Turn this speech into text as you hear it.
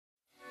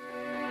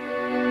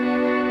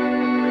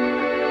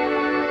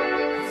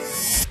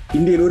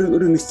ഇന്ത്യയിൽ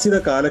ഒരു നിശ്ചിത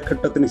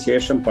കാലഘട്ടത്തിന്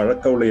ശേഷം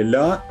പഴക്കമുള്ള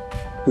എല്ലാ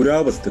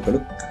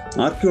പുരാവസ്തുക്കളും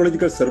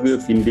ആർക്കിയോളജിക്കൽ സർവേ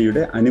ഓഫ്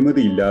ഇന്ത്യയുടെ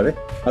അനുമതിയില്ലാതെ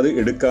അത്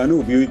എടുക്കാനോ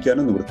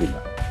ഉപയോഗിക്കാനോ നിവൃത്തിയില്ല.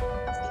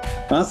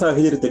 ആ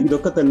സാഹചര്യത്തിൽ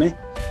ഇതൊക്കെ തന്നെ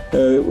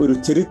ഒരു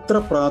ചരിത്ര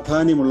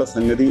പ്രാധാന്യമുള്ള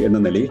സംഗതി എന്ന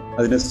നിലയിൽ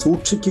അതിനെ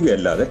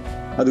സൂക്ഷിക്കുകയല്ലാതെ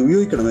അത്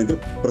ഉപയോഗിക്കണമെങ്കിൽ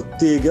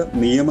പ്രത്യേക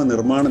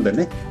നിയമനിർമ്മാണം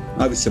തന്നെ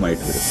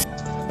ആവശ്യമായിട്ട് വരും.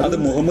 അത്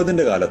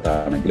മുഹമ്മദിന്റെ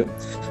കാലത്താണെങ്കിലും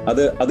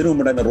അതിനു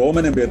മുമ്പുണ്ടായിരുന്ന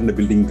റോമൻ എംപയറിന്റെ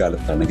ബിൽഡിംഗ്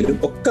കാലത്താണെങ്കിലും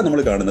ഒക്കെ നമ്മൾ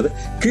കാണുന്നത്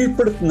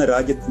കീഴ്പ്പെടുത്തുന്ന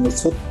രാജ്യത്ത് നിന്ന്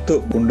സ്വത്ത്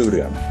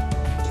കൊണ്ടുവരികയാണ്.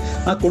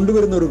 ആ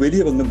കൊണ്ടുവരുന്ന ഒരു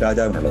വലിയ പങ്കും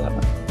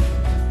രാജാവിനുള്ളതാണ്.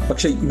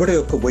 പക്ഷെ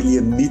ഇവിടെയൊക്കെ വലിയ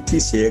നിധി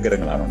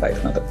ശേഖരങ്ങളാണ്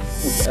ഉണ്ടായിരുന്നത്.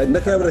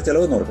 എന്തൊക്കെയാ അവരുടെ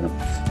ചെലവെന്ന് ഓർക്കണം.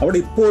 അവിടെ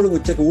ഇപ്പോഴും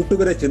ഉച്ചയ്ക്ക്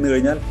ഊട്ടുവരെ ചെന്ന്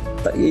കഴിഞ്ഞാൽ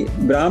ഈ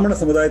ബ്രാഹ്മണ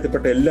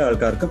സമുദായത്തിൽപ്പെട്ട എല്ലാ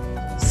ആൾക്കാർക്കും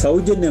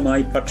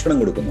സൗജന്യമായി ഭക്ഷണം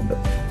കൊടുക്കുന്നുണ്ട്.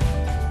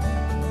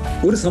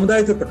 ഒരു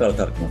സമുദായത്തിൽപ്പെട്ട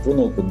ആൾക്കാർക്ക് മാത്രം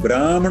നോക്കും,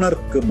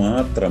 ബ്രാഹ്മണർക്ക്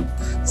മാത്രം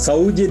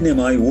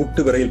സൗജന്യമായി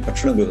ഊട്ടുവരയിൽ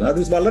ഭക്ഷണം കൊടുക്കുന്നു. അത്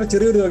വളരെ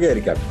ചെറിയൊരു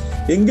തുകയായിരിക്കാം.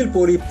 എങ്കിൽ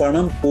പോലും ഈ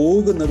പണം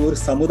പോകുന്നത് ഒരു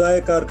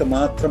സമുദായക്കാർക്ക്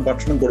മാത്രം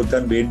ഭക്ഷണം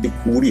കൊടുക്കാൻ വേണ്ടി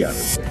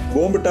കൂടിയാണ്.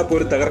 ബോംബിട്ടാൽ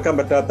പോലും തകർക്കാൻ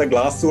പറ്റാത്ത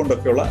ഗ്ലാസ്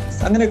കൊണ്ടൊക്കെയുള്ള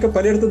അങ്ങനെയൊക്കെ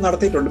പലയിടത്തും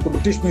നടത്തിയിട്ടുണ്ട്. ഇപ്പൊ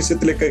ബ്രിട്ടീഷ്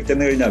മ്യൂസിയത്തിലേക്ക്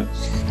ചെന്ന് കഴിഞ്ഞാൽ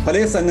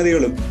പല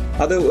സംഗതികളും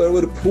അത്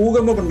ഒരു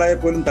ഭൂകമ്പം ഉണ്ടായാൽ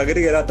പോലും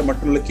തകരുകയില്ലാത്ത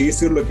മറ്റുള്ള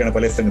കേസുകളിലൊക്കെയാണ്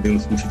പല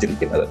സംഗതികളും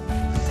സൂക്ഷിച്ചിരിക്കുന്നത്.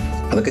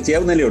 അതൊക്കെ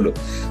ചെയ്യാവുന്നതല്ലേ ഉള്ളൂ.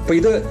 അപ്പൊ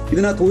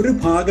ഇതിനകത്ത് ഒരു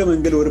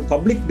ഭാഗമെങ്കിലും ഒരു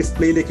പബ്ലിക്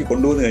ഡിസ്പ്ലേയിലേക്ക്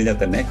കൊണ്ടുവന്നു കഴിഞ്ഞാൽ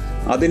തന്നെ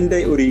അതിന്റെ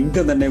ഒരു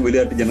ഇൻകം തന്നെ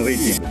വലുതായിട്ട്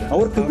ജനറേറ്റ് ചെയ്യും.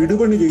 അവർക്ക്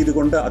വിടുപണി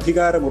ചെയ്തുകൊണ്ട്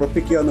അധികാരം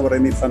ഉറപ്പിക്കുക എന്ന്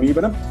പറയുന്ന ഈ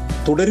സമീപനം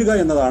തുടരുക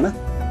എന്നതാണ്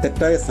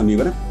തെറ്റായ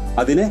സമീപനം.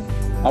 അതിനെ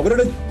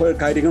അവരുടെ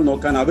കാര്യങ്ങൾ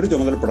നോക്കാൻ അവർ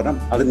ചുമതലപ്പെടണം.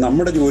 അത്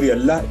നമ്മുടെ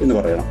ജോലിയല്ല എന്ന്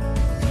പറയണം.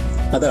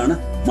 അതാണ്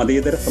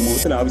മതേതര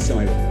സമൂഹത്തിൽ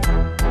ആവശ്യമായത്.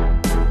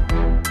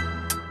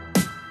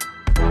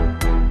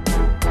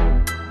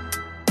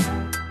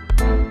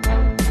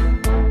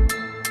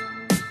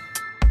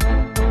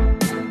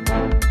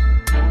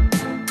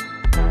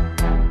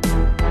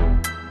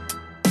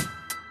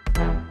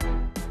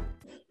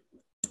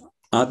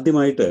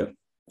 ആദ്യമായിട്ട്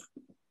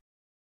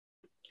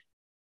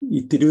ഈ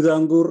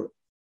തിരുവിതാംകൂർ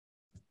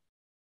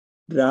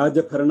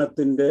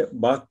രാജഭരണത്തിന്റെ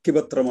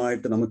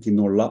ബാക്കിപത്രമായിട്ട്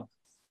നമുക്കിന്നുള്ള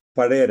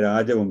പഴയ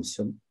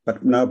രാജവംശം,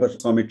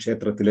 പത്മനാഭസ്വാമി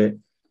ക്ഷേത്രത്തിലെ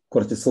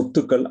കുറച്ച്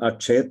സ്വത്തുക്കൾ, ആ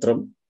ക്ഷേത്രം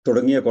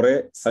തുടങ്ങിയ കുറെ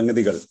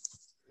സംഗതികൾ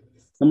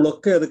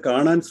നമ്മളൊക്കെ അത്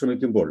കാണാൻ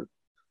ശ്രമിക്കുമ്പോൾ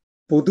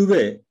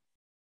പൊതുവെ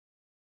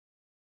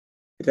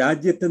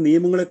രാജ്യത്തെ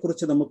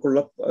നിയമങ്ങളെക്കുറിച്ച് നമുക്കുള്ള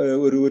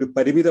ഒരു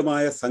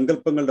പരിമിതമായ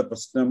സങ്കല്പങ്ങളുടെ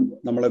പ്രശ്നം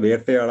നമ്മളെ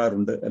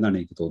വേട്ടയാടാറുണ്ട് എന്നാണ്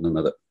എനിക്ക്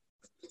തോന്നുന്നത്.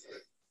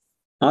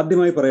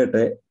 ആദ്യമായി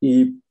പറയട്ടെ, ഈ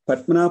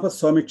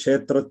പത്മനാഭസ്വാമി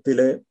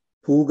ക്ഷേത്രത്തിലെ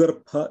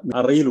ഭൂഗർഭ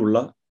അറയിലുള്ള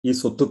ഈ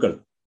സ്വത്തുക്കൾ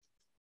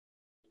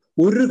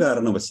ഒരു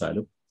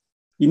കാരണവശാലും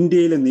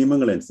ഇന്ത്യയിലെ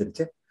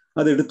നിയമങ്ങളനുസരിച്ച്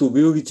അതെടുത്ത്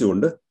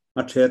ഉപയോഗിച്ചുകൊണ്ട്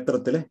ആ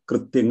ക്ഷേത്രത്തിലെ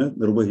കൃത്യങ്ങൾ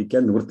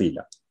നിർവഹിക്കാൻ നിവൃത്തിയില്ല.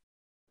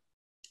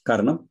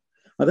 കാരണം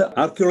അത്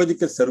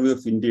ആർക്കിയോളജിക്കൽ സർവേ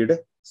ഓഫ് ഇന്ത്യയുടെ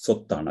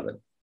സ്വത്താണത്.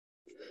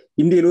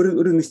 ഇന്ത്യയിൽ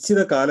ഒരു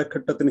നിശ്ചിത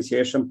കാലഘട്ടത്തിന്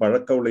ശേഷം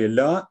പഴക്കമുള്ള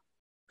എല്ലാ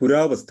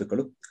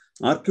പുരാവസ്തുക്കളും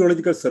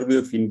ആർക്കിയോളജിക്കൽ സർവേ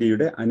ഓഫ്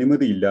ഇന്ത്യയുടെ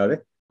അനുമതിയില്ലാതെ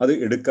അത്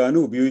എടുക്കാനോ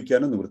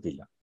ഉപയോഗിക്കാനോ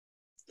നിവൃത്തിയില്ല.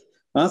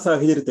 ആ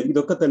സാഹചര്യത്തിൽ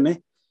ഇതൊക്കെ തന്നെ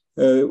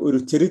ഒരു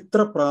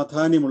ചരിത്ര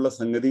പ്രാധാന്യമുള്ള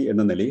സംഗതി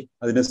എന്ന നിലയിൽ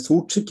അതിനെ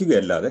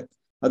സൂക്ഷിക്കുകയല്ലാതെ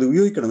അത്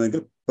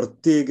ഉപയോഗിക്കണമെങ്കിൽ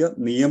പ്രത്യേക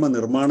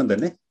നിയമനിർമ്മാണം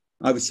തന്നെ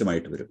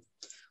ആവശ്യമായിട്ട് വരും.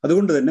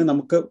 അതുകൊണ്ട് തന്നെ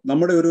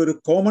നമ്മുടെ ഒരു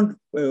കോമൺ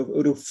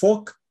ഒരു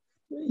ഫോക്ക്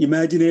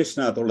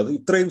ഇമാജിനേഷനകത്തുള്ളത്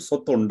ഇത്രയും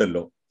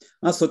സ്വത്തുണ്ടല്ലോ,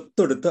 ആ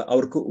സ്വത്തെടുത്ത്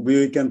അവർക്ക്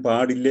ഉപയോഗിക്കാൻ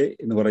പാടില്ലേ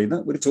എന്ന് പറയുന്ന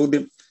ഒരു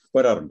ചോദ്യം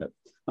വരാറുണ്ട്.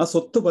 ആ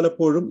സ്വത്ത്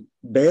പലപ്പോഴും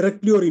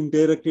ഡയറക്റ്റ്ലി ഓർ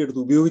ഇൻഡയറക്റ്റ്ലി എടുത്ത്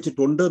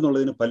ഉപയോഗിച്ചിട്ടുണ്ട്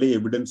എന്നുള്ളതിന് പല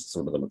എവിഡൻസസ്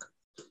ഉണ്ട് നമുക്ക്.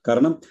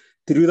 കാരണം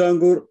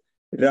തിരുവിതാംകൂർ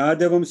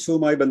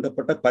രാജവംശവുമായി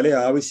ബന്ധപ്പെട്ട പല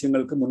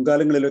ആവശ്യങ്ങൾക്ക്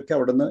മുൻകാലങ്ങളിലൊക്കെ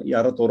അവിടുന്ന് ഈ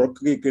അറ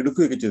തുറക്കുകയൊക്കെ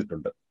എടുക്കുകയൊക്കെ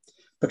ചെയ്തിട്ടുണ്ട്.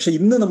 പക്ഷെ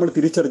ഇന്ന് നമ്മൾ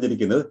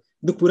തിരിച്ചറിഞ്ഞിരിക്കുന്നത്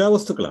ഇത്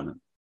പുരാവസ്തുക്കളാണ്.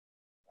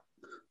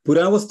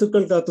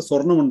 പുരാവസ്തുക്കൾക്കകത്ത്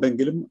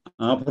സ്വർണമുണ്ടെങ്കിലും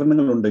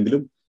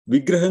ആഭരണങ്ങളുണ്ടെങ്കിലും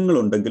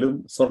വിഗ്രഹങ്ങളുണ്ടെങ്കിലും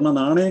സ്വർണ്ണ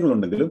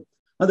നാണയങ്ങളുണ്ടെങ്കിലും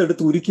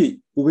അതെടുത്ത് ഉരുക്കി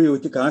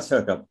ഉപയോഗിച്ച്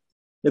കാശാക്കാം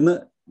എന്ന്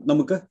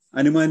നമുക്ക്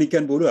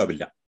അനുമാനിക്കാൻ പോലും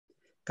ആവില്ല.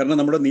 കാരണം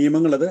നമ്മുടെ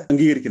നിയമങ്ങൾ അത്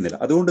അംഗീകരിക്കുന്നില്ല.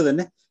 അതുകൊണ്ട്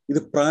തന്നെ ഇത്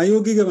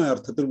പ്രായോഗികമായ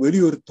അർത്ഥത്തിൽ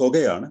വലിയൊരു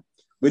തുകയാണ്,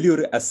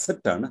 വലിയൊരു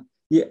അസറ്റാണ്.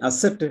 ഈ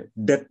അസറ്റ്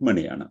ഡെറ്റ്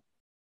മണിയാണ്.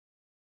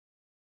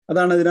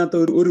 അതാണ് ഇതിനകത്ത്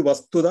ഒരു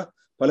വസ്തുത.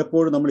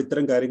 പലപ്പോഴും നമ്മൾ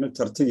ഇത്തരം കാര്യങ്ങൾ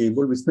ചർച്ച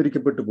ചെയ്യുമ്പോൾ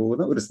വിസ്മരിക്കപ്പെട്ടു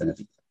പോകുന്ന ഒരു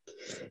സംഗതി.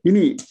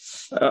 ഇനി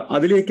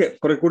അതിലേക്ക്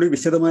കുറെ കൂടി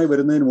വിശദമായി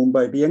വരുന്നതിന്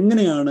മുമ്പായിട്ട്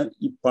എങ്ങനെയാണ്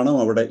ഈ പണം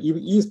അവിടെ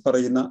ഈ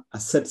പറയുന്ന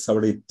അസറ്റ്സ്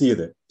അവിടെ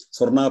എത്തിയത്?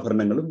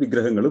 സ്വർണ്ണാഭരണങ്ങളും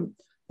വിഗ്രഹങ്ങളും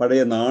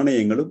പഴയ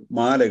നാണയങ്ങളും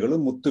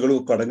മാലകളും മുത്തുകളും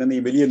ഒക്കെ അടങ്ങുന്ന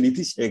ഈ വലിയ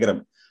നിധി ശേഖരം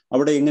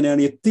അവിടെ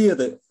എങ്ങനെയാണ്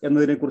എത്തിയത്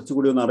എന്നതിനെ കുറിച്ച്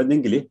കൂടി ഒന്ന്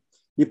അറിഞ്ഞെങ്കിൽ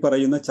ഈ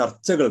പറയുന്ന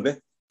ചർച്ചകളുടെ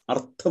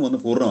അർത്ഥമൊന്ന്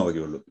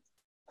പൂർണ്ണമാവുകയുള്ളൂ.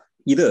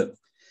 ഇത്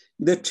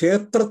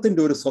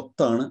ക്ഷേത്രത്തിന്റെ ഒരു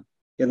സ്വത്താണ്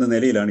എന്ന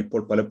നിലയിലാണ്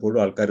ഇപ്പോൾ പലപ്പോഴും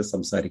ആൾക്കാർ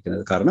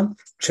സംസാരിക്കുന്നത്. കാരണം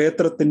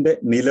ക്ഷേത്രത്തിന്റെ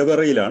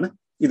നിലവറയിലാണ്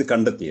ഇത്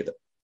കണ്ടെത്തിയത്.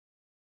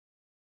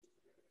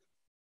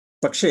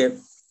 പക്ഷേ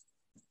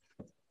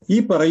ഈ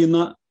പറയുന്ന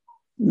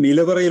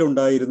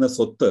നിലവറയിലുണ്ടായിരുന്ന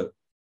സ്വത്ത്,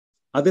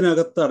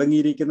 അതിനകത്ത്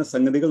അടങ്ങിയിരിക്കുന്ന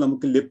സംഗതികൾ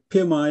നമുക്ക്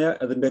ലഭ്യമായ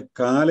അതിൻ്റെ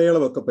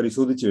കാലയളവൊക്കെ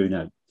പരിശോധിച്ചു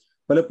കഴിഞ്ഞാൽ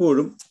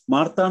പലപ്പോഴും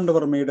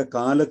മാർത്താണ്ഡവർമ്മയുടെ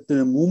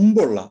കാലത്തിന്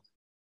മുമ്പുള്ള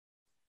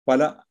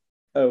പല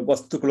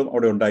വസ്തുക്കളും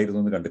അവിടെ ഉണ്ടായിരുന്നു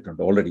എന്ന്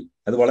കണ്ടിട്ടുണ്ട് ഓൾറെഡി.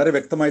 അത് വളരെ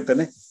വ്യക്തമായി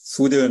തന്നെ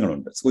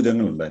സൂചകങ്ങളുണ്ട്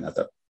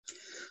അതിനകത്ത്.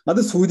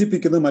 അത്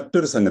സൂചിപ്പിക്കുന്നത്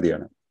മറ്റൊരു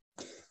സംഗതിയാണ്.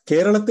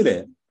 കേരളത്തിലെ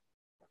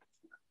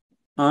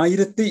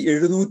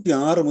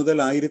 1706 മുതൽ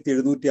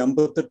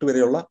 1758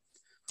 വരെയുള്ള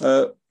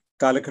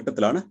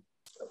കാലഘട്ടത്തിലാണ്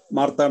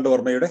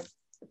മാർത്താണ്ഡവർമ്മയുടെ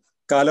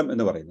കാലം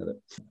എന്ന് പറയുന്നത്.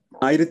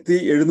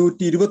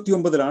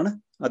 1729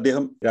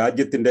 അദ്ദേഹം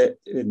രാജ്യത്തിന്റെ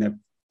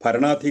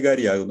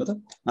ഭരണാധികാരിയാകുന്നത്.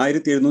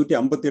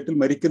 1758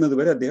 മരിക്കുന്നത്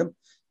വരെ അദ്ദേഹം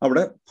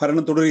അവിടെ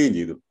ഭരണം തുടരുകയും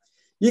ചെയ്തു.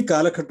 ഈ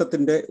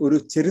കാലഘട്ടത്തിന്റെ ഒരു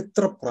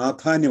ചരിത്ര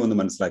പ്രാധാന്യം ഒന്ന്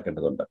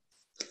മനസ്സിലാക്കേണ്ടതുണ്ട്.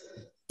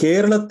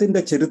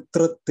 കേരളത്തിന്റെ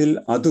ചരിത്രത്തിൽ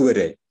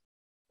അതുവരെ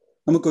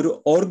നമുക്കൊരു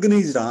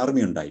ഓർഗനൈസ്ഡ്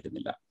ആർമി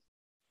ഉണ്ടായിരുന്നില്ല.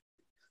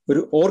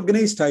 ഒരു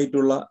ഓർഗനൈസ്ഡ്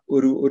ആയിട്ടുള്ള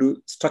ഒരു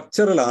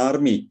സ്ട്രക്ചറൽ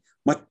ആർമി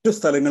മറ്റു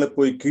സ്ഥലങ്ങളിൽ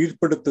പോയി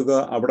കീഴ്പ്പെടുത്തുക,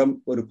 അവിടെ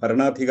ഒരു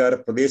ഭരണാധികാര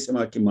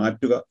പ്രദേശമാക്കി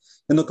മാറ്റുക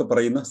എന്നൊക്കെ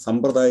പറയുന്ന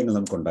സമ്പ്രദായങ്ങൾ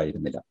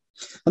നമുക്കുണ്ടായിരുന്നില്ല.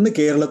 അന്ന്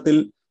കേരളത്തിൽ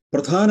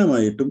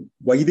പ്രധാനമായിട്ടും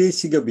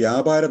വൈദേശിക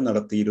വ്യാപാരം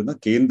നടത്തിയിരുന്ന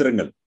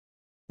കേന്ദ്രങ്ങൾ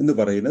എന്ന്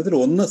പറയുന്നതിൽ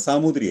ഒന്ന്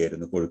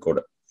സാമൂതിരിയായിരുന്നു,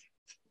 കോഴിക്കോട്.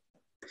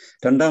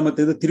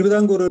 രണ്ടാമത്തേത്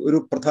തിരുവിതാംകൂർ ഒരു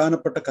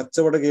പ്രധാനപ്പെട്ട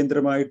കച്ചവട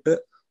കേന്ദ്രമായിട്ട്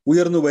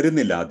ഉയർന്നു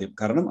വരുന്നില്ല ആദ്യം.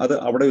 കാരണം അത്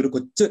അവിടെ ഒരു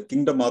കൊച്ചു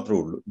കിങ്ഡം മാത്രമേ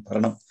ഉള്ളൂ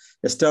ഭരണം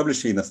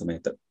എസ്റ്റാബ്ലിഷ് ചെയ്യുന്ന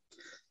സമയത്ത്.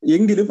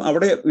 എങ്കിലും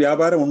അവിടെ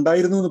വ്യാപാരം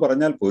ഉണ്ടായിരുന്നു എന്ന്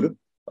പറഞ്ഞാൽ പോലും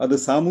അത്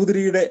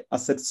സാമൂതിരിയുടെ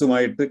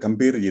അസറ്റ്സുമായിട്ട്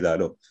കമ്പയർ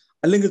ചെയ്താലോ,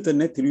 അല്ലെങ്കിൽ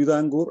തന്നെ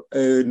തിരുവിതാംകൂർ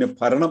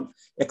ഭരണം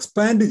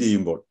എക്സ്പാൻഡ്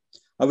ചെയ്യുമ്പോൾ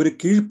അവർ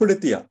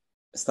കീഴ്പ്പെടുത്തിയ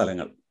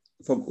സ്ഥലങ്ങൾ,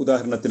 ഇപ്പം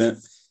ഉദാഹരണത്തിന്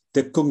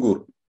തെക്കുംകൂർ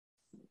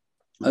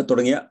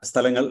തുടങ്ങിയ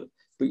സ്ഥലങ്ങൾ,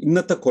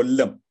 ഇന്നത്തെ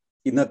കൊല്ലം,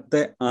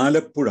 ഇന്നത്തെ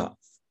ആലപ്പുഴ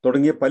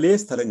തുടങ്ങിയ പല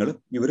സ്ഥലങ്ങളും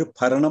ഇവർ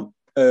ഭരണം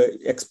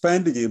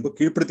എക്സ്പാൻഡ് ചെയ്യുമ്പോൾ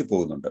കീഴ്പ്പെടുത്തി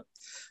പോകുന്നുണ്ട്.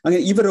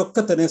 അങ്ങനെ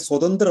ഇവരൊക്കെ തന്നെ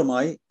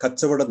സ്വതന്ത്രമായി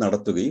കച്ചവടം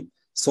നടത്തുകയും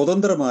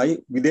സ്വതന്ത്രമായി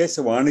വിദേശ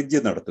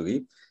വാണിജ്യം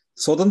നടത്തുകയും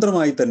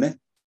സ്വതന്ത്രമായി തന്നെ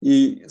ഈ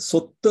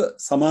സ്വത്ത്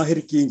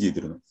സമാഹരിക്കുകയും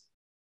ചെയ്തിരുന്നു.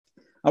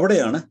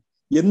 അവിടെയാണ്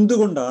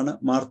എന്തുകൊണ്ടാണ്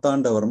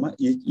മാർത്താണ്ഡവർമ്മ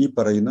ഈ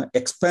പറയുന്ന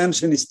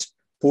എക്സ്പാൻഷനിസ്റ്റ്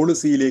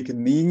പോളിസിയിലേക്ക്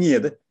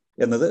നീങ്ങിയത്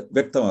എന്നത്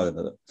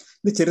വ്യക്തമാകുന്നത്.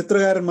 ഇത്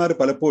ചരിത്രകാരന്മാർ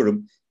പലപ്പോഴും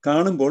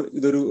കാണുമ്പോൾ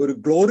ഇതൊരു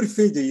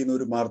ഗ്ലോറിഫൈ ചെയ്യുന്ന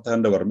ഒരു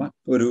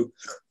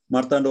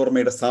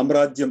മാർത്താണ്ഡവർമ്മയുടെ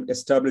സാമ്രാജ്യം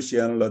എസ്റ്റാബ്ലിഷ്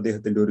ചെയ്യാനുള്ള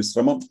അദ്ദേഹത്തിന്റെ ഒരു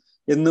ശ്രമം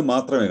എന്ന്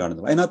മാത്രമേ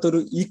കാണുന്നുള്ളൂ. അതിനകത്തൊരു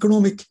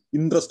ഈക്കണോമിക്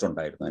ഇൻട്രസ്റ്റ്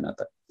ഉണ്ടായിരുന്നു.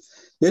 അതിനകത്ത്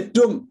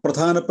ഏറ്റവും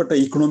പ്രധാനപ്പെട്ട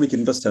ഈക്കണോമിക്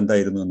ഇൻട്രസ്റ്റ്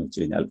എന്തായിരുന്നു എന്ന് വെച്ച്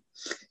കഴിഞ്ഞാൽ,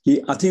 ഈ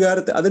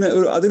അധികാരത്തെ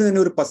അതിന്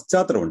തന്നെ ഒരു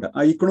പശ്ചാത്തലമുണ്ട്. ആ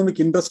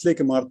ഈക്കണോമിക്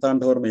ഇൻട്രസ്റ്റിലേക്ക്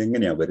മാർത്താണ്ഡവർമ്മ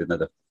എങ്ങനെയാണ്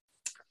വരുന്നത്?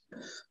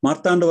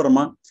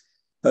 മാർത്താണ്ഡവർമ്മ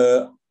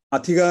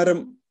അധികാരം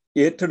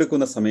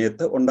ഏറ്റെടുക്കുന്ന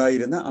സമയത്ത്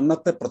ഉണ്ടായിരുന്ന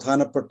അന്നത്തെ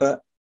പ്രധാനപ്പെട്ട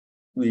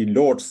ഈ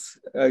ലോർഡ്സ്,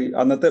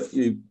 അന്നത്തെ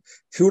ഈ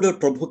ഫ്യൂഡൽ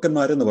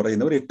പ്രഭുക്കന്മാരെന്ന്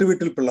പറയുന്നവർ,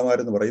 എട്ടുവീട്ടിൽ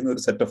പിള്ളമാരെന്ന് പറയുന്ന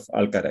ഒരു സെറ്റ് ഓഫ്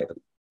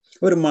ആൾക്കാരായിരുന്നു.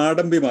 അവർ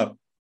മാടമ്പിമാർ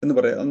എന്ന്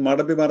പറയാം.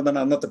 മാടമ്പിമാർ എന്നാണ്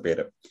അന്നത്തെ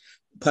പേര്.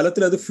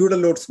 ഫലത്തിൽ അത് ഫ്യൂഡൽ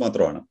ലോർഡ്സ്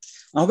മാത്രമാണ്.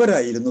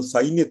 അവരായിരുന്നു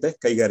സൈന്യത്തെ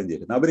കൈകാര്യം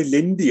ചെയ്യുന്നത്. അവർ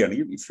ലെൻഡിയാണ്.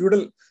 ഈ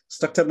ഫ്യൂഡൽ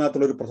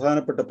സ്ട്രക്ചറിനകത്തുള്ള ഒരു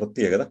പ്രധാനപ്പെട്ട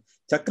പ്രത്യേകത,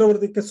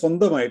 ചക്രവർത്തിക്ക്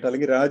സ്വന്തമായിട്ട്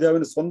അല്ലെങ്കിൽ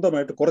രാജാവിന്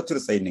സ്വന്തമായിട്ട്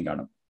കുറച്ചൊരു സൈന്യം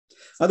കാണും.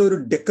 അതൊരു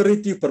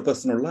ഡെക്കറേറ്റീവ്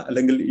പർപ്പസിനുള്ള,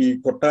 അല്ലെങ്കിൽ ഈ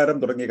കൊട്ടാരം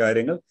തുടങ്ങിയ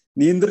കാര്യങ്ങൾ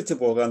നിയന്ത്രിച്ചു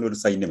പോകാനുള്ള ഒരു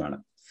സൈന്യമാണ്.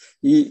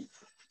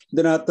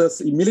 ഇതിനകത്ത്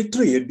ഈ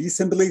മിലിറ്ററിയെ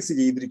ഡീസെൻട്രലൈസ്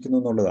ചെയ്തിരിക്കുന്നു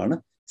എന്നുള്ളതാണ്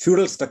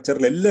ഫ്യൂഡൽ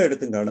സ്ട്രക്ചറിൽ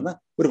എല്ലായിടത്തും കാണുന്ന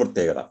ഒരു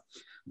പ്രത്യേകത.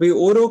 അപ്പൊ ഈ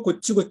ഓരോ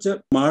കൊച്ചു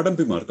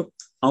മാടമ്പിമാർക്കും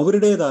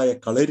അവരുടേതായ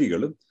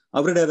കളരികളും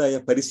അവരുടേതായ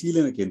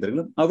പരിശീലന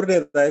കേന്ദ്രങ്ങളും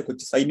അവരുടേതായ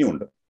കൊച്ചു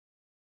സൈന്യമുണ്ട്.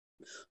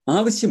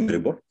 ആവശ്യം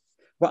വരുമ്പോൾ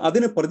അപ്പൊ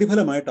അതിന്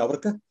പ്രതിഫലമായിട്ട്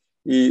അവർക്ക്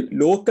ഈ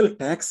ലോക്കൽ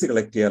ടാക്സ്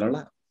കളക്ട് ചെയ്യാനുള്ള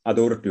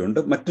അതോറിറ്റി ഉണ്ട്.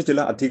 മറ്റു ചില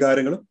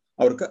അധികാരങ്ങളും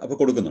അവർക്ക് അപ്പൊ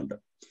കൊടുക്കുന്നുണ്ട്.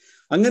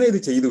 അങ്ങനെ ഇത്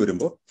ചെയ്തു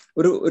വരുമ്പോൾ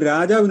ഒരു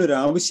രാജാവിനൊരു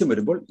ആവശ്യം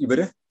വരുമ്പോൾ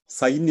ഇവര്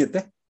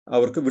സൈന്യത്തെ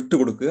അവർക്ക്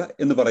വിട്ടുകൊടുക്കുക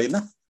എന്ന് പറയുന്ന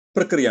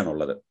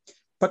പ്രക്രിയയാണുള്ളത്.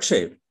 പക്ഷേ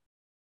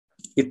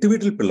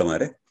എട്ടുവീട്ടിൽ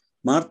പിള്ളമാരെ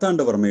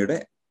മാർത്താണ്ഡവർമ്മയുടെ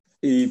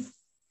ഈ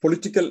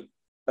പൊളിറ്റിക്കൽ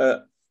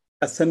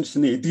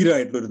അസെൻഷന്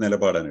എതിരായിട്ടുള്ള ഒരു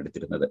നിലപാടാണ്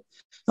എടുത്തിരുന്നത്.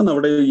 അന്ന്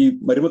അവിടെ ഈ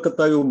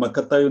മരുമക്കത്തായവും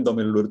മക്കത്തായവും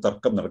തമ്മിലുള്ള ഒരു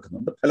തർക്കം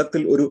നടക്കുന്നുണ്ട്.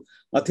 ഫലത്തിൽ ഒരു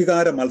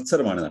അധികാര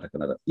മത്സരമാണ്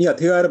നടക്കുന്നത്. ഈ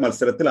അധികാര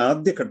മത്സരത്തിൽ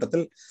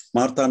ആദ്യഘട്ടത്തിൽ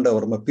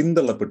മാർത്താണ്ഡവർമ്മ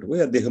പിന്തള്ളപ്പെട്ടു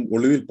പോയി. അദ്ദേഹം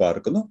ഒളിവിൽ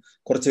പാർക്കുന്നു.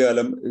 കുറച്ചു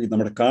കാലം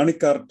നമ്മുടെ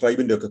കാണിക്കാർ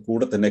ട്രൈബിന്റെ ഒക്കെ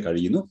കൂടെ തന്നെ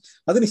കഴിയുന്നു.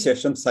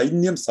 അതിനുശേഷം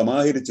സൈന്യം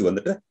സമാഹരിച്ചു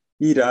വന്നിട്ട്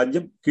ഈ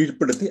രാജ്യം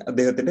കീഴ്പ്പെടുത്തി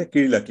അദ്ദേഹത്തിന്റെ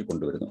കീഴിലാക്കി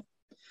കൊണ്ടുവരുന്നു.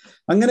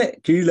 അങ്ങനെ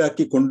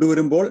കീഴിലാക്കി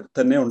കൊണ്ടുവരുമ്പോൾ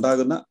തന്നെ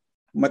ഉണ്ടാകുന്ന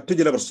മറ്റു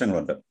ചില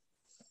പ്രശ്നങ്ങളുണ്ട്.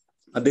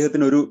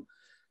 അദ്ദേഹത്തിന്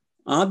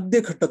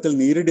ആദ്യഘട്ടത്തിൽ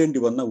നേരിടേണ്ടി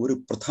വന്ന ഒരു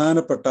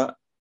പ്രധാനപ്പെട്ട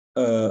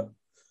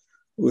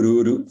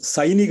ഒരു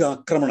സൈനിക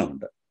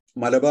ആക്രമണമുണ്ട്.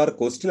 മലബാർ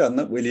കോസ്റ്റിൽ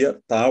അന്ന് വലിയ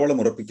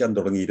താവളം ഉറപ്പിക്കാൻ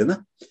തുടങ്ങിയിരുന്ന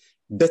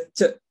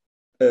ഡച്ച്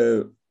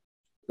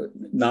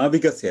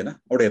നാവികസേന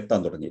അവിടെ എത്താൻ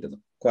തുടങ്ങിയിരുന്നു.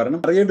 കാരണം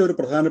അറിയേണ്ട ഒരു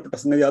പ്രധാനപ്പെട്ട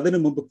സംഗതി, അതിനു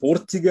മുമ്പ്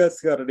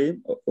പോർച്ചുഗീസുകാരുടെയും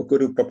ഒക്കെ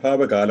ഒരു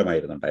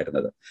പ്രഭാവകാലമായിരുന്നു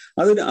ഉണ്ടായിരുന്നത്.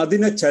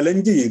 അതിനെ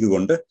ചലഞ്ച്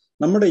ചെയ്തുകൊണ്ട്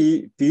നമ്മുടെ ഈ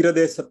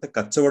തീരദേശത്തെ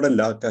കച്ചവടം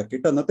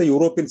ലാക്കാക്കിയിട്ട് അന്നത്തെ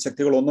യൂറോപ്യൻ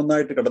ശക്തികൾ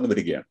ഒന്നൊന്നായിട്ട് കടന്നു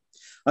വരികയാണ്.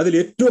 അതിൽ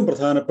ഏറ്റവും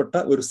പ്രധാനപ്പെട്ട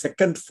ഒരു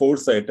സെക്കൻഡ്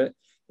ഫോഴ്സ് ആയിട്ട്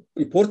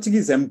ഈ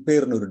പോർച്ചുഗീസ്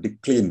എംപയറിന് ഒരു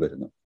ഡിക്ലൈൻ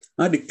വരുന്നു.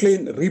 ആ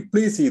ഡിക്ലൈൻ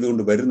റീപ്ലേസ്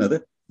ചെയ്തുകൊണ്ട് വരുന്നത്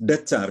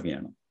ഡച്ച്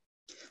ആർമിയാണ്.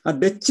 ആ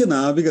ഡച്ച്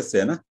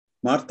നാവികസേന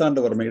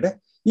മാർത്താണ്ഡവർമ്മയുടെ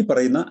ഈ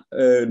പറയുന്ന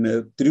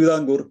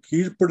തിരുവിതാംകൂർ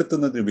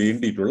കീഴ്പ്പെടുത്തുന്നതിന്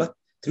വേണ്ടിയിട്ടുള്ള,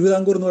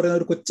 തിരുവിതാംകൂർ എന്ന് പറയുന്ന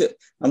ഒരു കൊച്ച്,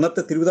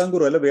 അന്നത്തെ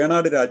തിരുവിതാംകൂർ അല്ല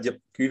വേണാട് രാജ്യം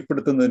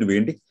കീഴ്പ്പെടുത്തുന്നതിന്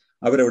വേണ്ടി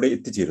അവരവിടെ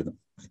എത്തിച്ചേരുന്നു.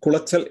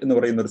 കുളച്ചൽ എന്ന്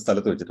പറയുന്ന ഒരു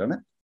സ്ഥലത്ത് വെച്ചിട്ടാണ്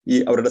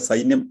അവരുടെ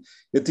സൈന്യം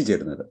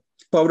എത്തിച്ചേരുന്നത്.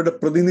 അപ്പൊ അവരുടെ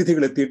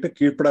പ്രതിനിധികൾ എത്തിയിട്ട്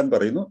കീഴ്പ്പെടാൻ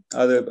പറയുന്നു.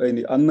 അത്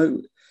അന്ന്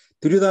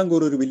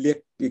തിരുവിതാംകൂർ ഒരു വലിയ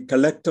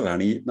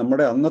കളക്ടറാണ്.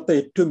 നമ്മുടെ അന്നത്തെ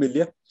ഏറ്റവും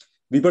വലിയ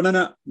വിപണന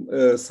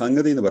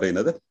സംഗതി എന്ന്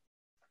പറയുന്നത്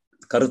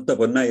കറുത്ത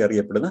പൊന്നായി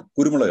അറിയപ്പെടുന്ന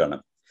കുരുമുളകാണ്.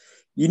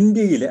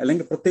 ഇന്ത്യയിലെ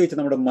അല്ലെങ്കിൽ പ്രത്യേകിച്ച്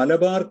നമ്മുടെ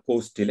മലബാർ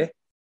കോസ്റ്റിലെ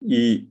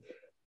ഈ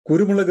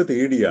കുരുമുളക്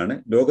തേടിയാണ്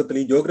ലോകത്തിലെ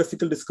ഈ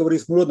ജോഗ്രഫിക്കൽ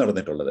ഡിസ്കവറീസ് മുഴുവൻ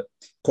നടന്നിട്ടുള്ളത്.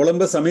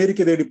 കൊളംബസ്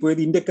അമേരിക്ക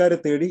തേടിപ്പോയത് ഇന്ത്യക്കാരെ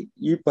തേടി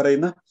ഈ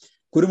പറയുന്ന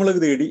കുരുമുളക്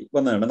തേടി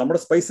വന്നതാണ്. നമ്മുടെ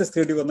സ്പൈസസ്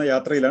തേടി വന്ന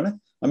യാത്രയിലാണ്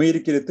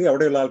അമേരിക്കയിലെത്തി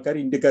അവിടെയുള്ള ആൾക്കാർ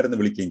ഇന്ത്യക്കാരെന്ന്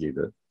വിളിക്കുകയും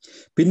ചെയ്തത്.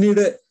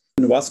 പിന്നീട്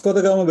വാസ്കോ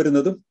ദ ഗാമ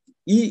വരുന്നതും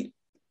ഈ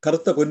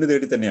കറുത്ത പൊന്ന്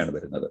തേടി തന്നെയാണ്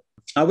വരുന്നത്.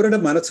 അവരുടെ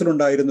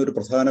മനസ്സിലുണ്ടായിരുന്ന ഒരു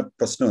പ്രധാന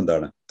പ്രശ്നം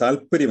എന്താണ്,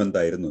 താല്പര്യം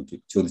എന്തായിരുന്നു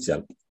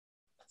ചോദിച്ചാൽ,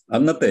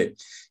 അന്നത്തെ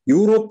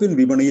യൂറോപ്യൻ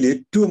വിപണിയിൽ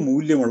ഏറ്റവും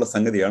മൂല്യമുള്ള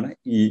സംഗതിയാണ്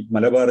ഈ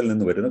മലബാറിൽ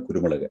നിന്ന് വരുന്ന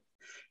കുരുമുളക്.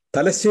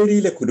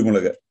 തലശ്ശേരിയിലെ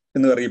കുരുമുളക്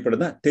എന്ന്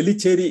അറിയപ്പെടുന്ന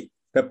തെലിച്ചേരി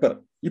പെപ്പർ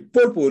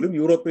ഇപ്പോൾ പോലും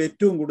യൂറോപ്പിൽ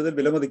ഏറ്റവും കൂടുതൽ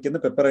വിലമതിക്കുന്ന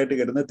പെപ്പറായിട്ട്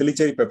കരുതുന്നത്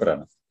തെലിച്ചേരി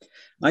പെപ്പറാണ്.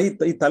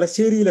 ഈ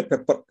തലശ്ശേരിയിലെ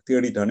പെപ്പർ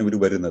തേടിയിട്ടാണ് ഇവർ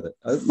വരുന്നത്.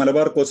 അത്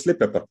മലബാർ കോസ്റ്റിലെ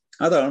പെപ്പർ.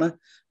 അതാണ്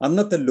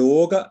അന്നത്തെ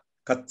ലോക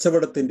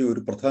കച്ചവടത്തിന്റെ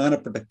ഒരു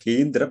പ്രധാനപ്പെട്ട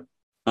കേന്ദ്രം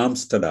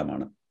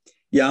ആംസ്റ്റർഡാമാണ്.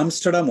 ഈ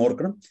ആംസ്റ്റർഡാം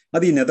ഓർക്കണം,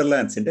 അത് ഈ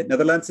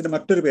നെതർലാൻഡ്സിന്റെ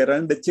മറ്റൊരു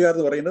പേരാണ്. ഡച്ചുകാർ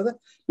എന്ന് പറയുന്നത്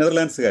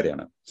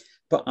നെതർലാൻഡ്സുകാരെയാണ്.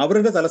 അപ്പൊ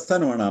അവരുടെ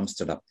തലസ്ഥാനമാണ്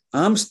ആംസ്റ്റർഡാം.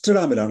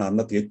 ആംസ്റ്റർഡാമിലാണ്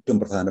അന്നത്തെ ഏറ്റവും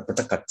പ്രധാനപ്പെട്ട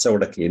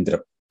കച്ചവട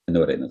കേന്ദ്രം എന്ന്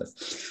പറയുന്നത്.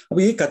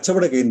 അപ്പൊ ഈ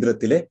കച്ചവട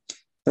കേന്ദ്രത്തിലെ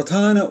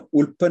പ്രധാന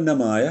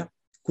ഉൽപ്പന്നമായ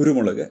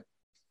കുരുമുളക്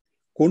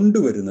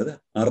കൊണ്ടുവരുന്നത്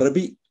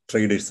അറബി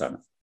ട്രേഡേഴ്സാണ്.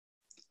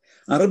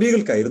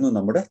 അറബികൾക്കായിരുന്നു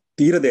നമ്മുടെ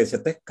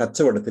തീരദേശത്തെ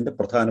കച്ചവടത്തിന്റെ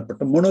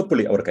പ്രധാനപ്പെട്ട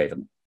മൊണോപ്പൊളി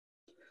അവർക്കായിരുന്നു.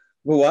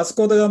 അപ്പോൾ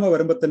വാസ്കോ ദ ഗാമ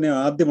വരുമ്പോൾ തന്നെ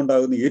ആദ്യം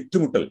ഉണ്ടാകുന്ന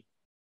ഏറ്റുമുട്ടൽ,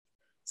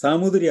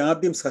 സാമൂതിരി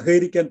ആദ്യം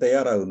സഹകരിക്കാൻ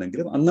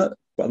തയ്യാറാകുന്നെങ്കിലും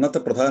അന്നത്തെ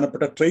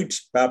പ്രധാനപ്പെട്ട ട്രേഡ്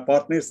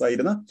പാർട്ട്നേഴ്സ്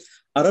ആയിരുന്ന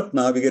അറബ്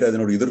നാവികർ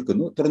അതിനോട്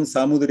എതിർക്കുന്നു. തുടർന്ന്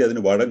സാമൂതിരി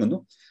അതിന് വഴങ്ങുന്നു.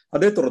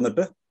 അതേ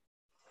തുടർന്നിട്ട്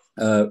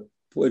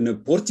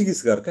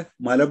പോർച്ചുഗീസുകാർക്ക്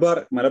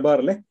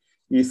മലബാറിലെ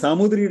ഈ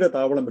സാമൂതിരിയുടെ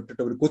താവളം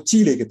വിട്ടിട്ട് അവർ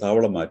കൊച്ചിയിലേക്ക്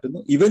താവളം മാറ്റുന്നു.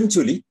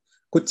 ഇവൻച്വലി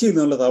കൊച്ചിയിൽ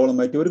നിന്നുള്ള താവളം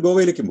മാറ്റി അവർ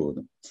ഗോവയിലേക്കും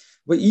പോകുന്നു.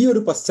 അപ്പൊ ഈ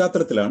ഒരു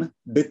പശ്ചാത്തലത്തിലാണ്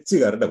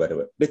ഡച്ചുകാരുടെ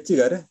വരവ്.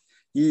 ഡച്ചുകാര്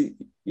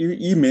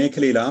ഈ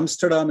മേഖലയിൽ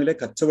ആംസ്റ്റർഡാമിലെ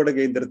കച്ചവട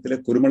കേന്ദ്രത്തിലെ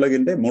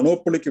കുരുമുളകിന്റെ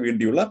മൊണോപ്പൊളിക്ക്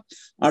വേണ്ടിയുള്ള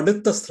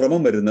അടുത്ത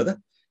ശ്രമം വരുന്നത്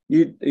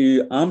ഈ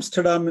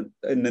ആംസ്റ്റർഡാമിൽ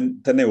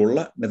തന്നെയുള്ള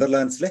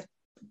നെതർലാൻഡ്സിലെ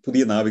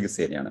പുതിയ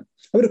നാവികസേനയാണ്.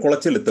 അവർ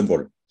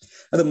കുളച്ചിലെത്തുമ്പോൾ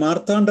അത്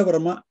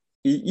മാർത്താണ്ഡവർമ്മ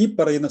ഈ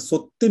പറയുന്ന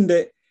സ്വത്തിന്റെ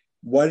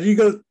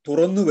വഴികൾ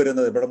തുറന്നു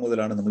വരുന്നത് എവിടെ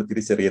മുതലാണ് നമ്മൾ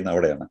തിരിച്ചറിയുന്ന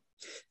അവിടെയാണ്.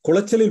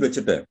 കുളച്ചലിൽ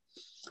വെച്ചിട്ട്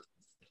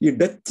ഈ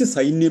ഡച്ച്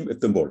സൈന്യം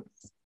എത്തുമ്പോൾ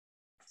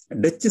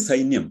ഡച്ച്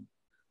സൈന്യം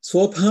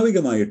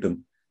സ്വാഭാവികമായിട്ടും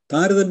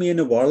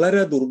താരതമ്യേന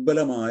വളരെ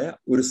ദുർബലമായ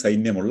ഒരു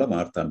സൈന്യമുള്ള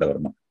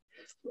മാർത്താണ്ഡവർമ്മ.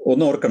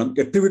 ഒന്ന് ഓർക്കണം,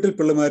 എട്ടുവീട്ടിൽ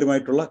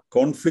പിള്ളമാരുമായിട്ടുള്ള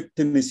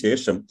കോൺഫ്ലിക്റ്റിന്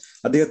ശേഷം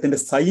അദ്ദേഹത്തിന്റെ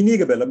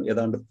സൈനിക ബലം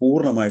ഏതാണ്ട്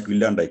പൂർണ്ണമായിട്ടും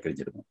ഇല്ലാണ്ടായി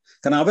കഴിഞ്ഞിരുന്നു.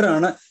 കാരണം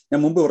അവരാണ്, ഞാൻ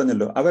മുമ്പ്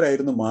പറഞ്ഞല്ലോ,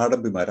 അവരായിരുന്നു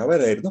മാടമ്പിമാർ,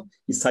 അവരായിരുന്നു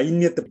ഈ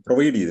സൈന്യത്തെ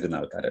പ്രൊവൈഡ്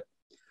ചെയ്തിരുന്ന ആൾക്കാർ.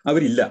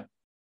 അവരില്ല.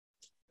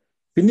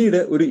 പിന്നീട്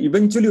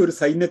ഇവഞ്ച്വലി ഒരു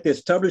സൈന്യത്തെ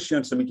എസ്റ്റാബ്ലിഷ്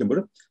ചെയ്യാൻ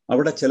ശ്രമിക്കുമ്പോഴും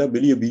അവിടെ ചില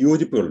വലിയ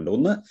വിയോജിപ്പുകളുണ്ട്.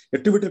 ഒന്ന്,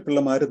 എട്ടുവീട്ടിൽ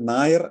പിള്ളമാർ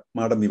നായർ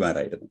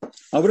മാടമ്പിമാരായിരുന്നു.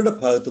 അവരുടെ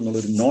ഭാഗത്തു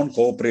നിന്നുള്ള ഒരു നോൺ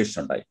കോഓപ്പറേഷൻ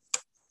ഉണ്ടായി.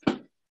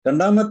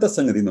 രണ്ടാമത്തെ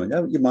സംഗതി എന്ന്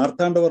പറഞ്ഞാൽ ഈ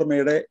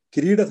മാർത്താണ്ഡവർമ്മയുടെ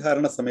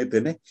കിരീടധാരണ സമയത്ത്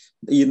തന്നെ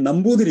ഈ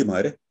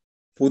നമ്പൂതിരിമാര്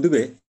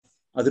പൊതുവെ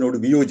അതിനോട്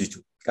വിയോജിച്ചു.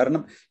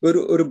 കാരണം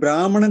ഒരു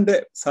ബ്രാഹ്മണന്റെ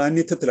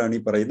സാന്നിധ്യത്തിലാണ് ഈ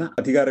പറയുന്ന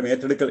അധികാരം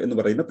ഏറ്റെടുക്കൽ എന്ന്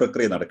പറയുന്ന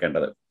പ്രക്രിയ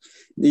നടക്കേണ്ടത്.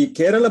 ഈ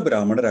കേരള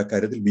ബ്രാഹ്മണർ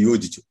അക്കാര്യത്തിൽ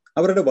വിയോജിച്ചു.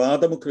 അവരുടെ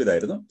വാദമുഖം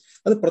ഇതായിരുന്നു.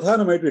 അത്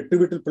പ്രധാനമായിട്ടും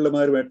എട്ടുവീട്ടിൽ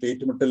പിള്ളമാരുമായിട്ട്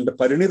ഏറ്റുമുട്ടലിന്റെ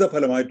പരിണിത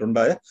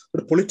ഫലമായിട്ടുണ്ടായ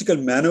ഒരു പൊളിറ്റിക്കൽ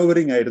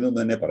മാനോവറിംഗ് ആയിരുന്നു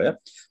എന്ന് തന്നെ പറയാം.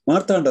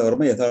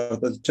 മാർത്താണ്ഡവർമ്മ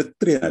യഥാർത്ഥത്തിൽ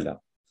ക്ഷത്രിയനല്ല.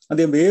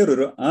 അദ്ദേഹം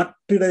വേറൊരു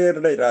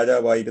ആട്ടിടയരുടെ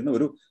രാജാവായിരുന്ന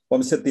ഒരു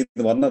വംശത്തിൽ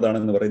നിന്ന്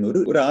വന്നതാണെന്ന് പറയുന്ന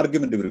ഒരു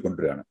ആർഗ്യുമെന്റ് ഇവർ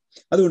കൊണ്ടുവരികയാണ്.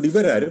 അതുകൊണ്ട്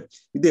ഇവരാരും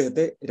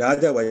ഇദ്ദേഹത്തെ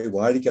രാജാവായി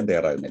വാഴിക്കാൻ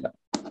തയ്യാറാകുന്നില്ല.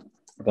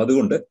 അപ്പൊ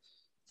അതുകൊണ്ട്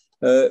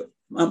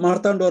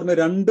മാർത്താണ്ഡവർമ്മ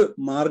രണ്ട്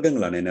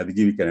മാർഗങ്ങളാണ് എന്നെ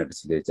അതിജീവിക്കാനായിട്ട്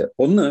സ്വീകരിച്ചത്.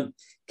 ഒന്ന്,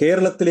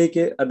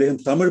 കേരളത്തിലേക്ക് അദ്ദേഹം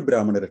തമിഴ്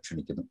ബ്രാഹ്മണരെ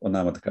ക്ഷണിക്കുന്നു,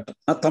 ഒന്നാമത്തെ ഘട്ടം.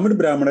 ആ തമിഴ്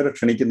ബ്രാഹ്മണരെ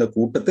ക്ഷണിക്കുന്ന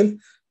കൂട്ടത്തിൽ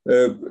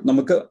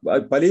നമുക്ക്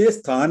പല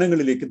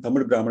സ്ഥാനങ്ങളിലേക്കും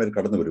തമിഴ് ബ്രാഹ്മണർ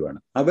കടന്നു വരുവാണ്.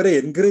 അവരെ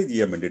എൻകറേജ്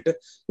ചെയ്യാൻ വേണ്ടിയിട്ട്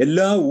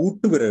എല്ലാ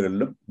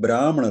ഊട്ടുപുരകളിലും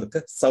ബ്രാഹ്മണർക്ക്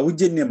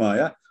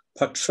സൗജന്യമായ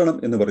ഭക്ഷണം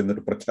എന്ന് പറയുന്ന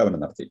ഒരു പ്രഖ്യാപനം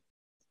നടത്തി.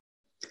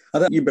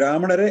 അത് ഈ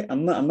ബ്രാഹ്മണരെ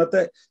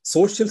അന്നത്തെ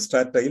സോഷ്യൽ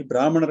സ്ട്രാറ്റയിൽ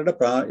ബ്രാഹ്മണരുടെ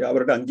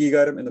അവരുടെ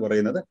അംഗീകാരം എന്ന്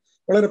പറയുന്നത്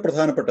വളരെ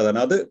പ്രധാനപ്പെട്ടതാണ്.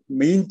 അത്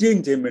മെയിൻറ്റെയിൻ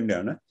ചെയ്യാൻ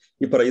വേണ്ടിയാണ്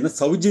ഈ പറയുന്ന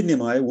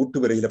സൗജന്യമായ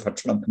ഊട്ടുപുരയിലെ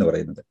ഭക്ഷണം എന്ന്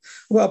പറയുന്നത്.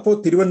 അപ്പോൾ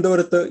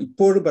തിരുവനന്തപുരത്ത്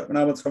ഇപ്പോഴും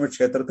പത്മനാഭസ്വാമി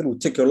ക്ഷേത്രത്തിൽ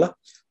ഉച്ചയ്ക്കുള്ള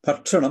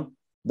ഭക്ഷണം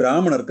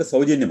ബ്രാഹ്മണർക്ക്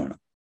സൗജന്യമാണ്.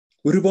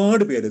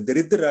 ഒരുപാട് പേര്,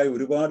 ദരിദ്രരായ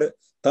ഒരുപാട്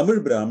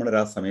തമിഴ് ബ്രാഹ്മണർ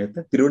ആ സമയത്ത്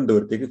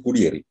തിരുവനന്തപുരത്തേക്ക്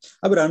കുടിയേറി.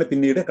 അവരാണ്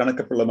പിന്നീട്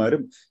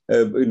കണക്കപ്പിള്ളമാരും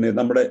പിന്നെ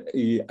നമ്മുടെ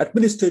ഈ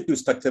അഡ്മിനിസ്ട്രേറ്റീവ്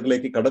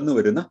സ്ട്രക്ചറിലേക്ക് കടന്നു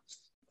വരുന്ന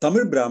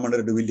തമിഴ്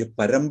ബ്രാഹ്മണരുടെ വലിയ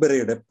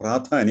പരമ്പരയുടെ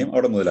പ്രാധാന്യം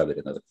അവിടെ മുതലാണ്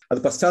വരുന്നത്. അത്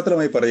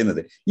പശ്ചാത്തലമായി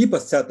പറയുന്നത്. ഈ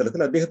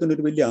പശ്ചാത്തലത്തിൽ അദ്ദേഹത്തിന്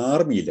ഒരു വലിയ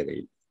ആർമിയില്ല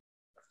കയ്യിൽ.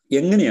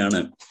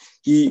 എങ്ങനെയാണ്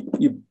ഈ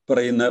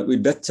പറയുന്ന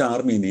ഡച്ച്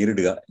ആർമി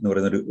നേരിടുക എന്ന്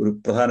പറയുന്ന ഒരു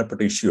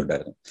പ്രധാനപ്പെട്ട ഇഷ്യൂ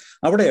ഉണ്ടായിരുന്നു.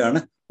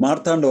 അവിടെയാണ്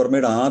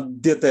മാർത്താണ്ഡവർമ്മയുടെ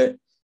ആദ്യത്തെ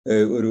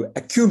ഒരു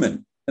അക്യൂമെൻ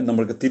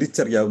നമ്മൾക്ക്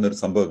തിരിച്ചറിയാവുന്ന ഒരു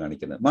സംഭവം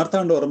കാണിക്കുന്നത്.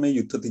 മാർത്താണ്ഡവർമ്മ ഈ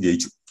യുദ്ധത്തിൽ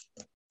ജയിച്ചു.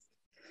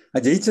 ആ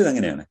ജയിച്ചത്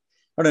എങ്ങനെയാണ്?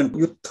 അവിടെ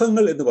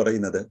യുദ്ധങ്ങൾ എന്ന്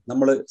പറയുന്നത്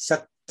നമ്മൾ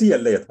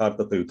ശക്തിയല്ല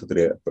യഥാർത്ഥത്തിൽ യുദ്ധത്തിൽ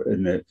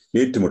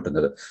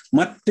ഏറ്റുമുട്ടുന്നത്.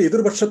 മറ്റ്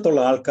എതിർപക്ഷത്തുള്ള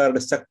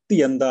ആൾക്കാരുടെ ശക്തി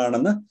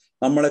എന്താണെന്ന്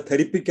നമ്മളെ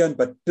ധരിപ്പിക്കാൻ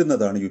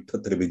പറ്റുന്നതാണ്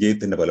യുദ്ധത്തിൽ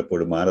വിജയത്തിന്റെ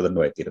പലപ്പോഴും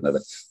മാനദണ്ഡമായിത്തീരുന്നത്.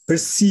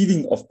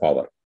 പെർസീവിങ് ഓഫ്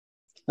പവർ,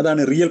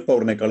 അതാണ് റിയൽ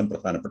പവറിനേക്കാളും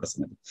പ്രധാനപ്പെട്ട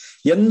സംഗതി.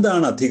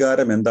 എന്താണ്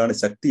അധികാരം, എന്താണ്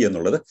ശക്തി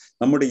എന്നുള്ളത്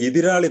നമ്മുടെ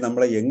എതിരാളി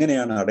നമ്മളെ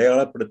എങ്ങനെയാണ്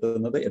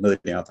അടയാളപ്പെടുത്തുന്നത്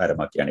എന്നതിനെ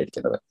ആധാരമാക്കിയാണ്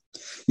ഇരിക്കുന്നത്.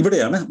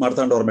 ഇവിടെയാണ്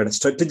മാർത്താണ്ഡവർമ്മയുടെ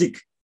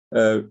സ്ട്രാറ്റജിക്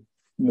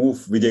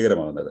മൂവ്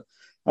വിജയകരമാകുന്നത്.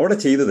 അവിടെ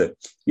ചെയ്തത്,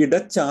 ഈ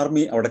ഡച്ച്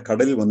ആർമി അവിടെ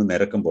കടലിൽ വന്ന്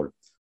നിരക്കുമ്പോൾ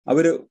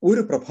അവർ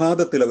ഒരു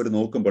പ്രഭാതത്തിൽ അവർ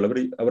നോക്കുമ്പോൾ,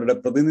 അവരുടെ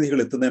പ്രതിനിധികൾ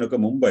എത്തുന്നതിനൊക്കെ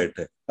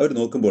മുമ്പായിട്ട് അവർ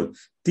നോക്കുമ്പോൾ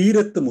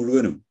തീരത്ത്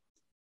മുഴുവനും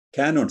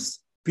കാനോൺസ്,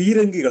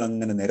 പീരങ്കികൾ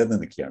അങ്ങനെ നിരന്ന്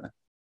നിൽക്കുകയാണ്.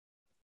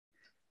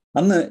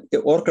 അന്ന്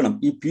ഓർക്കണം,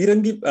 ഈ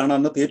പീരങ്കി ആണ്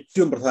അന്നത്തെ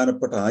ഏറ്റവും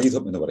പ്രധാനപ്പെട്ട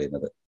ആയുധം എന്ന്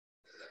പറയുന്നത്.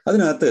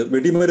 അതിനകത്ത്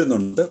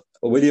വെടിമരുന്നുണ്ട്,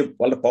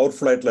 വളരെ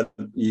പവർഫുൾ ആയിട്ടുള്ള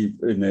ഈ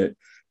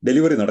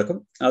ഡെലിവറി നടക്കും.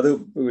 അത്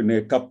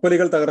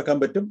കപ്പലുകൾ തകർക്കാൻ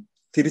പറ്റും,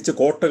 തിരിച്ച്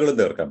കോട്ടകളും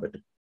തകർക്കാൻ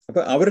പറ്റും.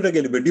 അപ്പൊ അവരുടെ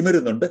കയ്യിൽ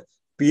വെടിമരുന്നുണ്ട്,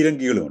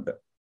 പീരങ്കികളുമുണ്ട്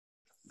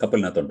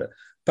കപ്പലിനകത്തുണ്ട്.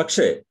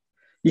 പക്ഷേ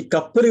ഈ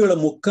കപ്പലുകളെ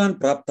മുക്കാൻ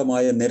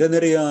പ്രാപ്തമായ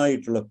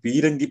നിരനിരയായിട്ടുള്ള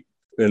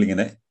പീരങ്കികൾ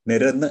ഇങ്ങനെ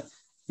നിരന്ന്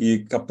ഈ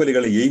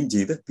കപ്പലുകളെ എയിം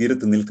ചെയ്ത്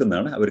തീരത്ത്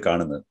നിൽക്കുന്നതാണ് അവർ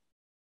കാണുന്നത്.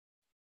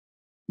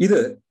 ഇത്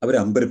അവരെ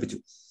അമ്പരപ്പിച്ചു.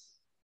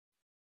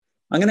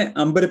 അങ്ങനെ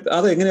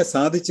അതെങ്ങനെ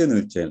സാധിച്ചെന്ന്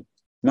വെച്ചാൽ,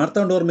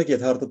 മാർത്താണ്ഡവർമ്മയ്ക്ക്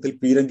യഥാർത്ഥത്തിൽ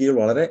പീരങ്കികൾ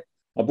വളരെ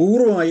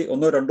അപൂർവമായി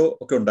 1 or 2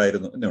 ഒക്കെ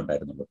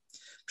ഉണ്ടായിരുന്നുള്ളൂ.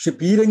 പക്ഷെ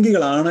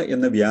പീരങ്കികളാണ്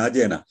എന്ന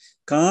വ്യാജേന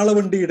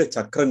കാളവണ്ടിയുടെ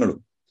ചക്രങ്ങളും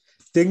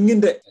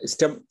തെങ്ങിന്റെ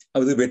സ്റ്റെം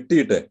അത്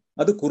വെട്ടിയിട്ട്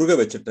അത് കുറുകെ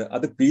വെച്ചിട്ട്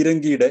അത്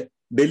പീരങ്കിയുടെ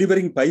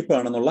ഡെലിവറിങ്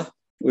പൈപ്പാണെന്നുള്ള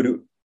ഒരു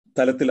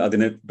തലത്തിൽ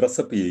അതിനെ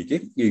ഡ്രസ്സപ്പ്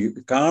ചെയ്യുകയും ഈ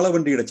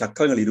കാളവണ്ടിയുടെ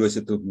ചക്രങ്ങൾ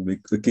ഇരുവശത്ത്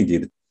വെക്കുകയും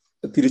ചെയ്ത്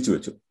തിരിച്ചു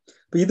വെച്ചു.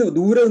 അപ്പൊ ഇത്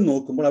ദൂരെ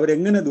നോക്കുമ്പോൾ,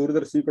 അവരെങ്ങനെ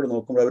ദൂരദർശിനി കൂടെ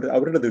നോക്കുമ്പോൾ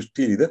അവരുടെ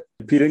ദൃഷ്ടിയിൽ ഇത്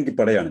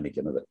പീരങ്കിപ്പടയാണ്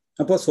നിൽക്കുന്നത്.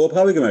 അപ്പോൾ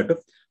സ്വാഭാവികമായിട്ടും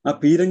ആ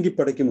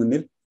പീരങ്കിപ്പടയ്ക്ക്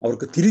മുന്നിൽ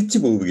അവർക്ക് തിരിച്ചു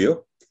പോവുകയോ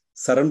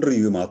സറണ്ടർ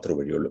ചെയ്യുകയോ മാത്രമേ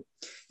വഴിയുള്ളൂ.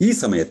 ഈ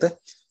സമയത്ത്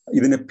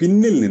ഇതിന്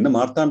പിന്നിൽ നിന്ന്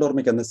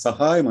മാർത്താണ്ഡവർമ്മയ്ക്ക് അന്ന്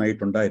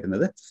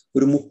സഹായമായിട്ടുണ്ടായിരുന്നത്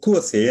ഒരു മുക്കുവ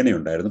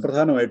സേനയുണ്ടായിരുന്നു.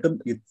 പ്രധാനമായിട്ടും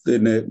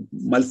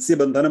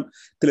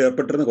മത്സ്യബന്ധനത്തിൽ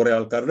ഏർപ്പെട്ടിരുന്ന കുറെ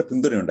ആൾക്കാരുടെ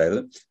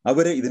പിന്തുണയുണ്ടായിരുന്നു.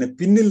 അവരെ ഇതിനെ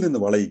പിന്നിൽ നിന്ന്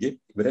വളയുകയും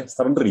ഇവരെ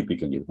സറണ്ടർ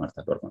ചെയ്യിപ്പിക്കുകയും ചെയ്തു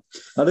മാർത്താണ്ഡവർമ്മ.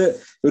 അത്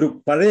ഒരു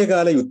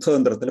പഴയകാല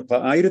യുദ്ധതന്ത്രത്തിൽ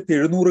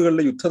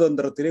 1700-കളിലെ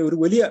യുദ്ധതന്ത്രത്തിലെ ഒരു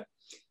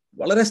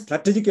വളരെ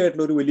സ്ട്രാറ്റജിക്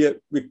ആയിട്ടുള്ള ഒരു വലിയ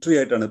വിക്ടറി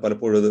ആയിട്ടാണ്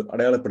പലപ്പോഴും അത്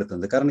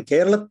അടയാളപ്പെടുത്തുന്നത്. കാരണം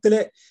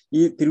കേരളത്തിലെ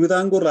ഈ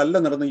തിരുവിതാംകൂറിലല്ല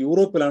നടന്ന,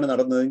 യൂറോപ്പിലാണ്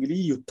നടന്നതെങ്കിൽ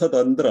ഈ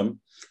യുദ്ധതന്ത്രം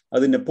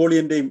അത്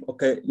നെപ്പോളിയന്റെയും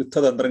ഒക്കെ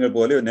യുദ്ധതന്ത്രങ്ങൾ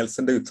പോലെയോ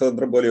നെൽസന്റെ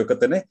യുദ്ധതന്ത്രം പോലെയോ ഒക്കെ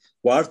തന്നെ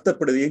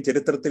വാഴ്ത്തപ്പെടുകയും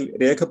ചരിത്രത്തിൽ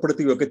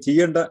രേഖപ്പെടുത്തുകയും ഒക്കെ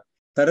ചെയ്യേണ്ട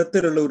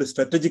തരത്തിലുള്ള ഒരു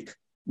സ്ട്രാറ്റജിക്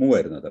മൂവ്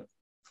ആയിരുന്നത്.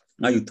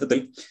 ആ യുദ്ധത്തിൽ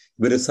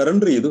ഇവർ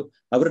സറണ്ടർ ചെയ്തു.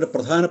 അവരുടെ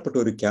പ്രധാനപ്പെട്ട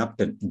ഒരു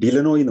ക്യാപ്റ്റൻ,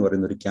 ഡിലനോയ് എന്ന്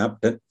പറയുന്ന ഒരു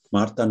ക്യാപ്റ്റൻ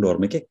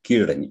മാർത്താണ്ഡവർമ്മയ്ക്ക്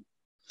കീഴടങ്ങി.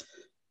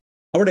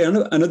 അവിടെയാണ്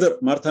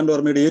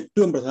മാർത്താണ്ഡവർമ്മയുടെ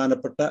ഏറ്റവും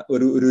പ്രധാനപ്പെട്ട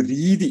ഒരു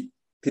രീതി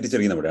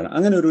തിരിച്ചറിയുന്ന അവിടെയാണ്.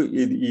 അങ്ങനെ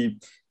ഈ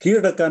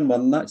കീഴടക്കാൻ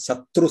വന്ന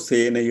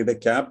ശത്രുസേനയുടെ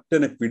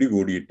ക്യാപ്റ്റനെ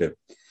പിടികൂടിയിട്ട്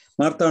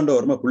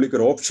മാർത്താണ്ഡവർമ്മ പുള്ളിക്ക്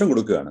ഒരു ഓപ്ഷൻ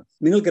കൊടുക്കുകയാണ്.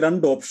 നിങ്ങൾക്ക്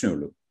 2 ഓപ്ഷനേ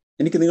ഉള്ളൂ.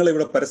 എനിക്ക് നിങ്ങളെ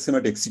ഇവിടെ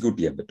പരസ്യമായിട്ട് എക്സിക്യൂട്ട്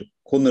ചെയ്യാൻ പറ്റും,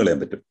 കൊന്നുകളയാൻ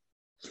പറ്റും.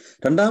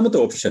 രണ്ടാമത്തെ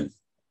ഓപ്ഷൻ,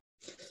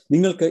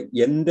 നിങ്ങൾക്ക്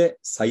എൻ്റെ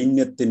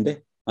സൈന്യത്തിന്റെ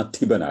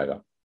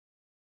അധിപനാകാം.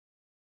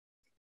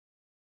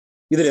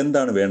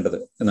 ഇതിലെന്താണ് വേണ്ടത്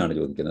എന്നാണ്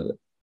ചോദിക്കുന്നത്.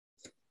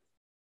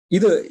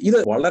 ഇത്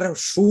വളരെ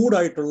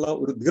ഷൂഡായിട്ടുള്ള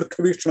ഒരു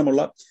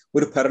ദീർഘവീക്ഷണമുള്ള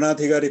ഒരു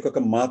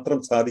ഭരണാധികാരിക്കൊക്കെ മാത്രം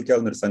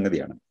സാധിക്കാവുന്ന ഒരു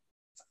സംഗതിയാണ്.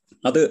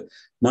 അത്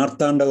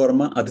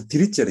മാർത്താണ്ഡവർമ്മ അത്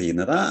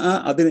തിരിച്ചറിയുന്നത്,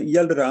 അതിന്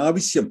ഇയാളുടെ ഒരു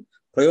ആവശ്യം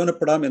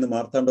പ്രയോജനപ്പെടാം എന്ന്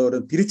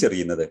മാർത്താണ്ഡവർമ്മ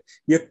തിരിച്ചറിയുന്നത്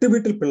 8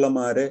 വീട്ടിൽ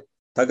പിള്ളമാരെ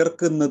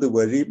തകർക്കുന്നത്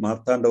വഴി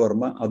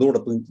മാർത്താണ്ഡവർമ്മ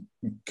അതോടൊപ്പം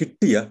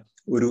കിട്ടിയ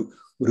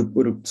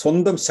ഒരു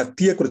സ്വന്തം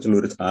ശക്തിയെക്കുറിച്ചുള്ള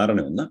ഒരു ധാരണ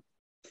ഒന്ന്.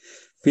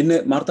 പിന്നെ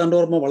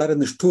മാർത്താണ്ഡവർമ്മ വളരെ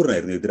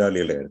നിഷ്ഠൂരനായിരുന്നു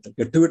എതിരാളികളുടെ കാര്യത്തിൽ.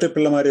 8 വീട്ടിൽ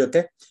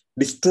പിള്ളമാരെയൊക്കെ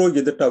ഡിസ്ട്രോയ്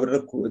ചെയ്തിട്ട് അവരുടെ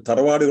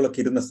തറവാടുകളൊക്കെ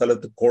ഇരുന്ന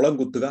സ്ഥലത്ത് കുളം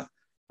കുത്തുക,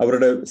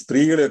 അവരുടെ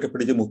സ്ത്രീകളെയൊക്കെ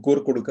പിടിച്ച് മുക്കൂർ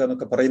കൊടുക്കുക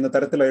എന്നൊക്കെ പറയുന്ന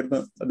തരത്തിലായിരുന്നു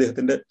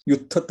അദ്ദേഹത്തിന്റെ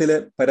യുദ്ധത്തിലെ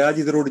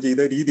പരാജിതരോട്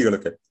ചെയ്ത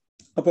രീതികളൊക്കെ.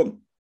 അപ്പം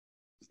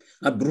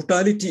ആ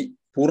ബ്രൂട്ടാലിറ്റി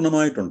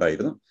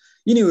പൂർണ്ണമായിട്ടുണ്ടായിരുന്നു.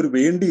 ഇനി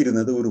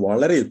വേണ്ടിയിരുന്നത് ഒരു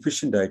വളരെ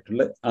എഫിഷ്യന്റ്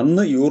ആയിട്ടുള്ള,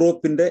 അന്ന്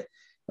യൂറോപ്പിന്റെ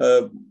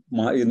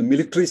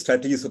മിലിറ്ററി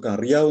സ്ട്രാറ്റജീസ് ഒക്കെ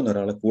അറിയാവുന്ന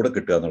ഒരാളെ കൂടെ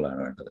കിട്ടുക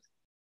എന്നുള്ളതാണ് വേണ്ടത്.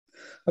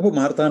 അപ്പോൾ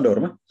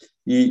മാർത്താണ്ഡവർമ്മ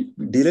ഈ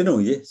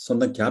ഡിലനോയെ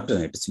സ്വന്തം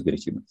ക്യാപ്റ്റനായിട്ട്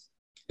സ്വീകരിക്കുന്നു.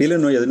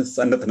 ഡിലനോയ് അതിന്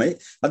സന്നദ്ധനായി.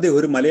 അദ്ദേഹം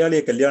ഒരു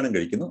മലയാളിയെ കല്യാണം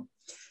കഴിക്കുന്നു.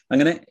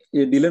 അങ്ങനെ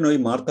ഈ ഡിലനോയ്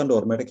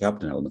മാർത്താണ്ഡവർമ്മയുടെ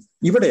ക്യാപ്റ്റനാകുന്നു.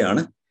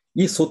 ഇവിടെയാണ്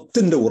ഈ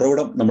സ്വത്തിന്റെ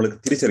ഉറവിടം നമ്മൾ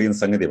തിരിച്ചറിയുന്ന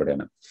സംഗതി.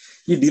 എവിടെയാണ്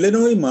ഈ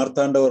ഡിലനോയ്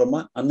മാർത്താണ്ഡവർമ്മ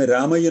അന്ന്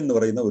രാമയ്യൻ എന്ന്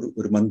പറയുന്ന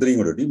ഒരു മന്ത്രിയും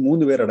കൂടി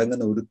 3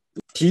 പേരടങ്ങുന്ന ഒരു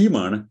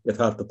ടീമാണ്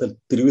യഥാർത്ഥത്തിൽ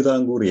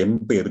തിരുവിതാംകൂർ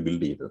എംപയർ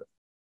ബിൽഡ് ചെയ്തത്.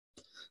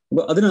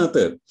 അപ്പൊ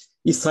അതിനകത്ത്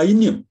ഈ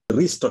സൈന്യം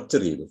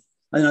റീസ്ട്രക്ചർ ചെയ്തു.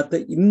 അതിനകത്ത്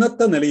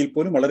ഇന്നത്തെ നിലയിൽ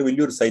പോലും വളരെ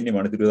വലിയൊരു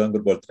സൈന്യമാണ്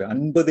തിരുവിതാംകൂർ പോലത്തെ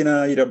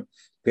 50,000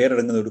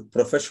 പേരടങ്ങുന്ന ഒരു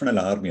പ്രൊഫഷണൽ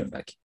ആർമി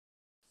ഉണ്ടാക്കി.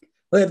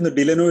 അതായിരുന്നു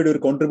ഡിലനോയുടെ ഒരു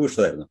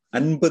കോൺട്രിബ്യൂഷൻ ആയിരുന്നു.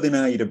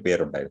 50,000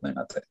 പേരുണ്ടായിരുന്നു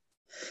അതിനകത്ത്.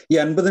 ഈ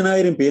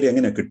 50,000 പേര്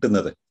എങ്ങനെയാണ്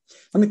കിട്ടുന്നത്?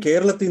 അന്ന്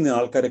കേരളത്തിൽ നിന്ന്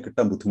ആൾക്കാരെ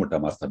കിട്ടാൻ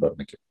ബുദ്ധിമുട്ടാണ്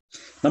മാർത്താണ്ഡവർമ്മയ്ക്ക്.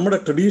 നമ്മുടെ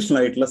ട്രഡീഷണൽ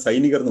ആയിട്ടുള്ള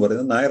സൈനികർ എന്ന്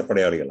പറയുന്നത് നായർ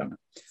പടയാളികളാണ്.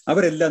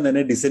 അവരെല്ലാം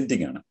തന്നെ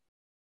ഡിസെൻഡിങ് ആണ്.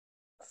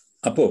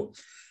 അപ്പോ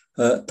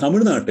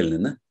തമിഴ്നാട്ടിൽ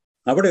നിന്ന്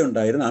അവിടെ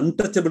ഉണ്ടായിരുന്ന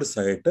അൺടച്ചബിൾസ്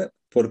ആയിട്ട്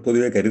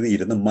പൊതുവെ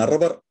കരുതിയിരുന്ന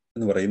മറവർ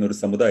എന്ന് പറയുന്ന ഒരു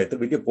സമുദായത്തിൽ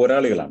വലിയ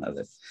പോരാളികളാണ്.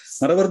 അത്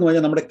മറവർ എന്ന്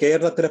പറഞ്ഞാൽ നമ്മുടെ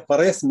കേരളത്തിലെ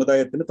പറയ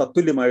സമുദായത്തിന്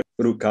തത്തുല്യമായ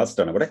ഒരു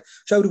കാസ്റ്റാണ് അവിടെ.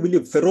 പക്ഷെ അവർ വലിയ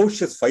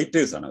ഫെറോഷ്യസ്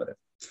ഫൈറ്റേഴ്സ് ആണ് അവർ.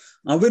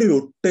 അവരിൽ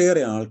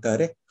ഒട്ടേറെ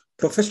ആൾക്കാരെ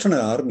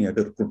പ്രൊഫഷണൽ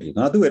ആർമിയായിട്ട് റിക്രൂട്ട്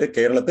ചെയ്യുന്നു. അതുവരെ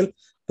കേരളത്തിൽ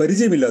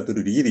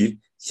പരിചയമില്ലാത്തൊരു രീതിയിൽ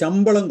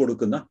ശമ്പളം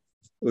കൊടുക്കുന്ന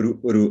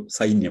ഒരു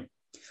സൈന്യം.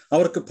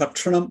 അവർക്ക്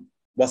ഭക്ഷണം,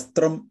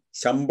 വസ്ത്രം,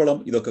 ശമ്പളം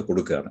ഇതൊക്കെ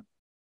കൊടുക്കുകയാണ്.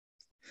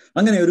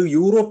 അങ്ങനെ ഒരു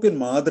യൂറോപ്യൻ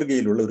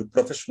മാതൃകയിലുള്ള ഒരു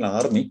പ്രൊഫഷണൽ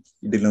ആർമി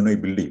ഇillinois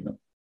ബിൽഡ് ചെയ്യുന്നു.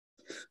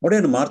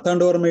 അവിടെയാണ്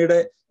മാർത്താണ്ഡവർമ്മയുടെ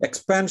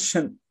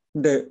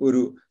എക്സ്പാൻഷന്റെ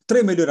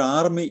ഇത്രയും വലിയൊരു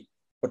ആർമി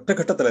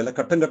ഒറ്റഘട്ടത്തിലല്ല,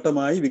 ഘട്ടം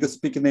ഘട്ടമായി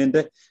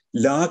വികസിപ്പിക്കുന്നതിന്റെ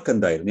ലാക്ക്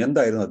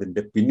എന്തായിരുന്നു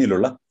അതിന്റെ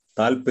പിന്നിലുള്ള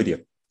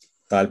താല്പര്യം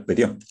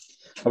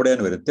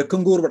അവിടെയാണ് വരുന്നത്.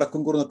 തെക്കുംകൂർ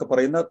വടക്കുംകൂർ എന്നൊക്കെ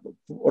പറയുന്ന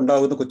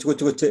ഉണ്ടാകുന്ന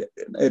കൊച്ചു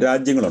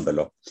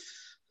രാജ്യങ്ങളുണ്ടല്ലോ,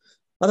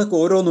 അതൊക്കെ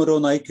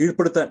ഓരോന്നോരോന്നായി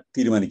കീഴ്പ്പെടുത്താൻ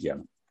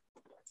തീരുമാനിക്കുകയാണ്.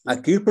 ആ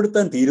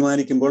കീഴ്പ്പെടുത്താൻ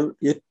തീരുമാനിക്കുമ്പോൾ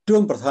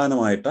ഏറ്റവും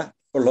പ്രധാനമായിട്ട്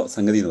ഉള്ള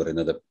സംഗതി എന്ന്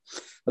പറയുന്നത്,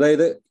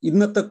 അതായത്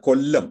ഇന്നത്തെ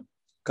കൊല്ലം,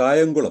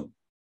 കായംകുളം,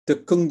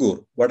 തെക്കുംകൂർ,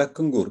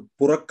 വടക്കുംകൂർ,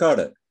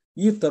 പുറക്കാട്,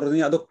 ഈ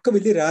പറഞ്ഞ അതൊക്കെ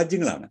വലിയ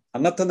രാജ്യങ്ങളാണ്.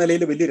 അന്നത്തെ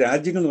നിലയിൽ വലിയ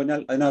രാജ്യങ്ങൾ എന്ന്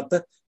പറഞ്ഞാൽ അതിനകത്ത്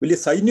വലിയ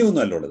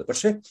സൈന്യമൊന്നും അല്ല ഉള്ളത്.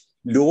 പക്ഷെ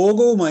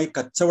ലോകവുമായി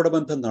കച്ചവട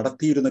ബന്ധം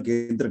നടത്തിയിരുന്ന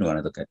കേന്ദ്രങ്ങളാണ്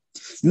ഇതൊക്കെ.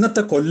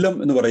 ഇന്നത്തെ കൊല്ലം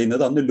എന്ന്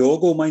പറയുന്നത് അന്ന്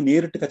ലോകവുമായി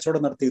നേരിട്ട്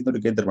കച്ചവടം നടത്തിയിരുന്ന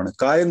ഒരു കേന്ദ്രമാണ്.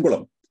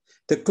 കായംകുളം,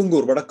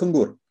 തെക്കുംകൂർ,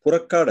 വടക്കുംകൂർ,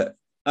 പുറക്കാട്,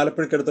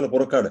 ആലപ്പുഴയ്ക്കടുത്തുള്ള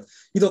പുറക്കാട്,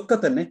 ഇതൊക്കെ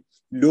തന്നെ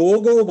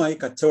ലോകവുമായി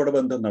കച്ചവട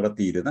ബന്ധം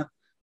നടത്തിയിരുന്ന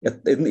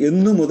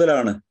എന്ന്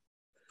മുതലാണ്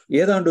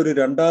ഏതാണ്ട് ഒരു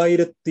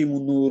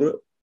 2300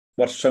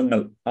 വർഷങ്ങൾ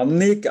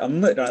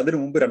അന്ന് അതിനു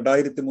മുമ്പ്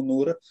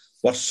 2300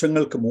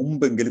 വർഷങ്ങൾക്ക്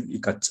മുമ്പെങ്കിലും ഈ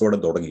കച്ചവടം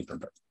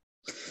തുടങ്ങിയിട്ടുണ്ട്.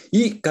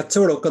 ഈ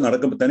കച്ചവടമൊക്കെ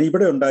നടക്കുമ്പോൾ തന്നെ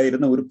ഇവിടെ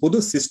ഉണ്ടായിരുന്ന ഒരു പൊതു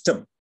സിസ്റ്റം,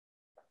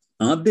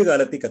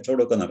 ആദ്യകാലത്ത് ഈ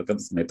കച്ചവടമൊക്കെ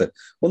നടക്കുന്ന സമയത്ത്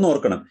ഒന്ന്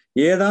ഓർക്കണം,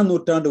 7-ാം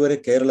നൂറ്റാണ്ട് വരെ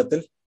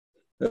കേരളത്തിൽ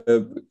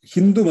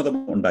ഹിന്ദുമതം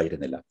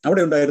ഉണ്ടായിരുന്നില്ല.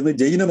 അവിടെ ഉണ്ടായിരുന്നത്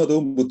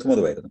ജൈനമതവും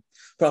ബുദ്ധമതവുമായിരുന്നു.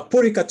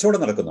 അപ്പോൾ ഈ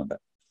കച്ചവടം നടക്കുന്നുണ്ട്.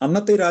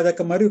 അന്നത്തെ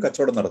രാജാക്കന്മാരും ഈ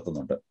കച്ചവടം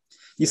നടത്തുന്നുണ്ട്.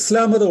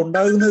 ഇസ്ലാം മതം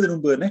ഉണ്ടാകുന്നതിന്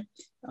മുമ്പ് തന്നെ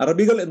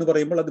അറബികൾ എന്ന്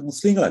പറയുമ്പോൾ അത്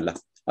മുസ്ലിങ്ങളല്ല,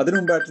 അതിനു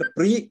മുമ്പായിട്ടുള്ള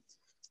പ്രീ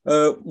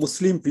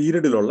മുസ്ലിം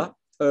പീരീഡിലുള്ള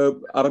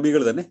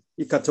അറബികൾ തന്നെ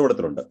ഈ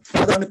കച്ചവടത്തിലുണ്ട്.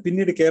 അതാണ്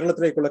പിന്നീട്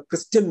കേരളത്തിലേക്കുള്ള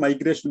ക്രിസ്ത്യൻ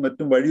മൈഗ്രേഷനും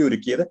മറ്റും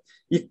വഴിയൊരുക്കിയത്.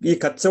 ഈ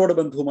കച്ചവട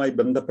ബന്ധവുമായി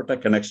ബന്ധപ്പെട്ട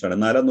കണക്ഷനാണ്.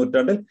 4-ാം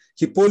നൂറ്റാണ്ടിൽ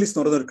ഹിപ്പോലിസ്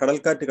എന്ന് പറയുന്ന ഒരു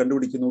കടൽക്കാറ്റ്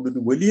കണ്ടുപിടിക്കുന്നതുകൊണ്ട്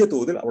ഒരു വലിയ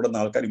തോതിൽ അവിടെ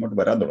നിന്ന് ആൾക്കാർ ഇങ്ങോട്ട്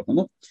വരാൻ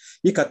തുടങ്ങുന്നു.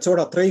 ഈ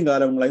കച്ചവടം അത്രയും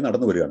കാലങ്ങളായി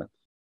നടന്നു വരികയാണ്.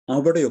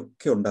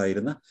 അവിടെയൊക്കെ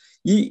ഉണ്ടായിരുന്ന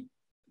ഈ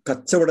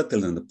കച്ചവടത്തിൽ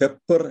നിന്ന്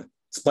പെപ്പർ,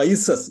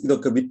 സ്പൈസസ്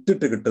ഇതൊക്കെ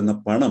വിറ്റിട്ട് കിട്ടുന്ന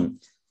പണം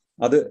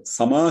അത്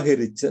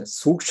സമാഹരിച്ച്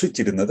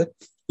സൂക്ഷിച്ചിരുന്നത്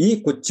ഈ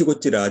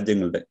കൊച്ചു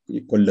രാജ്യങ്ങളുടെ, ഈ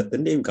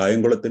കൊല്ലത്തിന്റെയും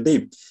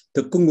കായംകുളത്തിന്റെയും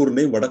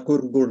തെക്കുംകൂറിന്റെയും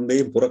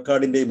വടക്കുംകൂറിന്റെയും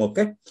പുറക്കാടിന്റെയും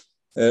ഒക്കെ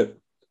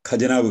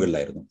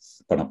ഖജനാവുകളിലായിരുന്നു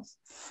പണം.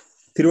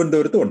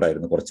 തിരുവനന്തപുരത്തും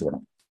ഉണ്ടായിരുന്നു കുറച്ച്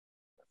പണം.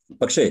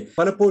 പക്ഷേ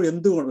പലപ്പോഴും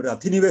എന്തുകൊണ്ട് ഒരു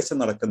അധിനിവേശം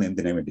നടക്കുന്ന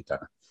എന്തിനു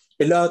വേണ്ടിയിട്ടാണ്?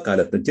 എല്ലാ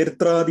കാലത്തും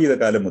ചരിത്രാതീത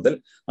കാലം മുതൽ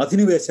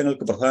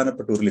അധിനിവേശങ്ങൾക്ക്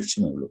പ്രധാനപ്പെട്ട ഒരു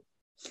ലക്ഷ്യമേ ഉള്ളൂ,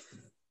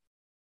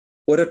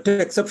 ഒരൊറ്റ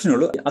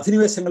എക്സെപ്ഷനുള്ളൂ.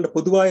 അധിനിവേശങ്ങളുടെ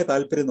പൊതുവായ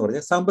താല്പര്യം എന്ന്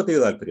പറഞ്ഞാൽ സാമ്പത്തിക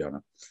താല്പര്യമാണ്.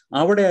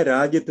 അവിടെ ആ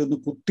രാജ്യത്ത് നിന്ന്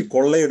കുത്തി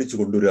കൊള്ളയടിച്ച്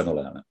കൊണ്ടുവരിക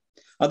എന്നുള്ളതാണ്.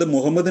 അത്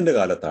മുഹമ്മദിന്റെ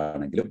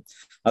കാലത്താണെങ്കിലും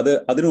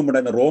അതിനു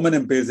മുമ്പുണ്ടായിരുന്ന റോമൻ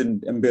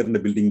എംപയറിന്റെ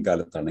ബിൽഡിംഗ്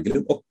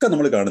കാലത്താണെങ്കിലും ഒക്കെ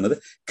നമ്മൾ കാണുന്നത്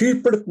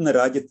കീഴ്പ്പെടുത്തുന്ന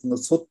രാജ്യത്ത് നിന്ന്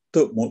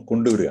സ്വത്ത്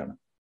കൊണ്ടുവരികയാണ്.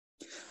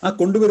 ആ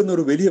കൊണ്ടുവരുന്ന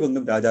ഒരു വലിയ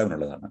പങ്കും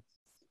രാജാവിനുള്ളതാണ്.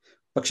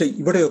 പക്ഷെ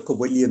ഇവിടെയൊക്കെ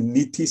വലിയ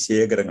നിധി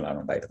ശേഖരങ്ങളാണ്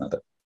ഉണ്ടായിരുന്നത്.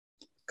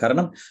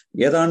 കാരണം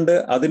ഏതാണ്ട്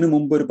അതിനു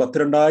മുമ്പ് ഒരു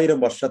 12,000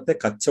 വർഷത്തെ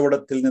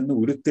കച്ചവടത്തിൽ നിന്ന്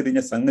ഉരുത്തിരിഞ്ഞ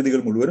സംഗതികൾ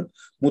മുഴുവനും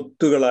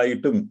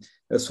മുത്തുകളായിട്ടും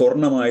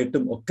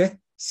സ്വർണമായിട്ടും ഒക്കെ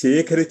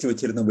ശേഖരിച്ചു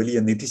വെച്ചിരുന്ന വലിയ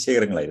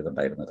നിധിശേഖരങ്ങളായിരുന്നു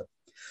ഉണ്ടായിരുന്നത്.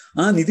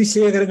 ആ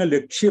നിധിശേഖരങ്ങൾ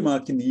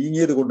ലക്ഷ്യമാക്കി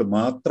നീങ്ങിയത് കൊണ്ട്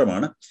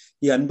മാത്രമാണ്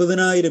ഈ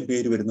 50,000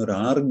 പേര് വരുന്ന ഒരു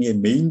ആർമിയെ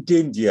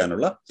മെയിൻറ്റെയിൻ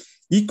ചെയ്യാനുള്ള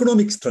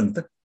ഇക്കണോമിക് സ്ട്രെങ്ത്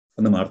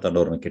അന്ന്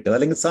മാർത്താണ്ഡവർമ്മ കിട്ടിയത്.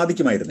 അല്ലെങ്കിൽ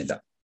സാധിക്കുമായിരുന്നില്ല.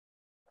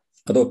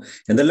 അതോ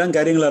എന്തെല്ലാം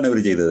കാര്യങ്ങളാണ് അവർ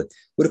ചെയ്തത്?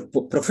 ഒരു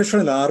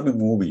പ്രൊഫഷണൽ ആർമി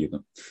മൂവ് ചെയ്യുന്നു.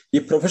 ഈ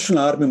പ്രൊഫഷണൽ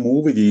ആർമി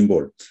മൂവ്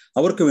ചെയ്യുമ്പോൾ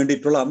അവർക്ക്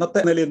വേണ്ടിയിട്ടുള്ള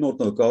അന്നത്തെ നിലയിൽ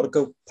ഓർത്ത് നോക്കുക,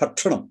 അവർക്ക്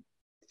ഭക്ഷണം,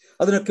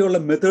 അതിനൊക്കെയുള്ള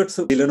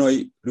മെത്തേഡ്സ്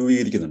ഇല്ലനോയ്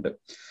രൂപീകരിക്കുന്നുണ്ട്.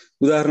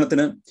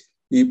 ഉദാഹരണത്തിന്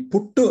ഈ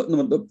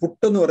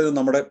പുട്ടെന്ന് പറയുന്നത്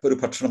നമ്മുടെ ഒരു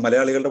ഭക്ഷണം,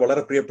 മലയാളികളുടെ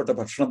വളരെ പ്രിയപ്പെട്ട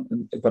ഭക്ഷണം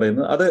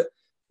പറയുന്നത്, അത്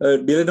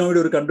ഇല്ലനോയുടെ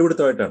ഒരു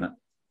കണ്ടുപിടുത്തമായിട്ടാണ്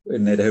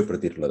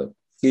രേഖപ്പെടുത്തിയിട്ടുള്ളത്.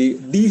 ഈ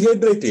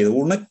ഡീഹൈഡ്രേറ്റ് ചെയ്ത്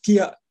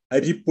ഉണക്കിയ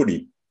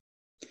അരിപ്പൊടിയും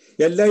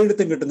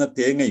എല്ലായിടത്തും കിട്ടുന്ന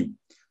തേങ്ങയും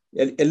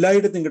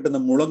എല്ലായിടത്തും കിട്ടുന്ന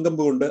മുളങ്കമ്പ്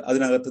കൊണ്ട്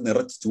അതിനകത്ത്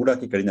നിറച്ച്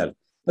ചൂടാക്കി കഴിഞ്ഞാൽ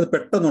അത്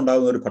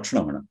പെട്ടെന്നുണ്ടാകുന്ന ഒരു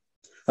ഭക്ഷണമാണ്.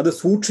 അത്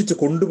സൂക്ഷിച്ച്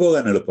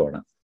കൊണ്ടുപോകാൻ എളുപ്പമാണ്.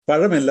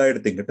 പഴം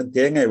എല്ലായിടത്തും കിട്ടും,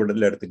 തേങ്ങ ഇവിടെ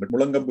എല്ലായിടത്തും കിട്ടും,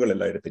 മുളങ്കമ്പുകൾ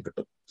എല്ലായിടത്തും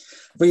കിട്ടും.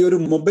 അപ്പൊ ഈ ഒരു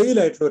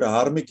മൊബൈലായിട്ടുള്ള ഒരു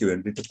ആർമിക്ക്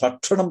വേണ്ടിയിട്ട്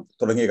ഭക്ഷണം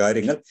തുടങ്ങിയ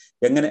കാര്യങ്ങൾ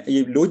എങ്ങനെ, ഈ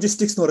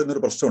ലോജിസ്റ്റിക്സ് എന്ന് പറയുന്ന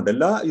ഒരു പ്രശ്നമുണ്ട്.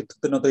 എല്ലാ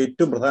യുദ്ധത്തിനകത്ത്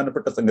ഏറ്റവും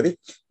പ്രധാനപ്പെട്ട സംഗതി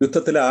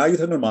യുദ്ധത്തിലെ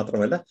ആയുധങ്ങൾ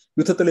മാത്രമല്ല,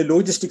 യുദ്ധത്തിലെ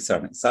ലോജിസ്റ്റിക്സ്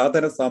ആണ്.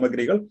 സാധന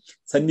സാമഗ്രികൾ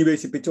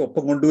സന്നിവേശിപ്പിച്ച്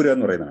ഒപ്പം കൊണ്ടുവരിക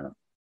എന്ന് പറയുന്നതാണ്.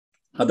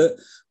 അത്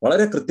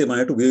വളരെ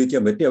കൃത്യമായിട്ട്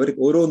ഉപയോഗിക്കാൻ പറ്റി അവർ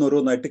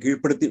ഓരോന്നോരോന്നായിട്ട്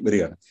കീഴ്പ്പെടുത്തി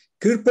വരികയാണ്.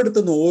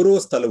 കീഴ്പ്പെടുത്തുന്ന ഓരോ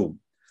സ്ഥലവും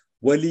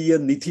വലിയ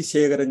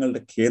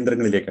നിധിശേഖരങ്ങളുടെ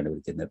കേന്ദ്രങ്ങളിലേക്കാണ് ഇവർ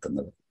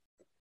ചെന്നെത്തുന്നത്.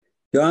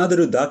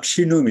 യാതൊരു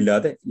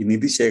ദാക്ഷിണ്യവുമില്ലാതെ ഈ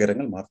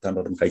നിധിശേഖരങ്ങൾ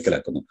മാർത്താണ്ഡവർമ്മ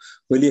കൈക്കലാക്കുന്നു.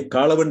 വലിയ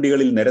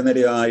കാളവണ്ടികളിൽ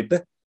നിരനിരയായിട്ട്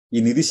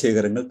ഈ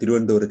നിധിശേഖരങ്ങൾ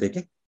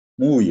തിരുവനന്തപുരത്തേക്ക്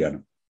മൂവ് ചെയ്യാണ്.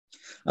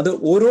 അത്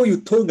ഓരോ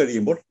യുദ്ധവും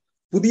കഴിയുമ്പോൾ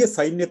പുതിയ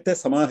സൈന്യത്തെ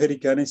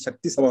സമാഹരിക്കാനും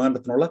ശക്തി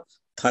സമാഹരണത്തിനുള്ള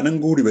ധനം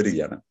കൂടി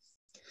വരികയാണ്.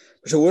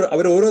 പക്ഷെ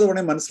അവർ ഓരോ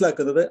തവണയും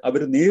മനസ്സിലാക്കുന്നത്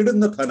അവർ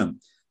നേടുന്ന ധനം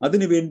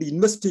അതിനുവേണ്ടി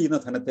ഇൻവെസ്റ്റ് ചെയ്യുന്ന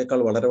ധനത്തേക്കാൾ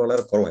വളരെ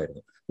വളരെ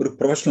കുറവായിരുന്നു. ഒരു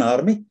പ്രൊഫഷണൽ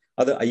ആർമി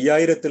അത്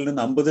 5000-ൽ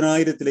നിന്ന്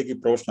 50,000-ലേക്ക്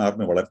പ്രൊഫഷണൽ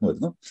ആർമി വളർന്നു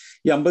വരുന്നു.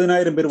 ഈ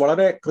 50,000 പേര്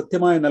വളരെ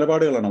കൃത്യമായ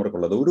നിലപാടുകളാണ്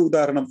അവർക്കുള്ളത്. ഒരു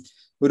ഉദാഹരണം,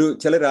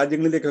 ചില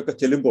രാജ്യങ്ങളിലേക്കൊക്കെ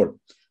ചെല്ലുമ്പോൾ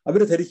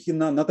അവർ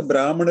ധരിക്കുന്ന അന്നത്തെ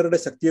ബ്രാഹ്മണരുടെ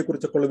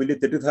ശക്തിയെക്കുറിച്ചൊക്കെ ഉള്ള വലിയ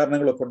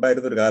തെറ്റിദ്ധാരണകളൊക്കെ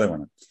ഉണ്ടായിരുന്ന ഒരു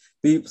കാലമാണ്.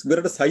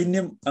 ഇവരുടെ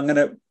സൈന്യം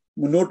അങ്ങനെ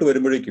മുന്നോട്ട്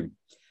വരുമ്പോഴേക്കും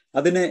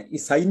ഈ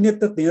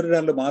സൈന്യത്തെ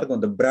നേരിടാനുള്ള മാർഗം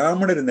എന്താ?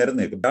 ബ്രാഹ്മണർ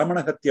നിരന്നേക്കും. ബ്രാഹ്മണ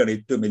ഹത്യയാണ്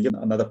ഏറ്റവും വലിയ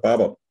അന്നത്തെ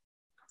പാപം.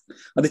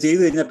 അത് ചെയ്തു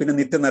കഴിഞ്ഞാൽ പിന്നെ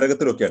നിത്യ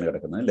നരകത്തിലൊക്കെയാണ്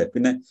കിടക്കുന്നത്, അല്ലേ?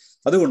 പിന്നെ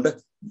അതുകൊണ്ട്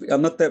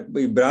അന്നത്തെ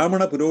ഈ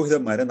ബ്രാഹ്മണ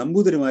പുരോഹിതന്മാരെ,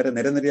 നമ്പൂതിരിമാരെ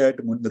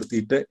നിരനിരയായിട്ട്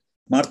മുൻനിർത്തിയിട്ട്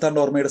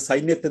മാർത്താണ്ഡവർമ്മയുടെ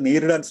സൈന്യത്തെ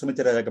നേരിടാൻ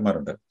ശ്രമിച്ച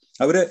രാജാക്കന്മാരുണ്ട്.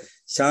 അവര്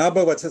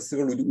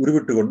ശാപവചസ്സുകൾ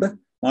ഉരുവിട്ടുകൊണ്ട്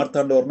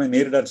മാർത്താണ്ഡവർമ്മയെ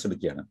നേരിടാൻ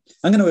ശ്രമിക്കുകയാണ്.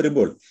 അങ്ങനെ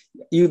വരുമ്പോൾ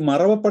ഈ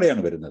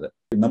മറവപ്പടയാണ് വരുന്നത്.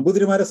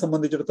 നമ്പൂതിരിമാരെ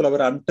സംബന്ധിച്ചിടത്തോളം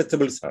അവർ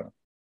അൺടച്ചബിൾസ് ആണ്.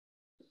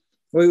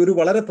 ഒരു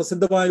വളരെ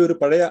പ്രസിദ്ധമായ ഒരു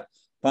പഴയ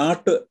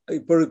പാട്ട്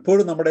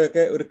ഇപ്പോഴും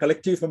നമ്മുടെയൊക്കെ ഒരു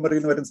കളക്റ്റീവ് മെമ്മറിയിൽ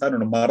നിന്ന് വരുന്ന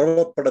സാധനമാണ്,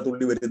 മറവപ്പട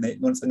തുള്ളി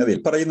വരുന്ന സംഗതി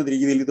പറയുന്ന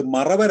രീതിയിൽ ഇത്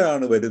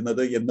മറവരാണ്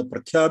വരുന്നത് എന്ന്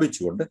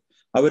പ്രഖ്യാപിച്ചുകൊണ്ട്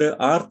അവർ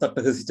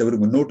തട്ടഹസിച്ച് അവർ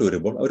മുന്നോട്ട്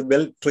വരുമ്പോൾ അവർ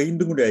വെൽ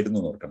ട്രെയിൻഡും കൂടി ആയിരുന്നു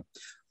എന്ന് ഓർക്കണം.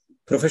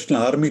 പ്രൊഫഷണൽ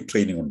ആർമി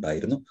ട്രെയിനിങ്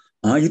ഉണ്ടായിരുന്നു,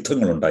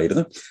 ആയുധങ്ങൾ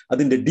ഉണ്ടായിരുന്നു.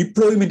 അതിന്റെ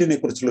ഡിപ്ലോയ്മെന്റിനെ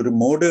കുറിച്ചുള്ള ഒരു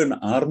മോഡേൺ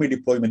ആർമി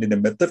ഡിപ്ലോയ്മെന്റിന്റെ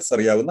മെത്തഡ്സ്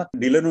അറിയാവുന്ന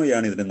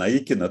ഡിലനോയാണ് ഇതിനെ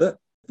നയിക്കുന്നത്.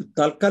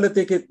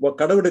 തൽക്കാലത്തേക്ക്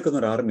കടമെടുക്കുന്ന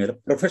ഒരു ആർമിയല്ല,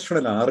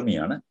 പ്രൊഫഷണൽ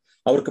ആർമിയാണ്.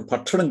 അവർക്ക്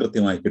ഭക്ഷണം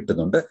കൃത്യമായി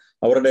കിട്ടുന്നുണ്ട്,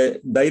 അവരുടെ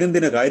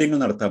ദൈനംദിന കാര്യങ്ങൾ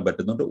നടത്താൻ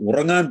പറ്റുന്നുണ്ട്,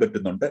 ഉറങ്ങാൻ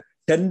പറ്റുന്നുണ്ട്,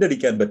 ടെന്റ്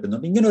അടിക്കാൻ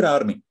പറ്റുന്നുണ്ട്. ഇങ്ങനെ ഒരു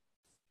ആർമി,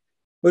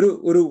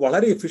 ഒരു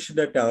വളരെ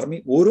എഫിഷ്യന്റ് ആയിട്ട് ആർമി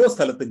ഓരോ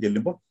സ്ഥലത്തും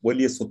ചെല്ലുമ്പോൾ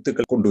വലിയ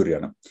സ്വത്തുക്കൾ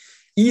കൊണ്ടുവരികയാണ്.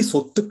 ഈ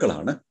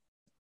സ്വത്തുക്കളാണ്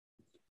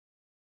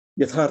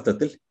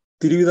യഥാർത്ഥത്തിൽ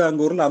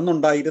തിരുവിതാംകൂറിൽ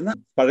അന്നുണ്ടായിരുന്ന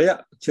പഴയ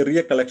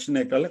ചെറിയ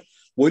കളക്ഷനേക്കാൾ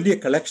വലിയ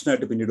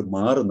കളക്ഷനായിട്ട് പിന്നീട്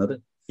മാറുന്നത്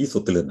ഈ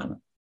സ്വത്തിൽ നിന്നാണ്.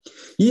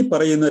 ഈ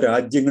പറയുന്ന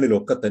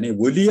രാജ്യങ്ങളിലൊക്കെ തന്നെ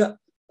വലിയ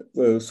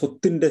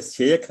സ്വത്തിന്റെ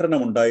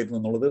ശേഖരണം ഉണ്ടായിരുന്നു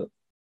എന്നുള്ളത്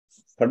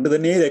പണ്ട്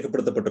തന്നെ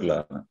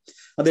രേഖപ്പെടുത്തപ്പെട്ടിട്ടുള്ളതാണ്.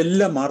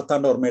 അതെല്ലാം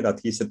മാർത്താണ്ഡവർമ്മയുടെ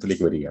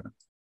അധീശത്തിലേക്ക് വരികയാണ്.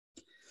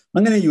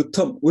 അങ്ങനെ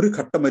യുദ്ധം ഒരു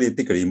ഘട്ടം വരെ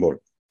എത്തിക്കഴിയുമ്പോൾ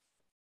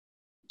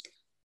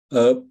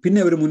പിന്നെ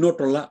അവർ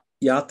മുന്നോട്ടുള്ള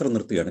യാത്ര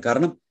നിർത്തുകയാണ്.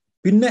 കാരണം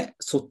പിന്നെ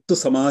സ്വത്ത്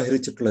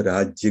സമാഹരിച്ചിട്ടുള്ള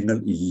രാജ്യങ്ങൾ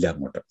ഇല്ല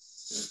അങ്ങോട്ട്.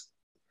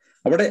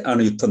 അവിടെ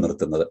ആണ് യുദ്ധം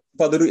നിർത്തുന്നത്.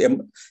 അപ്പൊ അതൊരു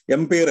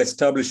എംപയർ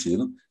എസ്റ്റാബ്ലിഷ്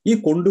ചെയ്യുന്നു. ഈ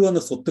കൊണ്ടുവന്ന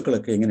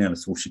സ്വത്തുക്കളൊക്കെ എങ്ങനെയാണ്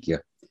സൂക്ഷിക്കുക?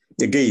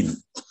 എഗെയിൻ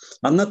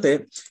അന്നത്തെ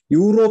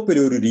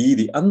യൂറോപ്പിലെ ഒരു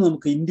രീതി, അന്ന്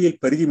നമുക്ക് ഇന്ത്യയിൽ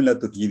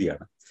പരിചയമില്ലാത്തൊരു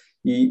രീതിയാണ്.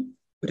 ഈ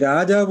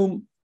രാജാവും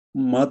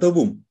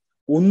മതവും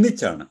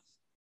ഒന്നിച്ചാണ്.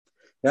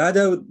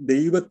 രാജാവ്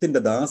ദൈവത്തിന്റെ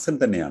ദാസൻ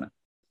തന്നെയാണ്.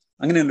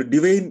 അങ്ങനെയാണ്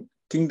ഡിവൈൻ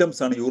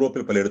കിങ്ഡംസ് ആണ്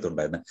യൂറോപ്പിൽ പലയിടത്തും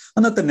ഉണ്ടായിരുന്നത്.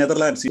 അന്നത്തെ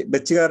നെതർലാൻഡ്സ്,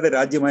 ഡച്ചുകാരുടെ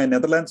രാജ്യമായ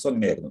നെതർലാൻഡ്സ്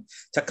അങ്ങനെയായിരുന്നു.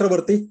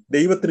 ചക്രവർത്തി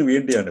ദൈവത്തിന്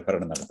വേണ്ടിയാണ്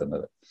ഭരണം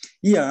നടത്തുന്നത്.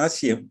 ഈ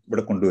ആശയം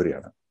ഇവിടെ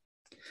കൊണ്ടുവരികയാണ്.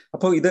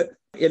 അപ്പോൾ ഇത്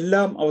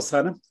എല്ലാം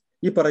അവസാനം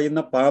ഈ പറയുന്ന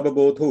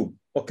പാപബോധവും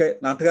ഒക്കെ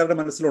നാട്ടുകാരുടെ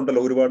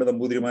മനസ്സിലുണ്ടല്ലോ. ഒരുപാട്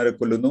നമ്പൂതിരിമാരെ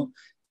കൊല്ലുന്നു,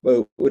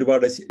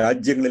 ഒരുപാട്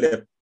രാജ്യങ്ങളിലെ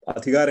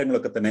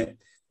അധികാരങ്ങളൊക്കെ തന്നെ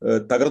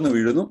തകർന്നു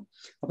വീഴുന്നു.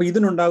 അപ്പൊ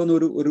ഇതിനുണ്ടാകുന്ന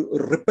ഒരു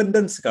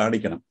റിപ്പൻഡൻസ്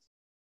കാണിക്കണം.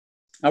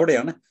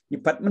 അവിടെയാണ് ഈ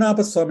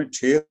പത്മനാഭസ്വാമി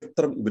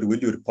ക്ഷേത്രം ഇവർ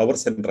വലിയൊരു പവർ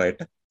സെന്റർ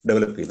ആയിട്ട്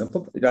ഡെവലപ്പ് ചെയ്യുന്നത്.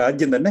 അപ്പം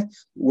രാജ്യം തന്നെ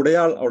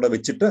ഉടയാൾ അവിടെ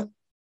വെച്ചിട്ട്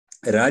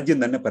രാജ്യം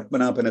തന്നെ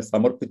പത്മനാഭനെ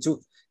സമർപ്പിച്ചു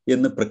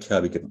എന്ന്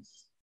പ്രഖ്യാപിക്കുന്നു.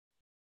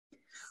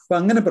 അപ്പൊ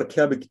അങ്ങനെ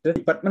പ്രഖ്യാപിച്ചിട്ട്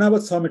ഈ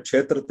പത്മനാഭസ്വാമി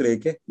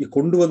ക്ഷേത്രത്തിലേക്ക് ഈ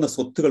കൊണ്ടുവന്ന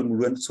സ്വത്തുകൾ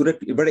മുഴുവൻ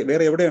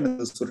വേറെ എവിടെയാണ്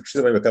ഇത്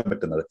സുരക്ഷിതമായി വെക്കാൻ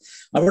പറ്റുന്നത്?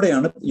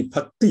 അവിടെയാണ് ഈ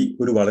ഭക്തി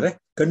ഒരു വളരെ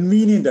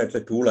കൺവീനിയന്റ്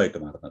ആയിട്ടുള്ള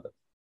ടൂളായിട്ട് മാറുന്നത്.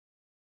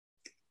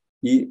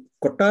 ഈ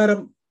കൊട്ടാരം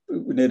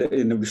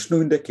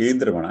വിഷ്ണുവിന്റെ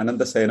കേന്ദ്രമാണ്,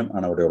 അനന്തശയനം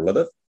ആണ് അവിടെ ഉള്ളത്.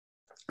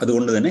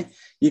 അതുകൊണ്ട് തന്നെ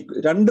ഈ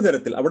രണ്ടു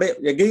തരത്തിൽ അവിടെ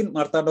എഗെയിൻ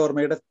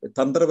മാർത്താണ്ഡവർമ്മയുടെ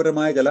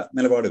തന്ത്രപരമായ ചില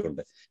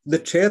നിലപാടുകളുണ്ട്. ഇത്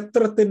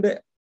ക്ഷേത്രത്തിന്റെ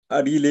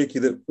അടിയിലേക്ക്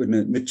ഇത്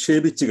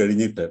നിക്ഷേപിച്ചു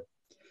കഴിഞ്ഞിട്ട്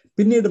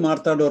പിന്നീട്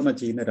മാർത്താണ്ഡവർമ്മ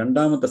ചെയ്യുന്ന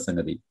രണ്ടാമത്തെ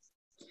സംഗതി,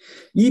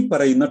 ഈ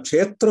പറയുന്ന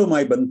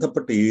ക്ഷേത്രവുമായി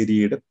ബന്ധപ്പെട്ട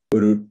ഏരിയയുടെ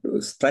ഒരു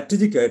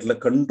സ്ട്രാറ്റജിക് ആയിട്ടുള്ള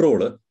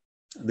കൺട്രോള്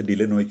അത്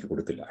ഡിലനോയ്ക്ക്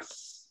കൊടുത്തില്ല.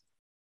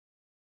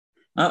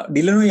 ആ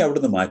ഡിലനോയെ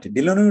അവിടുന്ന് മാറ്റി.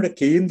 ഡിലനോയുടെ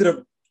കേന്ദ്രം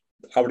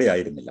അവിടെ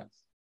ആയിരുന്നില്ല.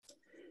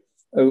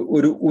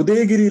 ഒരു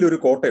ഉദയഗിരിയിൽ ഒരു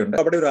കോട്ടയുണ്ട്,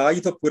 അവിടെ ഒരു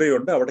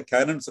ആയുധപ്പുരയുണ്ട്, അവിടെ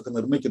കാനൺസ് ഒക്കെ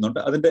നിർമ്മിക്കുന്നുണ്ട്.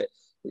 അതിന്റെ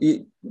ഈ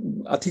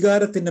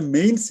അധികാരത്തിന്റെ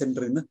മെയിൻ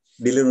സെന്ററിൽ നിന്ന്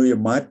ഡിലനോയെ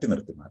മാറ്റി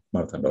നിർത്തി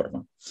മാർത്താണ്ഡവർമ്മ.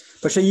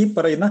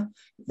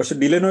 പക്ഷെ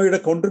ഡിലനോയുടെ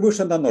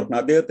കോൺട്രിബ്യൂഷൻ എന്താന്ന്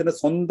പറഞ്ഞാൽ അദ്ദേഹത്തിന്റെ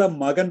സ്വന്തം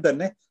മകൻ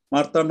തന്നെ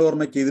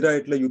മാർത്താണ്ഡവർമ്മയ്ക്ക്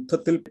എതിരായിട്ടുള്ള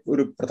യുദ്ധത്തിൽ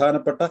ഒരു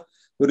പ്രധാനപ്പെട്ട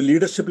ഒരു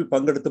ലീഡർഷിപ്പിൽ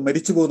പങ്കെടുത്ത്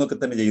മരിച്ചു പോകുന്നൊക്കെ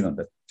തന്നെ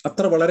ചെയ്യുന്നുണ്ട്.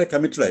 അത്ര വളരെ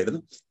കമ്മിറ്റഡ് ആയിരുന്നു.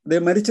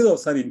 അദ്ദേഹം മരിച്ചത്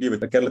അവസാനം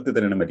ഇന്ത്യ കേരളത്തിൽ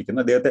തന്നെയാണ്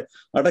മരിക്കുന്നത്. അദ്ദേഹത്തെ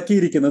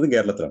അടക്കിയിരിക്കുന്നതും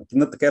കേരളത്തിലാണ്.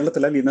 ഇന്നത്തെ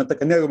കേരളത്തിലല്ല, ഇന്നത്തെ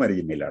കന്യാകുമാരി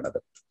ജില്ലയിലാണത്.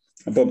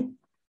 അപ്പം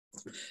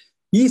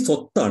ഈ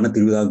സ്വത്താണ്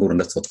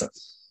തിരുവിതാംകൂറിന്റെ സ്വത്ത്.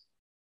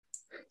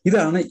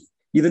 ഇതാണ്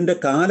ഇതിന്റെ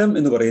കാലം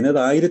എന്ന് പറയുന്നത്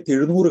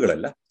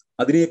 1700-കളല്ല,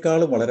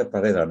 അതിനേക്കാളും വളരെ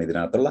പഴയതാണ്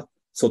ഇതിനകത്തുള്ള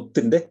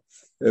സ്വത്തിന്റെ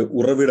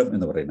ഉറവിടം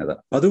എന്ന് പറയുന്നത്.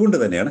 അതുകൊണ്ട്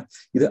തന്നെയാണ്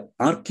ഇത്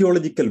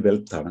ആർക്കിയോളജിക്കൽ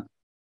വെൽത്ത് ആണ്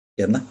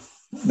എന്ന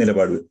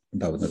നിലപാട്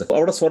ഉണ്ടാവുന്നത്.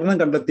 അവിടെ സ്വർണം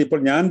കണ്ടെത്തിയപ്പോൾ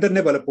ഞാൻ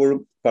തന്നെ പലപ്പോഴും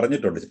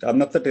പറഞ്ഞിട്ടുണ്ട്,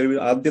 അന്നത്തെ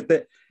ആദ്യത്തെ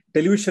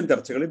ടെലിവിഷൻ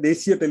ചർച്ചകളിൽ,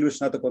 ദേശീയ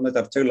ടെലിവിഷനകത്തൊക്കെ വന്ന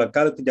ചർച്ചകളിൽ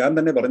അക്കാലത്ത് ഞാൻ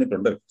തന്നെ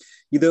പറഞ്ഞിട്ടുണ്ട്,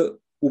 ഇത്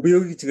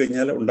ഉപയോഗിച്ചു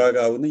കഴിഞ്ഞാൽ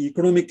ഉണ്ടാകാവുന്ന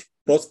ഇക്കണോമിക്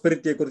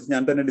പ്രോസ്പെരിറ്റിയെ കുറിച്ച്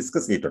ഞാൻ തന്നെ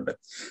ഡിസ്കസ് ചെയ്തിട്ടുണ്ട്.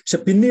 പക്ഷെ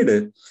പിന്നീട്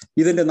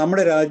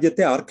നമ്മുടെ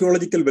രാജ്യത്തെ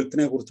ആർക്കിയോളജിക്കൽ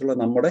വെൽത്തിനെ കുറിച്ചുള്ള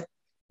നമ്മുടെ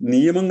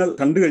നിയമങ്ങൾ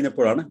കണ്ടു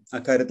കഴിഞ്ഞപ്പോഴാണ്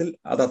അക്കാര്യത്തിൽ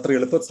അത് അത്ര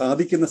എളുപ്പം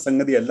സാധിക്കുന്ന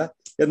സംഗതിയല്ല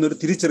എന്നൊരു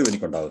തിരിച്ചറിവ്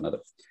എനിക്കുണ്ടാകുന്നത്.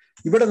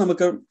 ഇവിടെ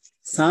നമുക്ക്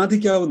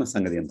സാധിക്കാവുന്ന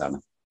സംഗതി എന്താണ്?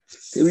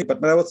 ഈ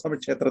പത്മനാഭസ്വാമി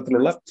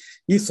ക്ഷേത്രത്തിലുള്ള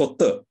ഈ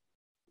സ്വത്ത്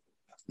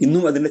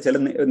ഇന്നും അതിന്റെ ചില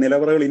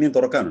നിലവറകൾ ഇനിയും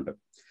തുറക്കാനുണ്ട്.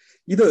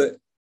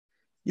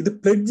 ഇത്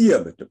പ്ലെഡ്ജ്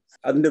ചെയ്യാൻ പറ്റും.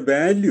 അതിന്റെ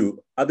വാല്യൂ,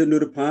 അതിൻ്റെ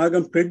ഒരു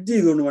ഭാഗം പ്ലെഡ്ജ്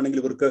ചെയ്തുകൊണ്ട്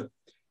വേണമെങ്കിൽ ഇവർക്ക്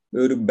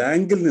ഒരു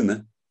ബാങ്കിൽ നിന്ന്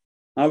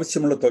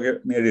ആവശ്യമുള്ള തുക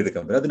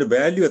നേടിയെടുക്കാൻ പറ്റും. അതിന്റെ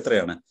വാല്യൂ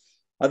എത്രയാണ്?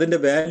 അതിന്റെ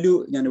വാല്യൂ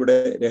ഞാനിവിടെ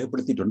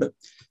രേഖപ്പെടുത്തിയിട്ടുണ്ട്.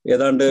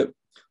 ഏതാണ്ട്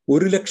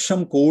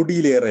 1,00,000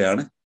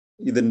 കോടിയിലേറെയാണ്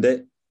ഇതിന്റെ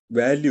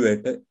വാല്യൂ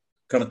ആയിട്ട്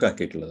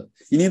കണക്കാക്കിയിട്ടുള്ളത്.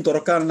 ഇനിയും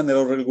തുറക്കാനുള്ള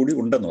നിലവറകൾ കൂടി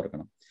ഉണ്ടെന്ന്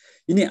ഓർക്കണം.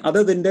 ഇനി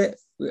അതതിന്റെ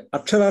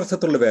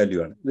അക്ഷരാർത്ഥത്തിലുള്ള വാല്യൂ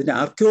ആണ്. ഇതിന്റെ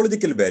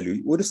ആർക്കിയോളജിക്കൽ വാല്യൂ,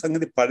 ഒരു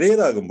സംഗതി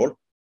പഴയതാകുമ്പോൾ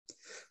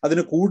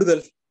അതിന് കൂടുതൽ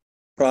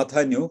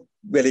പ്രാധാന്യവും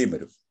വിലയും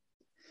വരും.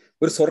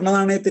 ഒരു സ്വർണ്ണ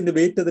നാണയത്തിന്റെ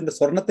വെയിറ്റ് അതിന്റെ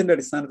സ്വർണത്തിന്റെ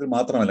അടിസ്ഥാനത്തിൽ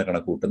മാത്രമല്ല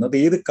കണക്ക് കൂട്ടുന്നത്,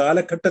 ഏത്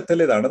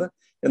കാലഘട്ടത്തിലേതാണത്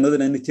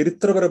എന്നതിന്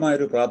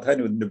ചരിത്രപരമായൊരു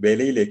പ്രാധാന്യം ഇതിന്റെ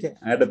വിലയിലേക്ക്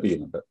ആഡപ്പ്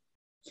ചെയ്യുന്നുണ്ട്.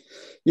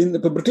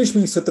 ഇപ്പൊ ബ്രിട്ടീഷ്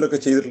മ്യൂസിയത്തിലൊക്കെ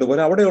ചെയ്തിട്ടുള്ള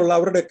പോലെ അവിടെയുള്ള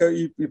അവരുടെയൊക്കെ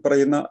ഈ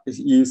പറയുന്ന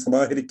ഈ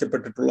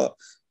സമാഹരിക്കപ്പെട്ടിട്ടുള്ള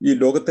ഈ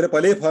ലോകത്തിലെ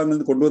പല ഭാഗങ്ങളിൽ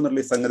നിന്ന് കൊണ്ടുവന്നുള്ള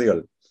ഈ സംഗതികൾ,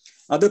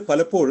 അത്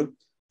പലപ്പോഴും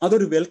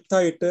അതൊരു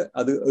വെൽത്തായിട്ട്,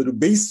 അത് ഒരു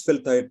ബേസ്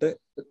വെൽത്തായിട്ട്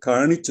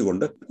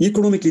കാണിച്ചുകൊണ്ട്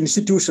ഇക്കണോമിക്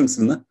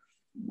ഇൻസ്റ്റിറ്റ്യൂഷൻസിൽ നിന്ന്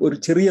ഒരു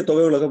ചെറിയ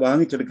തുകകളൊക്കെ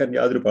വാങ്ങിച്ചെടുക്കാൻ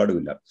യാതൊരു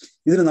പാടുമില്ല.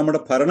 ഇതിന് നമ്മുടെ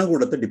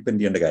ഭരണകൂടത്തെ ഡിപ്പെൻഡ്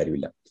ചെയ്യേണ്ട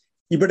കാര്യമില്ല.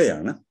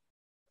 ഇവിടെയാണ്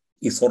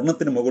ഈ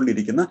സ്വർണത്തിന് മുകളിൽ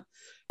ഇരിക്കുന്ന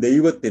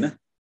ദൈവത്തിന്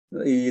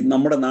ഈ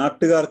നമ്മുടെ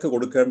നാട്ടുകാർക്ക്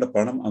കൊടുക്കേണ്ട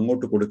പണം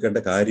അങ്ങോട്ട് കൊടുക്കേണ്ട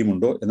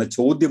കാര്യമുണ്ടോ എന്ന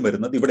ചോദ്യം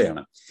വരുന്നത്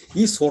ഇവിടെയാണ്.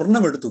 ഈ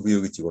സ്വർണം എടുത്ത്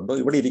ഉപയോഗിച്ചുകൊണ്ടോ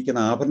ഇവിടെ ഇരിക്കുന്ന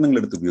ആഭരണങ്ങൾ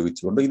എടുത്ത്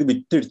ഉപയോഗിച്ചുകൊണ്ടോ ഇത്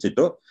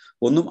വിറ്റഴിച്ചിട്ടോ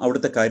ഒന്നും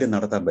അവിടുത്തെ കാര്യം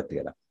നടത്താൻ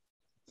പറ്റുകയില്ല.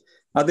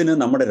 അതിന്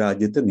നമ്മുടെ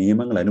രാജ്യത്ത്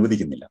നിയമങ്ങൾ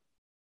അനുവദിക്കുന്നില്ല.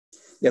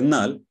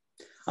 എന്നാൽ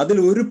അതിൽ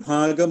ഒരു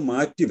ഭാഗം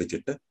മാറ്റി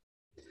വെച്ചിട്ട്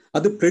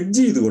അത്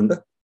പ്ലെഡ്ജ് ചെയ്തുകൊണ്ട്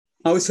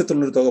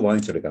ആവശ്യത്തിനുള്ളൊരു തുക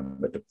വാങ്ങിച്ചെടുക്കാൻ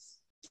പറ്റും.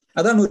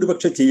 അതാണ്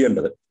ഒരുപക്ഷെ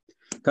ചെയ്യേണ്ടത്.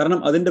 കാരണം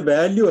അതിന്റെ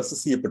വാല്യൂ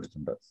അസസ്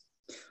ചെയ്യപ്പെട്ടിട്ടുണ്ട്.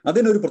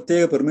 അതിനൊരു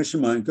പ്രത്യേക പെർമിഷൻ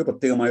വാങ്ങിക്കുകയോ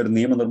പ്രത്യേകമായൊരു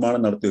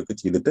നിയമനിർമ്മാണം നടത്തുകയൊക്കെ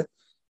ചെയ്തിട്ട്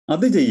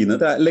അത്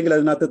ചെയ്യുന്നത്, അല്ലെങ്കിൽ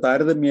അതിനകത്ത്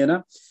താരതമ്യേന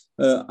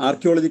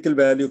ആർക്കിയോളജിക്കൽ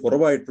വാല്യൂ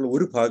കുറവായിട്ടുള്ള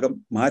ഒരു ഭാഗം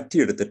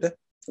മാറ്റിയെടുത്തിട്ട്,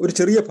 ഒരു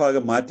ചെറിയ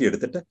ഭാഗം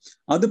മാറ്റിയെടുത്തിട്ട്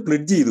അത്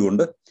പ്ലെഡ്ജ്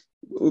ചെയ്തുകൊണ്ട്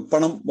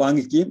പണം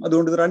വാങ്ങിക്കുകയും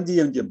അതുകൊണ്ട് ഇത് റൺ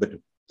ചെയ്യാൻ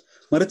പറ്റും.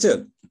 മറിച്ച്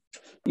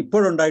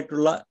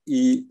ഇപ്പോഴുണ്ടായിട്ടുള്ള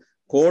ഈ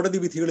കോടതി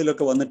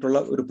വിധികളിലൊക്കെ വന്നിട്ടുള്ള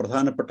ഒരു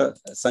പ്രധാനപ്പെട്ട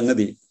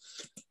സംഗതി,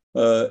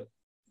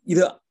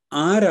 ഇത്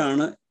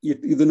ആരാണ്,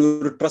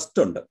 ഇതിനൊരു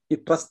ട്രസ്റ്റ് ഉണ്ട്, ഈ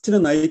ട്രസ്റ്റിനെ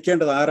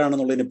നയിക്കേണ്ടത്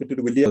ആരാണെന്നുള്ളതിനെ പറ്റി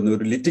ഒരു വലിയ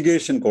ഒരു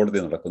ലിറ്റിഗേഷൻ കോടതി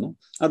നടക്കുന്നു.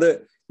 അത്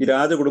ഈ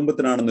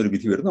രാജകുടുംബത്തിനാണെന്നൊരു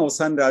വിധി വരുന്നു.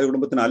 അവസാനം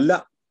രാജകുടുംബത്തിനല്ല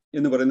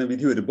എന്ന് പറയുന്ന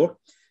വിധി വരുമ്പോൾ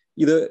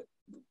ഇത്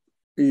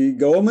ഈ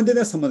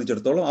ഗവൺമെന്റിനെ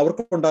സംബന്ധിച്ചിടത്തോളം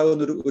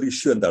അവർക്കുണ്ടാകുന്ന ഒരു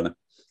ഇഷ്യൂ എന്താണ്?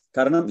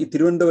 കാരണം ഈ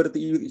തിരുവനന്തപുരത്ത്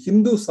ഈ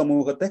ഹിന്ദു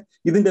സമൂഹത്തെ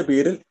ഇതിന്റെ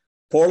പേരിൽ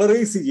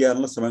പോളറൈസ്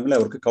ചെയ്യാനുള്ള ശ്രമങ്ങളെ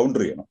അവർക്ക്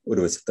കൗണ്ടർ ചെയ്യണം. ഒരു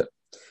വശത്ത്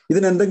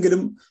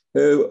ഇതിനെന്തെങ്കിലും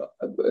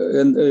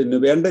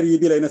വേണ്ട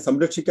രീതിയിൽ അതിനെ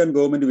സംരക്ഷിക്കാൻ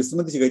ഗവൺമെന്റ്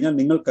വിസമ്മതിച്ചു കഴിഞ്ഞാൽ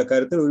നിങ്ങൾക്ക്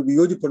അക്കാര്യത്തിൽ ഒരു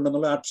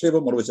വിയോജിപ്പുണ്ടെന്നുള്ള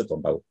ആക്ഷേപം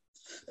മറുവശത്തുണ്ടാവും.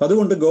 അപ്പൊ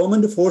അതുകൊണ്ട്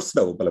ഗവൺമെന്റ്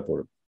ഫോഴ്സ്ഡ് ആവും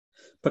പലപ്പോഴും.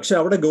 പക്ഷെ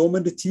അവിടെ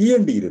ഗവൺമെന്റ്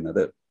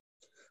ചെയ്യേണ്ടിയിരുന്നത്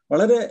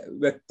വളരെ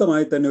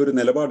വ്യക്തമായി തന്നെ ഒരു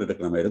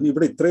നിലപാടെടുക്കണമായിരുന്നു.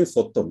 ഇവിടെ ഇത്രയും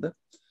സ്വത്തുണ്ട്,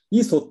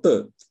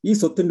 ഈ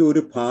സ്വത്തിന്റെ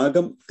ഒരു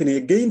ഭാഗത്തിന്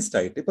എഗെയിൻസ്റ്റ്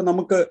ആയിട്ട്, ഇപ്പൊ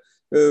നമുക്ക്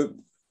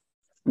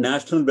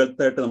നാഷണൽ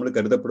വെൽത്ത് ആയിട്ട് നമ്മൾ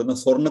കരുതപ്പെടുന്ന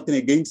സ്വർണത്തിന്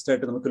എഗെയിൻസ്റ്റ്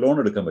ആയിട്ട് നമുക്ക് ലോൺ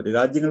എടുക്കാൻ പറ്റും.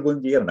 രാജ്യങ്ങൾ പോലും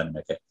ചെയ്യാറുണ്ട്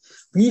അങ്ങനെയൊക്കെ.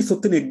 ഈ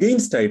സ്വത്തിന്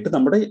എഗെയിൻസ്റ്റ് ആയിട്ട്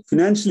നമ്മുടെ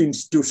ഫിനാൻഷ്യൽ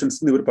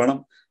ഇൻസ്റ്റിറ്റ്യൂഷൻസിന് ഇവർ പണം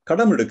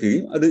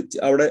കടമെടുക്കുകയും അത്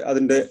അവിടെ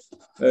അതിന്റെ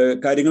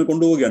കാര്യങ്ങൾ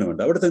കൊണ്ടുപോവുകയാണ്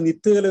വേണ്ടത്. അവിടുത്തെ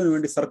നിത്യചെലവിന്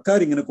വേണ്ടി സർക്കാർ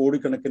ഇങ്ങനെ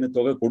കോടിക്കണക്കിന്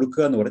തുക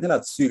കൊടുക്കുക എന്ന് പറഞ്ഞാൽ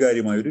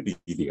അസ്വീകാര്യമായ ഒരു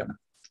രീതിയാണ്.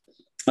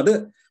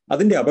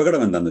 അതിന്റെ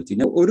അപകടം എന്താണെന്ന് വെച്ച്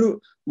കഴിഞ്ഞാൽ, ഒരു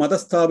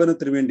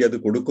മതസ്ഥാപനത്തിന് വേണ്ടി അത്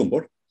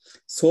കൊടുക്കുമ്പോൾ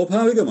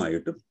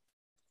സ്വാഭാവികമായിട്ടും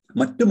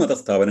മറ്റു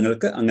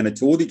മതസ്ഥാപനങ്ങൾക്ക് അങ്ങനെ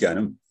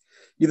ചോദിക്കാനും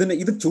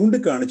ഇത്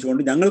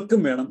ചൂണ്ടിക്കാണിച്ചുകൊണ്ട്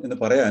ഞങ്ങൾക്കും വേണം എന്ന്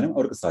പറയാനും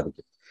അവർക്ക്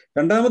സാധിക്കും.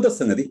 രണ്ടാമത്തെ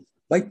സംഗതി,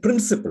 ബൈ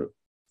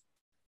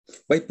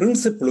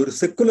പ്രിൻസിപ്പിൾ ഒരു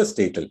സെക്കുലർ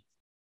സ്റ്റേറ്റിൽ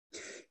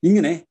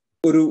ഇങ്ങനെ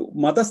ഒരു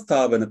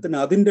മതസ്ഥാപനത്തിന്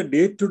അതിന്റെ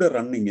ഡേ ടു ഡേ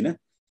റണ്ണിങ്ങിന്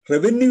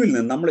റവന്യൂവിൽ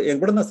നിന്ന്, നമ്മൾ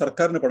എവിടെ നിന്നാണ്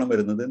സർക്കാരിന് പണം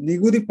വരുന്നത്?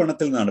 നികുതി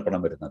പണത്തിൽ നിന്നാണ്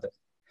പണം വരുന്നത്.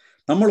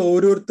 നമ്മൾ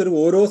ഓരോരുത്തരും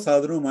ഓരോ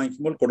സാധനവും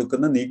വാങ്ങിക്കുമ്പോൾ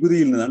കൊടുക്കുന്ന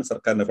നികുതിയിൽ നിന്നാണ്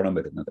സർക്കാരിന് പണം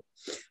വരുന്നത്.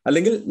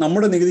 അല്ലെങ്കിൽ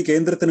നമ്മുടെ നികുതി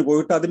കേന്ദ്രത്തിന്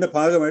പോയിട്ട് അതിന്റെ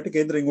ഭാഗമായിട്ട്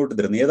കേന്ദ്രം ഇങ്ങോട്ട്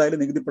തരുന്നത് ഏതായാലും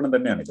നികുതി പണം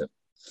തന്നെയാണിത്.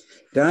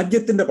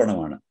 രാജ്യത്തിന്റെ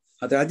പണമാണ്.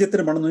 അത്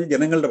രാജ്യത്തിന്റെ പണം എന്ന് പറഞ്ഞാൽ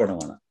ജനങ്ങളുടെ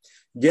പണമാണ്.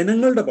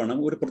 ജനങ്ങളുടെ പണം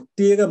ഒരു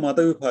പ്രത്യേക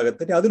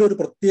മതവിഭാഗത്തിന്റെ, അതിലൊരു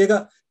പ്രത്യേക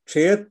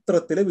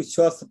ക്ഷേത്രത്തിലെ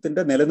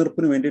വിശ്വാസത്തിന്റെ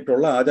നിലനിർപ്പിന്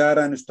വേണ്ടിയിട്ടുള്ള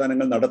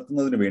ആചാരാനുഷ്ഠാനങ്ങൾ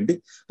നടത്തുന്നതിന് വേണ്ടി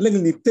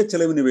അല്ലെങ്കിൽ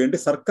നിത്യച്ചെലവിന് വേണ്ടി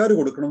സർക്കാർ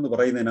കൊടുക്കണമെന്ന്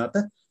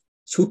പറയുന്നതിനകത്ത്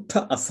ശുദ്ധ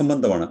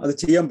അസംബന്ധമാണ്. അത്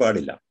ചെയ്യാൻ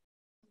പാടില്ല.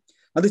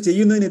 അത്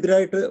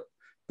ചെയ്യുന്നതിനെതിരായിട്ട്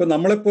ഇപ്പൊ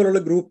നമ്മളെപ്പോലുള്ള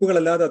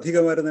ഗ്രൂപ്പുകളല്ലാതെ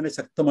അധികമാരും തന്നെ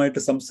ശക്തമായിട്ട്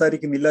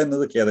സംസാരിക്കുന്നില്ല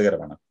എന്നത്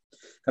ഖേദകരമാണ്.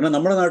 കാരണം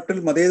നമ്മുടെ നാട്ടിൽ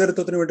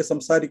മതേതരത്വത്തിന് വേണ്ടി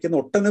സംസാരിക്കുന്ന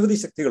ഒട്ടനവധി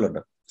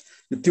ശക്തികളുണ്ട്,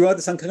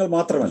 യുക്തിവാദി സംഘങ്ങൾ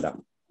മാത്രമല്ല.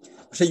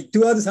 പക്ഷെ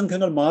യുക്തിവാദി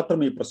സംഘങ്ങൾ മാത്രം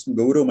ഈ പ്രശ്നം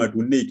ഗൗരവമായിട്ട്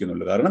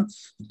ഉന്നയിക്കുന്നുള്ളൂ. കാരണം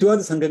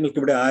യുക്തിവാദി സംഘങ്ങൾക്ക്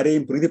ഇവിടെ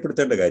ആരെയും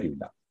പ്രീതിപ്പെടുത്തേണ്ട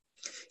കാര്യമില്ല,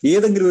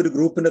 ഏതെങ്കിലും ഒരു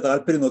ഗ്രൂപ്പിന്റെ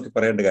താല്പര്യം നോക്കി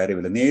പറയേണ്ട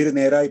കാര്യമില്ല.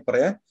 നേരായി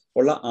പറയാൻ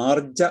ഉള്ള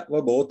ആർജവ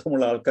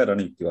ബോധമുള്ള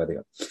ആൾക്കാരാണ്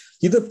യുക്തിവാദികൾ.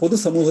 ഇത്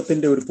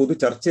പൊതുസമൂഹത്തിന്റെ ഒരു പൊതു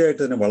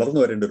ചർച്ചയായിട്ട് തന്നെ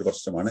വളർന്നു വരേണ്ട ഒരു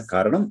പ്രശ്നമാണ്.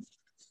 കാരണം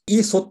ഈ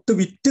സ്വത്ത്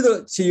വിറ്റ്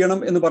ചെയ്യണം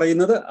എന്ന്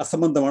പറയുന്നത്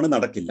അസംബന്ധമാണ്,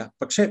 നടക്കില്ല.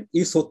 പക്ഷെ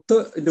ഈ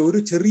സ്വത്തിന്റെ ഒരു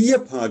ചെറിയ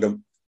ഭാഗം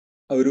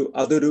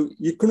അതൊരു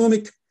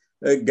ഇക്കണോമിക്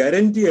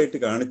ഗ്യാരണ്ടി ആയിട്ട്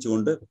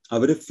കാണിച്ചുകൊണ്ട്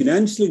അവർ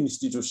ഫിനാൻഷ്യൽ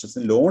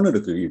ഇൻസ്റ്റിറ്റ്യൂഷൻസിന് ലോൺ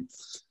എടുക്കുകയും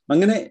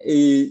അങ്ങനെ ഈ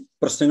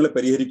പ്രശ്നങ്ങളെ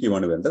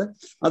പരിഹരിക്കുകയുമാണ് വേണ്ടത്.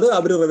 അത്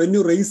അവർ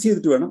റവന്യൂ റേസ്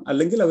ചെയ്തിട്ട് വേണം,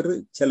 അല്ലെങ്കിൽ അവർ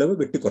ചെലവ്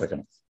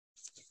വെട്ടിക്കുറയ്ക്കണം.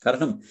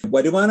 കാരണം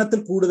വരുമാനത്തിൽ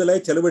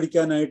കൂടുതലായി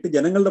ചെലവഴിക്കാനായിട്ട്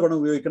ജനങ്ങളുടെ പണം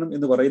ഉപയോഗിക്കണം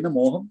എന്ന് പറയുന്ന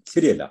മോഹം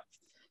ശരിയല്ല.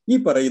 ഈ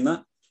പറയുന്ന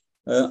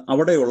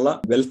അവിടെയുള്ള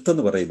വെൽത്ത്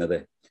എന്ന് പറയുന്നത്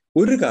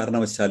ഒരു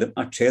കാരണവശാലും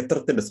ആ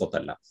ക്ഷേത്രത്തിന്റെ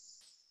സ്വത്തല്ല.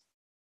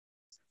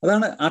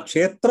 അതാണ് ആ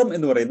ക്ഷേത്രം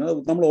എന്ന് പറയുന്നത്.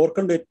 നമ്മൾ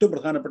ഓർക്കേണ്ട ഏറ്റവും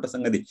പ്രധാനപ്പെട്ട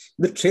സംഗതി,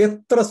 ഇത്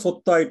ക്ഷേത്ര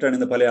സ്വത്തായിട്ടാണ്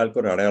ഇന്ന് പല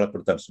ആൾക്കാരും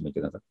അടയാളപ്പെടുത്താൻ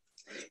ശ്രമിക്കുന്നത്.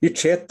 ഈ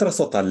ക്ഷേത്ര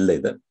സ്വത്തല്ല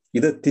ഇത്.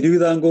 ഇത്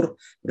തിരുവിതാംകൂർ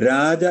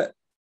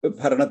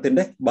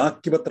രാജഭരണത്തിന്റെ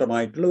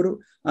ബാക്കിപത്രമായിട്ടുള്ള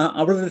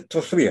അവരുടെ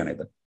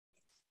ട്രഷറിയാണിത്.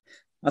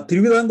 ആ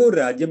തിരുവിതാംകൂർ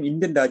രാജ്യം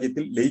ഇന്ത്യൻ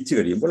രാജ്യത്തിൽ ലയിച്ചു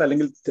കഴിയുമ്പോൾ,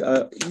 അല്ലെങ്കിൽ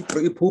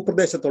ഈ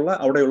ഭൂപ്രദേശത്തുള്ള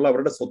അവിടെയുള്ള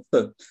അവരുടെ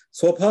സ്വത്ത്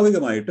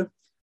സ്വാഭാവികമായിട്ടും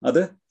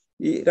അത്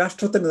ഈ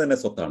രാഷ്ട്രത്തിന്റെ തന്നെ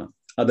സ്വത്താണ്.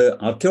 അത്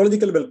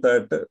ആർക്കിയോളജിക്കൽ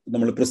വെൽത്തായിട്ട്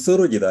നമ്മൾ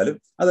പ്രിസർവ് ചെയ്താലും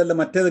അതല്ല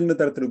മറ്റേതെങ്കിലും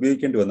തരത്തിൽ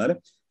ഉപയോഗിക്കേണ്ടി വന്നാലും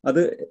അത്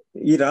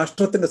ഈ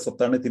രാഷ്ട്രത്തിന്റെ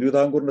സ്വത്താണ്,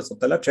 തിരുവിതാംകൂറിന്റെ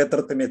സ്വത്തല്ല,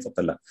 ക്ഷേത്രത്തിന്റെ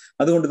സ്വത്തല്ല.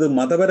 അതുകൊണ്ട് ഇത്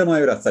മതപരമായ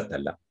ഒരു അസറ്റ്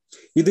അല്ല.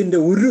 ഇതിന്റെ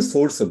ഒരു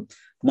സോഴ്സും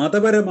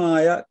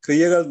മതപരമായ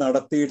ക്രിയകൾ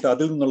നടത്തിയിട്ട്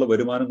അതിൽ നിന്നുള്ള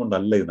വരുമാനം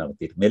കൊണ്ടല്ല ഇത്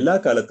നടത്തിയിരുന്നത്. എല്ലാ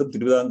കാലത്തും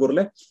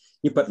തിരുവിതാംകൂറിലെ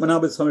ഈ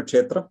പത്മനാഭസ്വാമി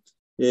ക്ഷേത്രം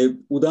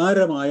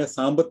ഉദാരമായ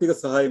സാമ്പത്തിക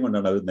സഹായം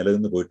കൊണ്ടാണ് അത്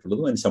നിലനിന്ന്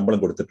പോയിട്ടുള്ളതും അതിന് ശമ്പളം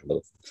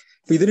കൊടുത്തിട്ടുള്ളതും.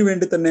 അപ്പൊ ഇതിനു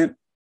വേണ്ടി തന്നെ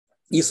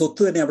ഈ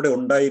സ്വത്ത് തന്നെ അവിടെ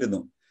ഉണ്ടായിരുന്നു.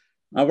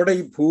 അവിടെ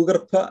ഈ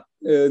ഭൂഗർഭ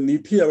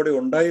നിധി അവിടെ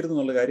ഉണ്ടായിരുന്നു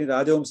എന്നുള്ള കാര്യം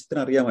രാജവംശത്തിന്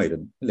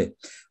അറിയാമായിരുന്നു, അല്ലേ?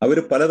 അവർ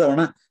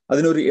പലതവണ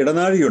അതിനൊരു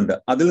ഇടനാഴിയുണ്ട്,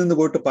 അതിൽ നിന്ന്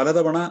പോയിട്ട്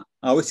പലതവണ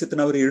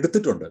ആവശ്യത്തിന് അവർ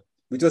എടുത്തിട്ടുണ്ട്.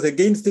 Which was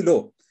against the law.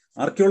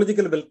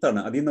 Archaeological വെൽത്താണ്,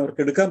 അതിൽ നിന്ന്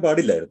അവർക്ക് എടുക്കാൻ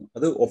പാടില്ലായിരുന്നു,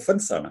 അത്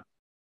ഒഫൻസ് ആണ്.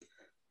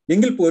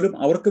 എങ്കിൽ പോലും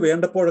അവർക്ക്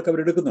വേണ്ടപ്പോഴൊക്കെ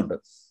അവർ എടുക്കുന്നുണ്ട്,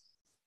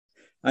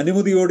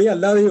 അനുമതിയോടെ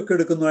അല്ലാതെയൊക്കെ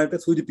എടുക്കുന്നതായിട്ട്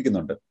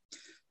സൂചിപ്പിക്കുന്നുണ്ട്.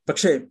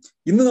 പക്ഷേ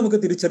ഇന്ന് നമുക്ക്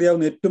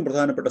തിരിച്ചറിയാവുന്ന ഏറ്റവും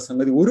പ്രധാനപ്പെട്ട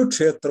സംഗതി, ഒരു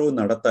ക്ഷേത്രവും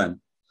നടത്താൻ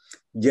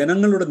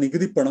ജനങ്ങളുടെ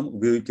നികുതി പണം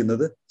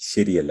ഉപയോഗിക്കുന്നത്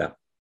ശരിയല്ല.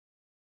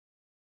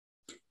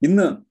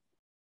 ഇന്ന്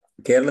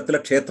കേരളത്തിലെ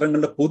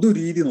ക്ഷേത്രങ്ങളുടെ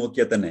പൊതുരീതി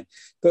നോക്കിയാൽ തന്നെ,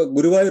 ഇപ്പൊ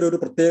ഗുരുവായൂർ ഒരു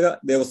പ്രത്യേക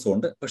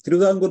ദേവസ്വമുണ്ട്. പക്ഷെ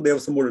തിരുവിതാംകൂർ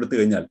ദേവസ്വം ബോർഡ് എടുത്തു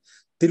കഴിഞ്ഞാൽ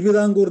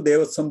തിരുവിതാംകൂർ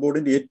ദേവസ്വം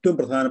ബോർഡിന്റെ ഏറ്റവും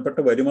പ്രധാനപ്പെട്ട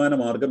വരുമാന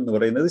മാർഗം എന്ന്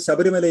പറയുന്നത്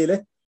ശബരിമലയിലെ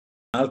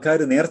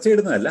ആൾക്കാർ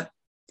നേർച്ചയിടുന്നതല്ല,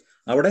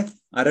 അവിടെ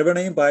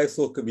അരവണയും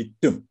പായസവും ഒക്കെ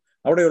വിറ്റും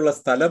അവിടെയുള്ള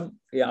സ്ഥലം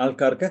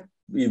ആൾക്കാർക്ക്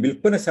ഈ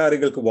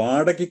വിൽപ്പനശാലകൾക്ക്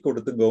വാടകയ്ക്ക്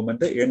കൊടുത്തും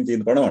ഗവൺമെന്റ് ഏൺ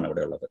ചെയ്യുന്ന പണമാണ്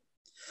അവിടെ ഉള്ളത്.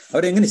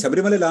 അവരെങ്ങനെ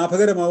ശബരിമല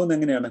ലാഭകരമാവുന്ന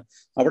എങ്ങനെയാണ്?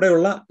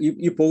 അവിടെയുള്ള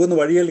ഈ പോകുന്ന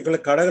വഴികളിലുള്ള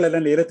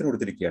കടകളെല്ലാം ലേലത്തിന്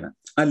കൊടുത്തിരിക്കുകയാണ്.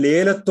 ആ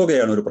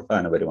ലേലത്തുകയാണ് ഒരു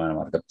പ്രധാന വരുമാന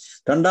മാർഗം.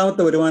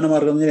 രണ്ടാമത്തെ വരുമാന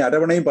മാർഗം എന്ന് പറഞ്ഞാൽ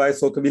അരവണയും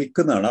പായസവും ഒക്കെ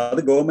വിൽക്കുന്നതാണ്.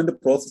 അത് ഗവൺമെന്റ്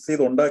പ്രോസസ്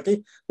ചെയ്ത് ഉണ്ടാക്കി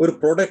ഒരു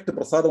പ്രൊഡക്റ്റ്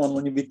പ്രസാദം വന്നു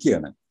കഴിഞ്ഞ്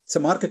വിൽക്കുകയാണ്. It's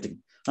A marketing.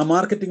 ആ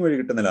മാർക്കറ്റിംഗ് വഴി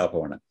കിട്ടുന്ന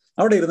ലാഭമാണ്.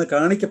 അവിടെ ഇരുന്ന്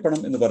കാണിക്കപ്പണം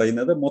എന്ന്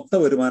പറയുന്നത്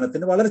മൊത്ത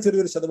വരുമാനത്തിന്റെ വളരെ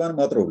ചെറിയൊരു ശതമാനം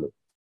മാത്രമേ ഉള്ളൂ.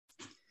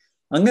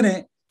 അങ്ങനെ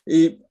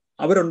ഈ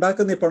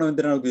അവരുണ്ടാക്കുന്ന ഈ പണം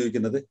എന്തിനാണ്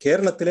ഉപയോഗിക്കുന്നത്?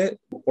 കേരളത്തിലെ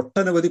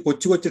ഒട്ടനവധി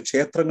കൊച്ചു കൊച്ചു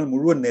ക്ഷേത്രങ്ങൾ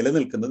മുഴുവൻ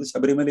നിലനിൽക്കുന്നത്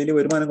ശബരിമലയിലെ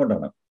വരുമാനം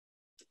കൊണ്ടാണ്,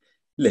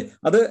 അല്ലേ?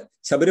 അത്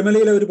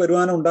ശബരിമലയിലെ ഒരു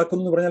വരുമാനം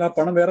ഉണ്ടാക്കുന്നു എന്ന് പറഞ്ഞാൽ ആ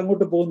പണം വേറെ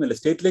അങ്ങോട്ട് പോകുന്നില്ല,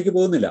 സ്റ്റേറ്റിലേക്ക്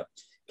പോകുന്നില്ല.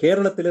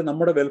 കേരളത്തിലെ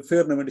നമ്മുടെ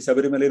വെൽഫെയറിന് വേണ്ടി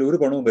ശബരിമലയിൽ ഒരു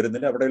പണവും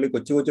വരുന്നില്ല. അവിടെയുള്ള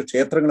കൊച്ചു കൊച്ചു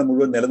ക്ഷേത്രങ്ങൾ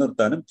മുഴുവൻ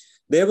നിലനിർത്താനും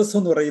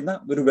ദേവസ്വം എന്ന് പറയുന്ന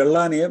ഒരു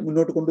വെള്ളാനയെ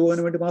മുന്നോട്ട്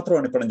കൊണ്ടുപോകാൻ വേണ്ടി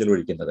മാത്രമാണ് ഈ പണം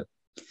ചെലവഴിക്കുന്നത്.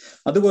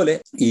 അതുപോലെ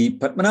ഈ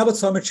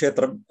പത്മനാഭസ്വാമി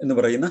ക്ഷേത്രം എന്ന്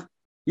പറയുന്ന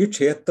ഈ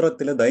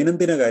ക്ഷേത്രത്തിലെ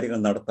ദൈനംദിന കാര്യങ്ങൾ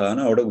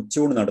നടത്താനും അവിടെ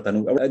ഉച്ചയൂണ്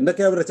നടത്താനും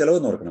എന്തൊക്കെയാ അവരുടെ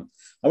ചെലവെന്ന് ഓർക്കണം.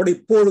 അവിടെ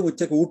ഇപ്പോഴും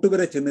ഉച്ചയ്ക്ക്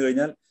ഊട്ടുവരെ ചെന്ന്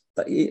കഴിഞ്ഞാൽ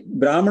ഈ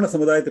ബ്രാഹ്മണ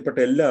സമുദായത്തിൽപ്പെട്ട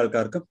എല്ലാ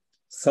ആൾക്കാർക്കും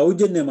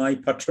സൗജന്യമായി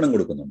ഭക്ഷണം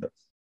കൊടുക്കുന്നുണ്ട്.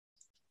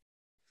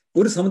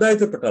 ഒരു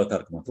സമുദായത്തിൽപ്പെട്ട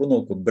ആൾക്കാർക്ക് മാത്രം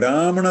നോക്കും,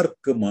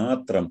 ബ്രാഹ്മണർക്ക്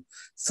മാത്രം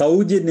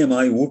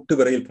സൗജന്യമായി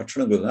ഊട്ടുവരയിൽ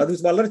ഭക്ഷണം കൊടുക്കുന്നത്.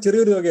 അത് വളരെ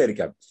ചെറിയൊരു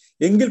തുകയായിരിക്കാം,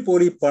 എങ്കിൽ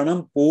പോലും ഈ പണം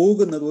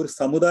പോകുന്നത് ഒരു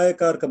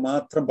സമുദായക്കാർക്ക്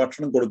മാത്രം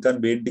ഭക്ഷണം കൊടുക്കാൻ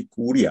വേണ്ടി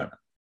കൂടിയാണ്.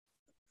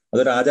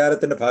 അതൊരു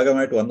ആചാരത്തിന്റെ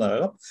ഭാഗമായിട്ട്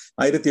വന്നതാകാം,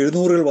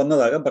 1700-കൾ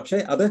വന്നതാകാം. പക്ഷെ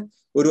അത്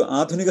ഒരു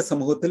ആധുനിക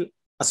സമൂഹത്തിൽ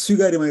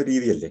അസ്വീകാര്യമായ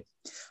രീതിയല്ലേ?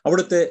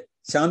 അവിടുത്തെ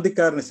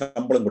ശാന്തിക്കാരന്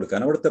ശമ്പളം കൊടുക്കാൻ,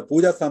 അവിടുത്തെ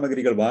പൂജാ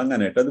സാമഗ്രികൾ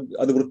വാങ്ങാനായിട്ട്,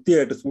 അത്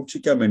വൃത്തിയായിട്ട്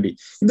സൂക്ഷിക്കാൻ വേണ്ടി,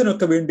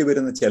 ഇതിനൊക്കെ വേണ്ടി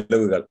വരുന്ന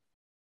ചെലവുകൾ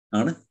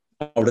ആണ്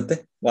അവിടുത്തെ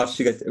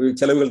വാർഷിക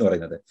ചെലവുകൾ എന്ന്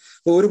പറയുന്നത്.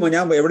 ഇപ്പോൾ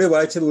ഞാൻ എവിടെ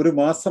വായിച്ചത്, ഒരു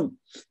മാസം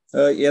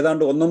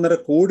ഏതാണ്ട് 1.5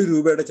 കോടി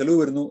രൂപയുടെ ചെലവ്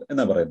വരുന്നു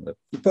എന്നാണ് പറയുന്നത്.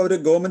 ഇപ്പൊ അവർ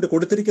ഗവൺമെന്റ്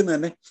കൊടുത്തിരിക്കുന്നത്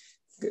തന്നെ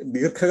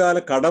ദീർഘകാല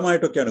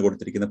കടമായിട്ടൊക്കെയാണ്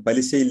കൊടുത്തിരിക്കുന്നത്,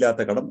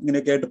 പലിശയില്ലാത്ത കടം.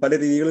 ഇങ്ങനെയൊക്കെ ആയിട്ട് പല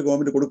രീതികൾ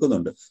ഗവൺമെന്റ്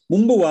കൊടുക്കുന്നുണ്ട്.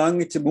 മുമ്പ്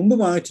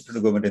വാങ്ങിച്ചിട്ടുണ്ട്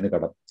ഗവൺമെന്റിന്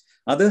കടം,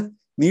 അത്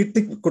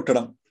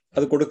നീട്ടിക്കിട്ടണം,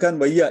 അത് കൊടുക്കാൻ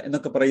വയ്യ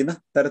എന്നൊക്കെ പറയുന്ന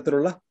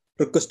തരത്തിലുള്ള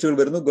റിക്വസ്റ്റുകൾ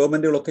വരുന്നു.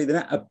 ഗവൺമെന്റുകളൊക്കെ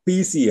ഇതിനെ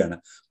അപ്പീസ് ചെയ്യാണ്.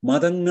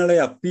 മതങ്ങളെ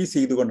അപ്പീസ്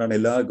ചെയ്തുകൊണ്ടാണ്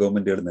എല്ലാ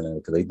ഗവൺമെന്റുകളും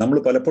നിലനിൽക്കുന്നത്. നമ്മൾ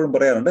പലപ്പോഴും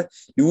പറയാറുണ്ട്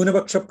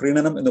ന്യൂനപക്ഷ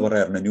പ്രീണനം എന്ന്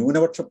പറയാറുണ്ട്.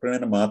 ന്യൂനപക്ഷ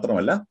പ്രീണനം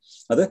മാത്രമല്ല,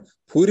 അത്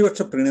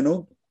ഭൂരിപക്ഷ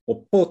പ്രീണനവും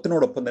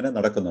ഒപ്പത്തിനോടൊപ്പം തന്നെ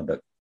നടക്കുന്നുണ്ട്.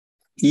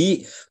 ഈ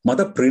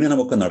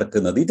മതപ്രീണനമൊക്കെ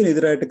നടക്കുന്നത്,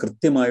 ഇതിനെതിരായിട്ട്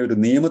കൃത്യമായ ഒരു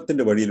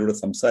നിയമത്തിന്റെ വഴിയിലൂടെ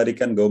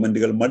സംസാരിക്കാൻ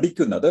ഗവൺമെന്റുകൾ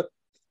മടിക്കുന്നത്,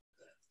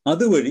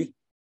 അതുവഴി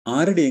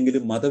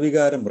ആരുടെയെങ്കിലും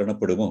മതവികാരം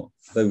വ്രണപ്പെടുമോ,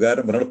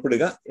 മതവികാരം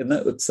വ്രണപ്പെടുക എന്ന്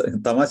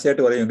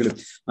തമാശയായിട്ട് പറയുമെങ്കിലും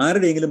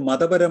ആരുടെയെങ്കിലും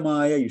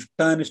മതപരമായ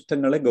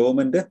ഇഷ്ടാനിഷ്ടങ്ങളെ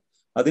ഗവൺമെന്റ്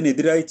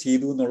അതിനെതിരായി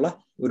ചെയ്തു എന്നുള്ള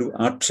ഒരു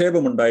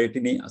ആക്ഷേപമുണ്ടായിട്ട്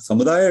ഇനി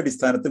സമുദായ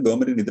അടിസ്ഥാനത്തിൽ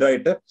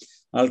ഗവൺമെന്റിനെതിരായിട്ട്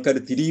ആൾക്കാർ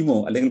തിരിയുമോ,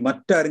 അല്ലെങ്കിൽ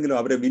മറ്റാരെങ്കിലും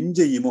അവരെ വിൻ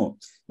ചെയ്യുമോ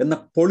എന്ന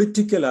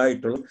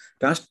പൊളിറ്റിക്കലായിട്ടുള്ള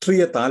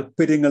രാഷ്ട്രീയ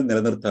താല്പര്യങ്ങൾ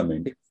നിലനിർത്താൻ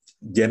വേണ്ടി,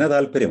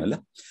 ജനതാല്പര്യമല്ല,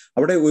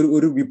 അവിടെ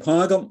ഒരു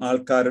വിഭാഗം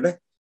ആൾക്കാരുടെ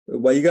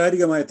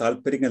വൈകാരികമായ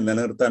താല്പര്യങ്ങൾ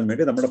നിലനിർത്താൻ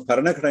വേണ്ടി നമ്മുടെ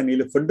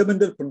ഭരണഘടനയിലെ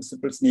ഫണ്ടമെന്റൽ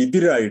പ്രിൻസിപ്പിൾസിന്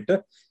എതിരായിട്ട്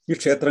ഈ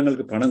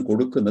ക്ഷേത്രങ്ങൾക്ക് പണം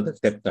കൊടുക്കുന്നത്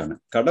തെറ്റാണ്.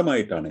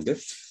 കടമായിട്ടാണെങ്കിൽ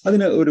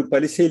അതിന് ഒരു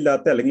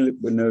പലിശയില്ലാത്ത അല്ലെങ്കിൽ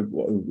പിന്നെ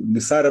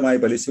നിസ്സാരമായ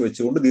പലിശ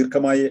വെച്ചുകൊണ്ട്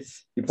ദീർഘമായി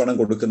ഈ പണം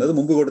കൊടുക്കുന്നത്,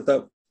 മുമ്പ് കൊടുത്ത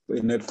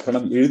പിന്നെ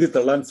പണം എഴുതി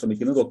തള്ളാൻ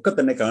ശ്രമിക്കുന്നത് ഒക്കെ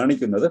തന്നെ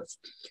കാണിക്കുന്നത്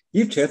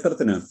ഈ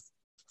ക്ഷേത്രത്തിന്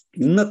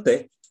ഇന്നത്തെ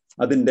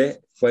അതിൻ്റെ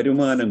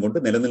വരുമാനം കൊണ്ട്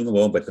നിലനിന്ന്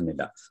പോകാൻ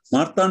പറ്റുന്നില്ല.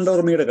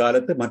 മാർത്താണ്ഡവർമ്മയുടെ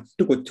കാലത്ത്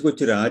മറ്റു കൊച്ചു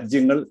കൊച്ചു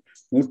രാജ്യങ്ങൾ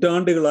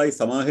നൂറ്റാണ്ടുകളായി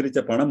സമാഹരിച്ച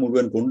പണം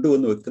മുഴുവൻ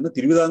കൊണ്ടുവന്ന് വെക്കുന്ന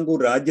തിരുവിതാംകൂർ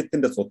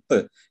രാജ്യത്തിന്റെ സ്വത്ത്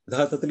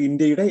യഥാർത്ഥത്തിൽ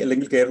ഇന്ത്യയുടെ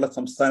അല്ലെങ്കിൽ കേരള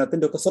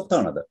സംസ്ഥാനത്തിന്റെ ഒക്കെ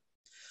സ്വത്താണത്.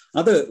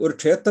 അത് ഒരു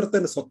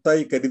ക്ഷേത്രത്തിന്റെ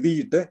സ്വത്തായി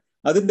കരുതിയിട്ട്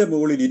അതിന്റെ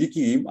മുകളിൽ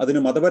ഇരിക്കുകയും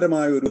അതിന്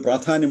മതപരമായ ഒരു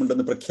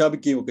പ്രാധാന്യമുണ്ടെന്ന്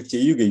പ്രഖ്യാപിക്കുകയും ഒക്കെ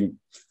ചെയ്യുകയും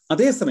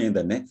അതേസമയം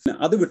തന്നെ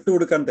അത്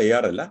വിട്ടുകൊടുക്കാൻ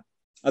തയ്യാറല്ല,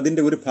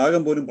 അതിന്റെ ഒരു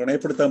ഭാഗം പോലും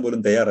പണയപ്പെടുത്താൻ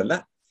പോലും തയ്യാറല്ല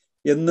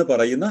എന്ന്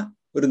പറയുന്ന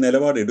ഒരു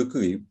നിലപാട്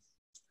എടുക്കുകയും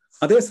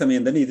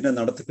അതേസമയം തന്നെ ഇതിനെ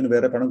നടത്തിപ്പിന്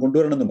വേറെ പണം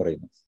കൊണ്ടുവരണമെന്നും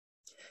പറയുന്നു.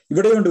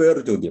 ഇവിടെയുണ്ട്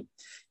വേറൊരു ചോദ്യം.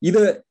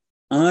 ഇത്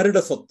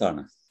ആരുടെ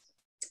സ്വത്താണ്?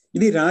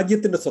 ഇത് ഈ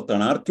രാജ്യത്തിന്റെ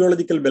സ്വത്താണ്,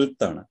 ആർക്കിയോളജിക്കൽ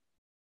വെൽത്താണ്.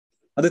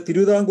 അത്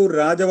തിരുവിതാംകൂർ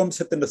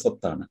രാജവംശത്തിന്റെ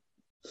സ്വത്താണ്.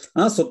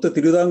 ആ സ്വത്ത്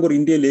തിരുവിതാംകൂർ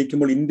ഇന്ത്യയിൽ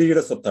ലയിക്കുമ്പോൾ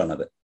ഇന്ത്യയുടെ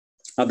സ്വത്താണത്.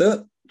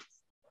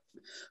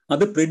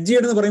 അത് പ്ലെഡ്ജ്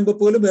ചെയ്യണമെന്ന് പറയുമ്പോൾ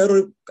പോലും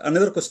വേറൊരു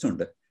അനദർ ക്വസ്റ്റ്യൻ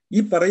ഉണ്ട്.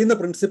 ഈ പറയുന്ന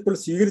പ്രിൻസിപ്പിൾ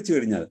സ്വീകരിച്ചു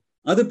കഴിഞ്ഞാൽ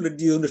അത്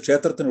പ്ലെഡ്ജ് ചെയ്തുകൊണ്ട്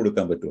ക്ഷേത്രത്തിന്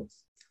കൊടുക്കാൻ പറ്റുമോ?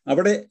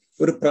 അവിടെ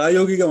ഒരു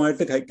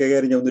പ്രായോഗികമായിട്ട്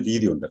കൈകാര്യം ചെയ്യുന്ന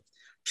രീതിയുണ്ട്.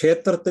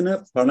 ക്ഷേത്രത്തിന്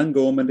പണം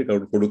ഗവൺമെന്റ്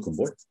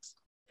കൊടുക്കുമ്പോൾ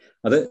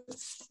അത്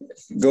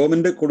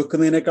ഗവൺമെന്റ്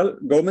കൊടുക്കുന്നതിനേക്കാൾ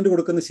ഗവൺമെന്റ്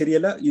കൊടുക്കുന്നത്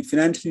ശരിയല്ല, ഈ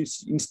ഫിനാൻഷ്യൽ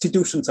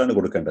ഇൻസ്റ്റിറ്റ്യൂഷൻസ് ആണ്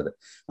കൊടുക്കേണ്ടത്.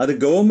 അത്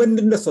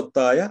ഗവൺമെന്റിന്റെ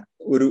സ്വത്തായ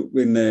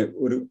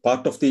ഒരു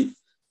part of the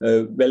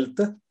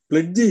wealth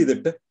pledge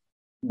ചെയ്തിട്ട്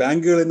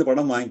ബാങ്കുകളിൽ നിന്ന്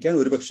പണം വാങ്ങിക്കാൻ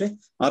ഒരുപക്ഷെ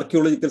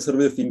ആർക്കിയോളജിക്കൽ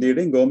സർവേ ഓഫ്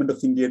ഇന്ത്യയുടെയും ഗവൺമെന്റ്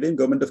ഓഫ് ഇന്ത്യയുടെയും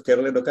ഗവൺമെന്റ് ഓഫ്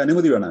കേരളയുടെ ഒക്കെ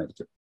അനുമതി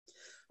വേണമായിരിക്കും.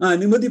 ആ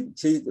അനുമതി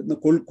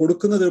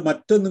കൊടുക്കുന്നത്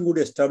മറ്റൊന്നും കൂടി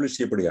എസ്റ്റാബ്ലിഷ്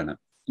ചെയ്യപ്പെടുകയാണ്.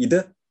 ഇത്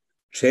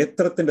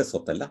ക്ഷേത്രത്തിന്റെ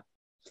സ്വത്തല്ല,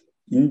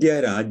 ഇന്ത്യ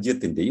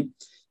രാജ്യത്തിന്റെയും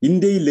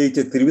ഇന്ത്യയിൽ ലയിച്ച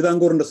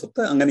തിരുവിതാംകൂറിന്റെ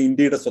സ്വത്ത്, അങ്ങനെ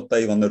ഇന്ത്യയുടെ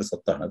സ്വത്തായി വന്ന ഒരു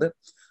സ്വത്താണത്.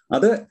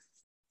 അത്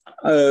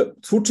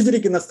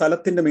സൂക്ഷിച്ചിരിക്കുന്ന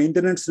സ്ഥലത്തിന്റെ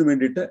മെയിൻ്റനൻസിന്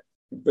വേണ്ടിയിട്ട്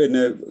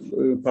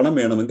പണം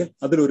വേണമെങ്കിൽ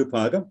അതിലൊരു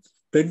ഭാഗം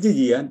പ്ലെഡ്ജ്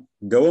ചെയ്യാൻ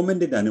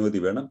ഗവൺമെന്റിന്റെ അനുമതി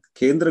വേണം,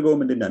 കേന്ദ്ര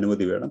ഗവൺമെന്റിന്റെ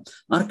അനുമതി വേണം,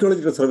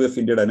 ആർക്കിയോളജിക്കൽ സർവേ ഓഫ്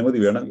ഇന്ത്യയുടെ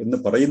അനുമതി വേണം എന്ന്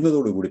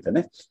പറയുന്നതോടുകൂടി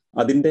തന്നെ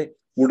അതിന്റെ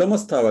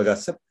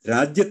ഉടമസ്ഥാവകാശം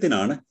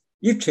രാജ്യത്തിനാണ്,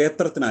 ഈ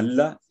ക്ഷേത്രത്തിനല്ല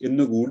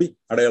എന്നുകൂടി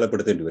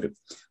അടയാളപ്പെടുത്തേണ്ടി വരും.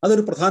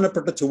 അതൊരു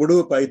പ്രധാനപ്പെട്ട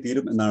ചുവടുവെപ്പായി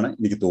തീരും എന്നാണ്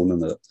എനിക്ക്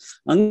തോന്നുന്നത്.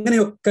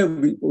 അങ്ങനെയൊക്കെ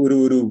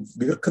ഒരു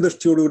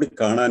ദീർഘദൃഷ്ടിയോടുകൂടി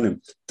കാണാനും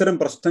ഇത്തരം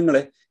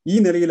പ്രശ്നങ്ങളെ ഈ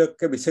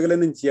നിലയിലൊക്കെ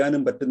വിശകലനം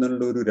ചെയ്യാനും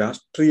പറ്റുന്നുള്ള ഒരു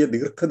രാഷ്ട്രീയ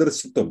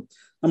ദീർഘദർശിത്വം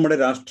നമ്മുടെ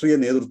രാഷ്ട്രീയ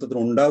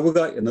നേതൃത്വത്തിന് ഉണ്ടാവുക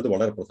എന്നത്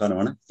വളരെ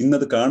പ്രധാനമാണ്.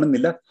 ഇന്നത്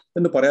കാണുന്നില്ല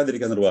എന്ന്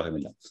പറയാതിരിക്കാൻ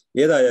നിർവാഹമില്ല.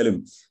 ഏതായാലും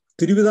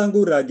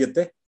തിരുവിതാംകൂർ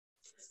രാജ്യത്തെ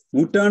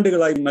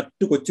നൂറ്റാണ്ടുകളായി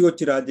മറ്റു കൊച്ചു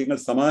കൊച്ചു രാജ്യങ്ങൾ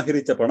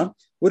സമാഹരിച്ച പണം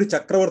ഒരു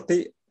ചക്രവർത്തി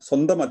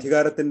സ്വന്തം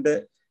അധികാരത്തിന്റെ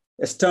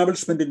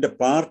എസ്റ്റാബ്ലിഷ്മെന്റിന്റെ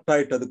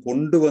പാർട്ടായിട്ട് അത്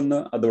കൊണ്ടുവന്ന്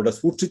അതോടെ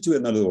സൂക്ഷിച്ചു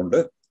എന്നതുകൊണ്ട്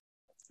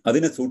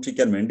അതിനെ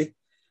സൂക്ഷിക്കാൻ വേണ്ടി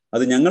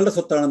അത് ഞങ്ങളുടെ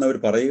സ്വത്താണെന്ന് അവർ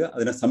പറയുക,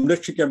 അതിനെ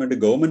സംരക്ഷിക്കാൻ വേണ്ടി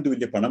ഗവൺമെന്റ്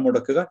വലിയ പണം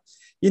മുടക്കുക,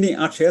 ഇനി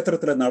ആ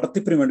ക്ഷേത്രത്തിലെ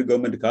നടത്തിപ്പിന് വേണ്ടി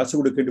ഗവൺമെന്റ് കാശ്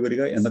കൊടുക്കേണ്ടി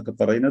വരിക എന്നൊക്കെ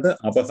പറയുന്നത്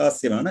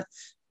അപഹാസ്യമാണ്.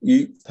 ഈ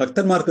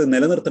ഭക്തന്മാർക്ക്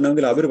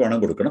നിലനിർത്തണമെങ്കിൽ അവർ പണം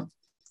കൊടുക്കണം,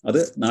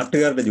 അത്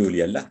നാട്ടുകാരുടെ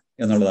ജോലിയല്ല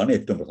എന്നുള്ളതാണ്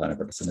ഏറ്റവും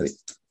പ്രധാനപ്പെട്ട സംഗതി.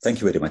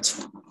 Thank you very much.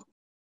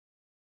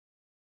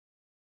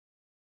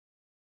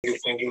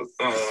 Thank you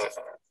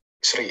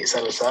Shri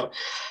Sanal sir.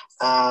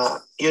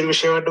 ഈ ഒരു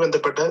വിഷയമായിട്ട്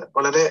ബന്ധപ്പെട്ട്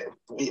വളരെ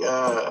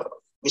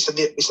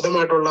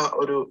വിശദമായിട്ടുള്ള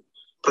ഒരു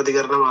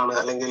പ്രതികരണമാണ്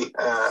അല്ലെങ്കിൽ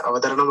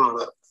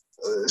അവതരണമാണ്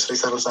ശ്രീ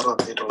സനൽ സാർ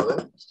നടത്തിയിട്ടുള്ളത്.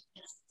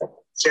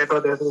 തീർച്ചയായിട്ടും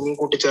അദ്ദേഹത്തിന് ഇനിയും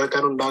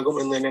കൂട്ടിച്ചേർക്കാനുണ്ടാകും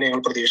എന്ന് തന്നെയാണ്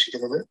ഞങ്ങൾ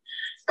പ്രതീക്ഷിക്കുന്നത്.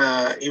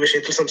 ഈ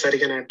വിഷയത്തിൽ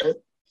സംസാരിക്കാനായിട്ട്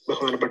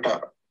ബഹുമാനപ്പെട്ട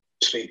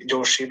ശ്രീ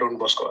ജോഷി ഡോൺ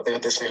ബോസ്കോ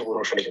അദ്ദേഹത്തെ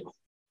സ്നേഹപൂർവ്വം ക്ഷണിക്കുന്നു.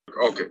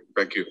 Okay,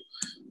 thank you.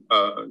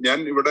 ഞാൻ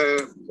ഇവിടെ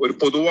ഒരു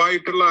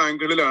പൊതുവായിട്ടുള്ള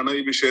ആംഗിളിലാണ്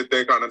ഈ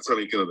വിഷയത്തെ കാണാൻ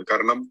ശ്രമിക്കുന്നത്.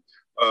 കാരണം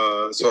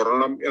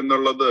സ്വർണം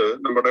എന്നുള്ളത്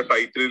നമ്മുടെ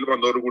ടൈറ്റിലിൽ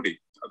വന്നതോടുകൂടി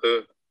അത്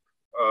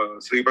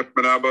ശ്രീ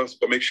പത്മനാഭ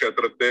സ്വാമി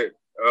ക്ഷേത്രത്തെ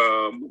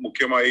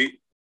മുഖ്യമായി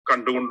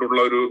കണ്ടുകൊണ്ടുള്ള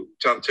ഒരു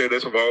ചർച്ചയുടെ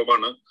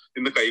സ്വഭാവമാണ്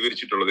ഇന്ന്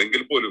കൈവരിച്ചിട്ടുള്ളത്.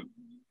 എങ്കിൽ പോലും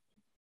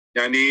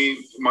ഞാൻ ഈ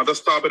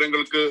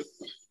മതസ്ഥാപനങ്ങൾക്ക്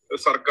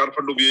സർക്കാർ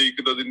ഫണ്ട്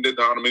ഉപയോഗിക്കുന്നതിന്റെ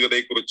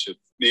ധാർമ്മികതയെക്കുറിച്ച്,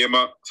 നിയമ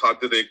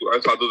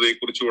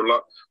സാധ്യതയെക്കുറിച്ചുള്ള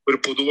ഒരു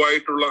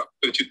പൊതുവായിട്ടുള്ള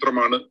ഒരു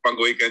ചിത്രമാണ്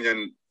പങ്കുവയ്ക്കാൻ ഞാൻ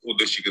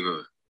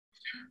ഉദ്ദേശിക്കുന്നത്.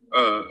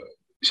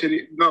 ശരി,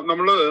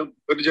 നമ്മള്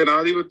ഒരു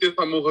ജനാധിപത്യ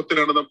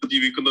സമൂഹത്തിലാണ് നമ്മൾ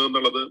ജീവിക്കുന്നത്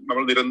എന്നുള്ളത്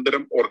നമ്മൾ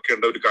നിരന്തരം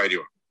ഓർക്കേണ്ട ഒരു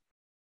കാര്യമാണ്.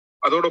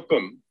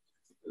 അതോടൊപ്പം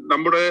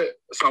നമ്മുടെ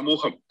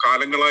സമൂഹം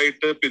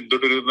കാലങ്ങളായിട്ട്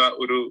പിന്തുടരുന്ന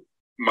ഒരു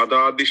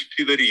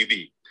മതാധിഷ്ഠിത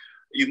രീതി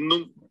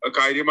ഇന്നും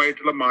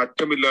കാര്യമായിട്ടുള്ള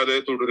മാറ്റമില്ലാതെ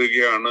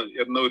തുടരുകയാണ്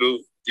എന്ന ഒരു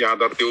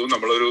യാഥാർത്ഥ്യവും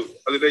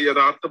അതിന്റെ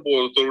യഥാർത്ഥ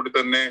ബോധത്തോടുകൂടി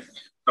തന്നെ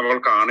നമ്മൾ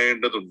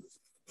കാണേണ്ടതുണ്ട്.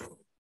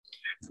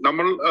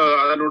 നമ്മൾ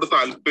അതിനോട്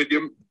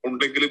താല്പര്യം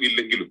ഉണ്ടെങ്കിലും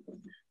ഇല്ലെങ്കിലും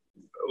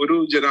ഒരു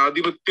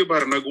ജനാധിപത്യ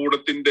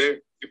ഭരണകൂടത്തിന്റെ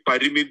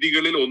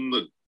പരിമിതികളിൽ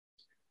ഒന്ന്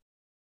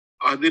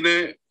അതിനെ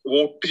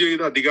വോട്ട്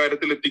ചെയ്ത്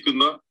അധികാരത്തിൽ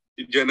എത്തിക്കുന്ന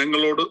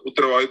ജനങ്ങളോട്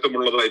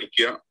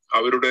ഉത്തരവാദിത്തമുള്ളതായിരിക്കുക.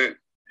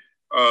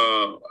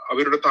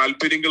 അവരുടെ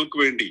താല്പര്യങ്ങൾക്ക്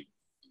വേണ്ടി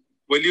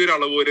വലിയൊരു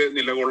അളവ് വരെ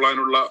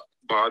നിലകൊള്ളാനുള്ള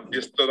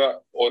ബാധ്യസ്ഥത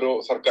ഓരോ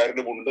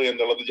സർക്കാരിനും ഉണ്ട്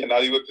എന്നുള്ളത്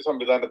ജനാധിപത്യ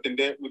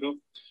സംവിധാനത്തിന്റെ ഒരു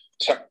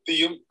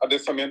ശക്തിയും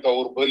അതേസമയം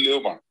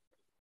ദൗർബല്യവുമാണ്.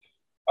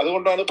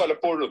 അതുകൊണ്ടാണ്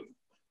പലപ്പോഴും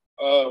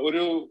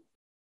ഒരു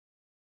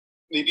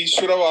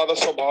നിരീശ്വരവാദ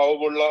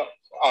സ്വഭാവമുള്ള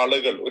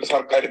ആളുകൾ ഒരു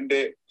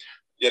സർക്കാരിന്റെ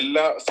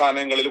എല്ലാ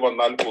സ്ഥാനങ്ങളിൽ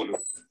വന്നാൽ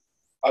പോലും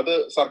അത്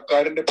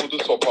സർക്കാരിന്റെ പൊതു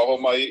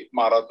സ്വഭാവമായി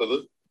മാറാത്തത്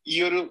ഈ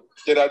ഒരു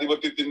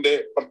ജനാധിപത്യത്തിന്റെ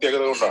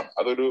പ്രത്യേകത കൊണ്ടാണ്.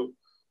 അതൊരു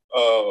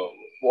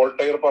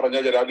വോൾട്ടയർ പറഞ്ഞ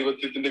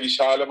ജനാധിപത്യത്തിന്റെ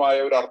വിശാലമായ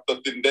ഒരു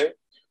അർത്ഥത്തിന്റെ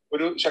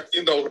ഒരു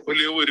ശക്തിയും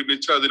ദൗർബല്യവും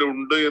ഒരുമിച്ച്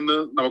അതിലുണ്ട് എന്ന്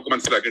നമുക്ക്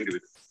മനസ്സിലാക്കേണ്ടി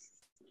വരും.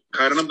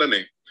 കാരണം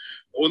തന്നെ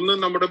ഒന്ന്,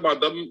 നമ്മുടെ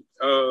മതം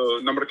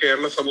നമ്മുടെ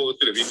കേരള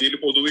സമൂഹത്തിൽ, ഇന്ത്യയിൽ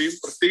പൊതുവെയും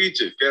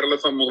പ്രത്യേകിച്ച് കേരള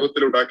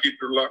സമൂഹത്തിൽ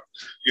ഉണ്ടാക്കിയിട്ടുള്ള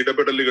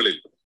ഇടപെടലുകളിൽ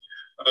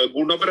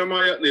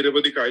ഗുണപരമായ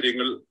നിരവധി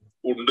കാര്യങ്ങൾ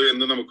ഉണ്ട്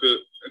എന്ന് നമുക്ക്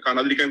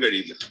കാണാതിരിക്കാൻ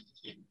കഴിയില്ല.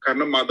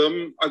 കാരണം മതം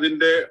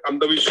അതിന്റെ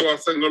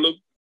അന്ധവിശ്വാസങ്ങളും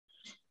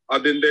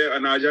അതിന്റെ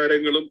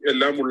അനാചാരങ്ങളും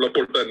എല്ലാം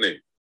ഉള്ളപ്പോൾ തന്നെ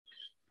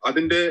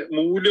അതിന്റെ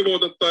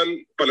മൂല്യബോധത്താൽ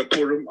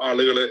പലപ്പോഴും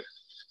ആളുകളെ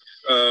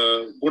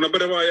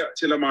ഗുണപരമായ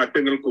ചില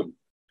മാറ്റങ്ങൾക്കും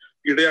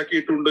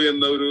ഇടയാക്കിയിട്ടുണ്ട്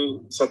എന്ന ഒരു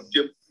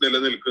സത്യം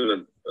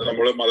നിലനിൽക്കുന്നുണ്ട്.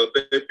 നമ്മൾ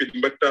മതത്തെ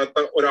പിൻപറ്റാത്ത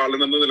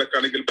ഒരാളെന്ന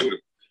നിലക്കാണെങ്കിൽ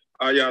പോലും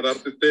ആ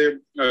യാഥാർത്ഥ്യത്തെ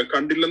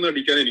കണ്ടില്ലെന്ന്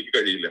അടിക്കാൻ എനിക്ക്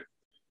കഴിയില്ല.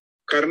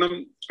 കാരണം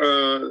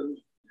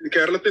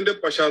കേരളത്തിന്റെ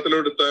പശ്ചാത്തലം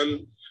എടുത്താൽ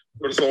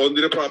ഒരു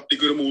സ്വാതന്ത്ര്യ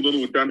പ്രാപ്തിക്ക് ഒരു 3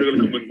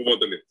 നൂറ്റാണ്ടുകൾക്ക് മുൻപ്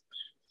മുതൽ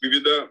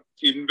വിവിധ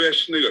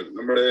ഇൻവേഷനുകൾ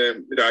നമ്മുടെ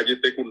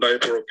രാജ്യത്തേക്ക്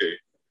ഉണ്ടായപ്പോഴൊക്കെ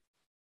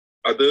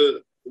അത്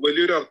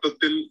വലിയൊരു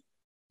അർത്ഥത്തിൽ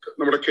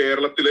നമ്മുടെ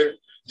കേരളത്തിലെ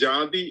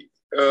ജാതി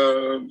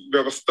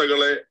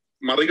വ്യവസ്ഥകളെ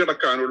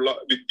മറികടക്കാനുള്ള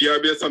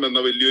വിദ്യാഭ്യാസം എന്ന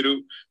വലിയൊരു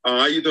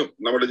ആയുധം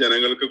നമ്മുടെ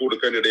ജനങ്ങൾക്ക്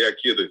കൊടുക്കാൻ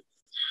ഇടയാക്കിയത്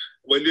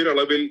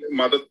വലിയൊരളവിൽ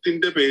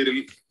മതത്തിന്റെ പേരിൽ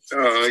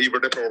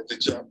ഇവിടെ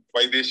പ്രവർത്തിച്ച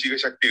വൈദേശിക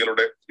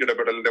ശക്തികളുടെ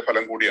ഇടപെടലിന്റെ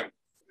ഫലം കൂടിയാണ്.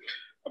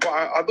 അപ്പൊ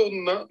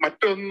അതൊന്ന്.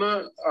 മറ്റൊന്ന്,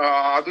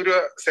 ആതുര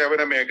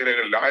സേവന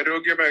മേഖലകളിൽ,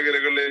 ആരോഗ്യ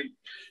മേഖലകളിൽ,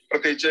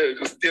 പ്രത്യേകിച്ച്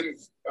ക്രിസ്ത്യൻ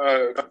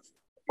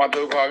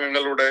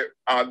മതവിഭാഗങ്ങളുടെ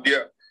ആദ്യ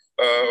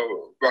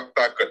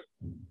വക്താക്കൾ,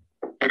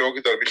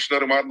 പുരോഹിതർ,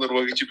 മിഷണറിമാർ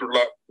നിർവഹിച്ചിട്ടുള്ള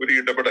ഒരു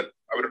ഇടപെടൽ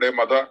അവരുടെ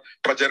മത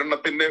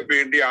പ്രചരണത്തിന്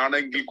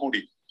വേണ്ടിയാണെങ്കിൽ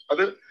കൂടി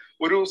അത്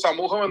ഒരു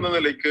സമൂഹം എന്ന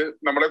നിലയ്ക്ക്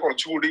നമ്മളെ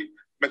കുറച്ചുകൂടി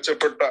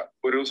മെച്ചപ്പെട്ട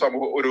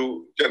ഒരു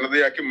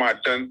ജനതയാക്കി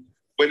മാറ്റാൻ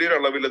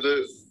വലിയൊരളവിൽ അത്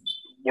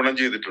ഗുണം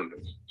ചെയ്തിട്ടുണ്ട്.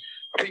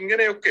 അപ്പൊ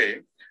ഇങ്ങനെയൊക്കെ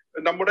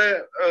നമ്മുടെ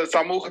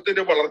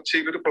സമൂഹത്തിന്റെ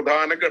വളർച്ചയിൽ ഒരു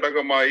പ്രധാന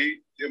ഘടകമായി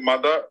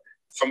മത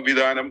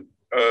സംവിധാനം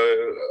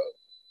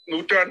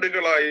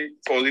നൂറ്റാണ്ടുകളായി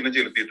സ്വാധീനം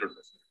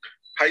ചെലുത്തിയിട്ടുണ്ട്.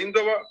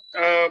 ഹൈന്ദവ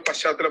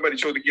പശ്ചാത്തലം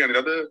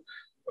പരിശോധിക്കുകയാണെങ്കിൽ അത്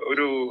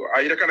ഒരു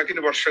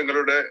ആയിരക്കണക്കിന്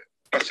വർഷങ്ങളുടെ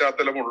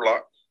പശ്ചാത്തലമുള്ള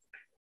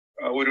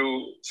ഒരു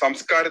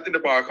സംസ്കാരത്തിന്റെ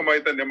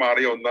ഭാഗമായി തന്നെ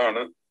മാറിയ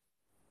ഒന്നാണ്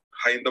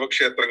ഹൈന്ദവ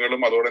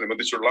ക്ഷേത്രങ്ങളും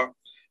അതോടനുബന്ധിച്ചുള്ള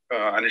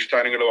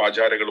അനുഷ്ഠാനങ്ങളും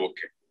ആചാരങ്ങളും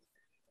ഒക്കെ.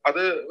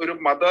 അത് ഒരു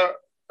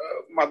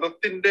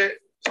മതത്തിന്റെ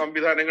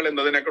സംവിധാനങ്ങൾ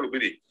എന്നതിനേക്കാൾ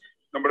ഉപരി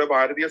നമ്മുടെ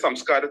ഭാരതീയ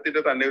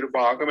സംസ്കാരത്തിന്റെ തന്നെ ഒരു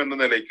ഭാഗം എന്ന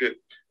നിലയ്ക്ക്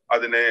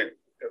അതിനെ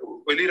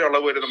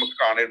വലിയൊരളവ് വരെ നമുക്ക്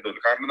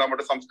കാണേണ്ടതുണ്ട്. കാരണം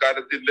നമ്മുടെ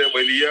സംസ്കാരത്തിന്റെ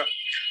വലിയ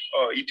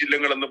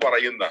ഈറ്റില്ലങ്ങൾ എന്ന്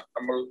പറയുന്ന,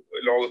 നമ്മൾ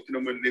ലോകത്തിനു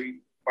മുന്നിൽ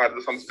ഭാരത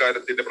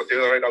സംസ്കാരത്തിന്റെ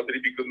പ്രത്യേകതയായിട്ട്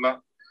അവതരിപ്പിക്കുന്ന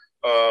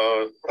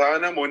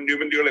പ്രധാന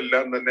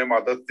മോന്യൂമെന്റുകളെല്ലാം തന്നെ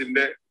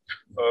മതത്തിന്റെ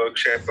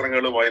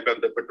ക്ഷേത്രങ്ങളുമായി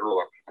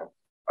ബന്ധപ്പെട്ടുള്ളതാണ്.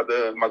 അത്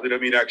മധുര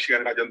മീനാക്ഷി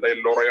അജന്ത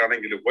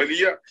എല്ലോറയാണെങ്കിലും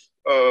വലിയ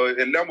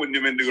എല്ലാ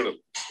മോന്യൂമെന്റുകളും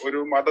ഒരു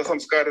മത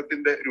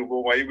സംസ്കാരത്തിന്റെ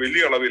രൂപവുമായി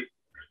വലിയ അളവിൽ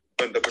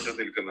ബന്ധപ്പെട്ട്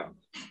നിൽക്കുന്നതാണ്.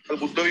 അത്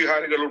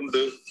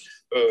ബുദ്ധവിഹാരങ്ങളുണ്ട്,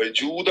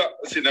 ജൂത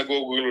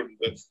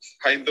സിനഗോഗുകളുണ്ട്,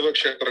 ഹൈന്ദവ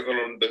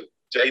ക്ഷേത്രങ്ങളുണ്ട്,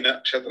 ജൈന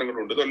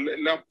ക്ഷേത്രങ്ങളുണ്ട്.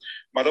 ഇതെല്ലാം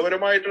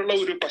മതപരമായിട്ടുള്ള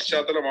ഒരു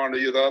പശ്ചാത്തലമാണ്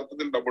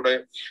യഥാർത്ഥത്തിൽ നമ്മുടെ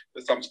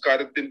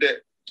സംസ്കാരത്തിന്റെ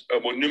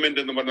മോന്യൂമെന്റ്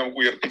എന്ന് പറഞ്ഞാൽ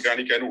നമുക്ക് ഉയർത്തി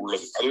കാണിക്കാനും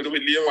ഉള്ളത്. അതൊരു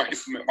വലിയ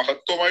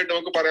മഹത്വമായിട്ട്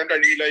നമുക്ക് പറയാൻ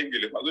കഴിയില്ല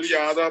എങ്കിലും അതൊരു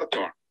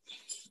യാഥാർത്ഥ്യമാണ്.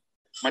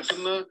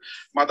 മറ്റൊന്ന്,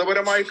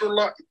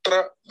 മതപരമായിട്ടുള്ള ഇത്ര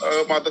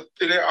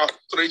മതത്തിനെ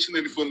ആശ്രയിച്ച്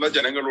നിൽക്കുന്ന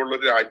ജനങ്ങളുള്ള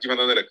ഒരു രാജ്യം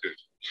എന്ന നിലക്ക്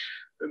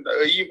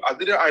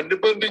അതിന്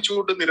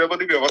അനുബന്ധിച്ചുകൊണ്ട്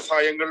നിരവധി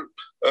വ്യവസായങ്ങൾ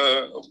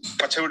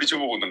പച്ചപിടിച്ചു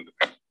പോകുന്നുണ്ട്.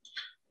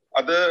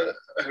 അത്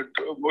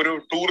ഒരു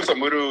ടൂറിസം,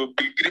 ഒരു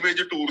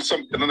പിൽഗ്രിമേജ്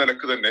ടൂറിസം എന്ന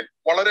നിലക്ക് തന്നെ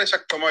വളരെ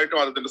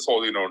ശക്തമായിട്ടും അതിന്റെ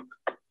സ്വാധീനമുണ്ട്.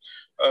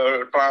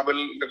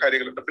 ട്രാവലിന്റെ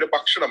കാര്യങ്ങളുണ്ട്. പിന്നെ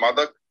ഭക്ഷണം, മത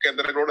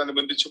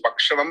കേന്ദ്രങ്ങളോടനുബന്ധിച്ച്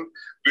ഭക്ഷണം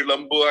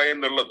വിളമ്പുക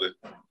എന്നുള്ളത്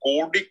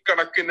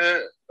കോടിക്കണക്കിന്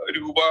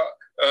രൂപ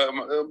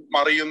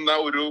മറിയുന്ന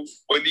ഒരു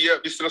വലിയ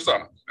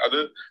ബിസിനസ്സാണ്.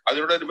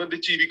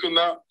 അതിനോടനുബന്ധിച്ച്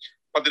ഇരിക്കുന്ന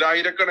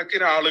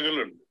പതിനായിരക്കണക്കിന്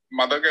ആളുകളുണ്ട്.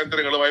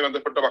 മതകേന്ദ്രങ്ങളുമായി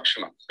ബന്ധപ്പെട്ട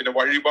ഭക്ഷണം, പിന്നെ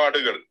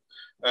വഴിപാടുകൾ,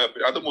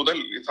 അത് മുതൽ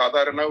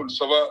സാധാരണ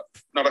ഉത്സവ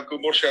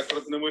നടക്കുമ്പോൾ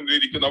ക്ഷേത്രത്തിന് മുന്നിൽ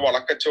ഇരിക്കുന്ന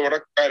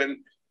വളക്കച്ചവടക്കാരൻ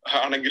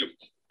ആണെങ്കിലും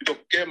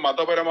ഇതൊക്കെ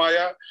മതപരമായ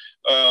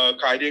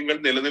കാര്യങ്ങൾ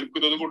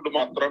നിലനിൽക്കുന്നത് കൊണ്ട്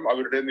മാത്രം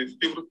അവരുടെ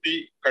നിത്യവൃത്തി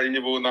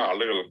കഴിഞ്ഞു പോകുന്ന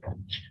ആളുകളുണ്ട്.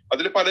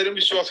 അതിൽ പലരും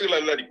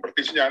വിശ്വാസികളല്ലായിരിക്കും.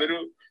 പ്രത്യേകിച്ച് ഞാനൊരു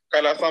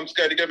കലാ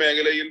സാംസ്കാരിക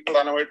മേഖലയിൽ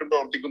പ്രധാനമായിട്ടും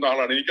പ്രവർത്തിക്കുന്ന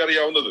ആളാണ്.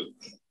 എനിക്കറിയാവുന്നത്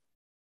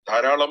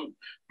ധാരാളം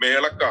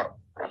മേളക്കാർ,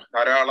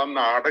 ധാരാളം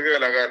നാടക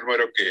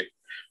കലാകാരന്മാരൊക്കെ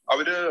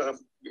അവര്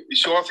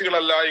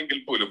വിശ്വാസികളല്ല എങ്കിൽ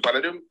പോലും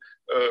പലരും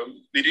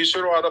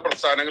നിരീശ്വരവാദ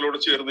പ്രസ്ഥാനങ്ങളോട്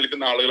ചേർന്ന്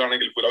നിൽക്കുന്ന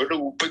ആളുകളാണെങ്കിൽ പോലും അവരുടെ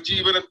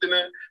ഉപജീവനത്തിന്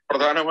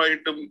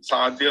പ്രധാനമായിട്ടും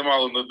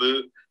സാധ്യമാകുന്നത്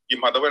ഈ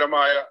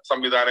മതപരമായ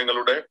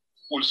സംവിധാനങ്ങളുടെ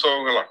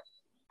ഉത്സവങ്ങളാണ്.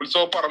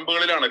 ഉത്സവ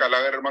പറമ്പുകളിലാണ്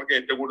കലാകാരന്മാർക്ക്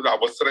ഏറ്റവും കൂടുതൽ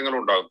അവസരങ്ങൾ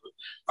ഉണ്ടാകുന്നത്.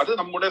 അത്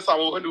നമ്മുടെ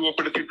സമൂഹം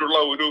രൂപപ്പെടുത്തിയിട്ടുള്ള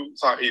ഒരു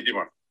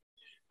സാഹചര്യമാണ്.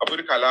 അപ്പൊ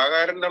ഒരു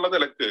കലാകാരൻ എന്നുള്ള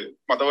നിലക്ക്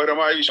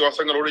മതപരമായ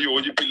വിശ്വാസങ്ങളോട്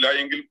യോജിപ്പില്ല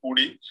എങ്കിൽ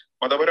കൂടി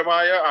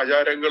മതപരമായ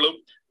ആചാരങ്ങളും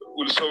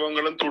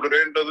ഉത്സവങ്ങളും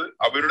തുടരേണ്ടത്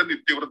അവരുടെ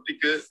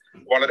നിത്യവൃത്തിക്ക്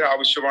വളരെ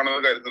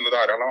ആവശ്യമാണെന്ന് കരുതുന്ന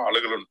ധാരാളം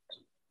ആളുകളുണ്ട്.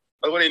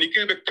 അതുപോലെ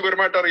എനിക്ക്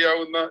വ്യക്തിപരമായിട്ട്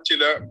അറിയാവുന്ന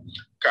ചില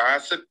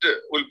കാസറ്റ്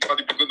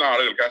ഉൽപ്പാദിപ്പിക്കുന്ന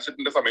ആളുകൾ,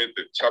 കാസറ്റിന്റെ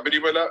സമയത്ത്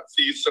ശബരിമല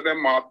സീസണെ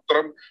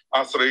മാത്രം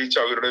ആശ്രയിച്ച്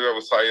അവരുടെ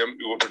വ്യവസായം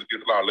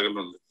രൂപപ്പെടുത്തിയിട്ടുള്ള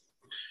ആളുകളുണ്ട്.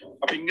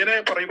 അപ്പൊ ഇങ്ങനെ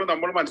പറയുമ്പോൾ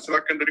നമ്മൾ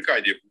മനസ്സിലാക്കേണ്ട ഒരു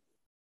കാര്യം,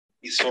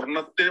 ഈ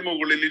സ്വർണത്തിന്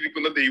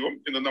മുകളിലിരിക്കുന്ന ദൈവം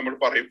എന്ന് നമ്മൾ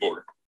പറയുമ്പോൾ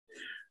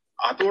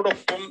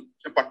അതോടൊപ്പം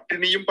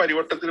പട്ടിണിയും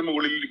പരിവട്ടത്തിന്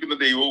മുകളിലിരിക്കുന്ന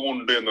ദൈവവും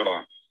ഉണ്ട്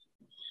എന്നുള്ളതാണ്.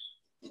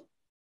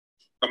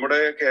 നമ്മുടെ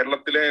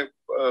കേരളത്തിലെ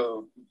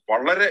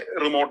വളരെ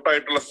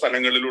റിമോട്ടായിട്ടുള്ള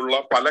സ്ഥലങ്ങളിലുള്ള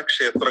പല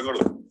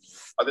ക്ഷേത്രങ്ങളും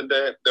അതിന്റെ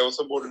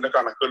ദേവസ്വം ബോർഡിന്റെ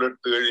കണക്കുകൾ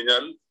എടുത്തു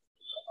കഴിഞ്ഞാൽ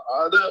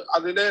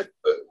അതിലെ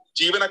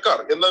ജീവനക്കാർ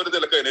എന്ന ഒരു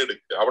നിലക്ക് അതിനെ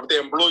എടുക്കുക. അവിടുത്തെ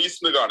എംപ്ലോയീസ്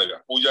എന്ന് കാണുക.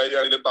 പൂജാരി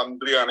ആണെങ്കിലും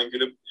തന്ത്രി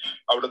ആണെങ്കിലും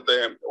അവിടുത്തെ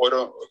ഓരോ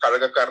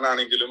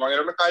കഴകക്കാരനാണെങ്കിലും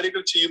അങ്ങനെയുള്ള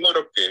കാര്യങ്ങൾ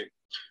ചെയ്യുന്നവരൊക്കെ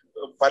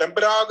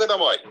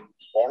പരമ്പരാഗതമായി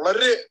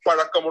വളരെ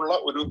പഴക്കമുള്ള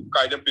ഒരു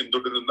കാര്യം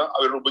പിന്തുടരുന്ന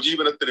അവരുടെ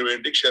ഉപജീവനത്തിന്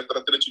വേണ്ടി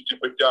ക്ഷേത്രത്തിനെ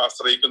ചുറ്റിപ്പറ്റി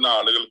ആശ്രയിക്കുന്ന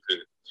ആളുകൾക്ക്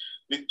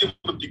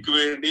നിത്യവൃത്തിക്ക്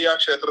വേണ്ടി ആ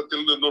ക്ഷേത്രത്തിൽ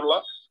നിന്നുള്ള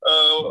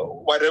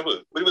വരവ്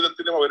ഒരു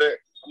വിധത്തിലും അവരെ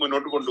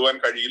മുന്നോട്ട് കൊണ്ടുപോകാൻ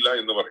കഴിയില്ല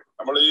എന്ന് പറയും.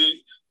 നമ്മൾ ഈ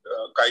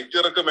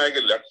കയറ്റിറക്ക്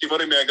മേഖലയിൽ,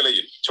 അട്ടിമറി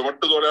മേഖലയിൽ,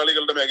 ചുമട്ട്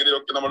തൊഴിലാളികളുടെ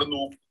മേഖലയിലൊക്കെ നമ്മൾ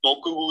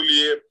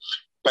നോക്കുകൂലിയെ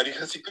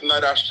പരിഹസിക്കുന്ന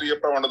രാഷ്ട്രീയ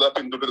പ്രവണത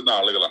പിന്തുടരുന്ന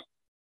ആളുകളാണ്.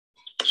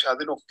 പക്ഷെ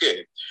അതിനൊക്കെ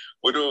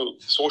ഒരു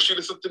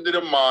സോഷ്യലിസത്തിന്റെ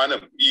ഒരു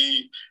മാനം ഈ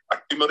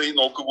അട്ടിമറി,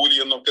 നോക്കുകൂലി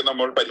എന്നൊക്കെ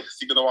നമ്മൾ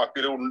പരിഹസിക്കുന്ന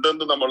വാക്കുകൾ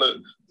ഉണ്ടെന്ന് നമ്മൾ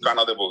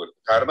കാണാതെ പോകരുത്.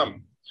 കാരണം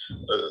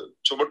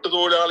ചുമട്ട്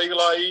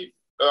തൊഴിലാളികളായി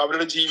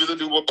അവരുടെ ജീവിതം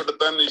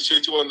രൂപപ്പെടുത്താൻ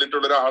നിശ്ചയിച്ചു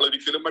വന്നിട്ടുള്ള ഒരാൾ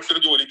ഒരിക്കലും മറ്റൊരു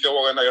ജോലിക്ക്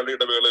പോകാൻ അയാളുടെ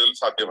ഇടവേളകളിൽ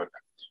സാധ്യമല്ല.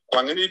 അപ്പൊ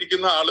അങ്ങനെ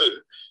ഇരിക്കുന്ന ആള്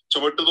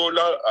ചുമട്ട്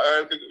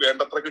തൊഴിലാളികൾക്ക്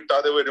വേണ്ടത്ര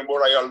കിട്ടാതെ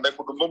വരുമ്പോൾ അയാളുടെ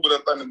കുടുംബം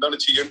പുലർത്താൻ എന്താണ്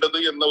ചെയ്യേണ്ടത്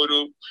എന്ന ഒരു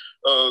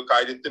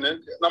കാര്യത്തിന്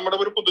നമ്മുടെ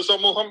ഒരു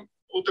പൊതുസമൂഹം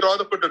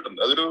ഉത്തരവാദപ്പെട്ടിട്ടുണ്ട്.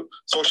 അതൊരു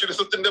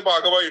സോഷ്യലിസത്തിന്റെ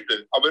ഭാഗമായിട്ട്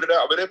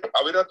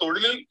അവരെ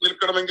തൊഴിലിൽ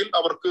നിൽക്കണമെങ്കിൽ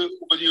അവർക്ക്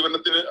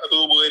ഉപജീവനത്തിന് അത്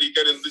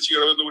ഉപകരിക്കാൻ എന്ത്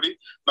ചെയ്യണമെന്ന് കൂടി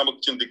നമുക്ക്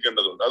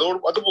ചിന്തിക്കേണ്ടതുണ്ട്.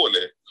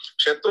 അതുപോലെ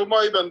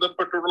ക്ഷേത്രവുമായി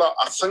ബന്ധപ്പെട്ടുള്ള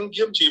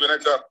അസംഖ്യം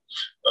ജീവനക്കാർ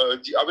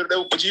അവരുടെ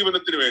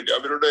ഉപജീവനത്തിന് വേണ്ടി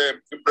അവരുടെ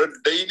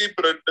ഡെയിലി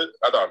ബ്രെഡ്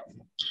അതാണ്.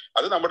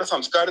 അത് നമ്മുടെ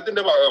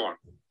സംസ്കാരത്തിന്റെ ഭാഗമാണ്.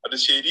 അത്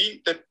ശരി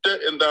തെറ്റ്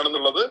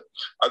എന്താണെന്നുള്ളത്,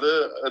 അത്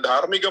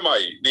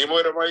ധാർമ്മികമായി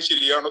നിയമപരമായി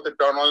ശരിയാണോ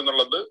തെറ്റാണോ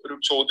എന്നുള്ളത് ഒരു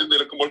ചോദ്യം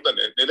നിൽക്കുമ്പോൾ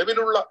തന്നെ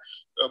നിലവിലുള്ള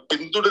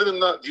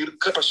പിന്തുടരുന്ന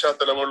ദീർഘ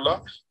പശ്ചാത്തലമുള്ള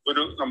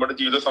ഒരു നമ്മുടെ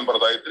ജീവിത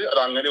സമ്പ്രദായത്തിൽ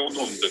അത് അങ്ങനെ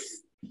ഒന്നുണ്ട്.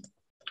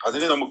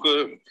 അതിന് നമുക്ക്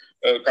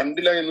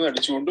കണ്ടില്ല എന്ന്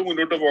നടിച്ചുകൊണ്ട്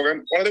മുന്നോട്ട് പോകാൻ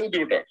വളരെ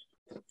ബുദ്ധിമുട്ടാണ്.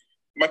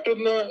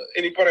 മറ്റൊന്ന്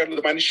എനിക്ക്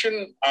പറയാനുള്ളത്, മനുഷ്യൻ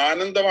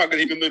ആനന്ദം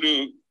ആഗ്രഹിക്കുന്ന ഒരു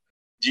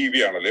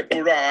ജീവിയാണല്ലോ.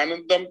 എപ്പോഴും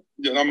ആനന്ദം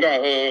നമുക്ക്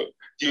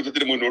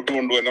ജീവിതത്തിൽ മുന്നോട്ട്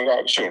കൊണ്ടുപോകാൻ നമുക്ക്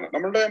ആവശ്യമാണ്.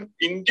 നമ്മുടെ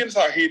ഇന്ത്യൻ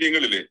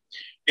സാഹചര്യങ്ങളിൽ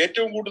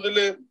ഏറ്റവും കൂടുതൽ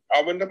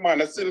അവന്റെ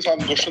മനസ്സിന്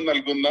സന്തോഷം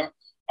നൽകുന്ന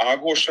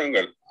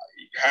ആഘോഷങ്ങൾ,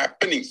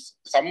 ഹാപ്പനിങ്സ്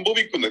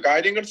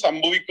കാര്യങ്ങൾ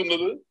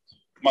സംഭവിക്കുന്നത്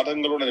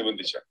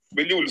മതങ്ങളോടനുബന്ധിച്ചാണ്.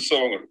 വലിയ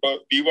ഉത്സവങ്ങൾ, ഇപ്പൊ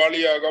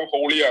ദീപാവലിയാകാം,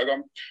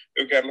 ഹോളിയാകാം,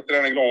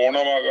 കേരളത്തിലാണെങ്കിലും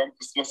ഓണമാകാം,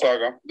 ക്രിസ്മസ്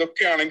ആകാം,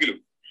 ഇതൊക്കെ ആണെങ്കിലും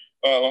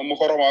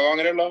മുഹറമാകാം,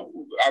 അങ്ങനെയുള്ള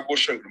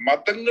ആഘോഷങ്ങൾ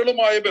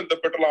മതങ്ങളുമായി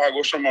ബന്ധപ്പെട്ടുള്ള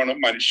ആഘോഷമാണ്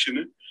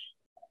മനുഷ്യന്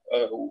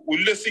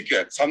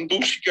ഉല്ലസിക്കാൻ,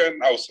 സന്തോഷിക്കാൻ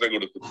അവസരം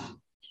കൊടുക്കുന്നത്.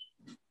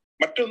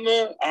 മറ്റൊന്ന്,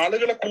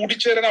 ആളുകളെ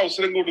കൂടിച്ചേരാൻ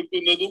അവസരം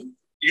കൊടുക്കുന്നതും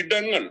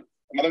ഇടങ്ങൾ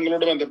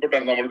മതങ്ങളോട്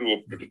ബന്ധപ്പെട്ടാണ് നമ്മൾ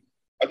രൂപപ്പെട്ടത്.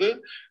 അത്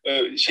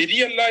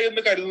ശരിയല്ല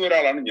എന്ന് കരുതുന്ന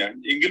ഒരാളാണ് ഞാൻ.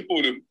 എങ്കിൽ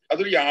പോലും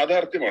അതൊരു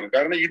യാഥാർത്ഥ്യമാണ്.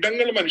 കാരണം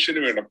ഇടങ്ങൾ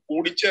മനുഷ്യന് വേണം,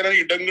 കൂടിച്ചേരാൻ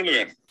ഇടങ്ങൾ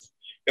വേണം.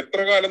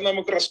 എത്ര കാലം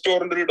നമുക്ക്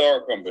റെസ്റ്റോറന്റ് ഒരു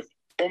ഇടമാക്കാൻ പറ്റും?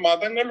 അപ്പൊ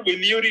മതങ്ങൾ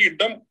വലിയൊരു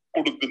ഇടം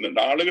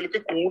കൊടുക്കുന്നുണ്ട്. ആളുകൾക്ക്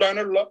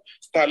കൂടാനുള്ള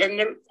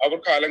സ്ഥലങ്ങൾ അവർ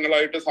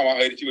കാലങ്ങളായിട്ട്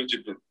സമാഹരിച്ചു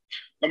വെച്ചിട്ടുണ്ട്.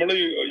 നമ്മൾ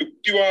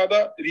യുക്തിവാദ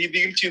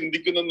രീതിയിൽ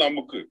ചിന്തിക്കുന്ന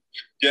നമുക്ക്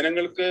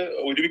ജനങ്ങൾക്ക്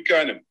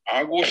ഒരുമിക്കാനും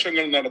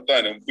ആഘോഷങ്ങൾ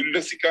നടത്താനും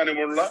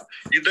ഉല്ലസിക്കാനുമുള്ള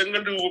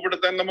ഇടങ്ങൾ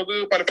രൂപപ്പെടുത്താൻ നമുക്ക്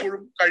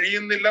പലപ്പോഴും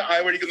കഴിയുന്നില്ല. ആ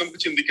വഴിക്ക് നമുക്ക്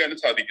ചിന്തിക്കാനും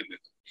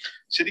സാധിക്കുന്നില്ല.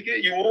 ശരിക്കും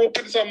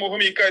യൂറോപ്യൻ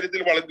സമൂഹം ഈ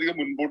കാര്യത്തിൽ വളരെയധികം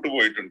മുൻപോട്ട്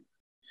പോയിട്ടുണ്ട്.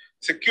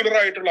 സെക്യുലർ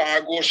ആയിട്ടുള്ള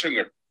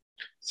ആഘോഷങ്ങൾ,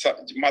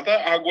 മത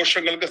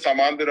ആഘോഷങ്ങൾക്ക്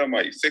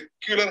സമാന്തരമായി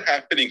സെക്യുലർ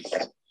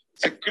ഹാപ്പനിങ്സ്,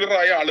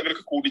 സെക്യുലറായ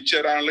ആളുകൾക്ക്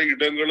കൂടിച്ചേരാനുള്ള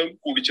ഇടങ്ങളും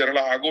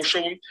കൂടിച്ചേരാനുള്ള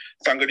ആഘോഷവും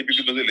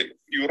സംഘടിപ്പിക്കുന്നതിൽ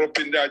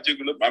യൂറോപ്യൻ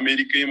രാജ്യങ്ങളും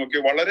അമേരിക്കയും ഒക്കെ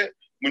വളരെ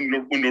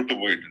മുന്നോട്ട്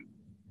പോയിട്ടുണ്ട്.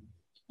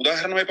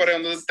 ഉദാഹരണമായി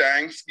പറയുന്നത്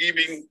താങ്ക്സ്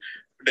ഗിവിംഗ്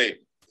ഡേ.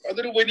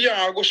 അതൊരു വലിയ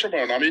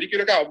ആഘോഷമാണ്.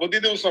 അമേരിക്കയിലൊക്കെ അവധി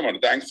ദിവസമാണ്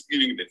താങ്ക്സ്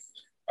ഗിവിംഗ് ഡേ.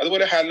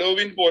 അതുപോലെ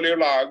ഹലോവിൻ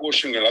പോലെയുള്ള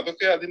ആഘോഷങ്ങൾ,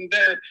 അതൊക്കെ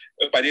അതിന്റെ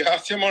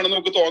പരിഹാസ്യമാണെന്ന്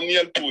നമുക്ക്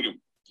തോന്നിയാൽ പോലും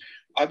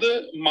അത്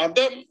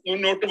മതം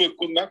മുന്നോട്ട്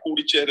വെക്കുന്ന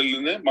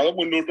കൂടിച്ചേരലിന്, മതം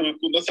മുന്നോട്ട്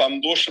വെക്കുന്ന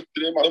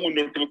സന്തോഷത്തിന്, മതം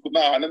മുന്നോട്ട് വെക്കുന്ന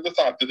ആനന്ദ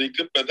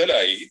സാധ്യതയ്ക്ക്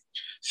ബദലായി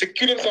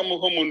സെക്യുലർ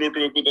സമൂഹം മുന്നോട്ട്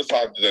വെക്കുന്ന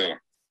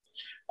സാധ്യതകളാണ്.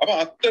 അപ്പൊ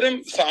അത്തരം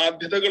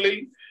സാധ്യതകളിൽ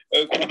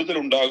കൂടുതൽ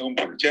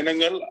ഉണ്ടാകുമ്പോൾ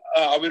ജനങ്ങൾ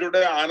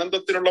അവരുടെ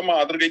ആനന്ദത്തിനുള്ള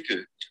മാതൃകയ്ക്ക്,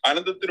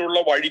 ആനന്ദത്തിനുള്ള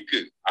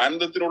വഴിക്ക്,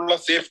 ആനന്ദത്തിനുള്ള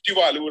സേഫ്റ്റി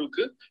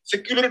വാലുകൾക്ക്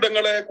സെക്യുലർ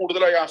ഇടങ്ങളെ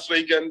കൂടുതലായി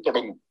ആശ്രയിക്കാൻ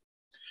തുടങ്ങും.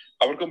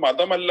 അവർക്ക്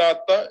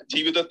മതമല്ലാത്ത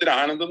ജീവിതത്തിന്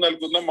ആനന്ദം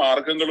നൽകുന്ന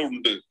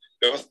മാർഗങ്ങളുണ്ട്,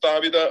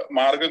 വ്യവസ്ഥാപിത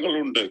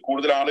മാർഗങ്ങളുണ്ട്,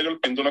 കൂടുതൽ ആളുകൾ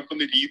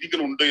പിന്തുണക്കുന്ന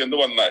രീതികളുണ്ട് എന്ന്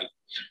വന്നാൽ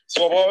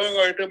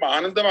സ്വാഭാവികമായിട്ടും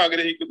ആനന്ദം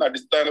ആഗ്രഹിക്കുന്ന,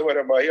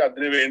 അടിസ്ഥാനപരമായി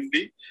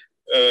അതിനുവേണ്ടി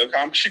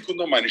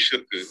കാക്ഷിക്കുന്ന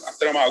മനുഷ്യർക്ക്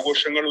അത്തരം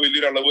ആഘോഷങ്ങൾ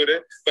വലിയൊരു അളവ് വരെ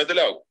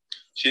ബദലാവും.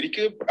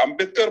 ശരിക്കും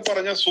അംബേദ്കർ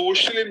പറഞ്ഞ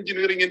സോഷ്യൽ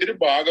എഞ്ചിനീയറിംഗിന്റെ ഒരു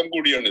ഭാഗം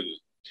കൂടിയാണിത്.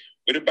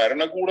 ഒരു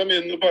ഭരണകൂടം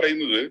എന്ന്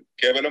പറയുന്നത്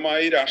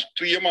കേവലമായി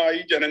രാഷ്ട്രീയമായി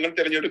ജനങ്ങൾ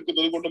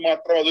തിരഞ്ഞെടുക്കുന്നത് കൊണ്ട്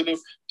മാത്രം അതൊരു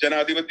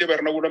ജനാധിപത്യ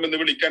ഭരണകൂടം എന്ന്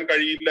വിളിക്കാൻ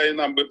കഴിയില്ല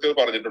എന്ന് അംബേദ്കർ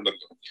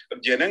പറഞ്ഞിട്ടുണ്ടല്ലോ.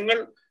 ജനങ്ങൾ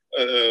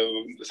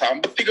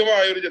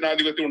സാമ്പത്തികമായ ഒരു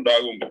ജനാധിപത്യം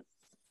ഉണ്ടാകുമ്പോൾ,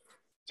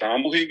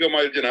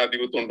 സാമൂഹികമായ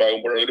ജനാധിപത്യം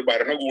ഉണ്ടാകുമ്പോൾ ഒരു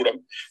ഭരണകൂടം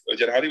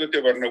ജനാധിപത്യ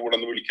ഭരണകൂടം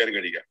എന്ന് വിളിക്കാൻ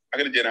കഴിയുക.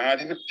 അങ്ങനെ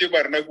ജനാധിപത്യ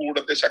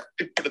ഭരണകൂടത്തെ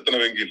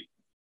ശക്തിപ്പെടുത്തണമെങ്കിൽ,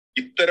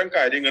 ഇത്തരം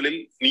കാര്യങ്ങളിൽ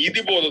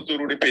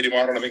നീതിബോധത്തോടുകൂടി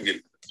പെരുമാറണമെങ്കിൽ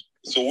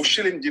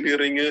സോഷ്യൽ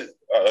എഞ്ചിനീയറിംഗ്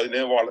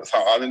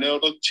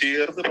അതിനോട്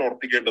ചേർന്ന്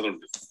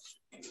പ്രവർത്തിക്കേണ്ടതുണ്ട്.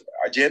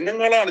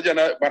 ജനങ്ങളാണ്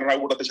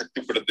ഭരണകൂടത്തെ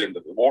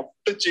ശക്തിപ്പെടുത്തേണ്ടത്.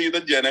 വോട്ട് ചെയ്ത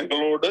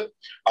ജനങ്ങളോട്,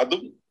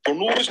 അതും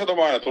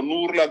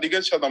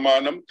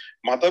 90%,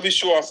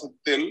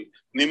 മതവിശ്വാസത്തിൽ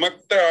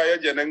നിമഗ്നരായ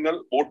ജനങ്ങൾ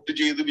വോട്ട്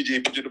ചെയ്ത്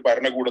വിജയിപ്പിച്ചൊരു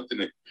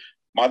ഭരണകൂടത്തിന്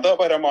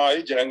മതപരമായി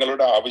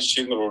ജനങ്ങളുടെ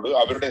ആവശ്യങ്ങളോട്,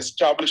 അവരുടെ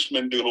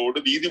എസ്റ്റാബ്ലിഷ്മെന്റുകളോട്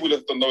നീതി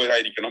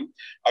പുലർത്തുന്നവരായിരിക്കണം,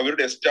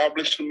 അവരുടെ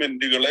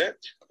എസ്റ്റാബ്ലിഷ്മെന്റുകളെ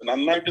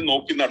നന്നായിട്ട്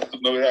നോക്കി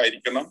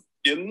നടത്തുന്നവരായിരിക്കണം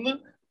എന്ന്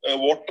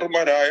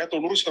വോട്ടർമാരായ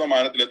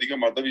 90%-ലധികം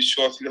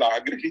മതവിശ്വാസികൾ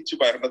ആഗ്രഹിച്ച്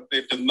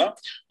ഭരണത്തേറ്റുന്ന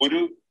ഒരു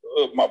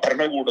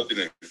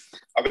ഭരണകൂടത്തിന്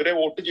അവരെ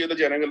വോട്ട് ചെയ്ത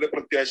ജനങ്ങളുടെ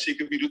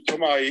പ്രത്യാശയ്ക്ക്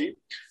വിരുദ്ധമായി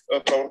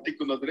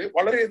പ്രവർത്തിക്കുന്നതിൽ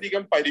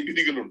വളരെയധികം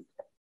പരിമിതികളുണ്ട്.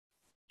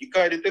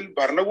 ഇക്കാര്യത്തിൽ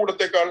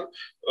ഭരണകൂടത്തെക്കാൾ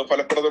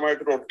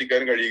ഫലപ്രദമായിട്ട്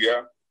പ്രവർത്തിക്കാൻ കഴിയുക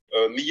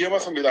നിയമ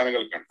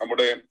സംവിധാനങ്ങൾക്കാണ്.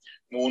 നമ്മുടെ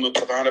 3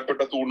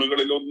 പ്രധാനപ്പെട്ട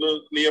തൂണുകളിൽ ഒന്ന്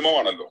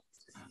നിയമമാണല്ലോ,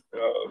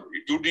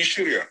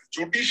 ജുഡീഷ്യറിയാണ്.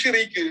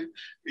 ജുഡീഷ്യറിക്ക്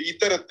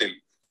ഇത്തരത്തിൽ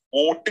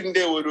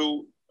വോട്ടിന്റെ ഒരു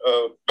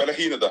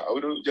ബലഹീനത,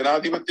 ഒരു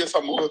ജനാധിപത്യ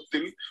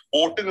സമൂഹത്തിൽ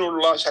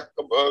വോട്ടിനുള്ള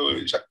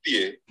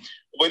ശക്തിയെ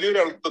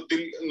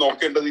വലിയൊരർത്ഥത്തിൽ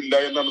നോക്കേണ്ടതില്ല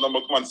എന്നാണ്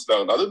നമുക്ക്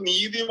മനസ്സിലാകുന്നത്. അത്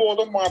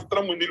നീതിബോധം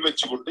മാത്രം മുന്നിൽ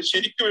വെച്ചുകൊണ്ട്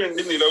ശരിക്കു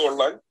വേണ്ടി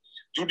നിലകൊള്ളാൻ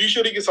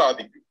ജുഡീഷ്യറിക്ക്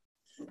സാധിക്കും.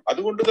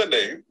 അതുകൊണ്ട്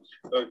തന്നെ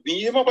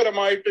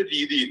നിയമപരമായിട്ട്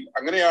രീതിയിൽ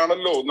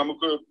അങ്ങനെയാണല്ലോ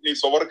നമുക്ക് ഈ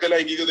സ്വവർഗ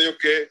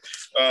ലൈംഗികതയൊക്കെ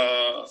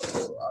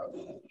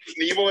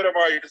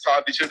നിയമപരമായിട്ട്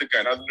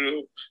സാധിച്ചെടുക്കാൻ, അതൊരു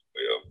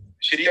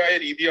ശരിയായ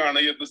രീതിയാണ്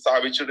എന്ന്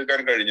സ്ഥാപിച്ചെടുക്കാൻ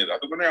കഴിഞ്ഞത്.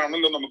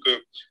 അതുകൊണ്ടാണല്ലോ നമുക്ക്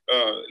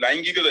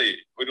ലൈംഗികതയെ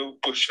ഒരു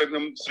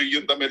പുരുഷനും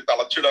സ്ത്രീയും തമ്മിൽ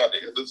തളച്ചിടാതെ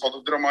അത്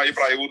സ്വതന്ത്രമായി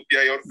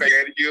പ്രായപൂർത്തിയായി അവർ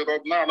കൈകാര്യം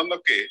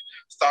ചെയ്യുന്നതാണെന്നൊക്കെ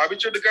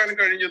സ്ഥാപിച്ചെടുക്കാൻ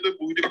കഴിഞ്ഞത്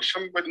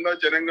ഭൂരിപക്ഷം വരുന്ന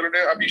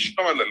ജനങ്ങളുടെ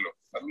അഭീഷ്ടമല്ലല്ലോ.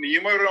 അത്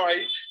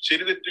നിയമപരമായി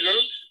ശരിതെറ്റുകൾ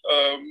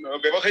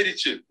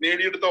വ്യവഹരിച്ച്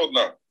നേടിയെടുത്ത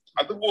ഒന്നാണ്.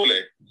 അതുപോലെ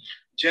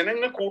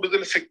ജനങ്ങൾ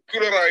കൂടുതൽ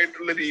സെക്യുലർ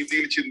ആയിട്ടുള്ള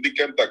രീതിയിൽ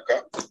ചിന്തിക്കാൻ തക്ക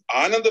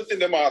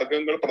ആനന്ദത്തിന്റെ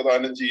മാർഗങ്ങൾ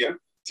പ്രദാനം ചെയ്യാൻ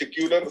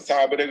സെക്യുലർ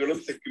സ്ഥാപനങ്ങളും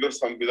സെക്യുലർ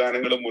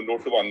സംവിധാനങ്ങളും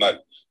മുന്നോട്ട് വന്നാൽ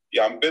ഈ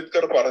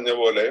അംബേദ്കർ പറഞ്ഞ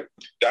പോലെ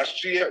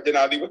രാഷ്ട്രീയ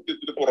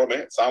ജനാധിപത്യത്തിന് പുറമെ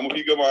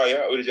സാമൂഹികമായ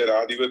ഒരു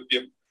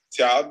ജനാധിപത്യം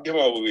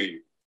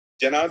സാധ്യമാവുകയും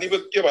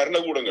ജനാധിപത്യ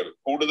ഭരണകൂടങ്ങൾ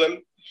കൂടുതൽ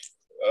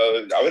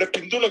അവരെ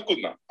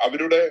പിന്തുണക്കുന്ന,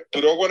 അവരുടെ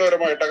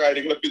പുരോഗമനപരമായിട്ട്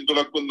കാര്യങ്ങളെ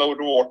പിന്തുണക്കുന്ന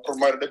ഒരു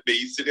വോട്ടർമാരുടെ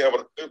ബേസിനെ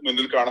അവർക്ക്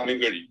മുന്നിൽ കാണാനും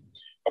കഴിയും.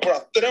 അപ്പോൾ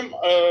അത്തരം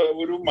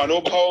ഒരു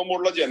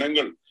മനോഭാവമുള്ള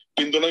ജനങ്ങൾ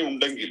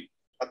പിന്തുണയുണ്ടെങ്കിൽ,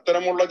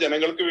 അത്തരമുള്ള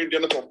ജനങ്ങൾക്ക്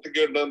വേണ്ടിയാണ്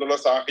പ്രവർത്തിക്കേണ്ടതെന്നുള്ള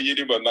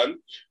സാഹചര്യം വന്നാൽ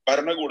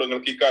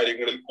ഭരണകൂടങ്ങൾക്ക് ഈ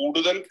കാര്യങ്ങളിൽ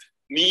കൂടുതൽ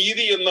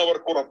നീതി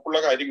എന്നവർക്ക് ഉറപ്പുള്ള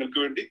കാര്യങ്ങൾക്ക്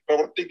വേണ്ടി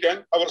പ്രവർത്തിക്കാൻ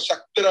അവർ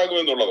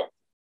ശക്തരാകുമെന്നുള്ളതാണ്.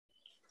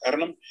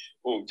 കാരണം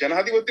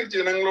ജനാധിപത്യ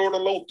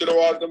ജനങ്ങളോടുള്ള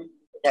ഉത്തരവാദിത്വം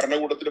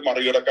ഭരണകൂടത്തിന്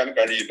മറികടക്കാൻ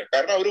കഴിയില്ല.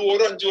 കാരണം അവർ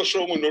ഓരോ 5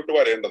 വർഷവും മുന്നോട്ട്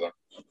വരേണ്ടതാണ്.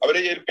 അവരെ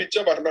ഏൽപ്പിച്ച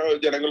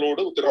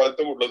ജനങ്ങളോട്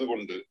ഉത്തരവാദിത്വം ഉള്ളത്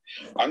കൊണ്ട്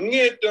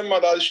അങ്ങേയറ്റം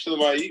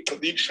മതാധിഷ്ഠിതമായി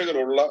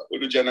പ്രതീക്ഷകളുള്ള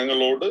ഒരു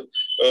ജനങ്ങളോട്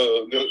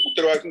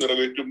ഉത്തരവാദിത്വം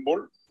നിറവേറ്റുമ്പോൾ,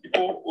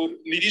 ഇപ്പോ ഒരു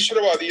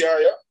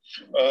നിരീശ്വരവാദിയായ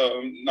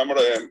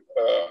നമ്മുടെ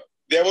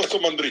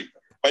ദേവസ്വം മന്ത്രി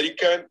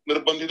ഭരിക്കാൻ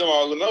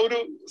നിർബന്ധിതമാകുന്ന ഒരു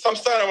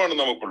സംസ്ഥാനമാണ്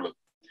നമുക്കുള്ളത്.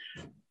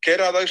 കെ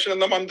രാധാകൃഷ്ണൻ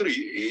എന്ന മന്ത്രി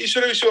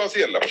ഈശ്വര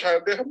വിശ്വാസിയല്ല, പക്ഷെ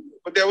അദ്ദേഹം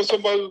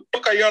ദേവസ്വം വകുപ്പ്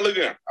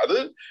കൈയാളുകയാണ്. അത്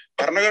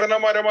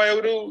ഭരണഘടനാപരമായ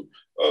ഒരു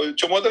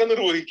ചുമതല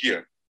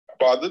നിർവഹിക്കുകയാണ്.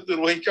 അപ്പൊ അത്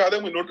നിർവഹിക്കാതെ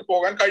മുന്നോട്ട്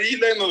പോകാൻ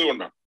കഴിയില്ല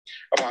എന്നതുകൊണ്ടാണ്.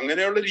 അപ്പൊ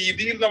അങ്ങനെയുള്ള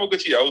രീതിയിൽ നമുക്ക്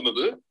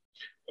ചെയ്യാവുന്നത്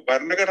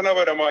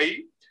ഭരണഘടനാപരമായി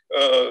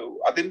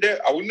അതിന്റെ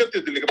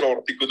ഔന്നത്യത്തിലേക്ക്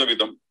പ്രവർത്തിക്കുന്ന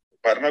വിധം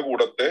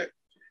ഭരണകൂടത്തെ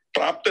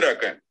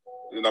പ്രാപ്തരാക്കാൻ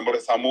നമ്മുടെ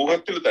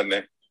സമൂഹത്തിൽ തന്നെ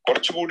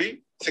കുറച്ചുകൂടി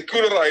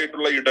സെക്യുലർ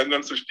ആയിട്ടുള്ള ഇടങ്ങൾ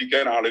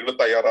സൃഷ്ടിക്കാൻ ആളുകൾ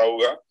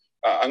തയ്യാറാവുക.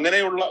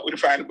 അങ്ങനെയുള്ള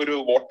ഒരു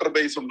വോട്ടർ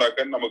ബേസ്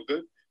ഉണ്ടാക്കാൻ നമുക്ക്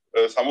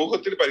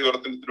സമൂഹത്തിൽ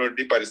പരിവർത്തനത്തിന്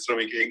വേണ്ടി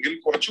പരിശ്രമിക്കുകയെങ്കിൽ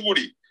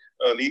കുറച്ചുകൂടി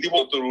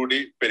നീതിബോധത്തോടുകൂടി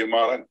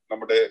പെരുമാറാൻ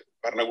നമ്മുടെ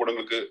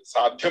ഭരണകൂടങ്ങൾക്ക്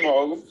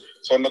സാധ്യമാകും.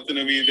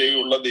 സ്വർണത്തിന്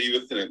മീതെയുള്ള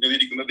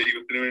നീതിയിരിക്കുന്ന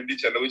ദൈവത്തിന് വേണ്ടി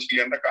ചെലവ്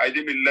ചെയ്യേണ്ട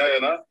കാര്യമില്ല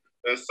എന്ന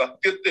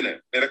സത്യത്തിന്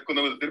നിരക്കുന്ന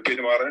വിധത്തിൽ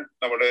പെരുമാറാൻ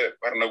നമ്മുടെ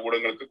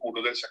ഭരണകൂടങ്ങൾക്ക്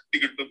കൂടുതൽ ശക്തി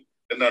കിട്ടും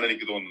എന്നാണ്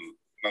എനിക്ക് തോന്നുന്നത്.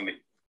 നന്ദി.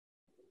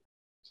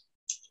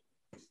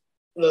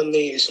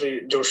 നന്ദി ശ്രീ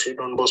ജോഷി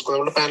ഡോൺ ബോസ്കോ.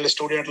 നമ്മുടെ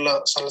പാനലിസ്റ്റ് കൂടിയായിട്ടുള്ള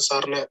സനൽ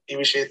സാറിന് ഈ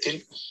വിഷയത്തിൽ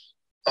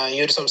ഈ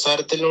ഒരു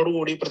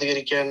സംസാരത്തിനോടുകൂടി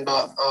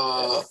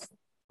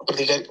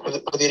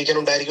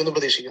പ്രതികരിക്കാനുണ്ടായിരിക്കുമെന്ന്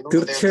പ്രതീക്ഷിക്കുന്നു.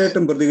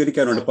 തീർച്ചയായിട്ടും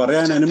പ്രതികരിക്കാനുണ്ട്.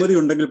 പറയാൻ അനുമതി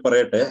ഉണ്ടെങ്കിൽ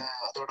പറയട്ടെ.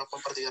 അതോടൊപ്പം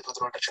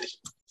പ്രതികരണത്തിനോട്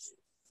ക്ഷണിക്കുന്നു.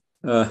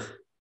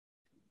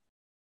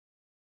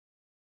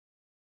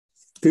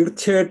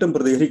 തീർച്ചയായിട്ടും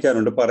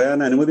പ്രതികരിക്കാനുണ്ട്. പറയാൻ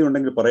അനുമതി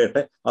ഉണ്ടെങ്കിൽ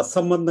പറയട്ടെ.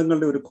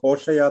 അസംബന്ധങ്ങളുടെ ഒരു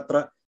ഘോഷയാത്ര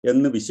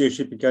എന്ന്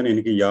വിശേഷിപ്പിക്കാൻ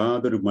എനിക്ക്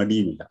യാതൊരു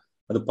മടിയുമില്ല.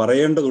 അത്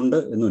പറയേണ്ടതുണ്ട്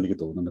എന്നും എനിക്ക്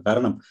തോന്നുന്നു.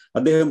 കാരണം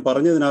അദ്ദേഹം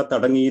പറഞ്ഞതിനകത്ത്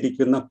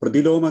അടങ്ങിയിരിക്കുന്ന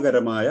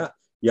പ്രതിലോമകരമായ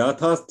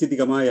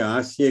യാഥാസ്ഥിതികമായ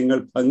ആശയങ്ങൾ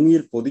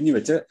ഭംഗിയിൽ പൊതിഞ്ഞു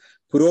വെച്ച്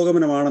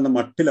പുരോഗമനമാണെന്ന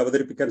മട്ടിൽ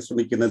അവതരിപ്പിക്കാൻ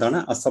ശ്രമിക്കുന്നതാണ്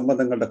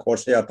അസംബന്ധങ്ങളുടെ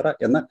ഘോഷയാത്ര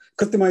എന്ന്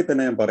കൃത്യമായി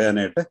തന്നെ ഞാൻ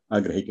പറയാനായിട്ട്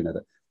ആഗ്രഹിക്കുന്നത്.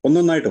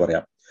 ഒന്നൊന്നായിട്ട്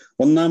പറയാം.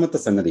 ഒന്നാമത്തെ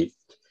സംഗതി,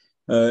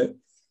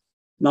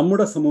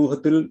 നമ്മുടെ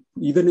സമൂഹത്തിൽ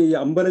ഇതിന് ഈ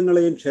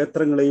അമ്പലങ്ങളെയും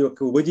ക്ഷേത്രങ്ങളെയും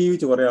ഒക്കെ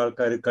ഉപജീവിച്ച് കുറേ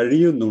ആൾക്കാർ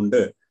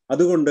കഴിയുന്നുണ്ട്.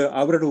 അതുകൊണ്ട്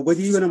അവരുടെ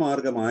ഉപജീവന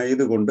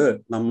മാർഗമായതുകൊണ്ട്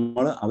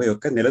നമ്മൾ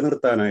അവയൊക്കെ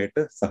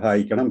നിലനിർത്താനായിട്ട്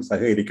സഹായിക്കണം,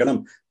 സഹകരിക്കണം,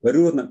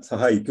 വരൂ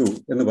സഹായിക്കൂ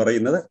എന്ന്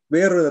പറയുന്നത്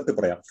വേറൊരു വിധത്തിൽ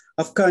പറയാം.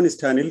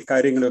 അഫ്ഗാനിസ്ഥാനിൽ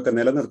കാര്യങ്ങളൊക്കെ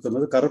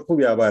നിലനിർത്തുന്നത് കറുപ്പ്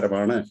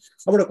വ്യാപാരമാണ്.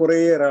 അവിടെ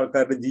കുറേയേറെ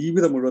ആൾക്കാരുടെ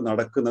ജീവിതം മുഴുവൻ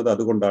നടക്കുന്നത്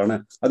അതുകൊണ്ടാണ്.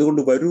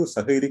 അതുകൊണ്ട് വരൂ,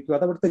 സഹകരിക്കൂ,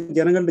 അത് അവിടുത്തെ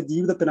ജനങ്ങളുടെ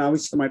ജീവിതത്തിന്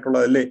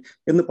ആവശ്യമായിട്ടുള്ളതല്ലേ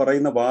എന്ന്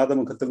പറയുന്ന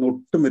വാദമുഖത്തിൽ നിന്ന്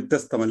ഒട്ടും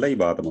വ്യത്യസ്തമല്ല ഈ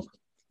വാദമുഖം.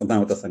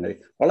 ഒന്നാമത്തെ സംഗതി,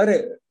 വളരെ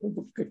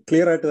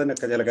ക്ലിയർ ആയിട്ട് തന്നെ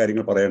ചില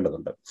കാര്യങ്ങൾ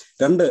പറയേണ്ടതുണ്ട്.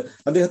 രണ്ട്,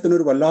 അദ്ദേഹത്തിന്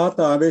ഒരു വല്ലാത്ത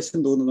ആവേശം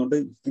തോന്നുന്നുണ്ട്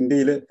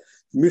ഇന്ത്യയിൽ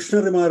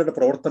മിഷണറിമാരുടെ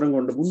പ്രവർത്തനം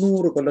കൊണ്ട്.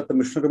 300 കൊല്ലത്തെ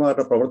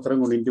മിഷണറിമാരുടെ പ്രവർത്തനം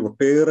കൊണ്ട് ഇന്ത്യ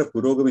ഒട്ടേറെ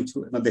പുരോഗമിച്ചു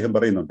എന്ന് അദ്ദേഹം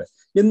പറയുന്നുണ്ട്.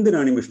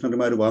 എന്തിനാണ് ഈ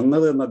മിഷണറിമാർ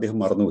വന്നത് എന്ന് അദ്ദേഹം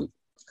മറന്നുപോയി.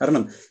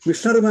 കാരണം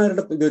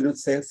മിഷണറിമാരുടെ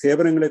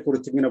സേവനങ്ങളെ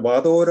കുറിച്ച് ഇങ്ങനെ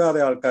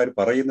വാദോരാതെ ആൾക്കാർ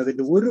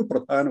പറയുന്നതിന്റെ ഒരു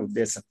പ്രധാന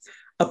ഉദ്ദേശം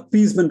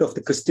appeasement of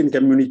the Christian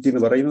community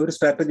എന്ന് പറയുന്ന ഒരു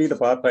സ്ട്രാറ്റജിയുടെ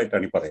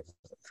പാർട്ടായിട്ടാണ് ഈ പറയുന്നത്.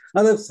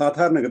 അത്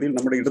സാധാരണഗതിയിൽ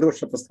നമ്മുടെ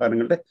ഇടതുപക്ഷ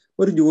പ്രസ്ഥാനങ്ങളുടെ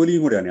ഒരു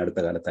ജോലിയും കൂടിയാണ് അടുത്ത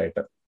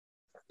കാലത്തായിട്ട്.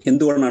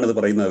 എന്തുകൊണ്ടാണ് ഇത്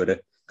പറയുന്നത് അവര്?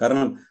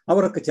 കാരണം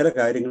അവർക്ക് ചില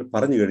കാര്യങ്ങൾ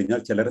പറഞ്ഞു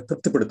കഴിഞ്ഞാൽ ചിലരെ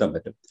തൃപ്തിപ്പെടുത്താൻ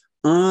പറ്റും.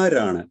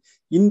 ആരാണ്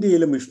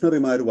ഇന്ത്യയിലെ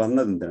മിഷണറിമാർ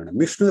വന്നത്? എന്തിനാണ്?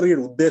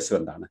 മിഷണറിയുടെ ഉദ്ദേശം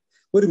എന്താണ്?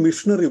 ഒരു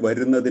മിഷണറി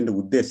വരുന്നതിന്റെ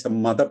ഉദ്ദേശം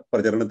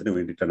മതപ്രചരണത്തിന്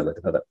വേണ്ടിയിട്ടാണ്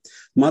വരുന്നത്.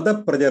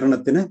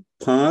 മതപ്രചരണത്തിന്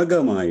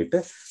ഭാഗമായിട്ട്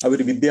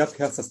അവർ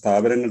വിദ്യാഭ്യാസ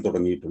സ്ഥാപനങ്ങൾ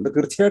തുടങ്ങിയിട്ടുണ്ട്,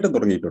 തീർച്ചയായിട്ടും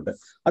തുടങ്ങിയിട്ടുണ്ട്.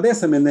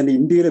 അതേസമയം തന്നെ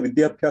ഇന്ത്യയിലെ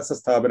വിദ്യാഭ്യാസ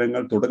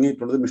സ്ഥാപനങ്ങൾ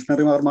തുടങ്ങിയിട്ടുള്ളത്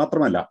മിഷണറിമാർ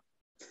മാത്രമല്ല.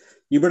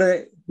 ഇവിടെ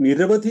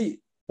നിരവധി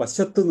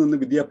വശത്ത് നിന്ന്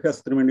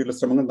വിദ്യാഭ്യാസത്തിന് വേണ്ടിയുള്ള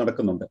ശ്രമങ്ങൾ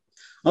നടക്കുന്നുണ്ട്.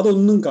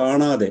 അതൊന്നും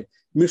കാണാതെ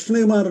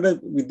മിഷണറിമാരുടെ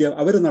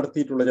അവർ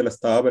നടത്തിയിട്ടുള്ള ചില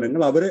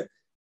സ്ഥാപനങ്ങൾ, അവര്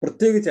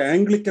പ്രത്യേകിച്ച്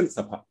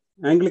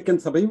ആംഗ്ലിക്കൻ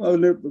സഭയും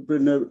അതിൽ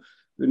പിന്നെ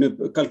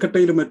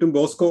കൽക്കട്ടയിലും മറ്റും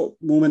ബോസ്കോ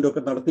മൂവ്മെന്റ്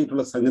ഒക്കെ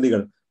നടത്തിയിട്ടുള്ള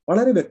സംഗതികൾ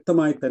വളരെ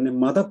വ്യക്തമായി തന്നെ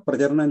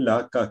മതപ്രചരണം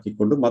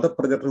ലാക്കാക്കിക്കൊണ്ട്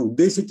മതപ്രചരണം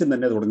ഉദ്ദേശിച്ചും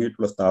തന്നെ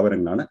തുടങ്ങിയിട്ടുള്ള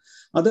സ്ഥാപനങ്ങളാണ്.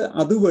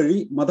 അതുവഴി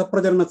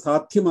മതപ്രചരണം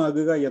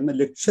സാധ്യമാകുക എന്ന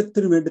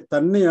ലക്ഷ്യത്തിനു വേണ്ടി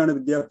തന്നെയാണ്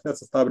വിദ്യാഭ്യാസ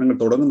സ്ഥാപനങ്ങൾ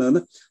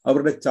തുടങ്ങുന്നതെന്ന്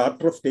അവരുടെ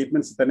ചാർട്ടർ ഓഫ്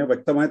സ്റ്റേറ്റ്മെന്റ്സ് തന്നെ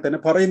വ്യക്തമായി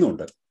തന്നെ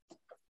പറയുന്നുണ്ട്.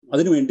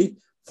 അതിനുവേണ്ടി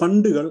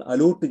ഫണ്ടുകൾ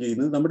അലോട്ട്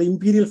ചെയ്യുന്നത് നമ്മുടെ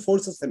ഇമ്പീരിയൽ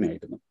ഫോഴ്സസ്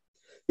തന്നെയായിരുന്നു.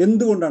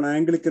 എന്തുകൊണ്ടാണ്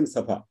ആംഗ്ലിക്കൻ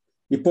സഭ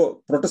ഇപ്പോൾ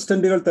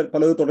പ്രൊട്ടസ്റ്റന്റുകൾ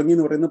പലത് തുടങ്ങി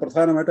എന്ന് പറയുന്നത്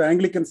പ്രധാനമായിട്ടും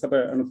ആംഗ്ലിക്കൻ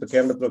സഭയാണ്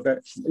കേരളത്തിലൊക്കെ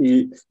ഈ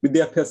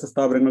വിദ്യാഭ്യാസ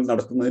സ്ഥാപനങ്ങൾ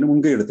നടത്തുന്നതിന്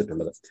മുൻകൈ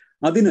എടുത്തിട്ടുള്ളത്.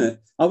 അതിന്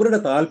അവരുടെ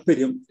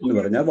താല്പര്യം എന്ന്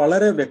പറഞ്ഞാൽ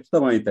വളരെ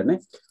വ്യക്തമായി തന്നെ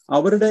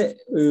അവരുടെ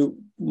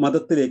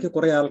മതത്തിലേക്ക്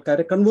കുറെ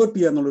ആൾക്കാരെ കൺവേർട്ട്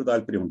ചെയ്യുക എന്നുള്ളൊരു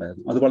താല്പര്യം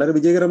ഉണ്ടായിരുന്നു. അത് വളരെ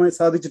വിജയകരമായി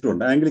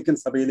സാധിച്ചിട്ടുണ്ട്. ആംഗ്ലിക്കൻ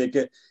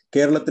സഭയിലേക്ക്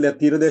കേരളത്തിലെ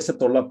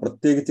തീരദേശത്തുള്ള,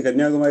 പ്രത്യേകിച്ച്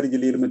കന്യാകുമാരി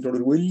ജില്ലയിലും മറ്റുള്ള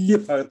ഒരു വലിയ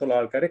ഭാഗത്തുള്ള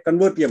ആൾക്കാരെ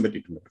കൺവേർട്ട് ചെയ്യാൻ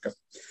പറ്റിയിട്ടുണ്ട് അവർക്ക്.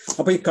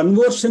 അപ്പൊ ഈ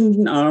കൺവേർഷൻ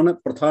ആണ്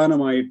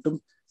പ്രധാനമായിട്ടും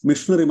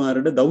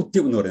മിഷണറിമാരുടെ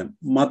ദൗത്യം എന്ന് പറയുന്നത്.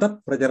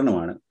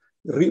 മതപ്രചരണമാണ്,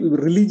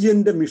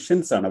 റിലിജിയന്റെ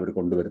മിഷൻസ് ആണ് അവർ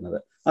കൊണ്ടുവരുന്നത്.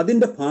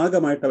 അതിന്റെ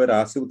ഭാഗമായിട്ട് അവർ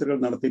ആശുപത്രികൾ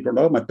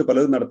നടത്തിയിട്ടുണ്ടോ, മറ്റു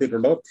പലതും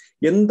നടത്തിയിട്ടുണ്ടോ,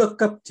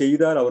 എന്തൊക്കെ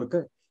ചെയ്താൽ അവർക്ക്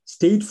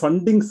സ്റ്റേറ്റ്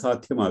ഫണ്ടിങ്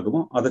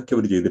സാധ്യമാകുമോ അതൊക്കെ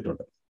അവർ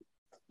ചെയ്തിട്ടുണ്ട്.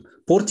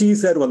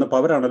 പോർച്ചുഗീസുകാർ വന്നപ്പോൾ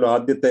അവരാണല്ലോ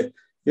ആദ്യത്തെ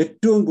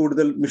ഏറ്റവും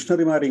കൂടുതൽ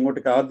മിഷണറിമാരെ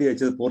ഇങ്ങോട്ടേക്ക് ആദ്യം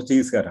അയച്ചത്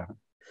പോർച്ചുഗീസുകാരാണ്.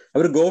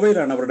 അവർ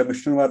ഗോവയിലാണ് അവരുടെ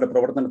മിഷണറിമാരുടെ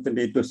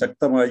പ്രവർത്തനത്തിന്റെ ഏറ്റവും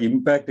ശക്തമായ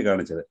ഇമ്പാക്ട്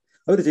കാണിച്ചത്.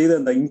 അവർ ചെയ്തത്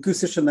എന്താ?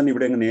 ഇൻക്വിസിഷൻ തന്നെ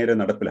ഇവിടെ അങ്ങ് നേരെ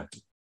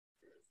നടപ്പിലാക്കി.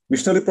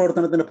 മിഷണറി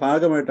പ്രവർത്തനത്തിന്റെ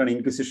ഭാഗമായിട്ടാണ്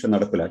ഇൻക്വിസിഷൻ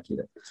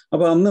നടപ്പിലാക്കിയത്.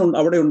 അപ്പൊ അന്ന്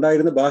അവിടെ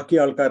ഉണ്ടായിരുന്ന ബാക്കി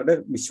ആൾക്കാരുടെ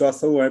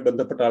വിശ്വാസവുമായി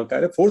ബന്ധപ്പെട്ട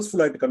ആൾക്കാരെ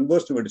ഫോഴ്സ്ഫുൾ ആയിട്ട്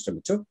കൺവേഴ്സിന് വേണ്ടി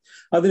ശ്രമിച്ചു.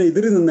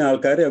 അതിനെതിരെ നിന്ന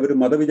ആൾക്കാരെ അവർ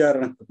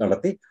മതവിചാരണ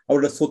നടത്തി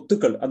അവരുടെ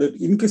സ്വത്തുക്കൾ അത്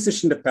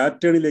ഇൻക്വിസിഷന്റെ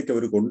പാറ്റേണിലേക്ക്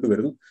അവർ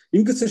കൊണ്ടുവരുന്നു.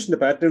 ഇൻക്വിസിഷന്റെ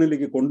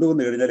പാറ്റേണിലേക്ക്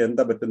കൊണ്ടുവന്നു കഴിഞ്ഞാൽ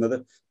എന്താ പറ്റുന്നത്?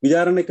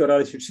 വിചാരണയ്ക്ക്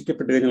ഒരാൾ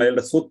ശിക്ഷിക്കപ്പെട്ട് കഴിഞ്ഞാൽ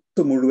അയാളുടെ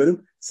സ്വത്ത് മുഴുവനും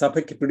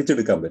സഭയ്ക്ക്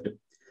പിടിച്ചെടുക്കാൻ പറ്റും.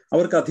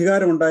 അവർക്ക്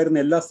അധികാരം ഉണ്ടായിരുന്ന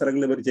എല്ലാ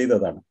സ്ഥലങ്ങളിലും അവർ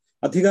ചെയ്തതാണ്.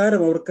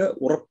 അധികാരം അവർക്ക്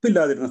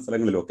ഉറപ്പില്ലാതിരുന്ന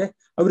സ്ഥലങ്ങളിലൊക്കെ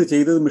അവർ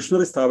ചെയ്തത്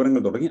മിഷണറി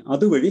സ്ഥാപനങ്ങൾ തുടങ്ങി.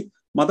 അതുവഴി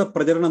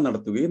മതപ്രചരണം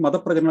നടത്തുകയും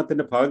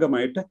മതപ്രചരണത്തിന്റെ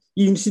ഭാഗമായിട്ട്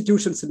ഈ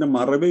ഇൻസ്റ്റിറ്റ്യൂഷൻസിന്റെ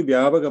മറവിൽ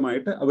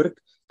വ്യാപകമായിട്ട് അവർ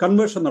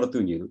കൺവേർഷൻ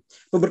നടത്തുകയും ചെയ്തു.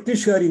 ഇപ്പൊ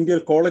ബ്രിട്ടീഷുകാർ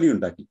ഇന്ത്യയിൽ കോളനി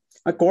ഉണ്ടാക്കി.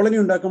 ആ കോളനി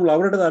ഉണ്ടാക്കുമ്പോൾ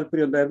അവരുടെ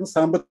താല്പര്യം എന്തായിരുന്നു?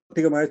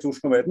 സാമ്പത്തികമായ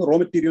ചൂഷണമായിരുന്നു, റോ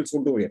മെറ്റീരിയൽസ്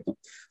കൊണ്ടുപോയായിരുന്നു.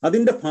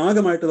 അതിന്റെ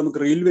ഭാഗമായിട്ട് നമുക്ക്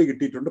റെയിൽവേ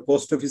കിട്ടിയിട്ടുണ്ട്,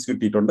 പോസ്റ്റ് ഓഫീസ്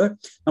കിട്ടിയിട്ടുണ്ട്,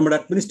 നമ്മുടെ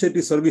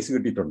അഡ്മിനിസ്ട്രേറ്റീവ് സർവീസ്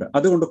കിട്ടിയിട്ടുണ്ട്.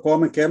 അതുകൊണ്ട്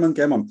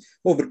കേമം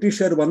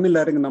ബ്രിട്ടീഷുകാർ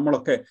വന്നില്ലായിരുന്നെങ്കിൽ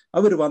നമ്മളൊക്കെ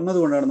അവർ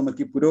വന്നതുകൊണ്ടാണ്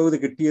നമുക്ക് ഈ പുരോഗതി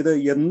കിട്ടിയത്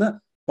എന്ന്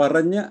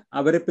പറഞ്ഞ്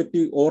അവരെ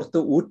പറ്റി ഓർത്ത്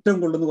ഊറ്റം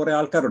കൊള്ളുന്ന കുറെ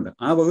ആൾക്കാരുണ്ട്.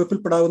 ആ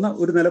വകുപ്പിൽപ്പെടാവുന്ന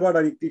ഒരു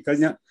നിലപാടാണ് ഈ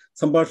കഴിഞ്ഞ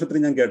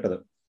സംഭാഷണത്തിൽ ഞാൻ കേട്ടത്.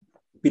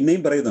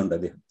 പിന്നെയും പറയുന്നുണ്ട്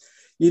അദ്ദേഹം,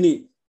 ഇനി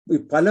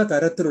പല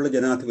തരത്തിലുള്ള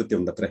ജനാധിപത്യം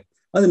ഉണ്ടത്രേ.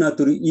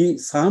 അതിനകത്തൊരു ഈ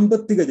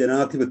സാമ്പത്തിക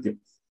ജനാധിപത്യം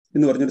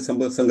എന്ന് പറഞ്ഞൊരു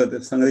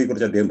സംഗതിയെ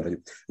കുറിച്ച് അദ്ദേഹം പറഞ്ഞു.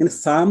 ഇങ്ങനെ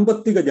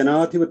സാമ്പത്തിക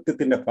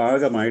ജനാധിപത്യത്തിന്റെ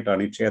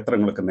ഭാഗമായിട്ടാണ് ഈ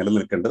ക്ഷേത്രങ്ങളൊക്കെ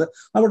നിലനിൽക്കേണ്ടത്.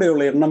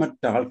 അവിടെയുള്ള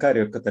എണ്ണമറ്റ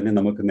ആൾക്കാരെയൊക്കെ തന്നെ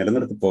നമുക്ക്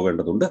നിലനിർത്തി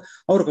പോകേണ്ടതുണ്ട്,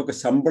 അവർക്കൊക്കെ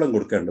ശമ്പളം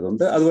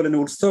കൊടുക്കേണ്ടതുണ്ട്. അതുപോലെ തന്നെ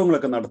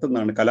ഉത്സവങ്ങളൊക്കെ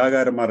നടത്തുന്നതാണ്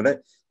കലാകാരന്മാരുടെ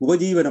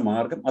ഉപജീവന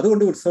മാർഗം.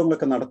 അതുകൊണ്ട്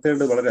ഉത്സവങ്ങളൊക്കെ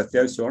നടത്തേണ്ടത് വളരെ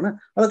അത്യാവശ്യമാണ്.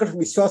 അതൊക്കെ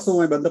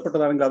വിശ്വാസവുമായി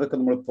ബന്ധപ്പെട്ടതാണെങ്കിൽ അതൊക്കെ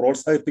നമ്മൾ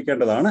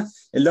പ്രോത്സാഹിപ്പിക്കേണ്ടതാണ്.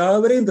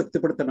 എല്ലാവരെയും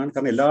തൃപ്തിപ്പെടുത്താനാണ്,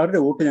 കാരണം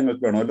എല്ലാവരുടെയും വോട്ട്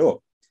ഞങ്ങൾക്ക് വേണമല്ലോ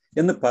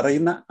എന്ന്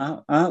പറയുന്ന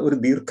ആ ഒരു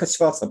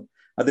ദീർഘശ്വാസം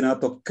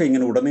അതിനകത്തൊക്കെ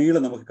ഇങ്ങനെ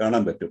ഉടനീളം നമുക്ക്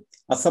കാണാൻ പറ്റും.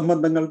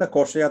 അസംബന്ധങ്ങളുടെ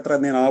ഘോഷയാത്ര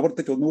എന്ന് ഞാൻ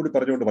ആവർത്തിച്ച് ഒന്നുകൂടി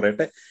പറഞ്ഞുകൊണ്ട്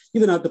പറയട്ടെ.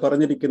 ഇതിനകത്ത്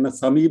പറഞ്ഞിരിക്കുന്ന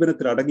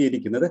സമീപനത്തിൽ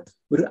അടങ്ങിയിരിക്കുന്നത്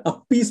ഒരു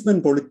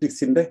അപ്പീസ്മെന്റ്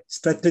പൊളിറ്റിക്സിന്റെ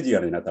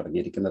സ്ട്രാറ്റജിയാണ് ഇതിനകത്ത്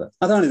അടങ്ങിയിരിക്കുന്നത്.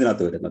 അതാണ്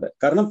ഇതിനകത്ത് വരുന്നത്.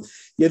 കാരണം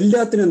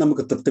എല്ലാത്തിനും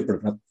നമുക്ക്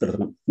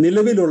തൃപ്തിപ്പെടുത്തണം.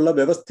 നിലവിലുള്ള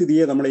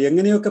വ്യവസ്ഥിതിയെ നമ്മൾ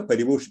എങ്ങനെയൊക്കെ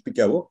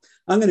പരിപോഷിപ്പിക്കാവോ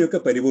അങ്ങനെയൊക്കെ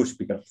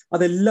പരിപോഷിപ്പിക്കണം.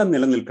 അതെല്ലാം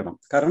നിലനിൽക്കണം.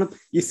 കാരണം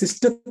ഈ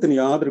സിസ്റ്റത്തിന്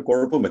യാതൊരു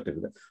കുഴപ്പവും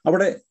പറ്റരുത്.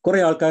 അവിടെ കുറെ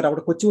ആൾക്കാർ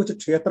അവിടെ കൊച്ചു കൊച്ചു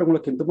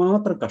ക്ഷേത്രങ്ങളൊക്കെ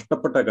എന്തുമാത്രം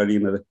കഷ്ടപ്പെട്ടാണ്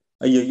കഴിയുന്നത്.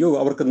 അയ്യോ,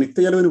 അവർക്ക്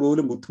നിത്യചെലവിന്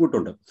പോലും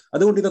ബുദ്ധിമുട്ടുണ്ട്.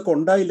 അതുകൊണ്ട് ഇതൊക്കെ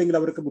ഉണ്ടായില്ലെങ്കിൽ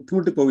അവർക്ക്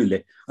ബുദ്ധിമുട്ടി പോവില്ലേ?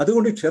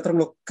 അതുകൊണ്ട് ഈ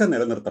ക്ഷേത്രങ്ങളൊക്കെ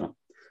നിലനിർത്തണം.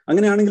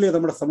 അങ്ങനെയാണെങ്കിലേ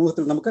നമ്മുടെ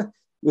സമൂഹത്തിൽ നമുക്ക്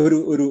ഒരു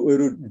ഒരു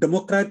ഒരു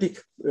ഡെമോക്രാറ്റിക്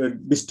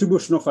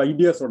ഡിസ്ട്രിബ്യൂഷൻ ഓഫ്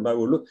ഐഡിയാസ്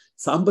ഉണ്ടാവുകയുള്ളൂ,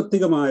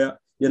 സാമ്പത്തികമായ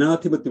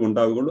ജനാധിപത്യം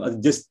ഉണ്ടാവുകയുള്ളൂ, അത്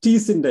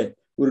ജസ്റ്റിസിന്റെ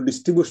ഒരു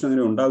ഡിസ്ട്രിബ്യൂഷൻ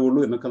അങ്ങനെ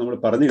ഉണ്ടാവുകയുള്ളൂ എന്നൊക്കെ നമ്മൾ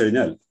പറഞ്ഞു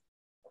കഴിഞ്ഞാൽ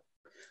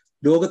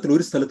ലോകത്തിൽ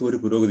ഒരു സ്ഥലത്തും ഒരു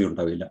പുരോഗതി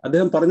ഉണ്ടാവില്ല.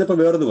 അദ്ദേഹം പറഞ്ഞപ്പോൾ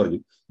വേറൊന്ന് പറഞ്ഞു,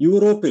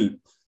 യൂറോപ്പിൽ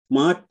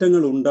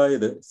മാറ്റങ്ങൾ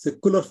ഉണ്ടായത്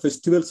സെക്കുലർ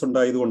ഫെസ്റ്റിവൽസ്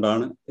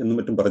ഉണ്ടായതുകൊണ്ടാണ് എന്നും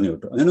മറ്റും പറഞ്ഞു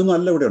കേട്ടു. അങ്ങനെയൊന്നും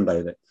അല്ല ഇവിടെ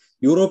ഉണ്ടായത്.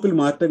 യൂറോപ്പിൽ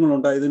മാറ്റങ്ങൾ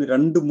ഉണ്ടായതിന്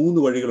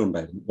 2-3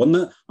 വഴികളുണ്ടായിരുന്നു.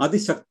 ഒന്ന്,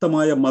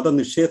 അതിശക്തമായ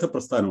മതനിഷേധ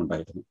പ്രസ്ഥാനം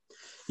ഉണ്ടായിരുന്നു.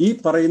 ഈ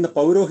പറയുന്ന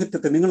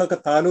പൗരോഹിത്യത്തെ നിങ്ങളൊക്കെ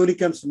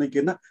താലോലിക്കാൻ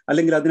ശ്രമിക്കുന്ന,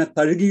 അല്ലെങ്കിൽ അതിനെ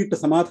തഴുകിയിട്ട്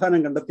സമാധാനം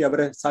കണ്ടെത്തി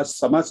അവരെ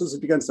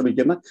സമാശ്വസിപ്പിക്കാൻ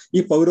ശ്രമിക്കുന്ന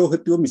ഈ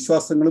പൗരോഹിത്യവും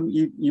വിശ്വാസങ്ങളും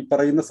ഈ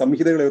പറയുന്ന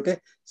സംഹിതകളെയൊക്കെ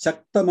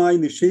ശക്തമായി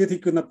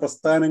നിഷേധിക്കുന്ന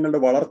പ്രസ്ഥാനങ്ങളുടെ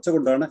വളർച്ച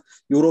കൊണ്ടാണ്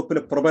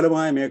യൂറോപ്പിലെ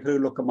പ്രബലമായ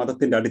മേഖലകളിലൊക്കെ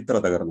മതത്തിന്റെ അടിത്തറ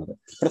തകർന്നത്.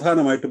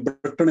 പ്രധാനമായിട്ടും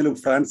ബ്രിട്ടനിലും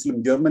ഫ്രാൻസിലും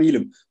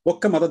ജർമ്മനിയിലും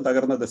ഒക്കെ മതം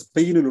തകർന്നത്,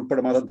 സ്പെയിനിൽ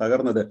ഉൾപ്പെടെ മതം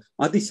തകർന്നത്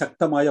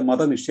അതിശക്തമായ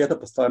മതനിഷേധ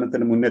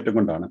പ്രസ്ഥാനത്തിന്റെ മുന്നേറ്റം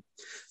കൊണ്ടാണ്.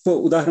 ഇപ്പോൾ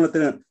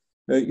ഉദാഹരണത്തിന്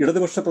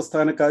ഇടതുപക്ഷ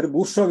പ്രസ്ഥാനക്കാർ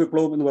ബൂർഷ്വാ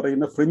വിപ്ലവം എന്ന്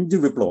പറയുന്ന ഫ്രഞ്ച്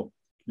വിപ്ലവം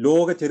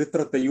ലോക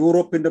ചരിത്രത്തെ,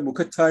 യൂറോപ്പിന്റെ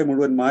മുഖച്ഛായ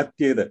മുഴുവൻ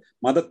മാറ്റിയത്,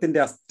 മതത്തിന്റെ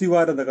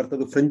അസ്ഥിവാരം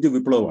തകർത്തത് ഫ്രഞ്ച്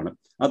വിപ്ലവമാണ്.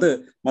 അത്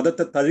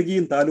മതത്തെ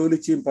തഴുകിയും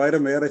താലോലിച്ചും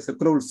പകരം വേറെ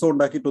സെക്കുലർ ഉത്സവം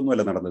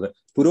ഉണ്ടാക്കിയിട്ടൊന്നുമല്ല നടന്നത്.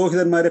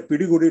 പുരോഹിതന്മാരെ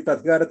പിടികൂടിയിട്ട്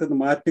അധികാരത്തിൽ നിന്ന്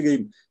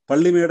മാറ്റുകയും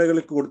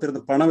പള്ളിമേടകൾക്ക്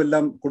കൊടുത്തിരുന്ന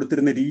പണമെല്ലാം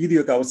കൊടുത്തിരുന്ന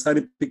രീതിയൊക്കെ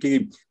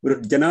അവസാനിപ്പിക്കുകയും ഒരു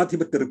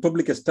ജനാധിപത്യ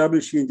റിപ്പബ്ലിക്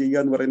എസ്റ്റാബ്ലിഷ് ചെയ്യുകയും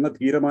ചെയ്യുക എന്ന് പറയുന്ന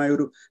ധീരമായ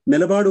ഒരു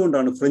നിലപാട്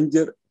കൊണ്ടാണ്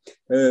ഫ്രഞ്ച്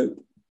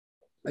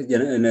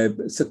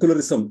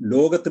സെക്കുലറിസം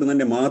ലോകത്തിന്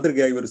തന്നെ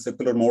മാതൃകയായി ഒരു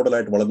സെക്കുലർ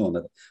മോഡലായിട്ട് വളർന്നു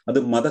വന്നത്. അത്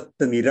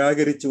മതത്തെ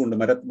നിരാകരിച്ചുകൊണ്ട്,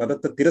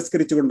 മതത്തെ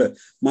തിരസ്കരിച്ചുകൊണ്ട്,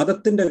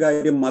 മതത്തിന്റെ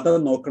കാര്യം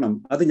മതം നോക്കണം,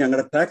 അത്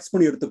ഞങ്ങളുടെ ടാക്സ്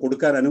മണി എടുത്ത്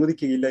കൊടുക്കാൻ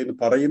അനുവദിക്കുകയില്ല എന്ന്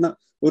പറയുന്ന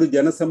ഒരു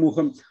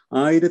ജനസമൂഹം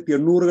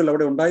 1800-കൾ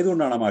അവിടെ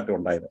ഉണ്ടായതുകൊണ്ടാണ് ആ മാറ്റം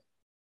ഉണ്ടായത്.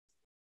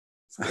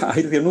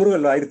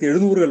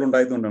 1700-കൾ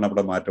ഉണ്ടായതുകൊണ്ടാണ്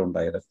അവിടെ മാറ്റം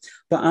ഉണ്ടായത്.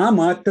 അപ്പൊ ആ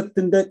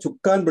മാറ്റത്തിന്റെ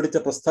ചുക്കാൻ പിടിച്ച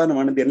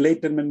പ്രസ്ഥാനമാണ് ദി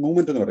എൻലൈറ്റൻമെന്റ്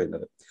മൂവ്മെന്റ് എന്ന്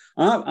പറയുന്നത്.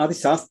 അത്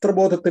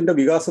ശാസ്ത്രബോധത്തിന്റെ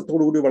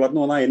വികാസത്തോടു കൂടി വളർന്നു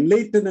വന്ന ആ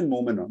എൻലൈറ്റൻമെന്റ്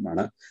മൂവ്മെന്റ്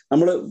ആണ്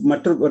നമ്മൾ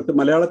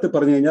മലയാളത്തിൽ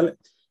പറഞ്ഞു കഴിഞ്ഞാൽ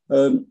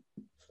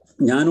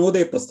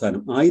ജ്ഞാനോദയ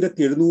പ്രസ്ഥാനം.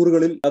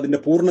 1700-കളിൽ അതിന്റെ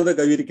പൂർണ്ണത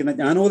കൈവരിക്കുന്ന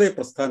ജ്ഞാനോദയ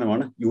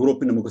പ്രസ്ഥാനമാണ്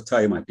യൂറോപ്പിന്റെ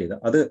മുഖച്ഛായ മാറ്റിയത്.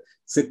 അത്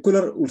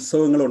സെക്കുലർ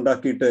ഉത്സവങ്ങൾ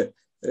ഉണ്ടാക്കിയിട്ട്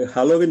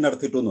ഹലോവിൻ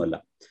നടത്തിയിട്ടൊന്നുമല്ല.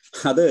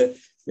 അത്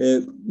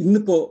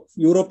ഇന്നിപ്പോ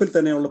യൂറോപ്പിൽ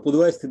തന്നെയുള്ള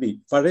പൊതുവായ സ്ഥിതി,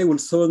 പഴയ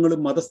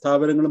ഉത്സവങ്ങളും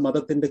മതസ്ഥാപനങ്ങളും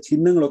മതത്തിന്റെ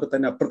ചിഹ്നങ്ങളൊക്കെ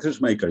തന്നെ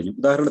അപ്രത്യക്ഷമായി കഴിഞ്ഞു.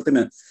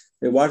 ഉദാഹരണത്തിന്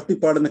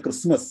വാഴ്ത്തിപ്പാടുന്ന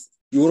ക്രിസ്മസ്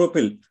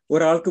യൂറോപ്പിൽ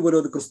ഒരാൾക്ക് പോലും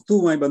അത്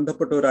ക്രിസ്തുവുമായി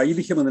ബന്ധപ്പെട്ട ഒരു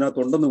ഐതിഹ്യം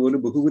അതിനകത്ത് ഉണ്ടെന്ന് പോലും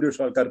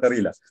ബഹുഭൂരിപക്ഷം ആൾക്കാർക്ക്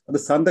അറിയില്ല. അത്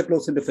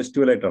സാന്താക്ലോസിന്റെ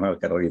ഫെസ്റ്റിവലായിട്ടാണ്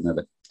ആൾക്കാർ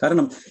അറിയുന്നത്.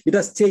 കാരണം ഇറ്റ്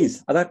ഹാസ് ചേഞ്ച്.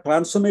 അത് ആ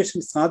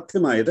ട്രാൻസ്ഫോർമേഷൻ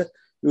സാധ്യമായത്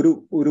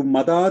ഒരു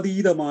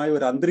മതാതീതമായ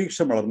ഒരു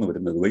അന്തരീക്ഷം വളർന്നു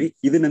വരുന്നത് വഴി,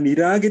 ഇതിനെ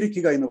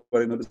നിരാകരിക്കുക എന്ന്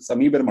പറയുന്ന ഒരു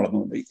സമീപനം വളർന്നു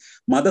വന്നു.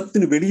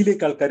 മതത്തിന്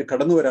വെളിയിലേക്ക് ആൾക്കാർ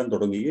കടന്നു വരാൻ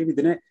തുടങ്ങുകയും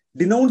ഇതിനെ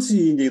ഡിനൗൺസ്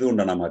ചെയ്യുകയും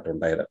ചെയ്തുകൊണ്ടാണ് ആ മാറ്റം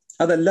ഉണ്ടായത്.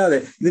 അതല്ലാതെ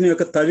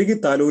ഇതിനെയൊക്കെ തഴുകി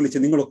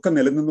താലോലിച്ച് നിങ്ങളൊക്കെ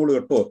നിലനിന്നോളൂ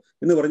കേട്ടോ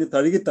എന്ന് പറഞ്ഞ്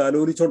തഴുകി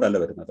താലോലിച്ചോണ്ടല്ല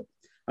വരുന്നത്.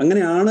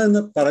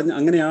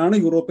 അങ്ങനെയാണ്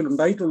യൂറോപ്പിൽ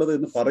ഉണ്ടായിട്ടുള്ളത്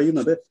എന്ന്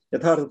പറയുന്നത്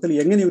യഥാർത്ഥത്തിൽ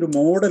എങ്ങനെ ഒരു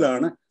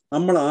മോഡലാണ്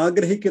നമ്മൾ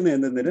ആഗ്രഹിക്കുന്നത്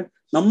എന്നതിന്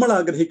നമ്മൾ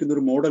ആഗ്രഹിക്കുന്ന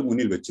ഒരു മോഡൽ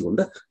മുന്നിൽ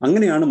വെച്ചുകൊണ്ട്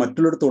അങ്ങനെയാണ്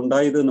മറ്റുള്ളിടത്ത്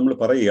ഉണ്ടായത് നമ്മൾ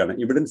പറയുകയാണ്.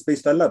 എവിഡൻസ്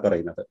ബേസ്ഡ് അല്ല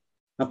പറയുന്നത്.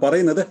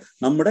 പറയുന്നത്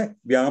നമ്മുടെ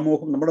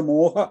വ്യാമോഹം, നമ്മുടെ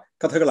മോഹ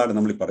കഥകളാണ്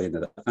നമ്മൾ ഈ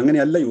പറയുന്നത്.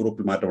 അങ്ങനെയല്ല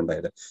യൂറോപ്പിൽ മാറ്റം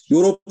ഉണ്ടായത്.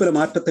 യൂറോപ്പിലെ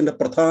മാറ്റത്തിന്റെ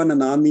പ്രധാന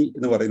നാന്ദി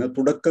എന്ന് പറയുന്നത്,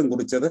 തുടക്കം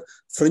കുറിച്ചത്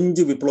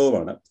ഫ്രഞ്ച്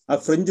വിപ്ലവമാണ്. ആ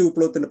ഫ്രഞ്ച്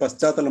വിപ്ലവത്തിന്റെ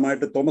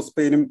പശ്ചാത്തലമായിട്ട് തോമസ്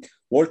പെയിനും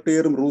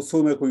വോൾട്ടയറും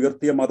റൂസോവും ഒക്കെ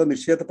ഉയർത്തിയ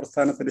മതനിഷേധ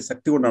പ്രസ്ഥാനത്തിന്റെ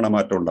ശക്തി കൊണ്ടാണ്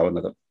മാറ്റം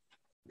ഉണ്ടാവുന്നത്.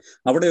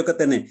 അവിടെയൊക്കെ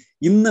തന്നെ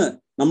ഇന്ന്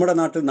നമ്മുടെ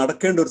നാട്ടിൽ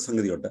നടക്കേണ്ട ഒരു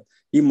സംഗതിയുണ്ട്.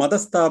 ഈ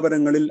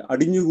മതസ്ഥാപനങ്ങളിൽ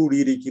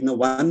അടിഞ്ഞുകൂടിയിരിക്കുന്ന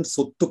വൻ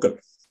സ്വത്തുക്കൾ,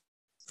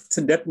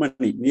 ഡെറ്റ്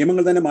മണി,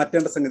 നിയമങ്ങൾ തന്നെ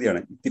മാറ്റേണ്ട സംഗതിയാണ്.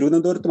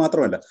 തിരുവനന്തപുരത്ത്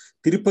മാത്രമല്ല,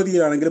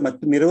 തിരുപ്പതിയിലാണെങ്കിലും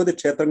മറ്റ് നിരവധി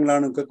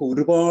ക്ഷേത്രങ്ങളാണെങ്കിലും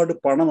ഒരുപാട്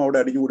പണം അവിടെ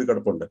അടിഞ്ഞുകൂടി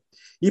കിടപ്പുണ്ട്.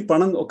 ഈ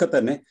പണം ഒക്കെ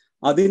തന്നെ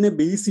അതിനെ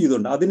ബേസ്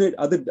ചെയ്തുകൊണ്ട്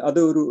അത്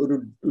ഒരു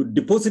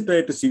ഡിപ്പോസിറ്റ്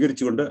ആയിട്ട്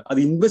സ്വീകരിച്ചുകൊണ്ട് അത്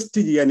ഇൻവെസ്റ്റ്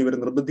ചെയ്യാൻ ഇവർ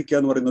നിർബന്ധിക്കുക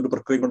എന്ന് പറയുന്ന ഒരു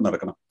പ്രക്രിയ കൊണ്ട്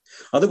നടക്കണം.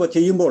 അത്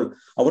ചെയ്യുമ്പോൾ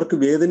അവർക്ക്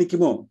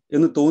വേദനിക്കുമോ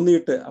എന്ന്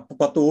തോന്നിയിട്ട്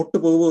 10 വോട്ട്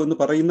പോകുമോ എന്ന്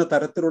പറയുന്ന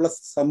തരത്തിലുള്ള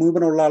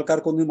സമീപനമുള്ള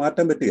ആൾക്കാർക്കൊന്നും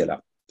മാറ്റാൻ പറ്റുകയില്ല.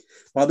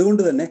 അപ്പൊ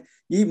അതുകൊണ്ട് തന്നെ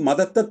ഈ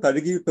മതത്തെ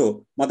തഴുകിയിട്ടോ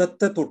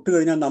മതത്തെ തൊട്ട്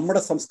കഴിഞ്ഞാൽ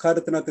നമ്മുടെ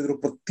സംസ്കാരത്തിനകത്ത് ഇതൊരു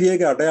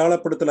പ്രത്യേക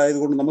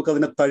അടയാളപ്പെടുത്തലായതുകൊണ്ട് നമുക്ക്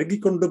അതിനെ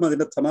തഴുകിക്കൊണ്ടും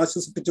അതിനെ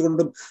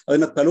സമാശ്വസിപ്പിച്ചുകൊണ്ടും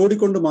അതിനെ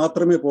തലോടിക്കൊണ്ടും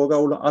മാത്രമേ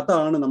പോകാവുള്ളൂ.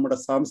 അതാണ് നമ്മുടെ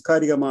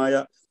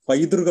സാംസ്കാരികമായ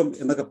പൈതൃകം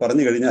എന്നൊക്കെ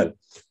പറഞ്ഞു കഴിഞ്ഞാൽ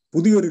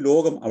പുതിയൊരു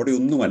ലോകം അവിടെ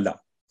ഒന്നുമല്ല.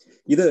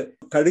 ഇത്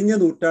കഴിഞ്ഞ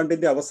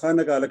നൂറ്റാണ്ടിന്റെ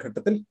അവസാന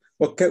കാലഘട്ടത്തിൽ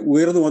ഒക്കെ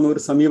ഉയർന്നു വന്ന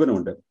ഒരു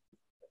സമീപനമുണ്ട്.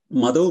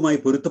 മതവുമായി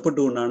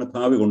പൊരുത്തപ്പെട്ടുകൊണ്ടാണ്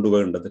ഭാവി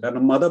കൊണ്ടുപോകേണ്ടത്.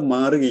 കാരണം മതം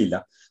മാറുകയില്ല.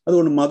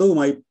 അതുകൊണ്ട്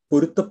മതവുമായി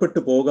പൊരുത്തപ്പെട്ടു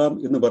പോകാം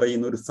എന്ന്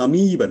പറയുന്ന ഒരു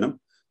സമീപനം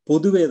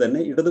പൊതുവെ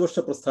തന്നെ ഇടതുപക്ഷ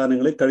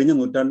പ്രസ്ഥാനങ്ങളിൽ കഴിഞ്ഞ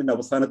നൂറ്റാണ്ടിന്റെ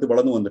അവസാനത്തിൽ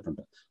വളർന്നു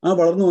വന്നിട്ടുണ്ട്. ആ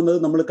വളർന്നു വന്നത്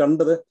നമ്മൾ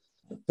കണ്ടത്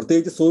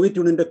പ്രത്യേകിച്ച് സോവിയറ്റ്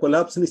യൂണിയന്റെ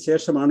കൊലാപ്സിന്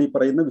ശേഷമാണ് ഈ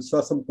പറയുന്ന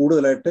വിശ്വാസം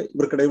കൂടുതലായിട്ട്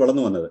ഇവർക്കിടയിൽ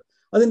വളർന്നു വന്നത്.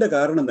 അതിന്റെ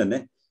കാരണം തന്നെ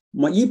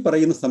ഈ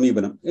പറയുന്ന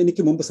സമീപനം,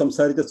 എനിക്ക് മുമ്പ്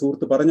സംസാരിച്ച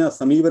സുഹൃത്ത് പറഞ്ഞ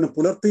സമീപനം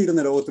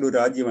പുലർത്തിയിരുന്ന ലോകത്തിലൊരു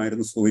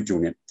രാജ്യമായിരുന്നു സോവിയറ്റ്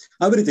യൂണിയൻ.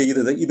 അവർ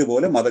ചെയ്തത്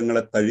ഇതുപോലെ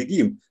മതങ്ങളെ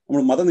തഴുകിയും,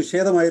 നമ്മൾ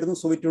മതനിഷേധമായിരുന്നു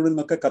സോവിയറ്റ് യൂണിയൻ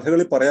എന്നൊക്കെ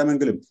കഥകളിൽ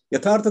പറയാമെങ്കിലും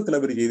യഥാർത്ഥത്തിൽ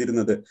അവർ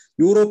ചെയ്തിരുന്നത്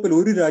യൂറോപ്പിൽ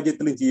ഒരു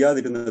രാജ്യത്തിലും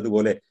ചെയ്യാതിരുന്നത്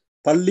പോലെ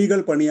പള്ളികൾ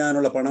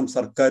പണിയാനുള്ള പണം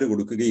സർക്കാർ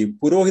കൊടുക്കുകയും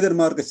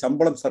പുരോഹിതന്മാർക്ക്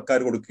ശമ്പളം സർക്കാർ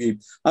കൊടുക്കുകയും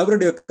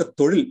അവരുടെയൊക്കെ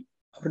തൊഴിൽ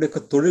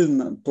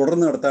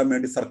തുടർന്ന് നടത്താൻ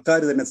വേണ്ടി സർക്കാർ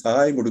തന്നെ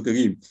സഹായം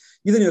കൊടുക്കുകയും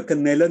ഇതിനെയൊക്കെ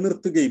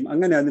നിലനിർത്തുകയും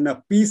അങ്ങനെ അതിനെ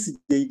അപ്പീസ്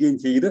ചെയ്യുകയും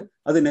ചെയ്ത്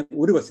അതിനെ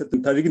ഒരു വശത്തും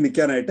തഴുകി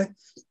നിൽക്കാനായിട്ട്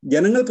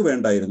ജനങ്ങൾക്ക്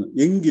വേണ്ടായിരുന്നു.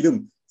 എങ്കിലും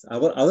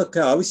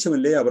അതൊക്കെ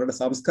ആവശ്യമല്ലേ, അവരുടെ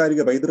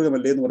സാംസ്കാരിക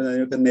പൈതൃകമല്ലേ എന്ന് പറഞ്ഞാൽ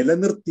അതിനൊക്കെ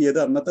നിലനിർത്തിയത്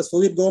അന്നത്തെ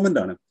സോവിയറ്റ്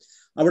ഗവൺമെന്റ് ആണ്.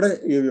 അവിടെ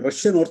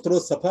റഷ്യൻ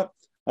ഓർത്തഡോക്സ് സഭ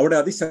അവിടെ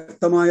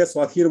അതിശക്തമായ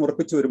സ്വാധീനം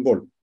ഉറപ്പിച്ചു വരുമ്പോൾ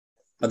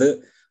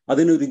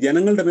അതിനൊരു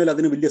ജനങ്ങളുടെ മേൽ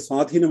അതിന് വലിയ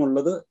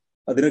സ്വാധീനമുള്ളത്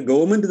അതിനെ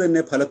ഗവൺമെന്റ്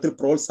തന്നെ ഫലത്തിൽ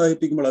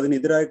പ്രോത്സാഹിപ്പിക്കുമ്പോൾ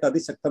അതിനെതിരായിട്ട്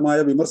അതിശക്തമായ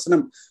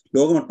വിമർശനം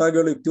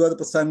ലോകമൊട്ടാകെയുള്ള യുക്തിവാദ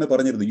പ്രസ്ഥാനങ്ങൾ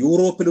പറഞ്ഞിരുന്നു.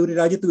 യൂറോപ്പിൽ ഒരു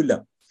രാജ്യത്തുമില്ല,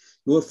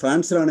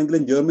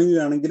 ഫ്രാൻസിലാണെങ്കിലും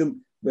ജർമ്മനിയിലാണെങ്കിലും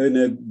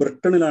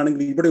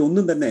ബ്രിട്ടനിലാണെങ്കിലും ഇവിടെ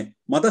ഒന്നും തന്നെ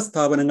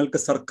മതസ്ഥാപനങ്ങൾക്ക്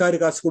സർക്കാർ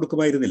കാശ്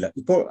കൊടുക്കുമായിരുന്നില്ല.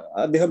 ഇപ്പോൾ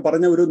അദ്ദേഹം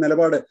പറഞ്ഞ ഒരു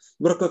നിലപാട്,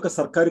 ഇവർക്കൊക്കെ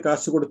സർക്കാർ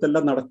കാശ്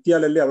കൊടുത്തെല്ലാം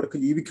നടത്തിയാലല്ലേ അവർക്ക്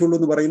ജീവിക്കുള്ളൂ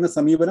എന്ന് പറയുന്ന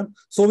സമീപനം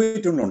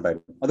സോവിയറ്റ് യൂണിയൻ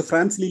ഉണ്ടായിരുന്നു. അത്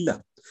ഫ്രാൻസിലില്ല,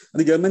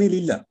 അത്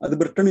ജർമ്മനിയിലില്ല, അത്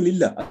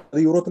ബ്രിട്ടനിലില്ല,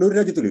 അത് യൂറോപ്പിൽ ഒരു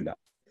രാജ്യത്തിലില്ല.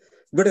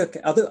 ഇവിടെയൊക്കെ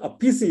അത്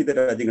അപ്പീസ് ചെയ്ത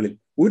രാജ്യങ്ങളിൽ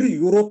ഒരു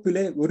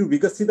യൂറോപ്പിലെ ഒരു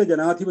വികസിത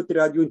ജനാധിപത്യ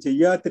രാജ്യവും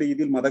ചെയ്യാത്ത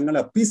രീതിയിൽ മതങ്ങളെ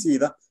അപ്പീസ്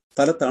ചെയ്ത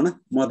സ്ഥലത്താണ്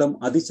മതം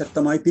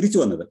അതിശക്തമായി തിരിച്ചു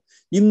വന്നത്.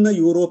 ഇന്ന്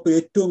യൂറോപ്പ്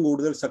ഏറ്റവും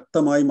കൂടുതൽ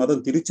ശക്തമായി മതം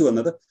തിരിച്ചു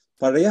വന്നത്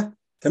പഴയ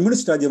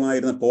കമ്മ്യൂണിസ്റ്റ്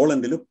രാജ്യമായിരുന്ന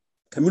പോളണ്ടിലും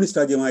കമ്മ്യൂണിസ്റ്റ്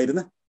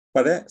രാജ്യമായിരുന്ന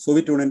പഴയ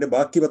സോവിയറ്റ് യൂണിയന്റെ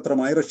ബാക്കി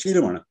പത്രമായ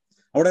റഷ്യയിലുമാണ്.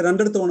 അവിടെ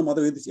രണ്ടിടത്തുമാണ്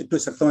മതം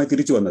ഏറ്റവും ശക്തമായി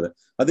തിരിച്ചു വന്നത്.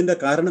 അതിന്റെ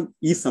കാരണം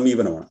ഈ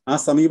സമീപനമാണ്. ആ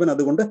സമീപനം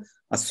അതുകൊണ്ട്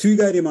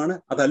അസ്വീകാര്യമാണ്.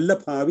 അതല്ല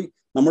ഭാവി.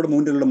 നമ്മുടെ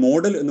മുന്നിലുള്ള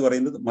മോഡൽ എന്ന്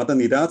പറയുന്നത്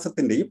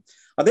മതനിരാസത്തിന്റെയും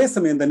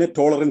അതേസമയം തന്നെ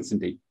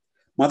ടോളറൻസിന്റെയും.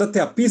 മതത്തെ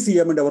അപ്പീസ്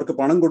ചെയ്യാൻ വേണ്ടി അവർക്ക്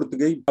പണം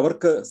കൊടുക്കുകയും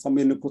അവർക്ക്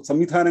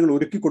സംവിധാനങ്ങൾ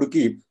ഒരുക്കി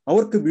കൊടുക്കുകയും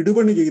അവർക്ക്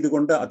വിടുപണി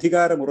ചെയ്തുകൊണ്ട്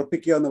അധികാരം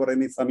ഉറപ്പിക്കുക എന്ന്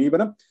പറയുന്ന ഈ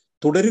സമീപനം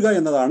തുടരുക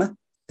എന്നതാണ്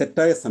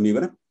തെറ്റായ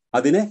സമീപനം.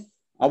 അതിനെ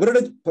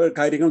അവരുടെ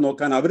കാര്യങ്ങൾ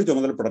നോക്കാൻ അവർ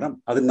ചുമതലപ്പെടണം.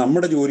 അത്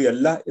നമ്മുടെ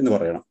ജോലിയല്ല എന്ന്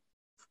പറയണം.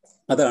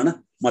 അതാണ്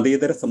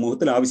മതേതര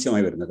സമൂഹത്തിൽ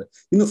ആവശ്യമായി വരുന്നത്.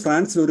 ഇന്ന്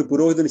ഫ്രാൻസിൽ ഒരു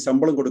പുരോഹിതന്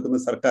ശമ്പളം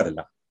കൊടുക്കുന്നത്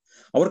സർക്കാരല്ല.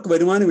 അവർക്ക്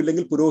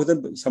വരുമാനമില്ലെങ്കിൽ പുരോഹിതൻ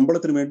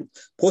ശമ്പളത്തിന് വേണ്ടി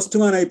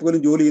പോസ്റ്റ്മാനായി പോലും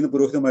ജോലി ചെയ്യുന്ന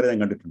പുരോഹിതന്മാരെ ഞാൻ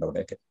കണ്ടിട്ടുണ്ട്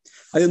അവിടെയൊക്കെ.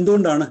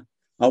 അതെന്തുകൊണ്ടാണ്?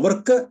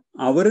 അവർക്ക്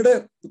അവരുടെ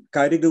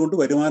കാര്യങ്ങൾ കൊണ്ട്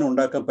വരുമാനം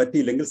ഉണ്ടാക്കാൻ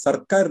പറ്റിയില്ലെങ്കിൽ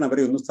സർക്കാരിന്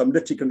അവരെ ഒന്നും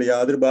സംരക്ഷിക്കേണ്ട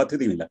യാതൊരു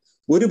ബാധ്യതയുമില്ല.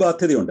 ഒരു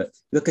ബാധ്യതയുണ്ട്,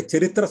 ഇതൊക്കെ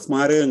ചരിത്ര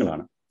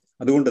സ്മാരകങ്ങളാണ്.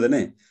 അതുകൊണ്ട്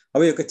തന്നെ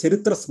അവയൊക്കെ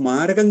ചരിത്ര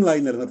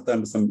സ്മാരകങ്ങളായി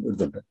നിലനിർത്താൻ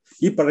ഇതുണ്ട്.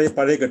 ഈ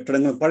പഴയ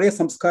കെട്ടിടങ്ങളും പഴയ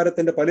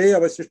സംസ്കാരത്തിന്റെ പല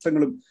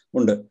അവശിഷ്ടങ്ങളും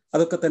ഉണ്ട്.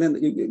 അതൊക്കെ തന്നെ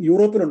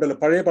യൂറോപ്പിലുണ്ടല്ലോ.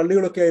 പഴയ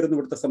പള്ളികളൊക്കെ ആയിരുന്നു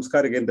ഇവിടുത്തെ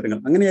സംസ്കാര കേന്ദ്രങ്ങൾ.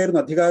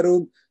 അങ്ങനെയായിരുന്നു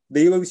അധികാരവും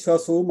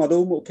ദൈവവിശ്വാസവും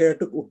മതവും ഒക്കെ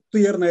ആയിട്ട്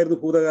ഒത്തുയർന്നായിരുന്നു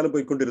ഭൂതകാലം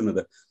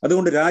പോയിക്കൊണ്ടിരുന്നത്.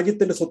 അതുകൊണ്ട്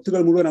രാജ്യത്തിന്റെ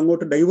സ്വത്തുകൾ മുഴുവൻ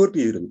അങ്ങോട്ട് ഡൈവേർട്ട്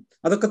ചെയ്തിരുന്നു.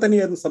 അതൊക്കെ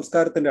തന്നെയായിരുന്നു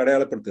സംസ്കാരത്തിന്റെ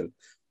അടയാളപ്പെടുത്തൽ.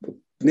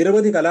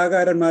 നിരവധി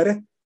കലാകാരന്മാരെ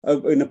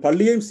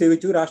പള്ളിയെയും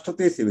സേവിച്ചു,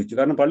 രാഷ്ട്രത്തെയും സേവിച്ചു.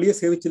 കാരണം പള്ളിയെ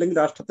സേവിച്ചില്ലെങ്കിൽ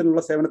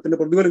രാഷ്ട്രത്തിനുള്ള സേവനത്തിന്റെ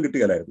പ്രതിഫലം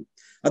കിട്ടുകയില്ലായിരുന്നു.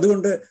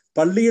 അതുകൊണ്ട്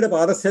പള്ളിയുടെ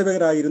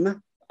പാദസേവകരായിരുന്ന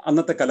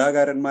അന്നത്തെ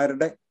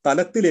കലാകാരന്മാരുടെ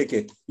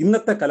തലത്തിലേക്ക്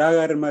ഇന്നത്തെ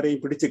കലാകാരന്മാരെയും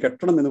പിടിച്ച്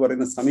കെട്ടണം എന്ന്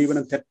പറയുന്ന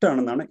സമീപനം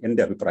തെറ്റാണെന്നാണ്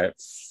എൻ്റെ അഭിപ്രായം.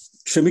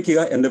 ക്ഷമിക്കുക,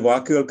 എൻ്റെ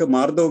വാക്കുകൾക്ക്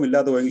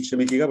മാർദ്ദവമില്ലാതെ പോയെങ്കിൽ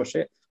ക്ഷമിക്കുക.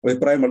 പക്ഷേ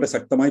അഭിപ്രായം വളരെ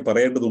ശക്തമായി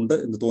പറയേണ്ടതുണ്ട്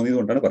എന്ന്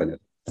തോന്നിയതുകൊണ്ടാണ്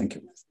പറഞ്ഞത്. Thank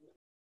you.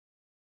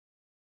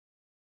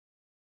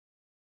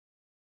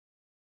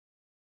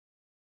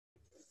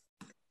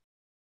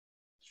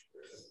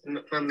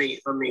 നന്ദി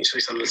ശ്രീ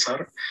സനൽ സാർ.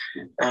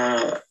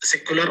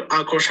 സെക്കുലർ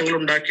ആഘോഷങ്ങൾ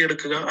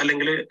ഉണ്ടാക്കിയെടുക്കുക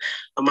അല്ലെങ്കിൽ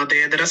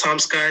മതേതര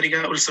സാംസ്കാരിക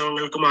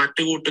ഉത്സവങ്ങൾക്ക്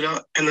മാറ്റുകൂട്ടുക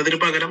എന്നതിന്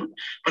പകരം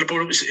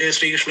പലപ്പോഴും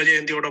ശ്രീകൃഷ്ണ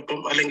ജയന്തിയോടൊപ്പം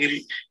അല്ലെങ്കിൽ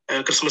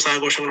ക്രിസ്മസ്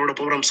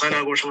ആഘോഷങ്ങളോടൊപ്പം റംസാൻ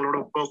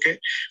ആഘോഷങ്ങളോടൊപ്പം ഒക്കെ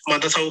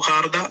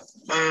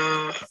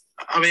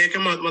അവയൊക്കെ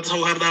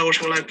മതസൗഹാർദ്ദ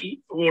ആഘോഷങ്ങളാക്കി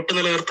വോട്ട്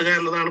നിലനിർത്തുക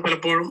എന്നതാണ്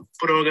പലപ്പോഴും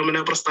പുരോഗമന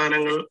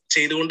പ്രസ്ഥാനങ്ങൾ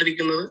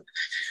ചെയ്തുകൊണ്ടിരിക്കുന്നത്.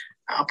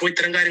 അപ്പോൾ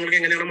ഇത്തരം കാര്യങ്ങൾക്ക്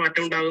എങ്ങനെയാണ്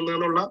മാറ്റം ഉണ്ടാകുന്നത്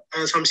എന്നുള്ള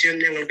സംശയം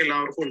ഞങ്ങൾക്ക്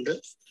എല്ലാവർക്കും ഉണ്ട്.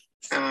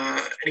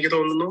 എനിക്ക്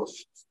തോന്നുന്നു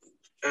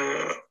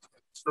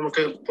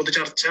നമുക്ക്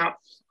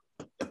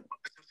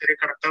പൊതുചർച്ചയിലേക്ക്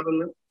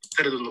കടക്കാമെന്ന്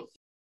കരുതുന്നു.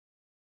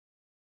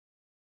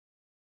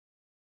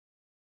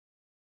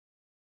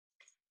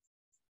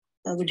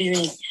 Good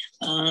evening.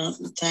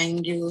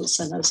 Thank you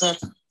Sanal sir.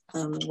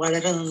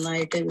 വളരെ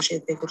നന്നായിട്ട്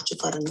വിഷയത്തെ കുറിച്ച്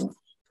പറഞ്ഞു.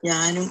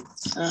 ഞാനും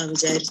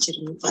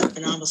വിചാരിച്ചിരുന്നു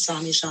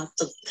പത്മനാഭസ്വാമി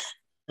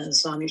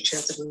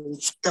ക്ഷേത്രത്തിൽ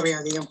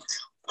ഇത്രയധികം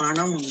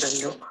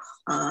പണമുണ്ടല്ലോ,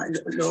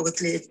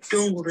 ലോകത്തിലെ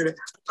ഏറ്റവും കൂടുതൽ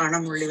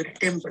പണമുള്ള ഒരു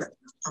ടെമ്പിള്.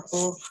 അപ്പോ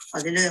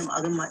അത്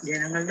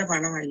ജനങ്ങളുടെ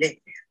പണമല്ലേ,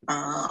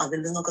 അതിൽ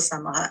നിന്നൊക്കെ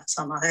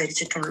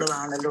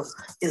സമാഹരിച്ചിട്ടുള്ളതാണല്ലോ.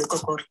 ഇതൊക്കെ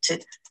കുറച്ച്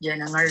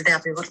ജനങ്ങളുടെ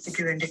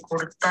അഭിവൃദ്ധിക്ക് വേണ്ടി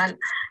കൊടുത്താൽ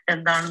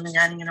എന്താണെന്ന്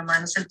ഞാനിങ്ങനെ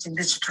മനസ്സിൽ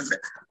ചിന്തിച്ചിട്ടുണ്ട്.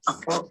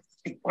 അപ്പോ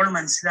ഇപ്പോൾ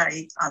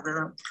മനസ്സിലായി അത്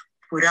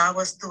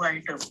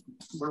പുരാവസ്തുവായിട്ട്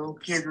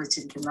ബ്ലോക്ക് ചെയ്ത്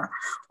വെച്ചിരിക്കുന്ന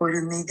ഒരു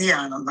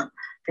നിധിയാണെന്ന്.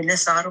 പിന്നെ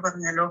സാറ്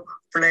പറഞ്ഞല്ലോ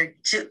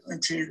പ്ലെഡ്ജ്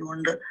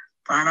ചെയ്തുകൊണ്ട്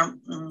പണം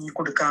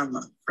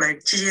കൊടുക്കാമെന്ന്.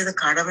 പ്ലെഡ്ജ് ചെയ്ത്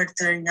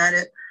കടമെടുത്തു കഴിഞ്ഞാൽ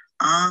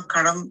ആ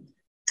കടം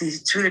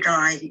തിരിച്ചു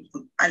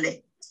വിടണമായിരിക്കും അല്ലെ.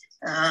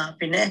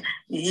 പിന്നെ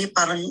ഈ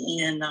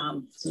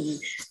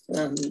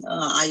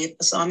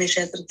അയ്യപ്പസ്വാമി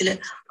ക്ഷേത്രത്തില്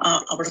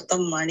അവിടുത്തെ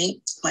മണി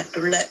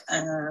മറ്റുള്ള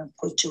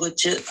കൊച്ചു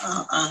കൊച്ചു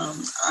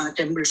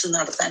ടെമ്പിൾസ്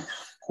നടത്താൻ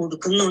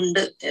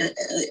കൊടുക്കുന്നുണ്ട്,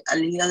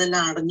 അല്ലെങ്കിൽ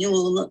അതെല്ലാം അടഞ്ഞു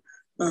പോകുന്നു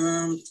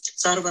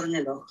സാറ്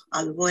പറഞ്ഞല്ലോ.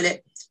 അതുപോലെ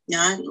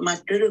ഞാൻ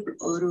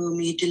ഒരു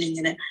മീറ്റിൽ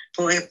ഇങ്ങനെ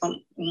പോയപ്പം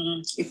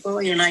ഇപ്പോ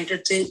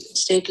യുണൈറ്റഡ്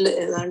സ്റ്റേറ്റിൽ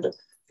ഏതാണ്ട്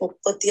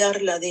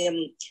 36-ലധികം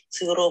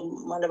സീറോ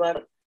മലബാർ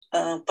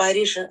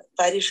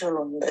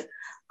പാരീഷുകളുണ്ട്.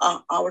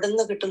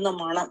 അവിടുന്ന് കിട്ടുന്ന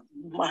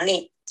മണി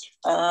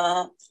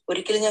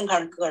ഒരിക്കലും ഞാൻ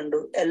കണക്ക് കണ്ടു,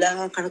 എല്ലാ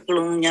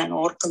കണക്കുകളൊന്നും ഞാൻ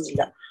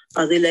ഓർക്കുന്നില്ല.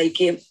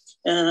 അതിലേക്ക്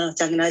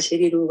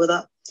ചങ്ങനാശ്ശേരി രൂപത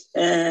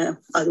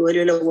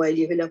അതുപോലെയുള്ള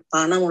വലിയ വലിയ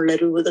പണമുള്ള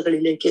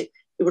രൂപതകളിലേക്ക്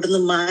ഇവിടുന്ന്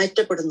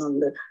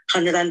മാറ്റപ്പെടുന്നുണ്ട്.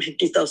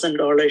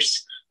 $150,000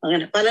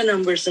 അങ്ങനെ പല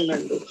നമ്പേഴ്സും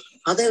കണ്ടു.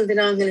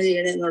 അതെന്തിനാ അങ്ങനെ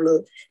ചെയ്യണമെന്നുള്ളത്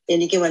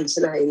എനിക്ക്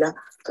മനസ്സിലായില്ല.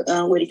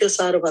 ഒരിക്കൽ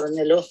സാറ്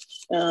പറഞ്ഞല്ലോ,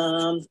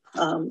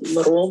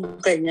 റോം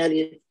കഴിഞ്ഞാൽ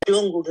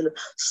ഏറ്റവും കൂടുതൽ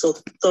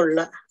സ്വത്തുള്ള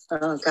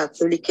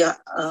കാത്തോലിക്ക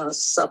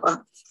സഭ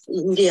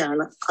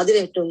ഇന്ത്യയാണ്,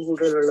 അതിലേറ്റവും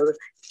കൂടുതലുള്ളത്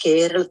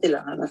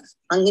കേരളത്തിലാണ്.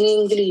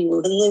 അങ്ങനെയെങ്കിൽ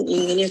ഇവിടുന്ന്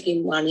ഇങ്ങനെയൊക്കെ ഈ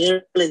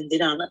മണികൾ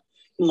എന്തിനാണ്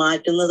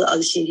മാറ്റുന്നത്?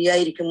 അത്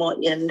ശരിയായിരിക്കുമോ?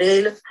 എൻ്റെ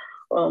കയ്യിൽ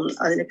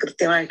അതിന്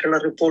കൃത്യമായിട്ടുള്ള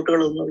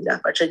റിപ്പോർട്ടുകളൊന്നുമില്ല.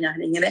 പക്ഷെ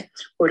ഞാനിങ്ങനെ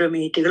ഓരോ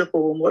മീറ്റുകൾ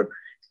പോകുമ്പോൾ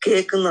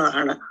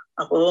കേൾക്കുന്നതാണ്.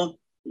 അപ്പോ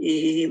ഈ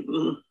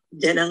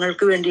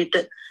ജനങ്ങൾക്ക്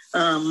വേണ്ടിയിട്ട്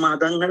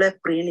മതങ്ങളെ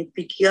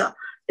പ്രീണിപ്പിക്കുക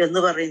എന്ന്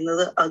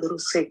പറയുന്നത് അതൊരു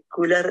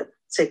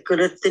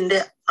സെക്കുലറിന്റെ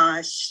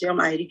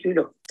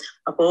ആശയമായിരിക്കുമല്ലോ.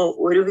 അപ്പോ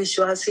ഒരു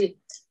വിശ്വാസി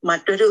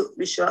മറ്റൊരു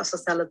വിശ്വാസ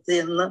സ്ഥലത്ത്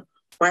നിന്ന്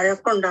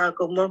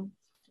വഴക്കുണ്ടാക്കുമ്പം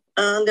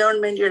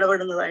ഗവൺമെന്റ്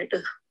ഇടപെടുന്നതായിട്ട്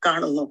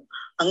കാണുന്നു.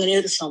 അങ്ങനെ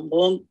ഒരു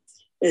സംഭവം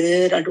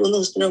 2-3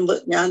 ദിവസത്തിന് മുമ്പ്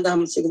ഞാൻ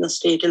താമസിക്കുന്ന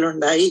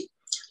സ്റ്റേറ്റിലുണ്ടായി.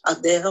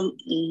 അദ്ദേഹം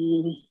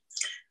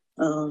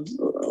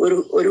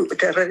ഒരു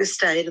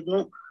ടെററിസ്റ്റ് ആയിരുന്നു,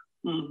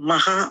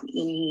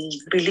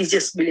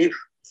 റിലീജിയസ് ബിലീഫ്.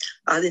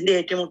 അതിന്റെ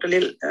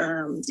ഏറ്റുമുട്ടലിൽ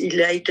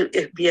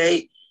FBI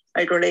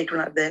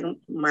ആയിട്ടുള്ള അദ്ദേഹം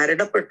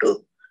മരണപ്പെട്ടു.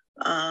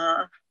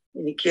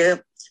 എനിക്ക്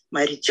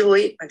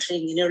മരിച്ചുപോയി. പക്ഷെ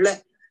ഇങ്ങനെയുള്ള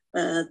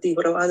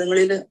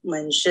തീവ്രവാദങ്ങളിൽ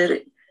മനുഷ്യർ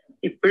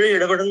ഇപ്പോഴും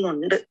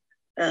ഇടപെടുന്നുണ്ട്.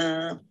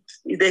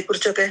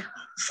 ഇതേക്കുറിച്ചൊക്കെ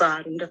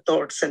സാറിന്റെ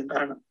തോട്ട്സ്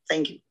എന്താണ്?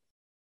 Thank you.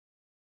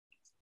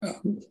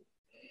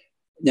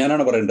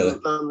 ഞാനാണ് പറയേണ്ടത്.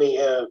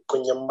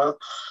 കുഞ്ഞമ്മ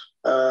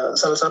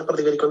സാർ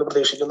പ്രതികരിക്കുമെന്ന്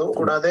പ്രതീക്ഷിക്കുന്നു.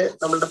 കൂടാതെ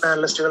നമ്മളുടെ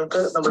പാനലിസ്റ്റുകൾക്ക്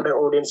നമ്മുടെ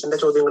ഓഡിയൻസിന്റെ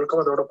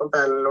ചോദ്യങ്ങൾക്കും അതോടൊപ്പം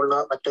പാനലിലുള്ള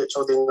മറ്റ്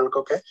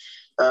ചോദ്യങ്ങൾക്കൊക്കെ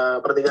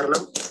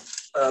പ്രതികരണം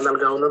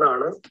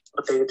നൽകാവുന്നതാണ്.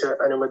 പ്രത്യേകിച്ച്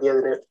അനുമതി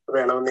അതിന്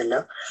വേണമെന്നില്ല.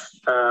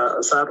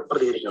 സാർ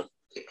പ്രതികരിക്കണം.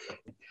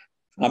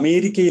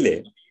 അമേരിക്കയിലെ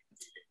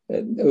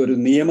ഒരു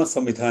നിയമ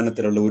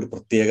സംവിധാനത്തിലുള്ള ഒരു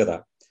പ്രത്യേകത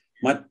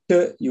മറ്റ്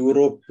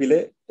യൂറോപ്പിലെ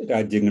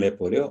രാജ്യങ്ങളെ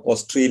പോലെയോ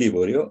ഓസ്ട്രേലിയ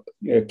പോലെയോ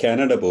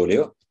കാനഡ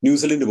പോലെയോ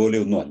ന്യൂസിലൻഡ്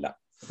പോലെയോ ഒന്നുമല്ല.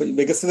 അപ്പൊ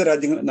വികസിത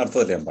രാജ്യങ്ങൾ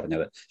നടത്തതല്ലേ ഞാൻ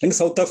പറഞ്ഞത്, അല്ലെങ്കിൽ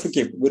സൗത്ത് ആഫ്രിക്ക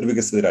ഒരു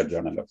വികസിത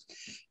രാജ്യമാണല്ലോ.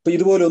 അപ്പൊ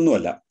ഇതുപോലെ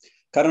ഒന്നുമല്ല.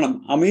 കാരണം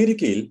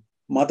അമേരിക്കയിൽ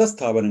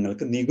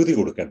മതസ്ഥാപനങ്ങൾക്ക് നികുതി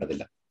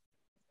കൊടുക്കേണ്ടതില്ല.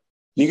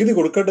 നികുതി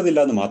കൊടുക്കേണ്ടതില്ല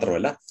എന്ന്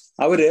മാത്രമല്ല,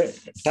 അവര്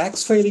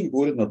ടാക്സ് ഫയലിംഗ്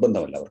പോലും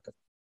നിർബന്ധമല്ല അവർക്ക്.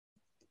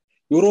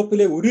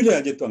 യൂറോപ്പിലെ ഒരു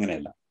രാജ്യത്തും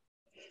അങ്ങനെയല്ല.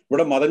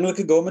 ഇവിടെ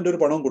മതങ്ങൾക്ക് ഗവൺമെന്റ് ഒരു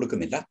പണവും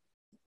കൊടുക്കുന്നില്ല.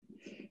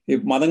 ഈ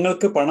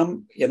മതങ്ങൾക്ക് പണം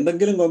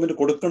എന്തെങ്കിലും ഗവൺമെന്റ്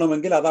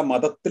കൊടുക്കണമെങ്കിൽ അത് ആ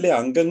മതത്തിലെ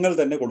അംഗങ്ങൾ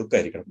തന്നെ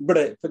കൊടുക്കാതിരിക്കണം.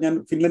 ഇവിടെ ഇപ്പൊ ഞാൻ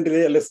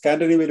ഫിൻലൻഡിലെ അല്ലെ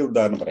സ്കാൻഡിനേവിയയിലെ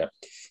ഉദാഹരണം പറയാം.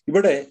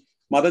 ഇവിടെ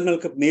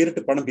മതങ്ങൾക്ക്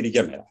നേരിട്ട് പണം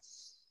പിരിക്കാൻ മേല.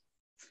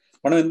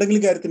 പണം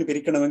എന്തെങ്കിലും കാര്യത്തിന്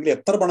പിരിക്കണമെങ്കിൽ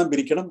എത്ര പണം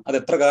പിരിക്കണം, അത്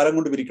എത്ര കാലം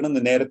കൊണ്ട് പിരിക്കണം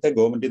എന്ന് നേരത്തെ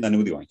ഗവൺമെന്റിൽ നിന്ന്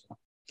അനുമതി വാങ്ങിക്കണം.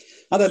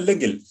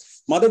 അതല്ലെങ്കിൽ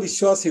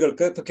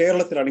മതവിശ്വാസികൾക്ക് ഇപ്പൊ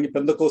കേരളത്തിലാണെങ്കിൽ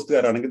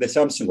പെന്തക്കോസ്തുകാരാണെങ്കിൽ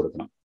ദശാംശം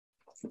കൊടുക്കണം,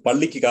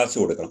 പള്ളിക്ക് കാശ്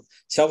കൊടുക്കണം,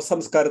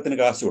 ശവസംസ്കാരത്തിന്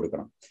കാശ്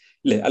കൊടുക്കണം,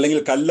 ഇല്ലേ, അല്ലെങ്കിൽ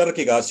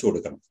കല്ലറയ്ക്ക് കാശ്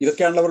കൊടുക്കണം.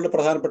 ഇതൊക്കെയാണല്ലോ അവരുടെ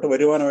പ്രധാനപ്പെട്ട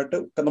വരുമാനമായിട്ട്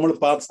നമ്മൾ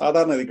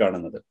സാധാരണ ഇത്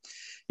കാണുന്നത്.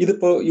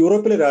 ഇതിപ്പോ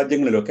യൂറോപ്പിലെ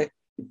രാജ്യങ്ങളിലൊക്കെ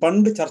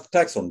പണ്ട് ചർച്ച്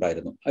ടാക്സ്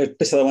ഉണ്ടായിരുന്നു,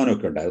 8%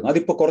 ഒക്കെ ഉണ്ടായിരുന്നു.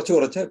 അതിപ്പോ കുറച്ച്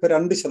ഇപ്പൊ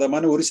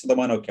 2%,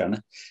 1% ഒക്കെയാണ്.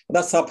 അത്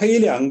ആ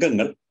സഭയിലെ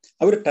അംഗങ്ങൾ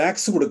അവർ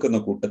ടാക്സ് കൊടുക്കുന്ന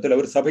കൂട്ടത്തിൽ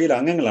അവർ സഭയിലെ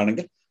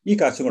അംഗങ്ങളാണെങ്കിൽ ഈ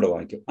കാശും കൂടെ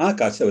വാങ്ങിക്കും. ആ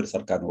കാശ് അവർ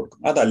സർക്കാരിന്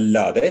കൊടുക്കും.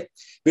 അതല്ലാതെ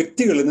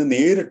വ്യക്തികളിൽ നിന്ന്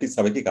നേരിട്ട് ഈ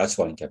സഭയ്ക്ക് കാശ്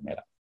വാങ്ങിക്കാൻ മേല.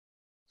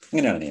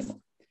 അങ്ങനെയാണ് നിയമം.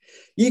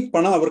 ഈ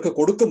പണം അവർക്ക്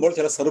കൊടുക്കുമ്പോൾ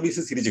ചില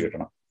സർവീസസ് തിരിച്ചു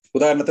കിട്ടണം.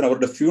 ഉദാഹരണത്തിന്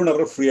അവരുടെ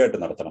ഫ്യൂണറൽ ഫ്രീ ആയിട്ട്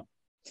നടത്തണം,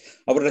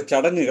 അവരുടെ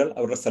ചടങ്ങുകൾ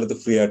അവരുടെ സ്ഥലത്ത്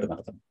ഫ്രീ ആയിട്ട്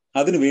നടത്തണം.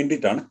 അതിന്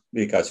വേണ്ടിയിട്ടാണ്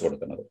ഈ കാശ്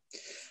കൊടുക്കുന്നത്.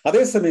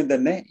 അതേസമയം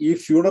തന്നെ ഈ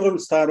ഫ്യൂണറൽ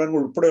സ്ഥാപനങ്ങൾ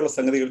ഉൾപ്പെടെയുള്ള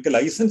സംഗതികൾക്ക്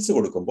ലൈസൻസ്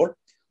കൊടുക്കുമ്പോൾ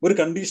ഒരു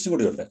കണ്ടീഷൻ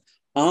കൂടിയുണ്ട്.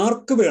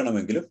 ആർക്ക്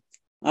വേണമെങ്കിലും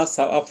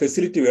ആ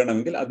ഫെസിലിറ്റി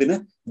വേണമെങ്കിൽ അതിന്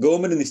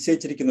ഗവൺമെന്റ്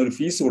നിശ്ചയിച്ചിരിക്കുന്ന ഒരു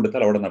ഫീസ്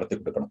കൊടുത്താൽ അവിടെ നടത്തി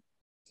കൊടുക്കണം.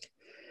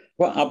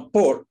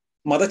 അപ്പോൾ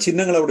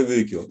മതചിഹ്നങ്ങൾ അവിടെ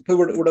ഉപയോഗിക്കുമോ? ഇപ്പൊ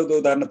ഇവിടെ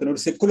ഉദാഹരണത്തിന്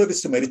ഒരു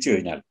സെക്കുലറിസ്റ്റ് മരിച്ചു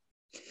കഴിഞ്ഞാൽ,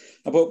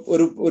 അപ്പോൾ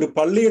ഒരു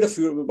പള്ളിയുടെ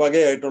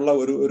വകയായിട്ടുള്ള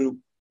ഒരു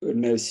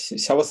പിന്നെ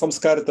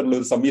ശവസംസ്കാരത്തിനുള്ള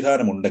ഒരു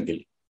സംവിധാനം ഉണ്ടെങ്കിൽ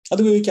അത്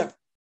ഉപയോഗിക്കാം.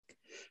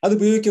 അത്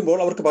ഉപയോഗിക്കുമ്പോൾ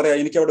അവർക്ക് പറയാം,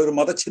 എനിക്ക് അവിടെ ഒരു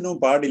മതചിഹ്നവും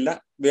പാടില്ല,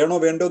 വേണോ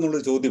വേണ്ടോ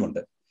എന്നുള്ളൊരു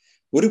ചോദ്യമുണ്ട്.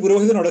 ഒരു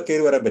പുരോഹിതനോടെ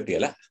കയറി വരാൻ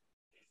പറ്റിയല്ല,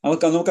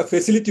 നമുക്ക് ആ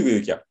ഫെസിലിറ്റി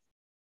ഉപയോഗിക്കാം.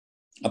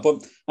 അപ്പം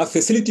ആ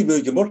ഫെസിലിറ്റി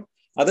ഉപയോഗിക്കുമ്പോൾ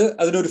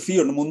അതിനൊരു ഫീ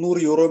ഉണ്ട്,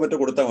 €300 മറ്റോ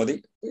കൊടുത്താൽ മതി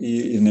ഈ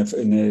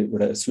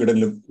ഇവിടെ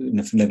സ്വീഡനിലും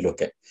ഫിൻലൻഡിലും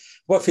ഒക്കെ.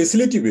 അപ്പോൾ ആ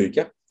ഫെസിലിറ്റി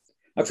ഉപയോഗിക്കാം.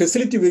 ആ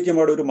ഫെസിലിറ്റി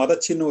ഉപയോഗിക്കുമ്പോൾ അവിടെ ഒരു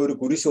മതചിഹ്നമോ ഒരു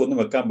കുരിശോ ഒന്നും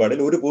വെക്കാൻ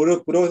പാടില്ല, ഒരു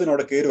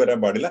പുരോഹിതനോടെ കയറി വരാൻ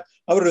പാടില്ല,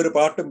 അവരുടെ ഒരു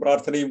പാട്ടും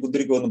പ്രാർത്ഥനയും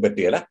കുതിരിക്കും ഒന്നും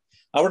പറ്റുകയില്ല.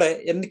 അവിടെ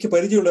എനിക്ക്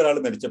പരിചയമുള്ള ഒരാൾ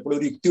മരിച്ചപ്പോൾ,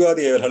 ഒരു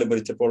യുക്തിവാദിയായ ഒരാൾ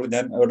മരിച്ചപ്പോൾ,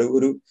 ഞാൻ അവിടെ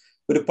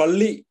ഒരു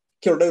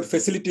പള്ളിക്കുള്ള ഒരു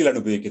ഫെസിലിറ്റിയിലാണ്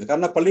ഉപയോഗിക്കുന്നത്.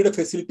 കാരണം ആ പള്ളിയുടെ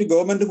ഫെസിലിറ്റി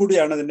ഗവൺമെന്റ്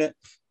കൂടിയാണ് അതിന്റെ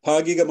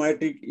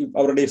ഭാഗികമായിട്ട്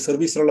അവരുടെ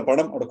സർവീസിലുള്ള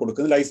പണം അവിടെ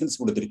കൊടുക്കുന്നത്, ലൈസൻസ്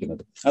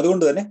കൊടുത്തിരിക്കുന്നത്.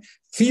 അതുകൊണ്ട് തന്നെ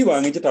ഫീ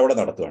വാങ്ങിച്ചിട്ട് അവിടെ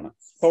നടത്തുകയാണ്.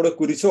 അപ്പൊ അവിടെ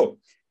കുരിശോ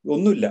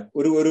ഒന്നുമില്ല,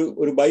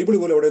 ഒരു ബൈബിൾ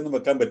പോലും അവിടെ ഒന്നും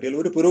വെക്കാൻ പറ്റില്ല,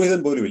 ഒരു പുരോഹിതൻ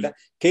പോലും ഇല്ല.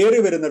 കയറി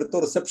വരുന്നിടത്തോ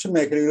റിസപ്ഷൻ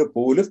മേഖലയിൽ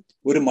പോലും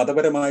ഒരു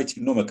മതപരമായ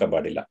ചിഹ്നവും വെക്കാൻ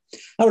പാടില്ല.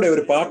 അവിടെ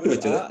ഒരു പാട്ട്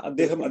വെച്ചത്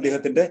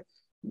അദ്ദേഹത്തിന്റെ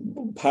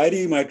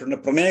ഭാര്യയുമായിട്ടുള്ള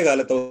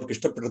പ്രണയകാലത്ത് അവർക്ക്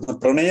ഇഷ്ടപ്പെടുന്ന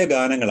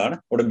പ്രണയഗാനങ്ങളാണ്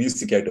അവിടെ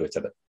മ്യൂസിക്കായിട്ട്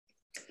വെച്ചത്.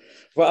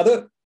 അപ്പൊ അത്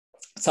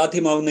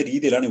സാധ്യമാവുന്ന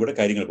രീതിയിലാണ് ഇവിടെ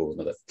കാര്യങ്ങൾ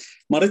പോകുന്നത്.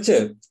 മറിച്ച്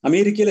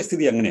അമേരിക്കയിലെ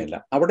സ്ഥിതി അങ്ങനെയല്ല.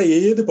 അവിടെ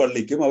ഏത്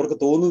പള്ളിക്കും അവർക്ക്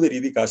തോന്നുന്ന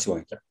രീതി കാശ്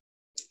വാങ്ങിക്കാം,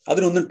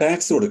 അതിനൊന്നും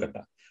ടാക്സ് കൊടുക്കണ്ട.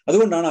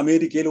 അതുകൊണ്ടാണ്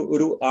അമേരിക്കയിൽ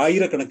ഒരു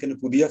 1000കണക്കിന്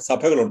പുതിയ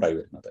സഭകൾ ഉണ്ടായി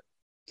വരുന്നത്.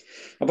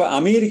 അപ്പൊ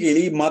അമേരിക്കയിൽ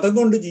ഈ മതം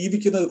കൊണ്ട്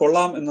ജീവിക്കുന്നത്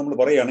കൊള്ളാം എന്ന് നമ്മൾ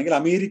പറയുകയാണെങ്കിൽ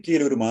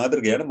അമേരിക്കയിൽ ഒരു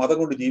മാതൃകയാണ്. മതം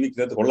കൊണ്ട്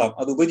ജീവിക്കുന്നത് കൊള്ളാം,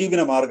 അത്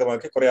ഉപജീവന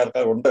മാർഗമാക്കി കുറെ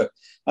ആൾക്കാരുണ്ട്.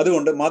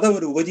 അതുകൊണ്ട് മതം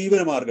ഒരു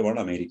ഉപജീവന മാർഗമാണ്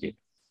അമേരിക്കയിൽ.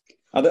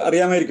 അത്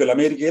അറിയാമായിരിക്കുമല്ലോ.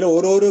 അമേരിക്കയിലെ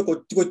ഓരോരോ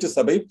കൊച്ചു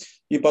സഭയും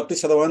ഈ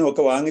 10%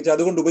 ഒക്കെ വാങ്ങിച്ച്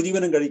അതുകൊണ്ട്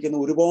ഉപജീവനം കഴിക്കുന്ന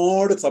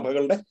ഒരുപാട്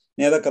സഭകളുടെ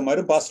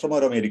നേതാക്കന്മാരും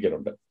പാസ്റ്റർമാരും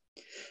അമേരിക്കയിലുണ്ട്.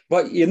 അപ്പൊ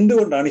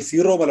എന്തുകൊണ്ടാണ് ഈ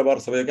സീറോ മലബാർ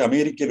സഭയൊക്കെ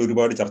അമേരിക്കയിൽ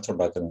ഒരുപാട് ചർച്ച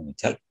ഉണ്ടാക്കുന്നതെന്ന്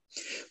വെച്ചാൽ,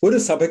 ഒരു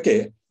സഭയ്ക്ക്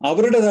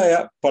അവരുടേതായ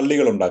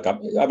പള്ളികൾ ഉണ്ടാക്കാം,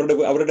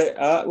 അവരുടെ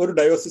ആ ഒരു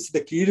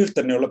ഡയോസിസിന്റെ കീഴിൽ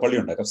തന്നെയുള്ള പള്ളി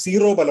ഉണ്ടാക്കാം.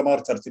 സീറോ മലബാർ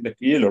ചർച്ചിന്റെ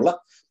കീഴിലുള്ള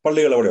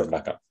പള്ളികൾ അവിടെ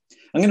ഉണ്ടാക്കാം.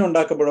 അങ്ങനെ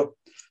ഉണ്ടാക്കുമ്പോഴോ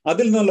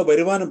അതിൽ നിന്നുള്ള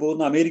വരുമാനം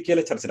പോകുന്ന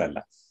അമേരിക്കയിലെ ചർച്ചിലല്ല,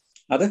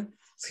 അത്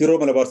സീറോ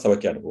മലബാർ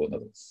സഭയ്ക്കാണ്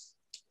പോകുന്നത്.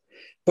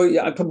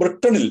 ഇപ്പൊ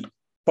ബ്രിട്ടനിൽ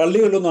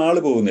പള്ളികളിലൊന്നും ആള്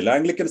പോകുന്നില്ല,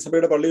 ആംഗ്ലിക്കൻ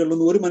സഭയുടെ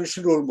പള്ളികളിലൊന്നും ഒരു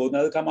മനുഷ്യർ പോലും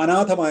പോകുന്നത് അത്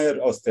അനാഥമായ ഒരു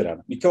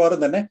അവസ്ഥയിലാണ്. മിക്കവാറും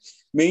തന്നെ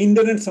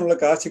മെയിൻ്റനൻസിനുള്ള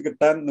കാശ്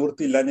കിട്ടാൻ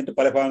നിവൃത്തിയില്ലാഞ്ഞിട്ട്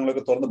പല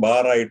ഭാഗങ്ങളൊക്കെ തുറന്ന്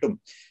ബാറായിട്ടും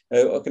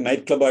ഒക്കെ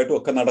നൈറ്റ് ക്ലബായിട്ടും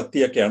ഒക്കെ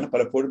നടത്തിയൊക്കെയാണ്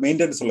പലപ്പോഴും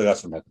മെയിൻ്റനൻസ് ഉള്ള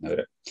കാശ്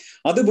ഉണ്ടാക്കുന്നവര്.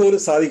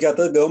 അതുപോലും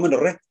സാധിക്കാത്തത്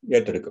ഗവൺമെന്റ്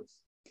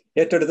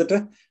ഏറ്റെടുത്തിട്ട്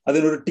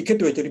അതിനൊരു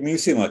ടിക്കറ്റ് വെച്ചൊരു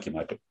മ്യൂസിയം ആക്കി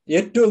മാറ്റും.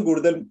 ഏറ്റവും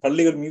കൂടുതൽ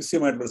പള്ളികൾ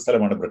മ്യൂസിയം ആയിട്ടുള്ള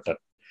സ്ഥലമാണ് ബ്രിട്ടൻ.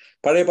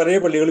 പഴയ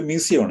പള്ളികൾ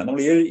മ്യൂസിയമാണ്.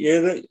 നമ്മൾ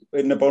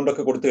 7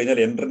 പൗണ്ടൊക്കെ കൊടുത്തു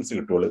കഴിഞ്ഞാൽ എൻട്രൻസ്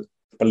കിട്ടുള്ളൂ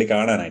പള്ളി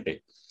കാണാനായിട്ട്.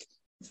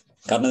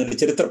 കാരണം അതിന്റെ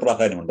ചരിത്ര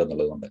പ്രാധാന്യം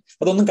ഉണ്ടെന്നുള്ളത് കൊണ്ട്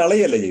അതൊന്നും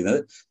കളയല്ല ചെയ്യുന്നത്.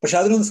 പക്ഷെ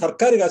അതിനൊന്നും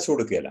സർക്കാർ കാശ്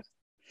കൊടുക്കുകയല്ല,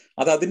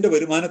 അത് അതിന്റെ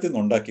വരുമാനത്തിൽ നിന്ന്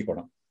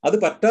ഉണ്ടാക്കിക്കോണം. അത്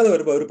പറ്റാതെ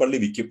വരുമ്പോൾ ഒരു പള്ളി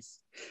വിൽക്കും.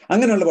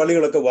 അങ്ങനെയുള്ള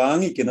പള്ളികളൊക്കെ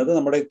വാങ്ങിക്കുന്നത്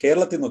നമ്മുടെ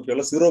കേരളത്തിൽ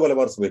നിന്നൊക്കെയുള്ള സീറോ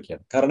മലബാർ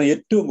സഭയ്ക്കാണ്. കാരണം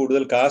ഏറ്റവും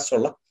കൂടുതൽ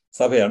കാശുള്ള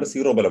സഭയാണ്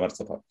സീറോ മലബാർ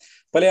സഭ.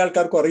 പല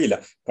ആൾക്കാർക്കും അറിയില്ല.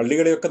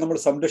 പള്ളികളെയൊക്കെ നമ്മൾ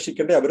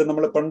സംരക്ഷിക്കേണ്ടേ, അവർ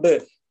നമ്മളെ പണ്ട്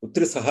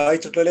ഒത്തിരി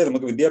സഹായിച്ചിട്ടല്ലേ,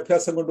 നമുക്ക്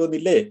വിദ്യാഭ്യാസം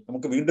കൊണ്ടുവന്നില്ലേ,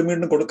 നമുക്ക് വീണ്ടും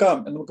വീണ്ടും കൊടുക്കാം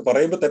എന്ന് നമുക്ക്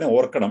പറയുമ്പോൾ തന്നെ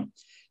ഓർക്കണം,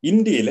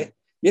 ഇന്ത്യയിലെ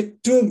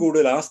ഏറ്റവും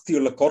കൂടുതൽ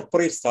ആസ്തിയുള്ള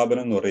കോർപ്പറേറ്റ്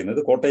സ്ഥാപനം എന്ന് പറയുന്നത്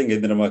കോട്ടയം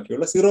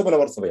കേന്ദ്രമാക്കിയുള്ള സീറോ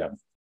മലബാർ സഭയാണ്.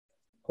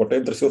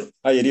 കോട്ടയം, തൃശ്ശൂർ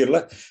ആ ഏരിയയുള്ള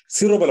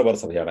സീറോ മലബാർ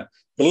സഭയാണ്.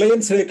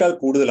 റിലയൻസിനേക്കാൾ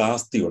കൂടുതൽ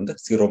ആസ്തിയുണ്ട്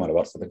സീറോ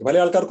മലബാർ സഭയ്ക്ക്. പല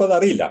ആൾക്കാർക്കും അത്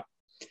അറിയില്ല.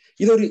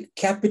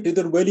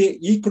 ഇതൊരു വലിയ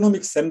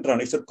ഈക്കണോമിക്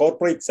സെന്ററാണ്, ഇറ്റ്സ് എ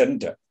കോർപ്പറേറ്റ്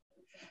സെന്റർ.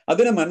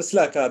 അതിനെ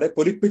മനസ്സിലാക്കാതെ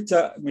പൊലിപ്പിച്ച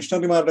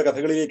മിഷണറിമാരുടെ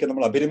കഥകളിലേക്ക്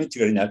നമ്മൾ അഭിരമിച്ചു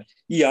കഴിഞ്ഞാൽ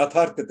ഈ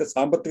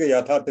സാമ്പത്തിക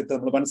യാഥാർത്ഥ്യത്തെ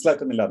നമ്മൾ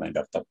മനസ്സിലാക്കുന്നില്ല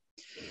എന്നതിന്റെ അർത്ഥം.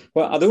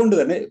 അപ്പൊ അതുകൊണ്ട്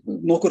തന്നെ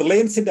നോക്കൂ,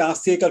 റിലയൻസിന്റെ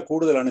ആസ്തിയേക്കാൾ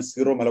കൂടുതലാണ്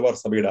സീറോ മലബാർ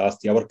സഭയുടെ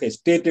ആസ്തി. അവർക്ക്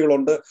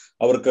എസ്റ്റേറ്റുകളുണ്ട്,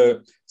 അവർക്ക്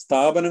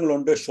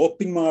സ്ഥാപനങ്ങളുണ്ട്,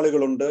 ഷോപ്പിംഗ്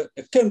മാളുകളുണ്ട്,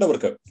 ഒക്കെ ഉണ്ട്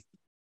അവർക്ക്.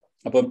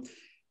 അപ്പം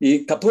ഈ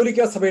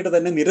കത്തോലിക്ക സഭയുടെ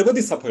തന്നെ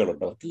നിരവധി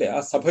സഭകളുണ്ട് അവർക്കല്ലേ. ആ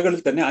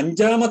സഭകളിൽ തന്നെ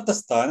 5ാമത്തെ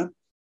സ്ഥാനം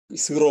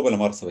സീറോ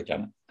മലബാർ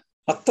സഭയ്ക്കാണ്.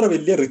 അത്ര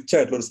വലിയ റിച്ച്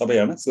ആയിട്ടുള്ള ഒരു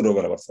സഭയാണ് സീറോ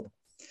മലബാർ സഭ.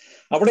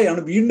 അവിടെയാണ്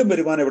വീണ്ടും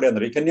വരുമാനം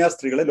എവിടെയാണെന്നറിയാം.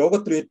 കന്യാസ്ത്രീകളെ,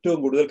 ലോകത്തിൽ ഏറ്റവും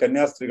കൂടുതൽ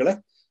കന്യാസ്ത്രീകളെ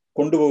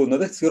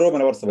കൊണ്ടുപോകുന്നത് സീറോ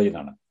മലബാർ സഭയിൽ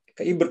നിന്നാണ്.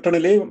 ഈ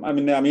ബ്രിട്ടനിലെയും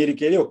പിന്നെ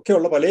അമേരിക്കയിലെയും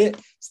ഒക്കെയുള്ള പല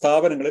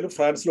സ്ഥാപനങ്ങളിലും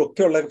ഫ്രാൻസിലും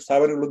ഒക്കെയുള്ള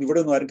സ്ഥാപനങ്ങളിലൊന്നും ഇവിടെ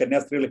ഒന്നും ആരും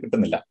കന്യാസ്ത്രീകളെ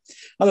കിട്ടുന്നില്ല.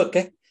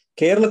 അതൊക്കെ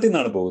കേരളത്തിൽ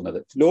നിന്നാണ് പോകുന്നത്.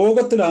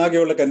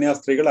 ലോകത്തിലാകെയുള്ള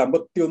കന്യാസ്ത്രീകൾ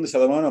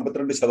 51%,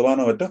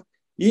 52% മറ്റോ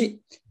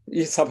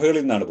ഈ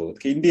സഭകളിൽ നിന്നാണ്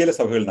പോകുന്നത്. ഇന്ത്യയിലെ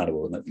സഭകളിൽ നിന്നാണ്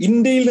പോകുന്നത്.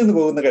 ഇന്ത്യയിൽ നിന്ന്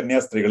പോകുന്ന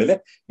കന്യാസ്ത്രീകളിലെ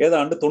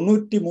ഏതാണ്ട്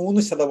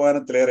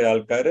 93%-ലേറെ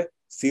ആൾക്കാർ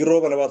സീറോ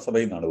മലബാർ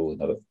സഭയിൽ നിന്നാണ്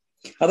പോകുന്നത്.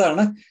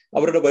 അതാണ്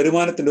അവരുടെ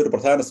വരുമാനത്തിന്റെ ഒരു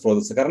പ്രധാന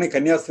സ്രോതസ്. കാരണം ഈ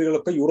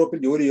കന്യാസ്ത്രീകളൊക്കെ യൂറോപ്പിൽ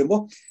ജോലി ചെയ്യുമ്പോൾ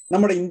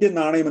നമ്മുടെ ഇന്ത്യൻ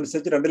നാണയം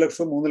അനുസരിച്ച് 2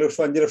 ലക്ഷം, 3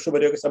 ലക്ഷം, 5 ലക്ഷം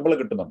വരെയൊക്കെ ശമ്പളം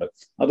കിട്ടുന്നുണ്ട്.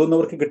 അതൊന്നും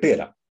അവർക്ക്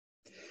കിട്ടുകയില്ല.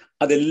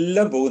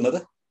 അതെല്ലാം പോകുന്നത്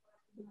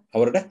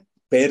അവരുടെ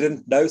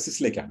പേരന്റ്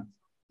ഡയോസിസിലേക്കാണ്.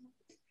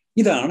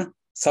 ഇതാണ്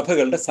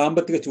സഭകളുടെ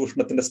സാമ്പത്തിക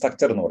ചൂഷണത്തിന്റെ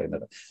സ്ട്രക്ചർ എന്ന്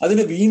പറയുന്നത്.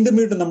 അതിന് വീണ്ടും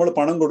നമ്മൾ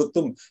പണം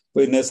കൊടുത്തും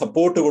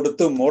സപ്പോർട്ട്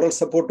കൊടുത്തും മോറൽ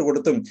സപ്പോർട്ട്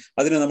കൊടുത്തും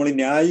അതിനെ നമ്മൾ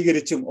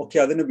ന്യായീകരിച്ചും ഒക്കെ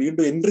അതിന്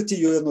വീണ്ടും എൻട്രി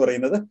ചെയ്യുക എന്ന്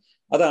പറയുന്നത്,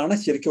 അതാണ്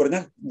ശരിക്കും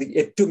പറഞ്ഞാൽ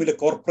ഏറ്റവും വലിയ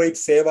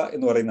കോർപ്പറേറ്റ് സേവ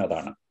എന്ന് പറയുന്നത്.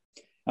 അതാണ്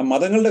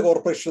മതങ്ങളുടെ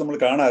കോർപ്പറേഷൻ നമ്മൾ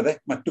കാണാതെ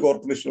മറ്റു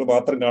കോർപ്പറേഷനുകൾ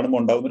മാത്രം കാണുമ്പോൾ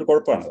ഉണ്ടാകുന്ന ഒരു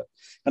കുഴപ്പമാണത്.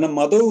 കാരണം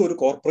മതവും ഒരു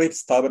കോർപ്പറേറ്റ്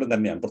സ്ഥാപനം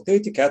തന്നെയാണ്.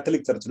 പ്രത്യേകിച്ച്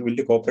കാത്തലിക് ചർച്ച് ഒരു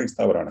വലിയ കോർപ്പറേറ്റ്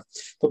സ്ഥാപനമാണ്.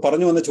 ഇപ്പൊ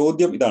പറഞ്ഞു വന്ന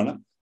ചോദ്യം ഇതാണ്,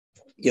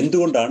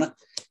 എന്തുകൊണ്ടാണ്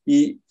ഈ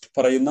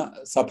പറയുന്ന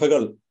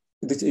സഭകൾ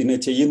ഇത്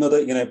ചെയ്യുന്നത്,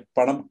 ഇങ്ങനെ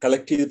പണം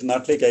കളക്ട് ചെയ്തിട്ട്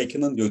നാട്ടിലേക്ക്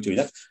അയക്കുന്നതെന്ന് ചോദിച്ചു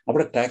കഴിഞ്ഞാൽ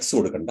അവിടെ ടാക്സ്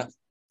കൊടുക്കണ്ട.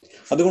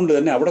 അതുകൊണ്ട്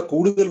തന്നെ അവിടെ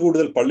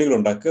കൂടുതൽ പള്ളികൾ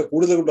ഉണ്ടാക്കുക,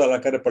 കൂടുതൽ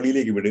ആൾക്കാരെ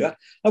പള്ളിയിലേക്ക് വിടുക,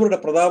 അവരുടെ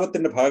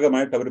പ്രതാപത്തിന്റെ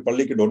ഭാഗമായിട്ട് അവർ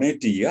പള്ളിക്ക്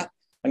ഡൊണേറ്റ് ചെയ്യുക.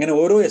 അങ്ങനെ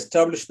ഓരോ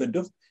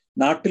എസ്റ്റാബ്ലിഷ്മെന്റും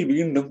നാട്ടിൽ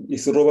വീണ്ടും ഈ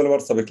സീറോ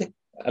മലബാർ സഭയ്ക്ക്,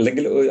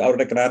 അല്ലെങ്കിൽ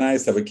അവരുടെ ക്നാനായ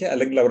സഭയ്ക്ക്,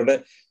 അല്ലെങ്കിൽ അവരുടെ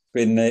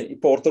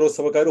ഇപ്പൊ ഓർത്തഡോക്സ്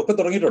സഭക്കാരും ഒക്കെ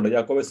തുടങ്ങിയിട്ടുണ്ട്,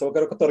 യാക്കോബ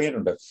സഭക്കാരൊക്കെ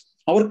തുടങ്ങിയിട്ടുണ്ട്,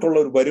 അവർക്കുള്ള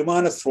ഒരു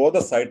വരുമാന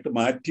സ്രോതസ്സായിട്ട്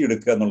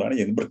മാറ്റിയെടുക്കുക എന്നുള്ളതാണ്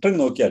ചെയ്യുന്നത്. ബ്രിട്ടൻ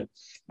നോക്കിയാൽ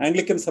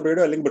ആംഗ്ലിക്കൻ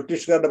സഭയുടെ അല്ലെങ്കിൽ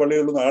ബ്രിട്ടീഷുകാരുടെ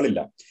പള്ളികളിലൊന്നും ആളില്ല.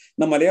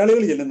 എന്നാൽ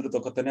മലയാളികൾ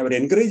ചെല്ലുന്നിടത്തൊക്കെ തന്നെ അവർ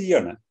എൻകറേജ്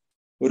ചെയ്യാണ്.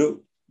 ഒരു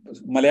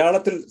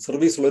മലയാളത്തിൽ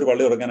സർവീസ് ഉള്ള ഒരു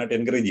പള്ളി തുടങ്ങാനായിട്ട്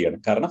എൻകറേജ് ചെയ്യാണ്.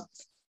 കാരണം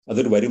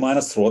അതൊരു വരുമാന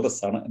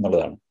സ്രോതസ്സാണ്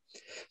എന്നുള്ളതാണ്.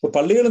 അപ്പൊ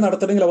പള്ളികൾ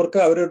നടത്തണമെങ്കിൽ അവർക്ക്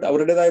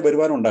അവരുടേതായ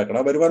വരുമാനം ഉണ്ടാക്കണം.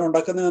 ആ വരുമാനം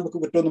ഉണ്ടാക്കുന്നതിന് നമുക്ക്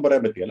കുറ്റമൊന്നും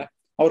പറയാൻ പറ്റില്ല.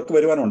 അവർക്ക്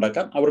വരുമാനം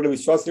ഉണ്ടാക്കാം. അവരുടെ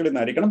വിശ്വാസികളിൽ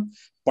നിന്നായിരിക്കണം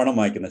പണം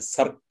വാങ്ങിക്കുന്നത്.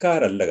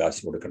 സർക്കാരല്ല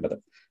കാശ് കൊടുക്കേണ്ടത്.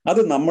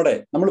 അത്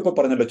നമ്മളിപ്പോൾ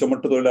പറഞ്ഞല്ലോ,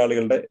 ചുമട്ട്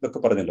തൊഴിലാളികളുടെ ഇതൊക്കെ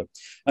പറഞ്ഞല്ലോ.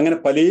 അങ്ങനെ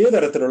പല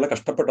തരത്തിലുള്ള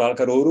കഷ്ടപ്പെട്ട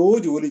ആൾക്കാർ ഓരോ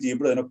ജോലി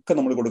ചെയ്യുമ്പോൾ അതിനൊക്കെ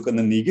നമ്മൾ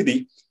കൊടുക്കുന്ന നികുതി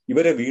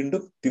ഇവരെ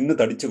വീണ്ടും തിന്ന്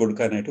തടിച്ചു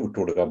കൊടുക്കാനായിട്ട്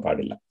വിട്ടുകൊടുക്കാൻ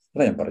പാടില്ല.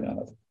 അതാ ഞാൻ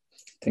പറഞ്ഞത്.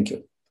 Thank you.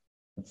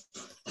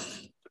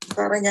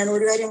 സാറേ, ഞാൻ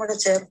ഒരു കാര്യം കൂടെ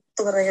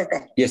ചേർത്ത് പറയട്ടെ.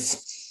 യെസ്.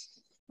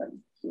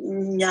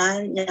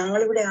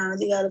 ഞങ്ങളിവിടെ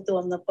ആദ്യകാലത്ത്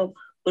വന്നപ്പം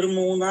ഒരു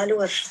 3-4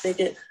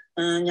 വർഷത്തേക്ക്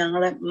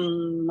ഞങ്ങളെ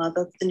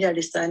മതത്തിന്റെ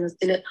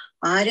അടിസ്ഥാനത്തിൽ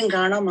ആരും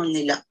കാണാൻ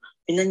വന്നില്ല.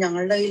 പിന്നെ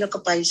ഞങ്ങളുടെ കയ്യിലൊക്കെ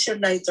പൈസ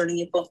ഉണ്ടായി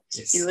തുടങ്ങിയപ്പോ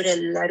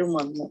ഇവരെല്ലാരും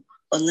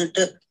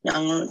വന്നിട്ട്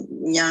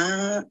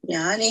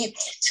ഞാൻ ഈ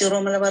സീറോ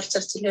മലബാർ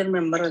ചർച്ചിലെ ഒരു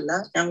മെമ്പർ അല്ല,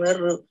 ഞാൻ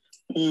വേറൊരു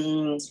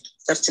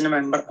ചർച്ചിന്റെ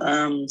മെമ്പർ,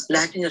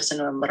 ലാറ്റിൻ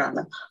ചർച്ചിന്റെ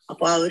മെമ്പറാണ്.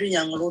 അപ്പൊ അവര്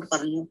ഞങ്ങളോട്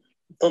പറഞ്ഞു,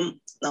 ഇപ്പം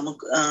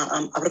നമുക്ക്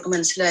അവർക്ക്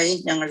മനസ്സിലായി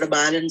ഞങ്ങളുടെ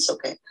ബാലൻസ്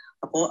ഒക്കെ.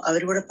 അപ്പോ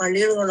അവരിവിടെ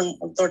പള്ളികൾ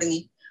തുടങ്ങി.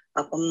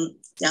 അപ്പം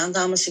ഞാൻ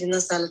താമസിക്കുന്ന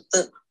സ്ഥലത്ത്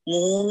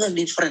 3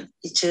 ഡിഫറെന്റ്,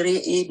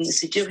 ഈ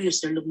city of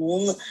ഹ്യൂസ്റ്റണിൽ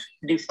 3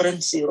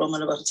 different zero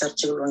Malabar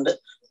ചർച്ചുകളുണ്ട്.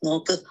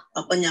 നോക്ക്,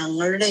 അപ്പൊ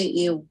ഞങ്ങളുടെ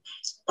ഈ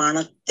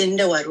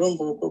പണത്തിന്റെ വരവും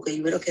പോക്കൊക്കെ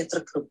ഇവരൊക്കെ എത്ര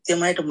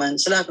കൃത്യമായിട്ട്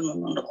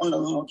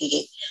മനസ്സിലാക്കുന്നുണ്ടെന്ന്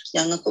നോക്കിക്കേ.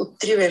 ഞങ്ങൾക്ക്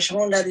ഒത്തിരി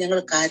വിഷമം ഉണ്ടായിരുന്നു.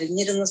 ഞങ്ങൾ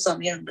കരഞ്ഞിരുന്ന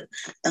സമയമുണ്ട്.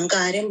 ഞങ്ങൾക്ക്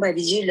ആരെയും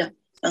പരിചയമില്ല,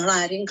 ഞങ്ങൾ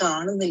ആരെയും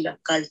കാണുന്നില്ല.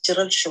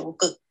 Cultural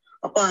shock.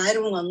 അപ്പൊ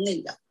ആരും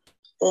വന്നില്ല.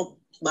 അപ്പൊ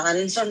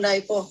ബാലൻസ്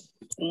ഉണ്ടായപ്പോ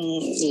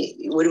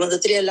ഒരു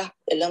മതത്തിലെ അല്ല,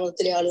 എല്ലാ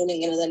മതത്തിലെ ആളുകൾ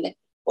ഇങ്ങനെ തന്നെ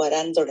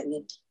വരാൻ തുടങ്ങി.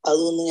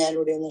 അതൊന്ന്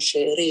ഞാനിവിടെ ഒന്ന്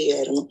ഷെയർ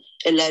ചെയ്യായിരുന്നു.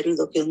 എല്ലാവരും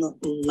ഇതൊക്കെ ഒന്ന്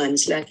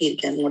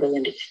മനസ്സിലാക്കിയിരിക്കാൻ കൂടെ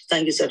വേണ്ടി.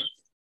 Thank you sir.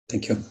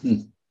 Thank you.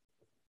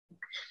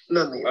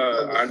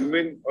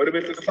 Anvin ഒരു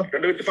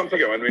മിനിറ്റ്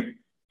സംസാരിക്കാം. അൻവിൻ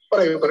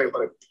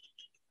പറയൂ.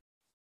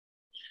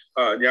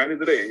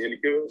 ഞാനിതിലെ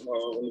എനിക്ക്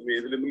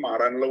ഇതിൽ നിന്ന്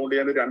മാറാനുള്ള കൊണ്ട്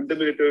ഞാൻ 2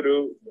 മിനിറ്റ് ഒരു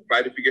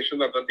ക്ലാരിഫിക്കേഷൻ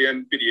നടത്തിയിട്ട് ഞാൻ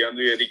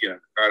പിരിയാന്ന്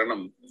വിചാരിക്കുകയാണ്.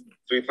 കാരണം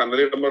ശ്രീ സനൽ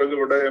ഇടമറുകു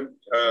ഇവിടെ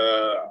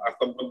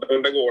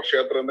അസംബന്ധങ്ങളുടെ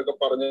ഘോഷയാത്ര എന്നൊക്കെ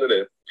പറഞ്ഞതില്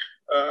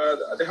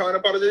അദ്ദേഹം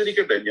അങ്ങനെ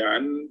പറഞ്ഞതിരിക്കട്ടെ.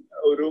 ഞാൻ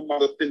ഒരു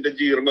മതത്തിന്റെ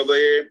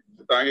ജീർണതയെ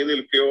താങ്ങി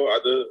നിൽക്കുകയോ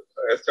അത്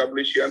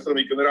എസ്റ്റാബ്ലിഷ് ചെയ്യാൻ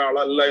ശ്രമിക്കുന്ന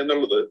ഒരാളല്ല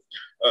എന്നുള്ളത്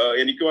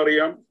എനിക്കും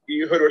അറിയാം. ഈ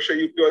ഒരുപക്ഷെ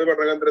യുക്തിവാദ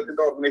പഠന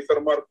കേന്ദ്രത്തിന്റെ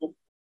ഓർഗനൈസർമാർക്കും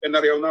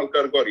എന്നറിയാവുന്ന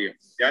ആൾക്കാർക്കും അറിയാം.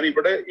 ഞാൻ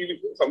ഇവിടെ ഈ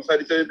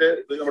സംസാരിച്ചതിന്റെ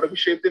നമ്മുടെ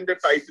വിഷയത്തിന്റെ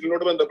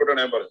ടൈറ്റിലിനോട് ബന്ധപ്പെട്ടാണ്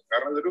ഞാൻ പറഞ്ഞത്.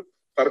 കാരണം ഇതൊരു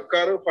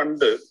സർക്കാർ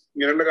ഫണ്ട്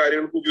ഇങ്ങനെയുള്ള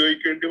കാര്യങ്ങൾക്ക്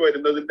ഉപയോഗിക്കേണ്ടി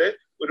വരുന്നതിന്റെ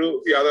ഒരു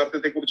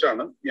യാഥാർത്ഥ്യത്തെ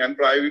കുറിച്ചാണ് ഞാൻ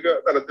പ്രായോഗിക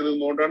തലത്തിൽ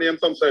നിന്നുകൊണ്ടാണ് ഞാൻ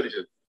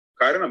സംസാരിച്ചത്.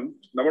 കാരണം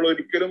നമ്മൾ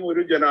ഒരിക്കലും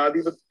ഒരു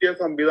ജനാധിപത്യ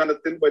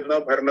സംവിധാനത്തിൽ വരുന്ന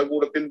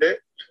ഭരണകൂടത്തിന്റെ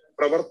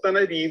പ്രവർത്തന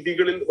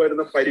രീതികളിൽ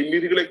വരുന്ന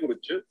പരിമിതികളെ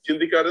കുറിച്ച്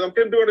ചിന്തിക്കാതെ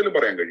നമുക്ക് എന്ത് വേണമെങ്കിലും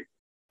പറയാൻ കഴിയും.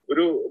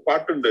 ഒരു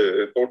പാട്ടുണ്ട്,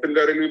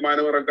 തോട്ടിൻകരയിൽ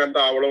വിമാനം ഇറക്കാൻ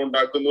താവളം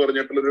ഉണ്ടാക്കും എന്ന്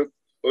പറഞ്ഞിട്ടുള്ളൊരു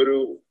ഒരു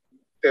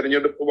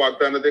തെരഞ്ഞെടുപ്പ്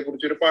വാഗ്ദാനത്തെ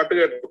കുറിച്ച് ഒരു പാട്ട്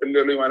കേട്ടു.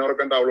 തോട്ടിൻകരയിൽ വിമാനം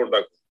ഇറക്കാൻ താവളം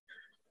ഉണ്ടാക്കും.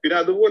 പിന്നെ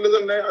അതുപോലെ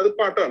തന്നെ അത്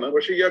പാട്ടാണ്.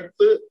 പക്ഷെ ഈ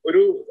അടുത്ത്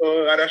ഒരു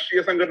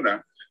രാഷ്ട്രീയ സംഘടന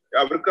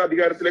അവർക്ക്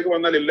അധികാരത്തിലേക്ക്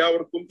വന്നാൽ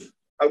എല്ലാവർക്കും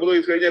 60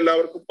 വയസ്സ് കഴിഞ്ഞ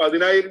എല്ലാവർക്കും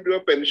 10,000 രൂപ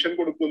പെൻഷൻ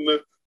കൊടുക്കുമെന്ന്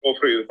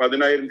ഓഫർ ചെയ്തു.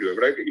 10,000 രൂപ.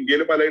 ഇവിടെ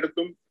ഇന്ത്യയിൽ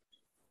പലയിടത്തും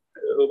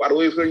 60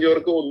 വയസ്സ്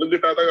കഴിഞ്ഞവർക്ക് ഒന്നും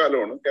കിട്ടാത്ത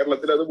കാലമാണ്.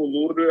 കേരളത്തിൽ അത്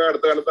 300 രൂപ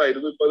അടുത്ത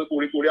കാലത്തായിരുന്നു. ഇപ്പൊ അത്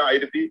കൂടി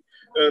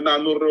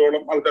 1,400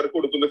 രൂപയോളം ആൾക്കാർക്ക്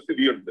കൊടുക്കുന്ന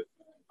സ്ഥിതിയുണ്ട്.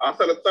 ആ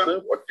സ്ഥലത്താണ്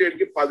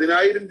ഒറ്റയടിക്ക്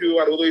 10,000 രൂപ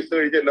 60 വയസ്സ്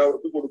കഴിഞ്ഞ്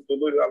എല്ലാവർക്കും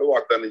കൊടുക്കുന്ന ഒരാൾ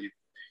വാഗ്ദാനം ചെയ്തു.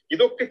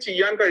 ഇതൊക്കെ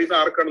ചെയ്യാൻ കഴിയുന്ന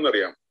ആർക്കാണെന്ന്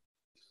അറിയാം.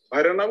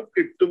 ഭരണം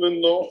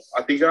കിട്ടുമെന്നോ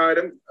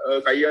അധികാരം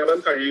കൈയാളാൻ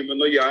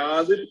കഴിയുമെന്നോ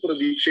യാതൊരു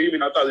പ്രതീക്ഷയും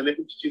ഇതിനകത്ത്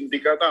അതിനെക്കുറിച്ച്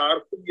ചിന്തിക്കാത്ത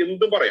ആർക്കും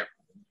എന്തും പറയാം.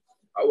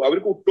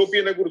 അവർക്ക്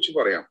ഉട്ടോപ്പിയനെ കുറിച്ച്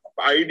പറയാം,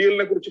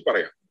 ഐഡിയലിനെ കുറിച്ച്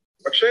പറയാം.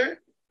 പക്ഷെ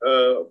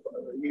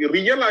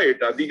റിയൽ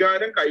ആയിട്ട്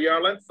അധികാരം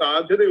കൈയാളാൻ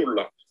സാധ്യതയുള്ള,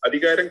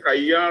 അധികാരം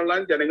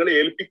കൈയാളാൻ ജനങ്ങളെ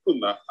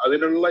ഏൽപ്പിക്കുന്ന,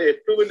 അതിനുള്ള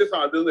ഏറ്റവും വലിയ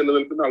സാധ്യത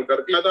നിലനിൽക്കുന്ന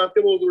ആൾക്കാർക്ക്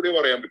യാഥാർത്ഥ്യബോധത്തോടെ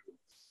പറയാൻ പറ്റും.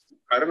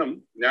 കാരണം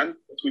ഞാൻ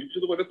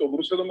സൂചിപ്പിച്ചതുപോലെ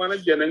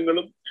 90%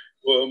 ജനങ്ങളും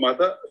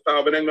മത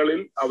സ്ഥാപനങ്ങളിൽ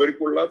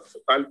അവർക്കുള്ള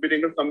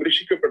താല്പര്യങ്ങൾ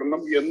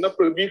സംരക്ഷിക്കപ്പെടണം എന്ന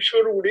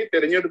പ്രതീക്ഷയോടുകൂടി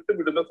തെരഞ്ഞെടുത്ത്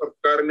വിടുന്ന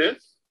സർക്കാരിന്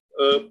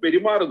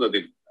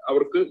പെരുമാറുന്നതിൽ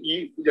അവർക്ക് ഈ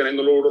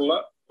ജനങ്ങളോടുള്ള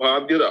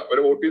ബാധ്യത,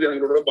 ഒരു വോട്ട് ചെയ്ത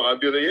ജനങ്ങളോടുള്ള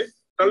ബാധ്യതയെ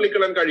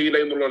തള്ളിക്കളയാൻ കഴിയില്ല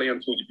എന്നുള്ളതാണ് ഞാൻ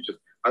സൂചിപ്പിച്ചത്.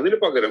 അതിന്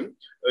പകരം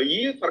ഈ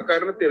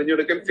സർക്കാരിനെ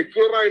തിരഞ്ഞെടുക്കാൻ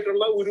സെക്യുലർ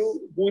ആയിട്ടുള്ള ഒരു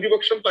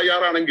ഭൂരിപക്ഷം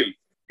തയ്യാറാണെങ്കിൽ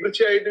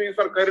തീർച്ചയായിട്ടും ഈ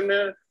സർക്കാരിന്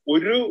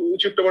ഒരു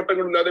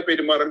ചുറ്റുവട്ടങ്ങളില്ലാതെ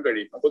പെരുമാറാൻ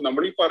കഴിയും. അപ്പൊ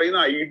നമ്മൾ ഈ പറയുന്ന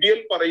ഐഡിയൽ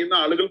പറയുന്ന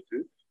ആളുകൾക്ക്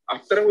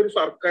അത്തരം ഒരു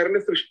സർക്കാരിനെ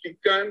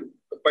സൃഷ്ടിക്കാൻ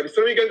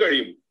പരിശ്രമിക്കാൻ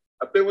കഴിയുമോ?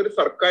 അത്തരം ഒരു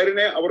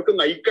സർക്കാരിനെ അവർക്ക്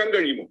നയിക്കാൻ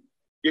കഴിയുമോ?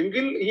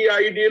 എങ്കിൽ ഈ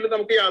ഐഡിയൽ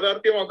നമുക്ക്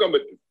യാഥാർത്ഥ്യമാക്കാൻ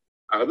പറ്റും.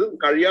 അത്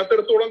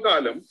കഴിയാത്തിടത്തോളം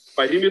കാലം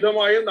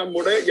പരിമിതമായ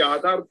നമ്മുടെ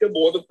യാഥാർത്ഥ്യ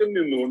ബോധത്തിൽ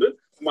നിന്നുകൊണ്ട്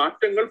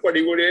മാറ്റങ്ങൾ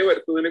പടിപടിയായി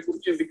വരുത്തുന്നതിനെ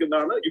കുറിച്ച്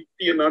ചിന്തിക്കുന്നതാണ്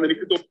യുക്തി എന്നാണ്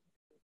എനിക്ക് തോന്നുന്നത്.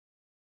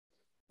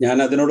 ഞാൻ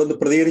അതിനോടൊന്ന്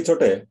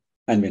പ്രതികരിച്ചോട്ടെ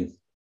അൻവിൻ?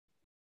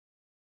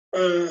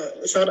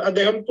 സാർ,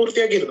 അദ്ദേഹം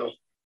പൂർത്തിയാക്കിയിരുന്നോ?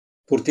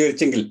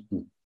 പൂർത്തീകരിച്ചെങ്കിൽ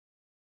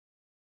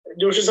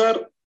ജോഷി സാർ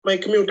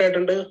മൈക്ക് മ്യൂട്ട്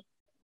ആയിട്ടുണ്ട്.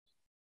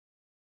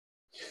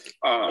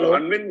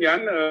 അൻവിൻ, ഞാൻ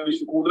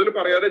കൂടുതൽ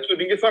പറയാതെ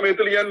ചുരുങ്ങിയ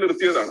സമയത്തിൽ ഞാൻ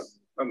നിർത്തിയതാണ്.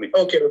 നന്ദി.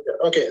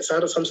 ഓക്കെ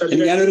സാർ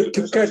സംസാരിച്ചു. ഞാനൊരു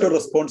ക്വിക്കായിട്ട്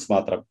റെസ്പോൺസ്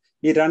മാത്രം.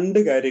 ഈ രണ്ട്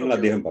കാര്യങ്ങൾ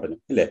അദ്ദേഹം പറഞ്ഞു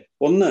അല്ലേ.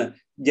 ഒന്ന്,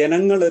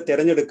 ജനങ്ങൾ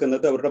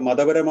തിരഞ്ഞെടുക്കുന്നത് അവരുടെ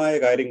മതപരമായ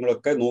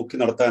കാര്യങ്ങളൊക്കെ നോക്കി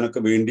നടത്താനൊക്കെ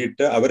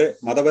വേണ്ടിയിട്ട്, അവരെ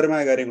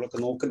മതപരമായ കാര്യങ്ങളൊക്കെ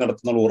നോക്കി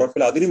നടത്തുന്ന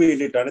ഉറപ്പിൽ അതിനു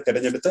വേണ്ടിയിട്ടാണ്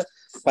തിരഞ്ഞെടുത്ത്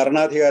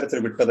ഭരണാധികാരത്തിൽ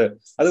വിട്ടത്.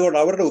 അതുകൊണ്ട്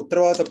അവരുടെ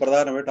ഉത്തരവാദിത്വം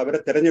പ്രധാനമായിട്ട് അവരെ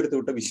തിരഞ്ഞെടുത്ത്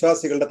വിട്ട്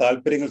വിശ്വാസികളുടെ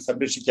താല്പര്യങ്ങൾ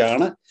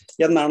സംരക്ഷിക്കുകയാണ്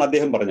എന്നാണ്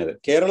അദ്ദേഹം പറഞ്ഞത്.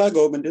 കേരള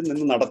ഗവൺമെന്റിൽ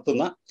നിന്ന്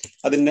നടത്തുന്ന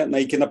അതിനെ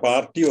നയിക്കുന്ന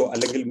പാർട്ടിയോ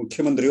അല്ലെങ്കിൽ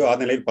മുഖ്യമന്ത്രിയോ ആ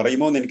നിലയിൽ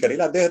പറയുമോ എന്ന്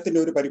എനിക്കറിയില്ല.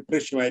 അദ്ദേഹത്തിന്റെ ഒരു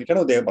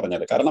പരിപ്രേക്ഷ്യമായിരിക്കണം അദ്ദേഹം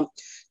പറഞ്ഞത്. കാരണം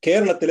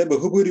കേരളത്തിലെ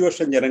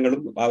ബഹുഭൂരിപക്ഷം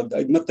ജനങ്ങളും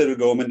ഇന്നത്തെ ഒരു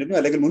ഗവൺമെന്റിനോ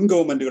അല്ലെങ്കിൽ മുൻ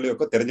ഗവൺമെന്റുകളെയോ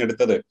ഒക്കെ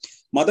തിരഞ്ഞെടുത്തത്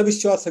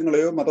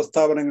മതവിശ്വാസങ്ങളെയോ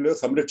മതസ്ഥാപനങ്ങളെയോ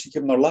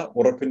സംരക്ഷിക്കും എന്നുള്ള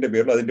ഉറപ്പിന്റെ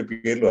പേരിലോ അതിന്റെ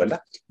പേരിലോ അല്ല,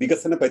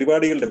 വികസന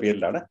പരിപാടികളുടെ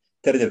പേരിലാണ്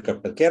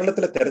തെരഞ്ഞെടുക്കപ്പെട്ടത്.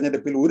 കേരളത്തിലെ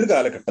തെരഞ്ഞെടുപ്പിൽ ഒരു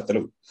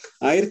കാലഘട്ടത്തിലും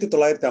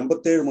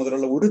 1957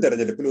 മുതലുള്ള ഒരു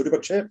തെരഞ്ഞെടുപ്പിൽ,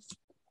 ഒരുപക്ഷെ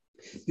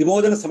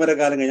വിമോചന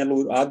സമരകാലം കഴിഞ്ഞാൽ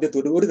ആദ്യത്തെ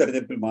ഒരു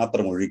തെരഞ്ഞെടുപ്പിൽ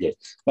മാത്രം ഒഴികെ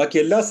ബാക്കി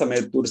എല്ലാ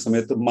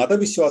സമയത്തും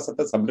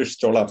മതവിശ്വാസത്തെ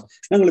സംരക്ഷിച്ചോളാം,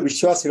 ഞങ്ങൾ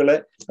വിശ്വാസികളെ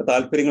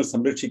താല്പര്യങ്ങൾ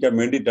സംരക്ഷിക്കാൻ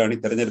വേണ്ടിയിട്ടാണ് ഈ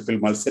തെരഞ്ഞെടുപ്പിൽ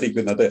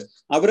മത്സരിക്കുന്നത്,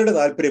 അവരുടെ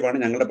താല്പര്യമാണ്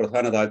ഞങ്ങളുടെ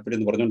പ്രധാന താല്പര്യം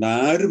എന്ന് പറഞ്ഞുകൊണ്ട്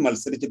ആരും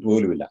മത്സരിച്ചിട്ട്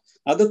പോലുമില്ല.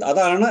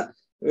 അതാണ്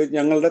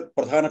ഞങ്ങളുടെ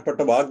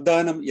പ്രധാനപ്പെട്ട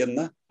വാഗ്ദാനം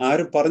എന്ന്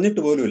ആരും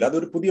പറഞ്ഞിട്ട് പോലുമില്ല.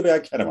 അതൊരു പുതിയ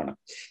വ്യാഖ്യാനമാണ്.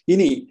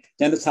 ഇനി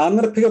ഞാൻ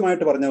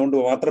സാന്ദർഭികമായിട്ട് പറഞ്ഞുകൊണ്ട്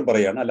മാത്രം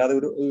പറയുകയാണ്, അല്ലാതെ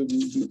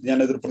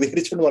ഞാനതൊരു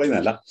പ്രതികരിച്ചുകൊണ്ട്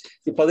പറയുന്നതല്ല.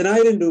 ഈ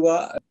 10,000 രൂപ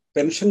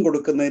പെൻഷൻ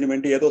കൊടുക്കുന്നതിന്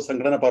വേണ്ടി ഏതോ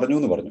സംഘടന പറഞ്ഞു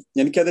എന്ന് പറഞ്ഞു.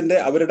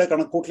 അവരുടെ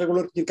കണക്കൂട്ടലുകൾ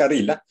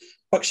എനിക്കറിയില്ല.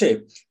 പക്ഷേ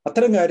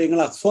അത്തരം കാര്യങ്ങൾ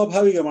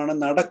അസ്വാഭാവികമാണ്,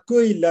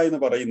 നടക്കുകയില്ല എന്ന്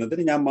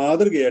പറയുന്നതിന് ഞാൻ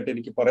മാതൃകയായിട്ട്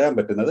എനിക്ക് പറയാൻ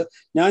പറ്റുന്നത്,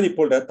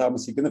 ഞാനിപ്പോൾ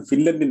താമസിക്കുന്ന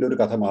ഫിൻലൻഡിന്റെ ഒരു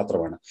കഥ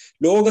മാത്രമാണ്.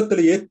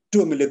 ലോകത്തിലെ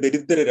ഏറ്റവും വലിയ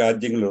ദരിദ്ര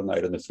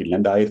രാജ്യങ്ങളിലൊന്നായിരുന്നു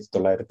ഫിൻലൻഡ്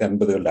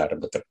 1950കളുടെ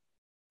ആരംഭത്തിൽ.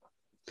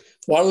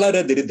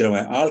 വളരെ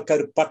ദരിദ്രമായ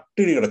ആൾക്കാർ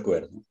പട്ടിണി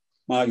കിടക്കുമായിരുന്നു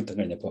യുദ്ധം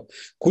കഴിഞ്ഞപ്പോൾ.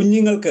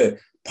 കുഞ്ഞുങ്ങൾക്ക്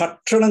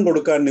ഭക്ഷണം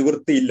കൊടുക്കാൻ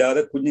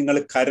നിവൃത്തിയില്ലാതെ കുഞ്ഞുങ്ങൾ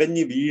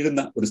കരഞ്ഞു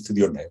വീഴുന്ന ഒരു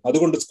സ്ഥിതി ഉണ്ടായിരുന്നു.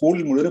 അതുകൊണ്ട്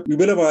സ്കൂളിൽ മുഴുവൻ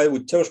വിപുലമായ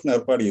ഉച്ചഭക്ഷണം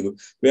ഏർപ്പാട് ചെയ്തു.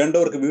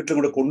 വേണ്ടവർക്ക് വീട്ടിൽ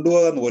കൂടെ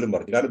കൊണ്ടുപോകാമെന്ന് പോലും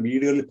പറഞ്ഞു. കാരണം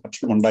വീടുകളിൽ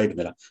ഭക്ഷണം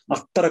ഉണ്ടായിരുന്നില്ല.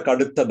 അത്ര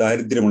കടുത്ത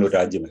ദാരിദ്ര്യമുള്ള ഒരു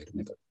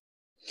രാജ്യമായിരുന്നു ഇത്.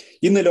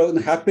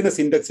 ഇന്ന്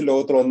ഹാപ്പിനെസ് ഇൻഡെക്സിൽ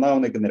ലോകത്തിൽ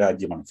 1ാമത് നിൽക്കുന്ന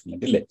രാജ്യമാണ്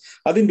ഫിൻലൻഡ് ഇല്ലേ.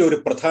 അതിന്റെ ഒരു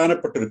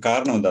പ്രധാനപ്പെട്ട ഒരു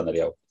കാരണം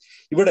എന്താണെന്നറിയാവും?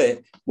 ഇവിടെ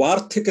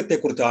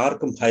വാർദ്ധക്യത്തെക്കുറിച്ച്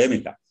ആർക്കും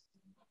ഭയമില്ല.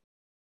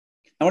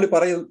 നമ്മൾ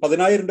പറയുന്നത്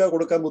 10,000 രൂപ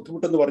കൊടുക്കാൻ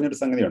ബുദ്ധിമുട്ടെന്ന് പറഞ്ഞൊരു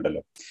സംഗതി ഉണ്ടല്ലോ.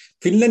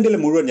 ഫിൻലൻഡിലെ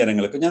മുഴുവൻ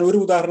ജനങ്ങൾക്ക്, ഞാൻ ഒരു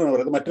ഉദാഹരണം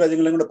പറയുന്നത്, മറ്റു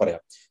രാജ്യങ്ങളെയും കൂടെ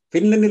പറയാം.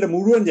 ഫിൻലൻഡിലെ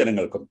മുഴുവൻ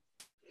ജനങ്ങൾക്കും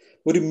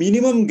ഒരു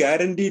മിനിമം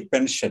ഗ്യാരണ്ടീഡ്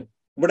പെൻഷൻ,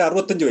 ഇവിടെ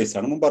 65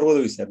 വയസ്സാണ്, മുമ്പ്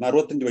 60 വയസ്സായിരുന്നു,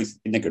 65 വയസ്സ്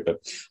പിന്നെ കിട്ടും.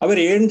 അവർ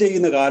ഏൺ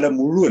ചെയ്യുന്ന കാലം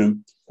മുഴുവനും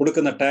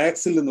കൊടുക്കുന്ന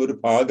ടാക്സിൽ നിന്ന് ഒരു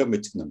ഭാഗം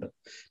വെച്ചിട്ടുണ്ട്.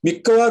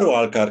 മിക്കവാറും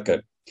ആൾക്കാർക്ക്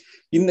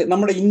ഇന്ന്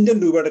നമ്മുടെ ഇന്ത്യൻ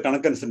രൂപയുടെ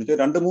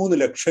കണക്കനുസരിച്ച്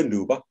 2-3 ലക്ഷം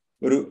രൂപ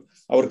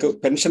അവർക്ക്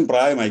പെൻഷൻ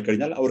പ്രായമായി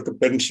കഴിഞ്ഞാൽ അവർക്ക്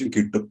പെൻഷൻ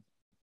കിട്ടും.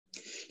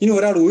 ഇനി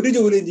ഒരാൾ ഒരു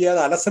ജോലിയും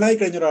ചെയ്യാതെ അലസനായി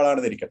കഴിഞ്ഞ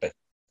ഒരാളാണെന്ന് ഇരിക്കട്ടെ,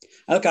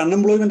 അതൊക്കെ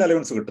അൺഎംപ്ലോയ്മെന്റ്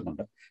അലവൻസ്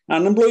കിട്ടുന്നുണ്ട്.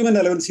 അൺഎംപ്ലോയ്മെന്റ്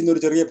അലവൻസിൽ നിന്ന്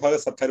ഒരു ചെറിയ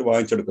ഭാഗം സർക്കാർ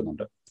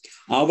വാങ്ങിച്ചെടുക്കുന്നുണ്ട്.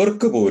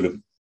 അവർക്ക് പോലും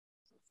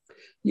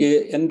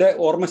എൻ്റെ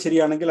ഓർമ്മ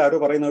ശരിയാണെങ്കിൽ ആരോ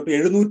പറയുന്നത്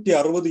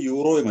 760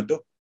 യൂറോയോ മറ്റോ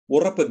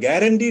ഉറപ്പ്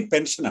ഗ്യാരണ്ടീഡ്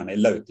പെൻഷനാണ്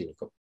എല്ലാ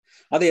വ്യക്തികൾക്കും.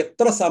 അത്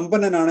എത്ര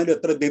സമ്പന്നനാണെങ്കിലും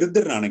എത്ര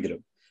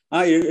ദരിദ്രനാണെങ്കിലും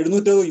ആ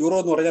 760 യൂറോ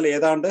എന്ന് പറഞ്ഞാൽ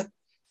ഏതാണ്ട്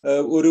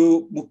ഒരു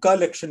 3/4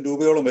 ലക്ഷം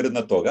രൂപയോളം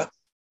വരുന്ന തുക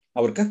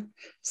അവർക്ക്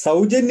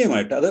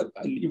സൗജന്യമായിട്ട്, അത്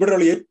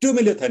ഇവിടെയുള്ള ഏറ്റവും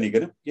വലിയ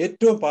ധനികനും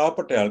ഏറ്റവും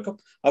പാവപ്പെട്ട ആൾക്കും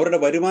അവരുടെ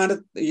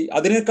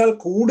അതിനേക്കാൾ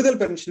കൂടുതൽ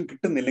പെൻഷൻ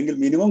കിട്ടുന്നില്ലെങ്കിൽ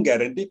മിനിമം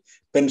ഗ്യാരണ്ടി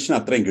പെൻഷൻ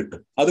അത്രയും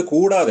കിട്ടും. അത്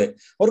കൂടാതെ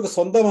അവർക്ക്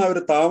സ്വന്തമായ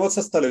ഒരു താമസ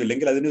സ്ഥലം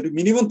ഇല്ലെങ്കിൽ അതിനൊരു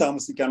മിനിമം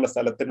താമസിക്കാനുള്ള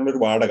സ്ഥലത്തിനുള്ള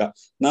ഒരു വാടക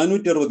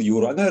 460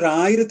 യൂറോ, അങ്ങനെ ഒരു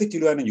 1000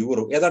 ചില്ലുവാനും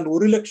യൂറോ, ഏതാണ്ട്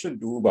 1 ലക്ഷം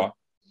രൂപ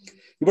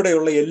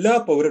ഇവിടെയുള്ള എല്ലാ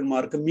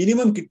പൗരന്മാർക്കും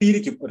മിനിമം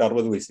കിട്ടിയിരിക്കും ഒരു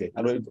 60 വയസ്സ്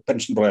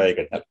പെൻഷൻ പ്രായമായി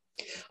കഴിഞ്ഞാൽ.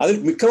 അതിൽ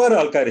മിക്കവാറും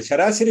ആൾക്കാർ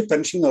ശരാശരി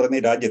പെൻഷൻ എന്ന് പറയുന്ന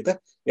ഈ രാജ്യത്ത്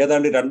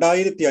ഏതാണ്ട്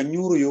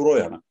 2,500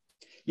 യൂറോയാണ്.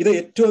 ഇത്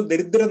ഏറ്റവും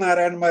ദരിദ്ര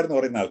നാരായണന്മാരെന്ന്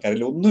പറയുന്ന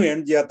ആൾക്കാരിൽ ഒന്നും ഏൺ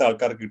ചെയ്യാത്ത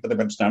ആൾക്കാർക്ക് കിട്ടുന്ന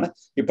പെൻഷനാണ്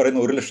ഈ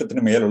പറയുന്ന 1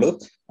 ലക്ഷത്തിന് മേലുള്ളതും.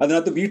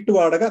 അതിനകത്ത്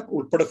വീട്ടുവാടക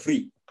ഉൾപ്പെടെ ഫ്രീ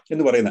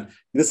എന്ന് പറയുന്ന.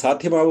 ഇത്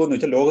സാധ്യമാകുമെന്ന്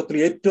വെച്ചാൽ ലോകത്തിൽ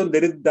ഏറ്റവും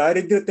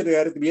ദാരിദ്ര്യത്തിന്റെ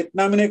കാര്യത്തിൽ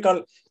വിയറ്റ്നാമിനേക്കാൾ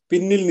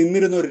പിന്നിൽ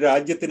നിന്നിരുന്ന ഒരു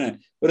രാജ്യത്തിന്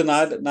ഒരു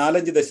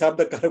 4-5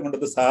 ദശാബ്ദക്കാലം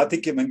കൊണ്ടത്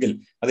സാധിക്കുമെങ്കിൽ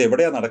അത്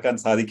എവിടെയാണ് നടക്കാൻ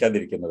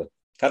സാധിക്കാതിരിക്കുന്നത്?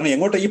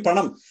 കാരണം ഈ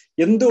പണം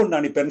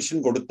എന്തുകൊണ്ടാണ് ഈ പെൻഷൻ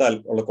കൊടുത്താൽ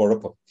ഉള്ള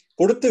കുഴപ്പം?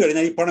 കൊടുത്തു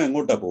കഴിഞ്ഞാൽ ഈ പണം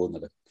എങ്ങോട്ടാണ്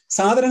പോകുന്നത്?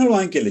 സാധനങ്ങൾ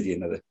വാങ്ങിക്കല്ലേ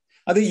ചെയ്യുന്നത്,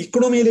 അത്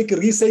ഇക്കണോമിയിലേക്ക്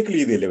റീസൈക്കിൾ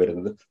ചെയ്തല്ലേ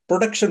വരുന്നത്,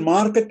 പ്രൊഡക്ഷൻ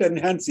മാർക്കറ്റ്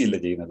എൻഹാൻസ് ചെയ്യല്ലേ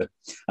ചെയ്യുന്നത്.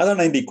 അതാണ്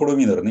അതിന്റെ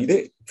ഇക്കണോമി എന്ന് പറയുന്നത്. ഇത്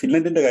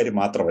ഫിൻലൻഡിന്റെ കാര്യം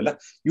മാത്രമല്ല,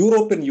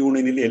 യൂറോപ്യൻ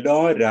യൂണിയനിലെ എല്ലാ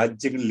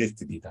രാജ്യങ്ങളിലെ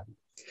സ്ഥിതി ഇതാണ്.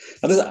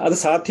 അത്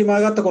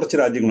സാധ്യമാകാത്ത കുറച്ച്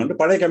രാജ്യങ്ങളുണ്ട്,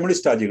 പഴയ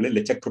കമ്മ്യൂണിസ്റ്റ്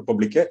രാജ്യങ്ങളില്ലേ, ചെക്ക്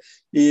റിപ്പബ്ലിക്,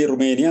 ഈ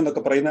റുമേനിയ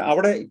എന്നൊക്കെ പറയുന്ന,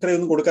 അവിടെ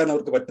ഇത്രയൊന്നും കൊടുക്കാൻ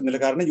അവർക്ക് പറ്റുന്നില്ല.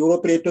 കാരണം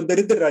യൂറോപ്പിലെ ഏറ്റവും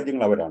ദരിദ്ര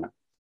രാജ്യങ്ങൾ അവരാണ്.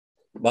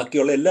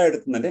 ബാക്കിയുള്ള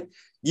എല്ലായിടത്തും തന്നെ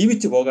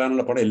ജീവിച്ചു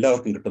പോകാനുള്ള പണം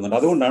എല്ലാവർക്കും കിട്ടുന്നുണ്ട്.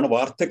 അതുകൊണ്ടാണ്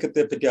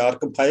വാർദ്ധക്യത്തെ പറ്റി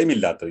ആർക്കും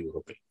ഭയമില്ലാത്തത്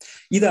യൂറോപ്പിൽ.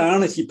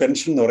 ഇതാണ് ഈ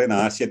പെൻഷൻ എന്ന് പറയുന്ന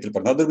ആശയത്തിൽ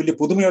പറഞ്ഞത്. അതൊരു വലിയ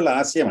പുതുമയുള്ള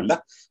ആശയമല്ല.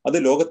 അത്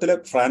ലോകത്തിലെ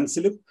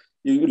ഫ്രാൻസിലും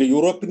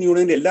യൂറോപ്യൻ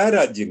യൂണിയന്റെ എല്ലാ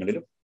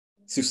രാജ്യങ്ങളിലും,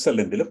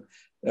 സ്വിറ്റ്സർലൻഡിലും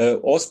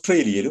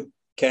ഓസ്ട്രേലിയയിലും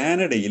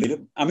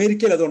കാനഡയിലും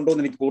അമേരിക്കയിൽ അതുണ്ടോ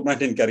എന്ന്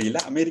പൂർണ്ണമായിട്ട് എനിക്കറിയില്ല.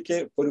 അമേരിക്ക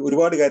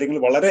ഒരുപാട് കാര്യങ്ങൾ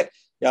വളരെ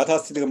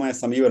യാഥാസ്ഥിതികമായ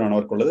സമീപനമാണ്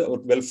അവർക്കുള്ളത്.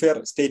 വെൽഫെയർ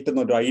സ്റ്റേറ്റ്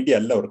എന്നൊരു ഐഡിയ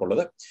അല്ല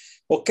അവർക്കുള്ളത്.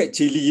 ഒക്കെ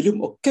ചിലിയിലും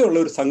ഒക്കെ ഉള്ള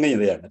ഒരു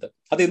സംഗതിയാണിത്.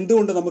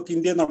 അതെന്തുകൊണ്ട് നമുക്ക്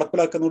ഇന്ത്യയിൽ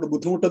നടപ്പിലാക്കുന്നതുകൊണ്ട്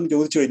ബുദ്ധിമുട്ടെന്ന്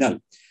ചോദിച്ചു കഴിഞ്ഞാൽ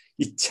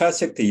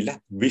ഇച്ഛാശക്തിയില്ല,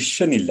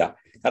 വിഷൻ ഇല്ല.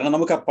 കാരണം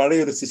നമുക്ക് ആ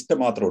പഴയ ഒരു സിസ്റ്റം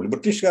മാത്രമേ ഉള്ളൂ.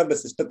 ബ്രിട്ടീഷുകാരുടെ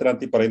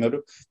സിസ്റ്റത്തിനകത്ത് ഈ പറയുന്ന ഒരു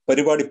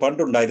പരിപാടി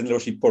പണ്ടുണ്ടായിരുന്നില്ല,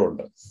 പക്ഷെ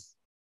ഇപ്പോഴുണ്ട്.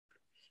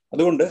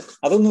 അതുകൊണ്ട്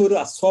അതൊന്നും ഒരു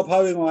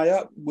അസ്വാഭാവികമായ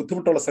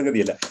ബുദ്ധിമുട്ടുള്ള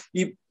സംഗതിയല്ല.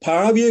 ഈ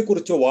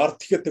ഭാവിയെക്കുറിച്ചോ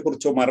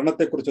വാർദ്ധക്യത്തെക്കുറിച്ചോ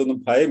മരണത്തെക്കുറിച്ചോ ഒന്നും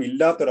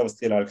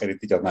ഭയമില്ലാത്തൊരവസ്ഥയിൽ ആൾക്കാർ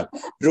എത്തിച്ചേർന്നാൽ,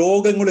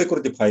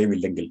 രോഗങ്ങളെക്കുറിച്ച്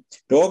ഭയമില്ലെങ്കിൽ,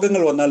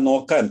 രോഗങ്ങൾ വന്നാൽ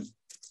നോക്കാൻ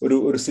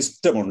ഒരു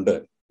സിസ്റ്റമുണ്ട്,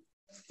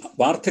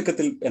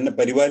 വാർദ്ധക്യത്തിൽ എന്നെ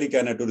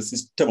പരിപാലിക്കാനായിട്ട് ഒരു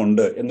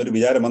സിസ്റ്റമുണ്ട് എന്നൊരു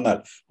വിചാരം വന്നാൽ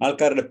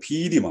ആൾക്കാരുടെ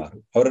ഭീതി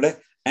മാറും, അവരുടെ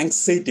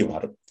ആങ്സൈറ്റി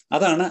മാറും.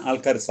 അതാണ്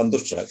ആൾക്കാർ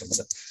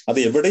സന്തുഷ്ടരാക്കുന്നത്. അത്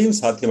എവിടെയും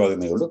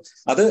സാധ്യമാകുന്നേ ഉള്ളൂ.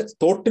 അത്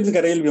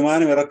തോട്ടിൻകരയിൽ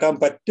വിമാനം ഇറക്കാൻ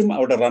പറ്റും,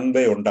 അവിടെ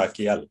റൺവേ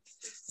ഉണ്ടാക്കിയാൽ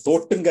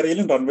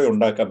തോട്ടിൻകരയിലും റൺവേ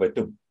ഉണ്ടാക്കാൻ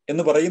പറ്റും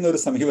എന്ന് പറയുന്ന ഒരു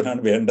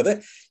സമീപനമാണ് വേണ്ടത്.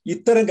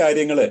 ഇത്തരം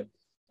കാര്യങ്ങൾ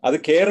അത്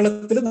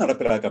കേരളത്തിലും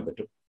നടപ്പിലാക്കാൻ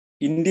പറ്റും,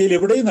 ഇന്ത്യയിൽ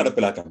എവിടെയും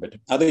നടപ്പിലാക്കാൻ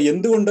പറ്റും. അത്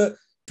എന്തുകൊണ്ട്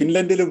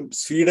ഫിൻലൻഡിലും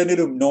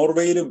സ്വീഡനിലും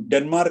നോർവേയിലും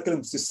ഡെൻമാർക്കിലും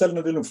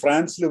സ്വിറ്റ്സർലൻഡിലും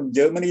ഫ്രാൻസിലും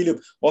ജർമ്മനിയിലും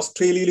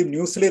ഓസ്ട്രേലിയയിലും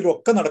ന്യൂസിലൻഡിലും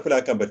ഒക്കെ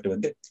നടപ്പിലാക്കാൻ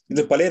പറ്റുമെങ്കിൽ,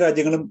 ഇത് പല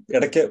രാജ്യങ്ങളും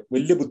ഇടയ്ക്ക്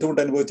വലിയ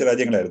ബുദ്ധിമുട്ട് അനുഭവിച്ച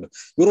രാജ്യങ്ങളായിരുന്നു.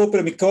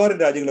 യൂറോപ്പിലെ മിക്കവാറും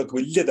രാജ്യങ്ങളൊക്കെ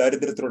വലിയ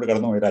ദാരിദ്ര്യത്തിലൂടെ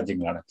കടന്നുപോയ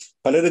രാജ്യങ്ങളാണ്.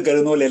 പലരും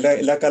കരുതുന്ന പോലെ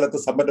എല്ലാ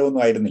കാലത്തും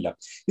സമ്പന്നമൊന്നും ആയിരുന്നില്ല.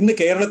 ഇന്ന്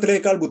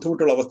കേരളത്തിലേക്കാൾ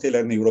ബുദ്ധിമുട്ടുള്ള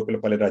അവസ്ഥയിലായിരുന്നു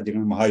യൂറോപ്പിലെ പല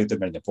രാജ്യങ്ങളും മഹായുദ്ധം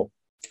കഴിഞ്ഞപ്പോൾ.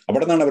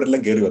 അവിടെ നിന്നാണ്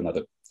അവരെല്ലാം കയറി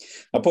വന്നത്.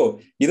 അപ്പോ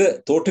ഇത്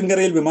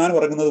തോട്ടിൻകരയിൽ വിമാനം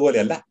ഇറങ്ങുന്നത്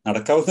പോലെയല്ല,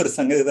 നടക്കാവുന്ന ഒരു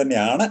സംഗതി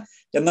തന്നെയാണ്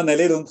എന്ന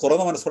നിലയിൽ ഒന്ന്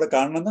തുറന്ന മനസ്സോടെ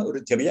കാണണമെന്ന് ഒരു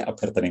ചെറിയ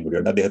അഭ്യർത്ഥനയും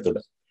കൂടിയുണ്ട് അദ്ദേഹത്തോട്,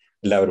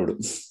 എല്ലാവരോടും.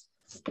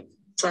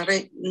 സാറേ,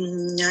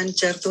 ഞാൻ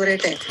ചേർത്ത്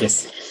പറയട്ടെ,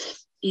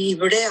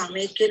 ഇവിടെ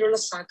അമേരിക്കയിലുള്ള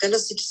സകല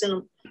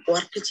സിറ്റിസണും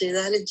വർക്ക്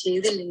ചെയ്താലും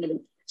ചെയ്തില്ലെങ്കിലും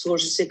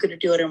സോഷ്യൽ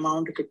സെക്യൂരിറ്റി ഒരു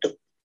എമൗണ്ട് കിട്ടും.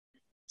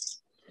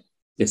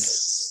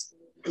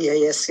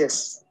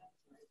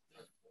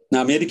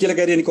 അമേരിക്കയിലെ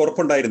കാര്യം എനിക്ക്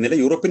ഉറപ്പുണ്ടായിരുന്നില്ല,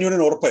 യൂറോപ്യൻ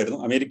യൂണിയൻ ഉറപ്പായിരുന്നു,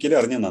 അമേരിക്കയിൽ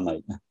അറിഞ്ഞത്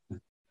നന്നായി.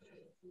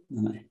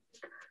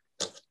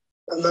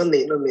 നന്ദി.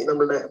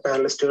 നമ്മുടെ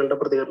പാനലിസ്റ്റുകളുടെ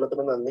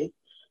പ്രതികരണത്തിന് നന്ദി.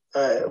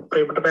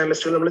 പ്രിയപ്പെട്ട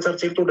പാനലിസ്റ്റുകൾ, നമ്മൾ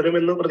ചർച്ചയിൽ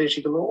തുടരുമെന്ന്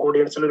പ്രതീക്ഷിക്കുന്നു.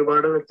 ഓഡിയൻസിൽ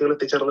ഒരുപാട് വ്യക്തികൾ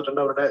എത്തിച്ചേർന്നിട്ടുണ്ട്.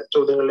 അവരുടെ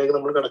ചോദ്യങ്ങളിലേക്ക്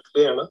നമ്മൾ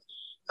കടക്കുകയാണ്.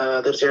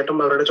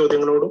 തീർച്ചയായിട്ടും അവരുടെ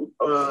ചോദ്യങ്ങളോടും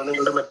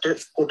നിങ്ങളുടെ മറ്റ്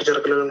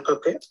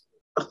കൂട്ടിച്ചേർക്കലുകൾക്കൊക്കെ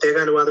പ്രത്യേക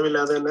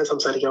അനുവാദമില്ലാതെ തന്നെ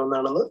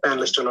സംസാരിക്കാവുന്നതാണെന്ന്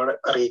പാനലിസ്റ്റുകളോട്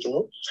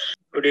അറിയിക്കുന്നു.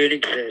 Good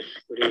evening sir.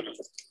 Good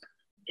evening.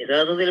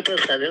 യഥാർത്ഥത്തിൽ ഇപ്പൊ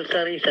സനൽ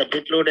സാർ ഈ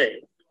സബ്ജക്റ്റിലൂടെ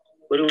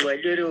ഒരു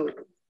വലിയൊരു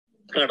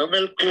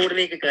കടന്നൽ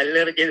കൂടിലേക്ക്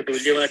കല്ലെറിഞ്ഞത്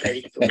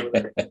തുല്യമായിട്ടായിരിക്കും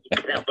തോന്നുന്നത്.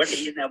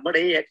 നമ്മുടെ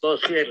ഈ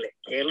അറ്റ്മോസ്ഫിയറില്,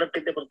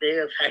 കേരളത്തിന്റെ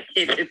പ്രത്യേക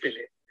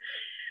സാഹചര്യത്തില്,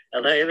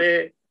 അതായത്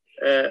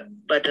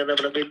മറ്റേ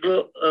നമ്മുടെ ബിന്ദു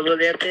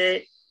നേരത്തെ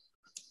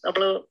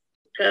നമ്മള്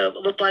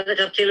പല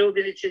ചർച്ചയിലും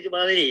ഉദ്ധരിച്ച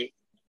മാതിരി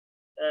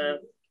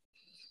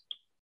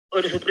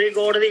ഒരു സുപ്രീം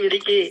കോടതി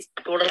വിധിക്ക്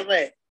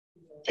തുടർന്ന്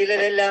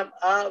ചിലരെല്ലാം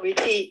ആ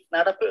വിധി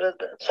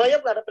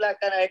സ്വയം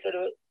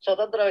നടപ്പിലാക്കാനായിട്ടൊരു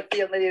സ്വതന്ത്ര വ്യക്തി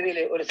എന്ന രീതിയിൽ,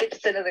 ഒരു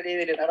സിറ്റിസൺ എന്ന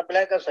രീതിയിൽ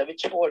നടപ്പിലാക്കാൻ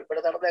ശ്രമിച്ചപ്പോൾ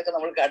ഇവിടെ നടന്നതൊക്കെ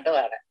നമ്മൾ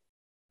കണ്ടതാണ്.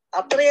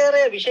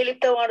 അത്രയേറെ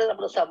വിഷലിപ്തമാണ്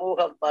നമ്മുടെ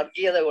സമൂഹം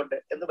വർഗീയത കൊണ്ട്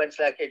എന്ന്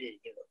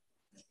മനസ്സിലാക്കേണ്ടിയിരിക്കുന്നത്.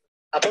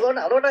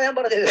 അതുകൊണ്ടാണ് ഞാൻ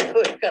പറഞ്ഞത്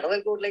ഒരു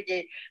കടന്നൽക്കൂട്ടിലേക്ക്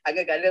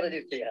അങ്ങ്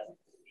കല്ലെറിഞ്ഞിരിക്കുകയാണ്.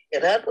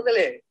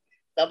 യഥാർത്ഥത്തില്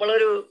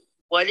നമ്മളൊരു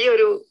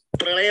വലിയൊരു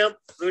പ്രളയം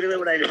ദുരിതം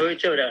ഇവിടെ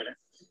അനുഭവിച്ചവരാണ്.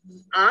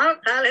 ആ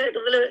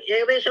കാലഘട്ടത്തിൽ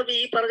ഏകദേശം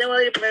ഈ പറഞ്ഞ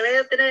മാതിരി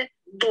പ്രളയത്തിന്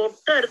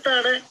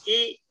തൊട്ടടുത്താണ് ഈ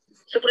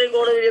സുപ്രീം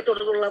കോടതിയെ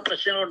തുടർന്നുള്ള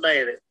പ്രശ്നങ്ങൾ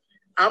ഉണ്ടായത്.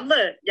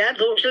 അന്ന് ഞാൻ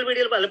സോഷ്യൽ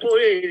മീഡിയയിൽ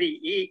പലപ്പോഴും എഴുതി,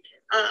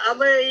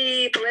 അന്ന് ഈ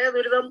പ്രളയ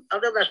ദുരിതം,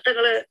 അത്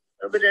നഷ്ടങ്ങള്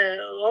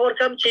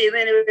ഓവർകം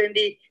ചെയ്യുന്നതിന്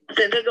വേണ്ടി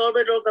സെൻട്രൽ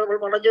ഗവൺമെന്റിനോട് നമ്മൾ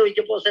പണം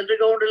ചോദിച്ചപ്പോൾ സെൻട്രൽ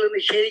ഗവൺമെന്റിൽ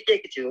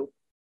നിഷേധിക്കുകയൊക്കെ ചെയ്തു.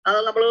 അത്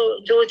നമ്മൾ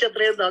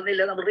ചോദിച്ചത്രയും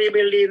തന്നില്ല, നമ്മൾ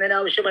റീബിൽഡ് ചെയ്യുന്നതിന്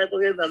ആവശ്യമായ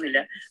തുകയും തന്നില്ല.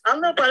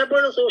 അന്ന്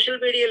പലപ്പോഴും സോഷ്യൽ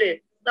മീഡിയയില്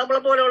നമ്മളെ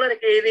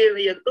പോലെയുള്ളവരൊക്കെ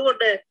എഴുതിയിരുന്നു,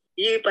 എന്തുകൊണ്ട്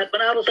ഈ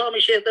പത്മനാഭസ്വാമി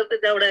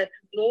ക്ഷേത്രത്തിന്റെ അവിടെ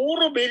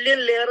 100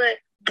 ബില്യണിലേറെ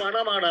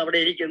പണമാണ് അവിടെ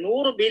ഇരിക്കുന്നത്,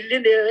 100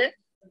 ബില്യണിലേറെ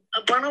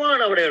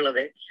പണമാണ് അവിടെ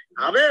ഉള്ളത്,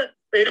 അത്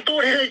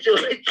എടുത്തുകൂടെ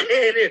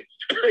ചോദിച്ചേന്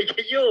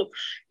അയ്യോ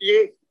ഈ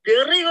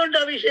തെറി കൊണ്ട്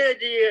അഭിഷേകം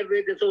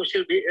ചെയ്യുക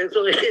സോഷ്യൽ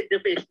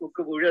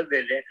ഫേസ്ബുക്ക് മുഴുവൻ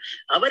തന്നെ.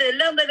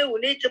 അവരെല്ലാം തന്നെ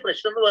ഉന്നയിച്ച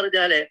പ്രശ്നം എന്ന്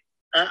പറഞ്ഞാല്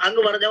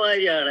അങ്ങ് പറഞ്ഞ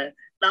മാതിരിയാണ്,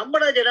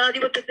 നമ്മുടെ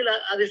ജനാധിപത്യത്തിൽ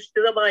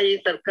അധിഷ്ഠിതമായ ഈ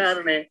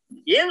സർക്കാരിന്,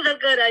 ഏത്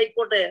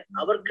സർക്കാരായിക്കോട്ടെ,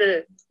 അവർക്ക്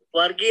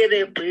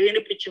വർഗീയതയെ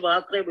പ്രീണിപ്പിച്ച്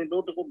മാത്രമേ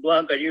മുന്നോട്ട്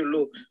കൊണ്ടുപോകാൻ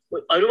കഴിയുള്ളൂ.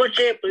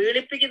 ഒരുപക്ഷെ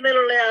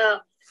പ്രീണിപ്പിക്കുന്നതിലുള്ള ആ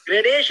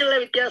ഗ്രഡേഷനിലെ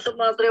വ്യത്യാസം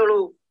മാത്രമേ ഉള്ളൂ,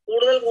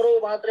 കൂടുതൽ കുറവ്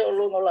മാത്രമേ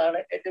ഉള്ളൂ എന്നുള്ളതാണ്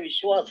എന്റെ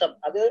വിശ്വാസം.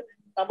 അത്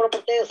നമ്മുടെ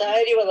പ്രത്യേക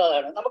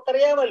സാഹചര്യതാണ്.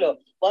 നമുക്കറിയാമല്ലോ,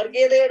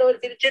 വർഗീയതയുടെ ഒരു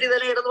തിരിച്ചടി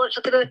തന്നെ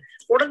ഇടതുപക്ഷത്തിന്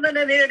ഉടൻ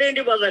തന്നെ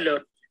നേരിടേണ്ടി വന്നല്ലോ.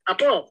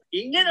 അപ്പോ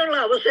ഇങ്ങനെയുള്ള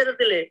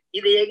അവസരത്തില്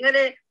ഇത്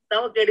എങ്ങനെ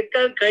നമുക്ക്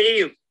എടുക്കാൻ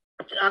കഴിയും?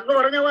 അങ്ങ്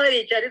പറഞ്ഞ മാതിരി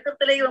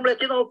ചരിത്രത്തിലേക്ക് നമ്മൾ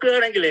എത്തി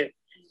നോക്കുകയാണെങ്കിൽ,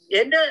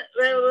 എന്റെ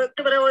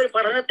വ്യക്തിപരമായ ഒരു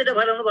പഠനത്തിന്റെ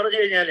ഫലം എന്ന് പറഞ്ഞു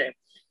കഴിഞ്ഞാല്,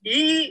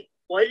 ഈ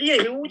വലിയ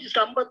ഹ്യൂജ്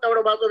സമ്പത്ത്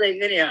അവിടെ വന്നത്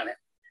എങ്ങനെയാണ്?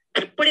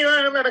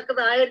 തൃപ്പടിദാനം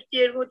നടക്കുന്നത്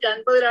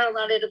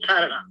 1750-ലാണെന്നാണ് എന്റെ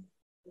ധാരണ.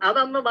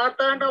 അതന്ന്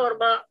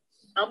മാർത്താണ്ഡവർമ്മ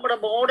നമ്മുടെ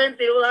മോഡേൺ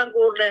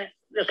തിരുവിതാംകൂറിന്റെ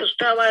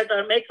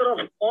സൃഷ്ടാവായിട്ടാണ്, മേക്കർ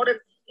ഓഫ് മോഡേൺ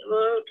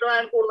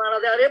തിരുവിതാംകൂർ എന്നാണ്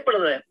അത്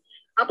അറിയപ്പെടുന്നത്.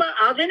 അപ്പൊ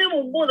അതിനു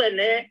മുമ്പ്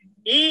തന്നെ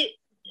ഈ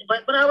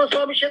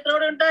പത്മനാഭസ്വാമി ക്ഷേത്രം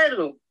അവിടെ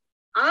ഉണ്ടായിരുന്നു.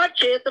 ആ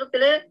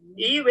ക്ഷേത്രത്തില്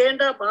ഈ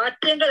വേണ്ട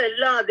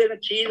മാറ്റങ്ങളെല്ലാം അദ്ദേഹം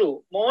ചെയ്തു,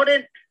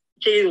 മോഡേൺ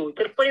ചെയ്തു.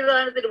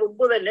 തൃപ്പടിദാനത്തിന്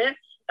മുമ്പ് തന്നെ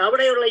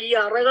അവിടെയുള്ള ഈ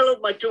അറകളും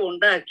മറ്റും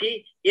ഉണ്ടാക്കി.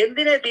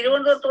 എന്തിനെ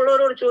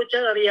തിരുവനന്തപുരത്തുള്ളവരോട്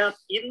ചോദിച്ചാൽ അറിയാം,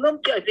 ഇന്നും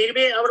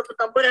അവിടുത്തെ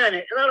തമ്പുരാന്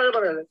എന്നാണ്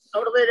പറയുന്നത്,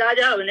 അവിടുത്തെ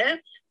രാജാവിന്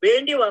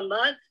വേണ്ടി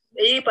വന്നാൽ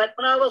ഈ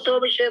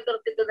പത്മനാഭസ്വാമി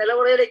ക്ഷേത്രത്തിന്റെ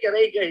നിലവറയിലേക്ക്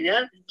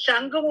ഇറങ്ങിക്കഴിഞ്ഞാൽ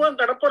ശംഖുമുഖം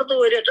കടപ്പുറത്ത്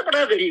പോയി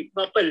രക്ഷപ്പെടാൻ കഴിയും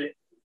കപ്പലില്.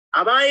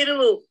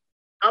 അതായിരുന്നു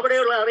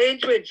അവിടെയുള്ള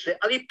അറേഞ്ച്മെന്റ്സ്.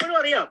 അത് ഇപ്പോഴും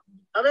അറിയാം.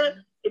 അത്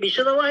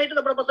വിശദമായിട്ട്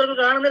നമ്മുടെ പത്രങ്ങൾ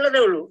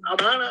കാണുന്നില്ലെന്നേ ഉള്ളൂ.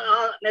 അതാണ് ആ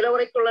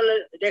നിലവറയ്ക്കുള്ള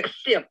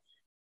രഹസ്യം.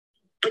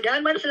 ഇപ്പൊ ഞാൻ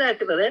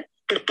മനസ്സിലാക്കുന്നത്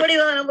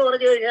തൃപ്പടിദാനം എന്ന്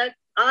പറഞ്ഞു കഴിഞ്ഞാൽ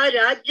ആ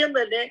രാജ്യം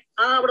തന്നെ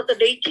ആ അവിടുത്തെ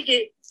ഡേറ്റിക്ക്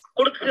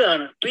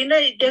കൊടുക്കുകയാണ്. പിന്നെ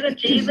ഇദ്ദേഹം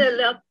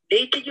ചെയ്യുന്നതെല്ലാം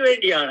ഡേറ്റിക്ക്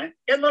വേണ്ടിയാണ്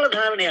എന്നുള്ള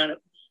ധാരണയാണ്.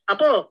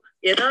 അപ്പോ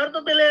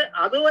യഥാർത്ഥത്തില്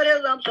അതുവരെ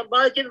നാം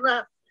സമ്പാദിച്ചിരുന്ന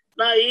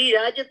ഈ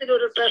രാജ്യത്തിന്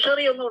ഒരു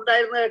ട്രഷറി ഒന്നും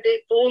ഉണ്ടായിരുന്നതായിട്ട്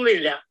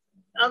തോന്നുന്നില്ല.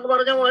 എന്ന്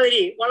പറഞ്ഞ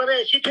മാതിരി വളരെ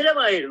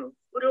ശിഥിലമായിരുന്നു.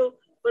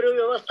 ഒരു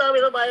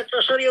വ്യവസ്ഥാപിതമായ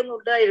ട്രഷറി ഒന്നും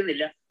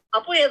ഉണ്ടായിരുന്നില്ല.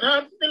 അപ്പോൾ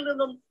യഥാർത്ഥത്തിൽ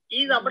നിന്നും ഈ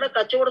നമ്മുടെ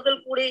കച്ചവടത്തിൽ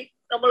കൂടി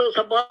നമ്മൾ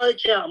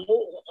സമ്പാദിച്ച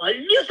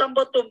വലിയ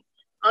സമ്പത്തും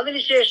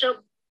അതിനുശേഷം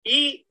ഈ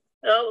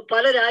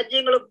പല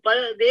രാജ്യങ്ങളും പല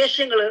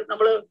ദേശങ്ങള്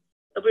നമ്മൾ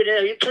പിന്നെ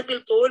യുദ്ധത്തിൽ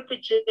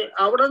തോൽപ്പിച്ച്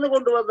അവിടെ നിന്ന്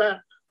കൊണ്ടുവന്ന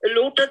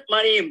ലൂട്ടഡ്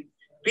മണിയും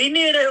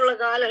പിന്നീടുള്ള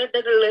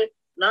കാലഘട്ടങ്ങളിൽ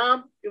നാം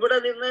ഇവിടെ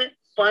നിന്ന്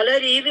പല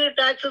രീതിയിൽ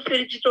ടാക്സസ്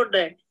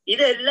പിരിച്ചിട്ടുണ്ട്.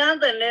 ഇതെല്ലാം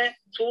തന്നെ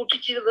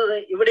സൂക്ഷിച്ചിരുന്നത്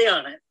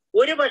ഇവിടെയാണ്.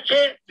 ഒരു പക്ഷേ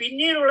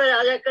പിന്നീടുള്ള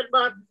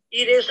രാജാക്കന്മാർ ഈ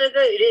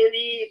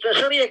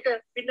ട്രഷറിയൊക്കെ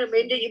പിന്നെ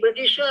മെയിൻറ്റെയിൻ, ഈ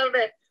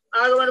ബ്രിട്ടീഷുകാരുടെ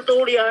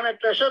ആഗമനത്തോടെയാണ്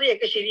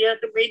ട്രഷറിയൊക്കെ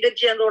ശരിയായിട്ട് മെയിൻറ്റെയിൻ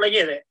ചെയ്യാൻ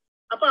തുടങ്ങിയത്.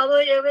 അപ്പൊ അത്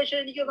ഏകദേശം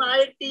എനിക്ക്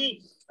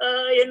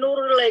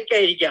 1800-കളിലൊക്കെ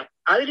ആയിരിക്കാം.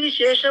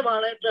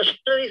 അതിനുശേഷമാണ്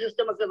ട്രഷറി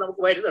സിസ്റ്റം ഒക്കെ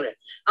നമുക്ക് വരുന്നത്.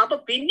 അപ്പൊ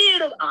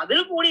പിന്നീട് അതിൽ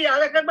കൂടി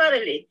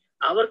രാജാക്കന്മാരല്ലേ,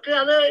 അവർക്ക്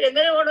അത്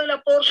എങ്ങനെ വേണമെങ്കിലും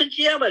അപ്പോർഷൻ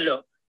ചെയ്യാമല്ലോ.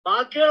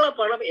 ബാക്കിയുള്ള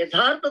പണം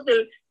യഥാർത്ഥത്തിൽ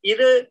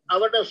ഇത്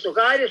അവരുടെ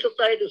സ്വകാര്യ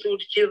സ്വത്തായിട്ട്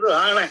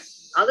സൂക്ഷിച്ചിരുന്നതാണ്.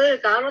 അത്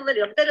കാരണം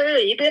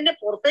ഇത് തന്നെ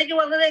പുറത്തേക്ക്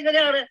വന്നത്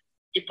എങ്ങനെയാണ്?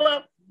 ഇപ്പൊ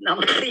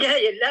നമുക്കറിയാം,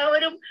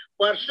 എല്ലാവരും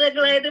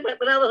വർഷങ്ങളായിട്ട്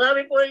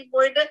പത്മനാഭസ്വാമി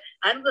പോയിട്ട്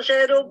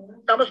അനന്തശേഖരവും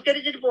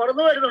നമസ്കരിച്ചിട്ട്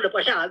പുറന്നു വരുന്നുണ്ട്.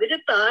 പക്ഷെ അതിന്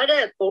താഴെ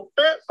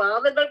തൊട്ട്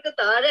പാദങ്ങൾക്ക്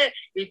താഴെ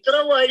ഇത്ര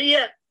വലിയ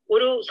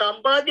ഒരു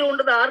സമ്പാദ്യം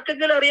ഉണ്ടെന്ന്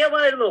ആർക്കെങ്കിലും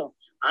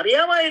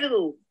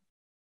അറിയാമായിരുന്നു.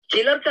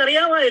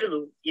 ചിലർക്കറിയാമായിരുന്നു.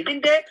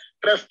 ഇതിന്റെ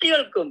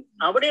ട്രസ്റ്റികൾക്കും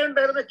അവിടെ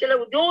ഉണ്ടായിരുന്ന ചില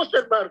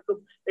ഉദ്യോഗസ്ഥന്മാർക്കും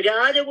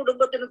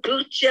രാജകുടുംബത്തിനും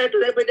തീർച്ചയായിട്ടും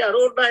ഇതിനെപ്പറ്റി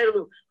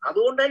അറിവുണ്ടായിരുന്നു.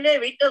 അതുകൊണ്ടല്ലേ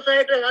വീക്ക്നെസ്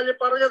ആയിട്ട് അതിൽ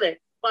പറഞ്ഞത്.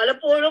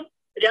 പലപ്പോഴും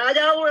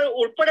രാജാവ്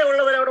ഉൾപ്പെടെ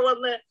ഉള്ളവർ അവിടെ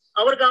വന്ന്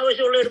അവർക്ക്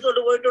ആവശ്യമുള്ള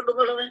എടുത്തുകൊണ്ട്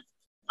പോയിട്ടുണ്ടെന്നുള്ളത്.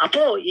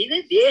 അപ്പോ ഇത്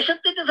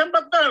ദേശത്തിന്റെ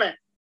സമ്പത്താണ്.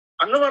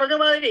 അങ്ങ് പറഞ്ഞ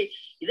മാതിരി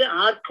ഇത്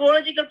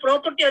ആർക്കിയോളജിക്കൽ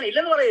പ്രോപ്പർട്ടിയാണ്,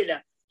 ഇല്ലെന്ന് പറയില്ല,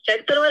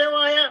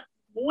 ചരിത്രപരമായ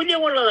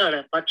മൂല്യമുള്ളതാണ്.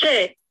 പക്ഷേ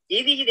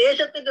ഇത് ഈ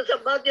ദേശത്തിന്റെ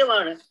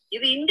സമ്പാദ്യമാണ്.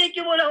 ഇത്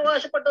ഇന്ത്യക്ക് പോലും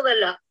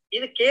അവകാശപ്പെട്ടതല്ല.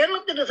 ഇത്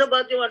കേരളത്തിന്റെ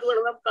സമ്പാദ്യമായിട്ട്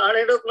വേണം നാം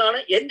കാണേണ്ടതെന്നാണ്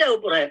എന്റെ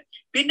അഭിപ്രായം.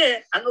 പിന്നെ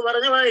അങ്ങ്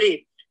പറഞ്ഞ മാതിരി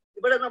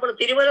ഇവിടെ നമ്മുടെ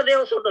തിരുമല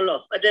ദേവസ്വം ഉണ്ടല്ലോ,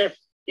 മറ്റേ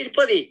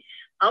തിരുപ്പതി,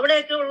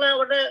 അവിടെയൊക്കെ ഉള്ള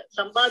അവരുടെ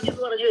സമ്പാദ്യം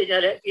എന്ന് പറഞ്ഞു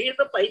കഴിഞ്ഞാല്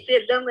വീണ്ടും പൈസ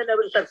എല്ലാം തന്നെ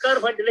അവർ സർക്കാർ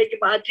ഫണ്ടിലേക്ക്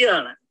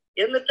മാറ്റിയതാണ്.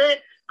 എന്നിട്ട്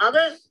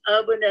അത്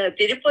പിന്നെ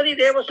തിരുപ്പതി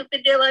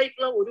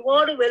ദേവസ്വത്തിൻ്റെതായിട്ടുള്ള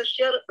ഒരുപാട്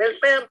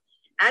വെൽഫെയർ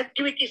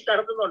ആക്ടിവിറ്റീസ്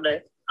നടത്തുന്നുണ്ട്.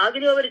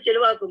 അതിനും അവർ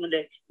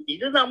ചെലവാക്കുന്നുണ്ട്.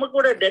 ഇത്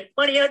നമുക്കിവിടെ ഡെഡ്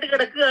മണിയായിട്ട്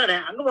കിടക്കുകയാണ്.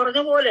 അങ്ങ് പറഞ്ഞ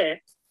പോലെ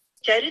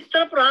ചരിത്ര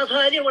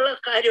പ്രാധാന്യമുള്ള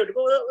കാര്യമുണ്ട്.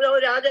 ഇപ്പൊ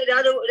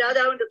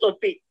രാജാവിന്റെ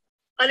തൊപ്പി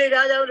അല്ലെങ്കിൽ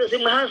രാജാവിന്റെ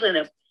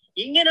സിംഹാസനം,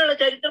 ഇങ്ങനെയുള്ള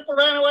ചരിത്ര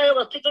പ്രധാനമായ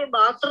വസ്തുക്കൾ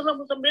മാത്രം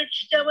നമ്മൾ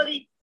സംരക്ഷിച്ചാൽ മതി.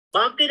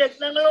 ബാക്കി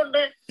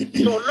രത്നങ്ങളുണ്ട്,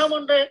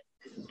 സ്വർണമുണ്ട്,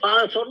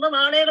 സ്വർണ്ണ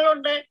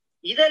നാണയങ്ങളുണ്ട്.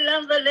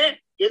 ഇതെല്ലാം തന്നെ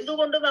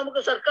എന്തുകൊണ്ട്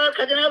നമുക്ക് സർക്കാർ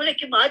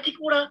ഖജനാവിലേക്ക്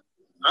മാറ്റിക്കൂടാ?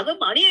 അത്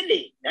മണിയല്ലേ,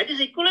 that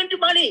is equivalent to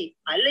money.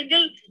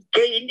 അല്ലെങ്കിൽ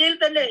ഇന്ത്യയിൽ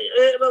തന്നെ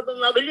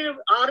വലിയൊരു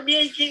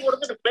RBIക്ക്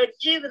കൊടുത്തിട്ട്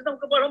പ്ലെഡ്ജ് ചെയ്തിട്ട്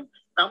നമുക്ക് പണം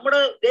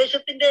നമ്മുടെ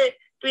ദേശത്തിന്റെ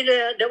പിന്നെ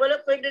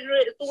ഡെവലപ്മെന്റിന്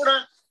എടുത്തുകൂടാ?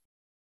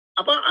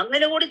 അപ്പൊ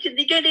അങ്ങനെ കൂടി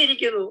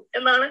ചിന്തിക്കേണ്ടിയിരിക്കുന്നു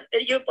എന്നാണ്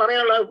എനിക്ക്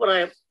പറയാനുള്ള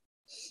അഭിപ്രായം.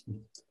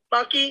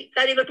 ബാക്കി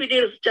കാര്യങ്ങൾ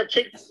പിന്നീട്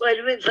ചർച്ചയിൽ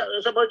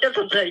സംഭവിച്ചാൽ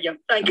സംസാരിക്കാം.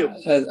 Thank you.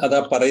 അതാ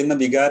പറയുന്ന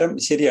വികാരം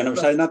ശരിയാണ്.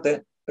 പക്ഷെ അതിനകത്ത്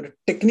ഒരു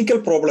ടെക്നിക്കൽ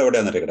പ്രോബ്ലം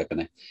എവിടെയാണെന്നറിയ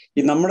കിടക്കുന്നത്. ഈ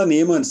നമ്മുടെ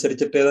നിയമം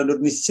അനുസരിച്ചിട്ട് ഏതാണ്ട്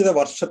ഒരു നിശ്ചിത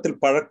വർഷത്തിൽ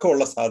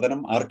പഴക്കമുള്ള സാധനം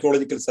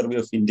ആർക്കിയോളജിക്കൽ സർവേ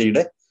ഓഫ്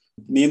ഇന്ത്യയുടെ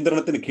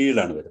നിയന്ത്രണത്തിന്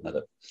കീഴിലാണ് വരുന്നത്.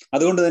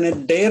 അതുകൊണ്ട് തന്നെ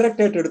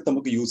ഡയറക്റ്റ് ആയിട്ട് എടുത്ത്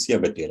നമുക്ക് യൂസ് ചെയ്യാൻ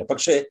പറ്റുകയില്ല.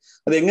 പക്ഷേ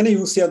അത് എങ്ങനെ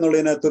യൂസ്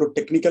ചെയ്യാന്നുള്ളതിനകത്ത് ഒരു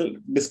ടെക്നിക്കൽ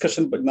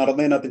ഡിസ്കഷൻ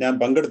നടന്നതിനകത്ത് ഞാൻ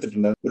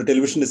പങ്കെടുത്തിട്ടുണ്ട്. ഒരു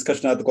ടെലിവിഷൻ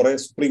ഡിസ്കഷനകത്ത് കുറെ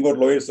സുപ്രീം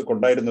കോടതി ലോയേഴ്സ് ഒക്കെ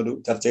ഉണ്ടായിരുന്ന ഒരു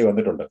ചർച്ചയിൽ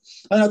വന്നിട്ടുണ്ട്.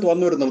 അതിനകത്ത്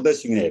വന്നൊരു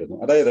നിർദ്ദേശം ഇങ്ങനെയായിരുന്നു.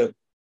 അതായത്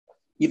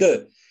ഇത്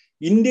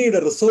ഇന്ത്യയുടെ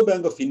റിസർവ്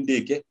ബാങ്ക് ഓഫ്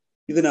ഇന്ത്യക്ക്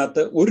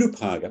ഇതിനകത്ത് ഒരു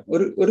ഭാഗം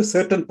ഒരു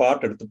സെർട്ടൺ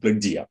പാർട്ട് എടുത്ത്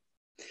പ്ലെഡ്ജ് ചെയ്യാം.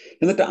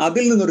 എന്നിട്ട്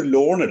അതിൽ നിന്നൊരു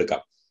ലോൺ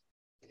എടുക്കാം.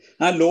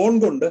 ആ ലോൺ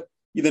കൊണ്ട്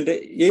ഇതിന്റെ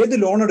ഏത്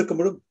ലോൺ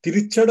എടുക്കുമ്പോഴും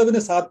തിരിച്ചടവിന്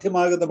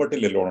സാധ്യമാകുന്ന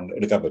മട്ടില്ലേ ലോൺ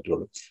എടുക്കാൻ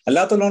പറ്റുള്ളൂ.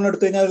 അല്ലാത്ത ലോൺ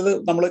എടുത്തു കഴിഞ്ഞാൽ അത്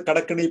നമ്മൾ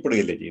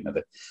കടക്കെണിയിൽപ്പെടുകയല്ലേ ചെയ്യുന്നത്.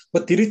 അപ്പൊ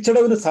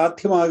തിരിച്ചടവിന്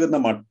സാധ്യമാകുന്ന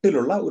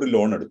മട്ടിലുള്ള ഒരു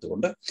ലോൺ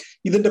എടുത്തുകൊണ്ട്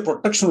ഇതിന്റെ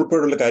പ്രൊട്ടക്ഷൻ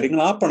ഉൾപ്പെടെയുള്ള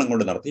കാര്യങ്ങൾ ആ പണം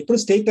കൊണ്ട് നടത്തി. ഇപ്പോൾ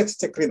സ്റ്റേറ്റ്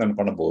എക്സ്ചെക്കറിൽ നിന്നാണ്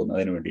പണം പോകുന്നത്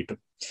അതിന് വേണ്ടിയിട്ട്.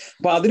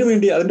 അപ്പൊ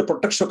അതിനുവേണ്ടി അതിന്റെ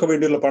പ്രൊട്ടക്ഷൻ ഒക്കെ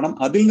വേണ്ടിയുള്ള പണം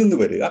അതിൽ നിന്ന്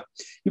വരിക.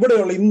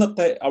 ഇവിടെയുള്ള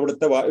ഇന്നത്തെ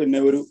അവിടുത്തെ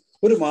പിന്നെ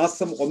ഒരു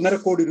മാസം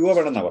 1.5 കോടി രൂപ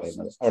വേണമെന്നാണ്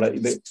പറയുന്നത് അവിടെ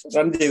ഇത്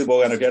റൺ ചെയ്ത്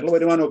പോകാനൊക്കെ ആയിട്ടുള്ള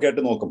വരുമാനമൊക്കെ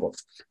ആയിട്ട് നോക്കുമ്പോൾ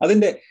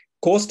അതിന്റെ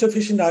കോസ്റ്റ്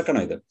എഫിഷ്യന്റ്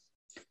ആക്കണം. ഇത്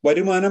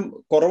വരുമാനം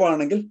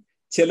കുറവാണെങ്കിൽ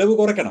ചെലവ്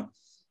കുറയ്ക്കണം.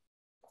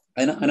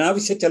 അതിന്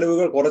അനാവശ്യ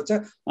ചെലവുകൾ കുറച്ച്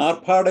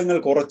ആർഭാടങ്ങൾ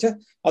കുറച്ച്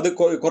അത്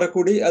കുറെ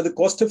കൂടി അത്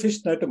കോസ്റ്റ്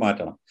എഫിഷ്യന്റ് ആയിട്ട്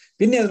മാറ്റണം.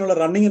 പിന്നെ അതിനുള്ള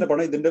റണ്ണിങ്ങിന്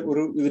പണം ഇതിന്റെ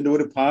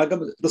ഒരു ഭാഗം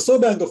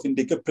റിസർവ് ബാങ്ക് ഓഫ്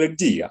ഇന്ത്യക്ക്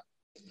പ്ലെഡ്ജ് ചെയ്യുക.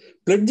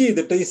 പ്ലെഡ്ജ്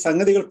ചെയ്തിട്ട് ഈ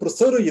സംഗതികൾ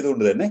പ്രിസർവ്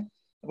ചെയ്തുകൊണ്ട് തന്നെ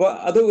അപ്പൊ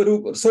അത് ഒരു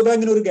റിസർവ്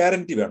ബാങ്കിന് ഒരു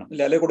ഗ്യാരണ്ടി വേണം,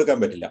 ഇല്ല അല്ലെ കൊടുക്കാൻ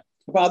പറ്റില്ല.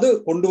 അപ്പൊ അത്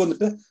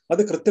കൊണ്ടുവന്നിട്ട്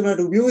അത്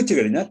കൃത്യമായിട്ട് ഉപയോഗിച്ചു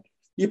കഴിഞ്ഞാൽ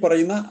ഈ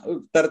പറയുന്ന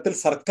തരത്തിൽ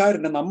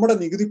സർക്കാരിന് നമ്മുടെ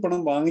നികുതി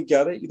പണം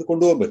വാങ്ങിക്കാതെ ഇത്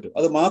കൊണ്ടുപോകാൻ പറ്റും.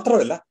 അത്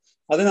മാത്രമല്ല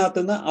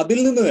അതിൽ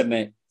നിന്ന് തന്നെ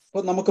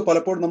ഇപ്പൊ നമുക്ക്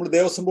പലപ്പോഴും നമ്മൾ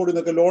ദേവസ്വം ബോർഡിൽ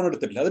നിന്നൊക്കെ ലോൺ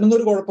എടുത്തിട്ടില്ല, അതിനൊന്നും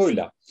ഒരു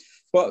കുഴപ്പമില്ല.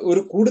 ഇപ്പൊ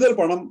ഒരു കൂടുതൽ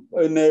പണം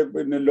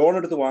പിന്നെ ലോൺ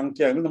എടുത്ത്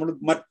വാങ്ങിക്കുകയാണെങ്കിൽ നമ്മൾ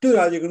മറ്റു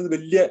രാജ്യങ്ങളിൽ നിന്ന്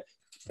വലിയ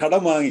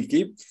കടം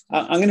വാങ്ങിക്കുകയും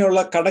അങ്ങനെയുള്ള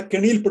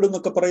കടക്കെണിയിൽപ്പെടും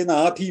എന്നൊക്കെ പറയുന്ന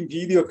ആധിയും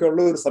ഭീതിയും ഒക്കെ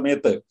ഉള്ള ഒരു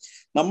സമയത്ത്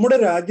നമ്മുടെ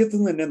രാജ്യത്ത്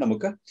നിന്ന് തന്നെ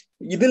നമുക്ക്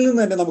ഇതിൽ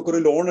നിന്ന് തന്നെ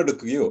നമുക്കൊരു ലോൺ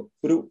എടുക്കുകയോ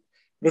ഒരു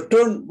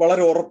റിട്ടേൺ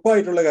വളരെ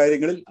ഉറപ്പായിട്ടുള്ള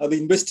കാര്യങ്ങളിൽ അത്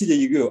ഇൻവെസ്റ്റ്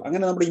ചെയ്യുകയോ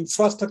അങ്ങനെ നമ്മുടെ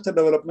ഇൻഫ്രാസ്ട്രക്ചർ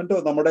ഡെവലപ്മെന്റോ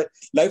നമ്മുടെ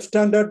ലൈഫ്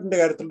സ്റ്റാൻഡേർഡിന്റെ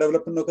കാര്യത്തിൽ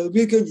ഡെവലപ്മെന്റോ ഒക്കെ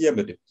ഉപയോഗിക്കുകയും ചെയ്യാൻ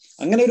പറ്റും.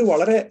 അങ്ങനെ ഒരു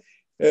വളരെ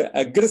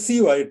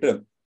അഗ്രസീവായിട്ട്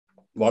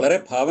വളരെ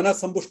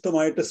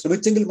ഭാവനാസമ്പുഷ്ടമായിട്ട്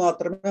ശ്രമിച്ചെങ്കിൽ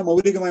മാത്രമേ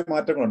മൗലികമായ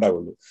മാറ്റങ്ങൾ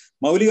ഉണ്ടാവുള്ളൂ.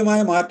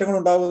 മൗലികമായ മാറ്റങ്ങൾ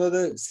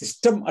ഉണ്ടാവുന്നത്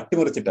സിസ്റ്റം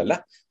അട്ടിമറിച്ചിട്ടല്ല,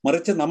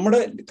 മറിച്ച് നമ്മുടെ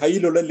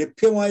കയ്യിലുള്ള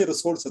ലഭ്യമായ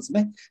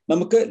റിസോഴ്സസിനെ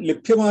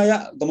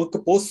നമുക്ക്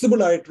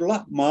പോസിബിൾ ആയിട്ടുള്ള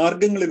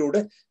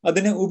മാർഗങ്ങളിലൂടെ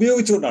അതിനെ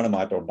ഉപയോഗിച്ചുകൊണ്ടാണ്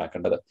മാറ്റം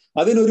ഉണ്ടാക്കേണ്ടത്.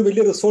 അതിനൊരു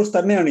വലിയ റിസോഴ്സ്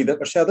തന്നെയാണ് ഇത്.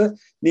 പക്ഷെ അത്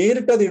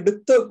നേരിട്ട് അത്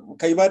എടുത്ത്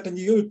കൈമാറ്റം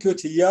ചെയ്യുകയോ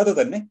ചെയ്യാതെ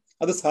തന്നെ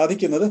അത്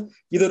സാധിക്കുന്നത്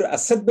ഇതൊരു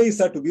അസറ്റ് ബേസ്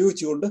ആയിട്ട്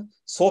ഉപയോഗിച്ചുകൊണ്ട്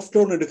സോഫ്റ്റ്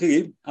ലോൺ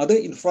എടുക്കുകയും അത്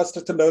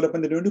ഇൻഫ്രാസ്ട്രക്ചർ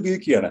ഡെവലപ്മെന്റിന് വേണ്ടി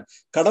ഉപയോഗിക്കുകയാണ്.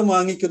 കടം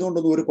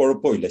വാങ്ങിക്കുന്നതുകൊണ്ടൊന്നും ഒരു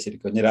കുഴപ്പമില്ല.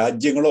 ശരിക്കും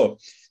രാജ്യങ്ങളോ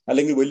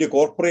അല്ലെങ്കിൽ വലിയ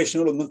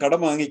കോർപ്പറേഷനുകളൊന്നും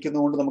കടം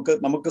വാങ്ങിക്കുന്നതുകൊണ്ട്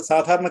നമുക്ക്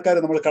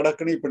സാധാരണക്കാരെ നമ്മൾ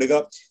കടക്കണിപ്പെടുക,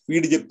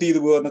 വീട് ജപ്തി ചെയ്തു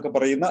പോകുക എന്നൊക്കെ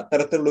പറയുന്ന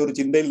തരത്തിലുള്ള ഒരു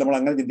ചിന്തയിൽ നമ്മൾ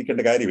അങ്ങനെ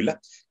ചിന്തിക്കേണ്ട കാര്യമില്ല.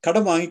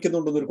 കടം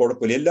വാങ്ങിക്കുന്നതുകൊണ്ടൊന്നും ഒരു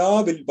കുഴപ്പമില്ല. എല്ലാ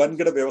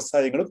വൻകിട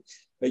വ്യവസായങ്ങളും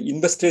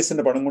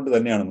ഇൻവെസ്റ്റേഴ്സിന്റെ പണം കൊണ്ട്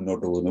തന്നെയാണ്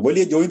മുന്നോട്ട് പോകുന്നത്.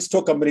 വലിയ ജോയിന്റ്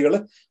സ്റ്റോക്ക് കമ്പനികൾ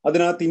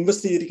അതിനകത്ത്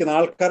ഇൻവെസ്റ്റ് ചെയ്തിരിക്കുന്ന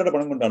ആൾക്കാരുടെ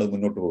പണം കൊണ്ടാണ്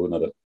മുന്നോട്ട്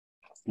പോകുന്നത്.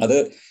 അത്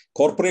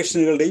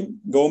കോർപ്പറേഷനുകളുടെയും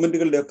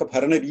ഗവൺമെന്റുകളുടെയും ഒക്കെ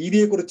ഭരണ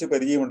രീതിയെക്കുറിച്ച്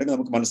പരിചയമുണ്ടെങ്കിൽ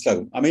നമുക്ക്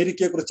മനസ്സിലാകും.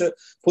 അമേരിക്കയെക്കുറിച്ച്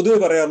പൊതുവെ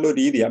പറയാറുള്ള ഒരു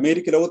രീതി,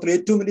 അമേരിക്ക ലോകത്തിലെ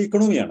ഏറ്റവും വലിയ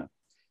ഇക്കണോമിയാണ്.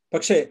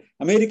 പക്ഷേ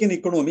അമേരിക്കൻ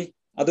ഇക്കണോമി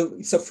അത്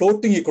ഇറ്റ്സ് എ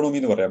ഫ്ലോട്ടിംഗ് ഇക്കണോമി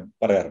എന്ന്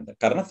പറയാറുണ്ട്.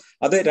 കാരണം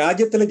അത്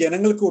രാജ്യത്തിലെ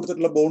ജനങ്ങൾക്ക്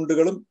കൊടുത്തിട്ടുള്ള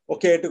ബോണ്ടുകളും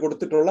ഒക്കെ ആയിട്ട്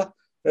കൊടുത്തിട്ടുള്ള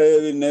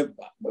പിന്നെ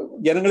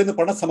ജനങ്ങളിൽ നിന്ന്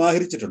പണം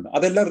സമാഹരിച്ചിട്ടുണ്ട്.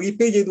 അതെല്ലാം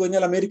റീപേ ചെയ്തു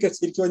കഴിഞ്ഞാൽ അമേരിക്ക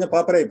ശരിക്കും കഴിഞ്ഞാൽ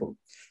പാപ്പരായി പോകും.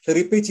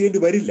 റീപേ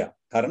ചെയ്യേണ്ടി വരില്ല.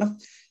 കാരണം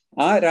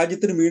ആ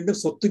രാജ്യത്തിന് വീണ്ടും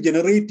സ്വത്ത്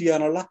ജനറേറ്റ്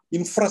ചെയ്യാനുള്ള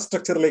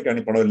ഇൻഫ്രാസ്ട്രക്ചറിലേക്കാണ്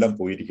ഈ പണം എല്ലാം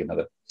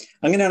പോയിരിക്കുന്നത്.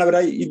 അങ്ങനെയാണ് അവർ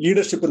ഈ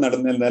ലീഡർഷിപ്പ്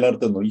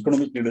നിലനിർത്തുന്നത്,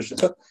 ഇക്കണോമിക്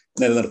ലീഡർഷിപ്പ്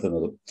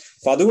നിലനിർത്തുന്നതും.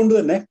 അപ്പൊ അതുകൊണ്ട്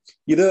തന്നെ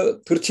ഇത്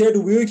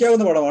തീർച്ചയായിട്ടും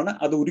ഉപയോഗിക്കാവുന്ന പണമാണ്.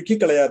 അത്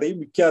ഉരുക്കിക്കളയാതെയും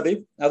വിൽക്കാതെയും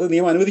അത്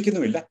നിയമം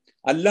അനുവദിക്കുന്നുമില്ല.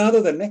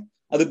 അല്ലാതെ തന്നെ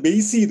അത്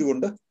ബേസ്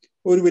ചെയ്തുകൊണ്ട്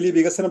ഒരു വലിയ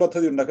വികസന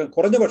പദ്ധതി ഉണ്ടാക്കാൻ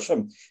കുറഞ്ഞ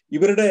പക്ഷം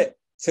ഇവരുടെ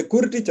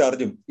സെക്യൂരിറ്റി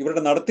ചാർജും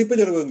ഇവരുടെ നടത്തിപ്പ്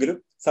ചെലവെങ്കിലും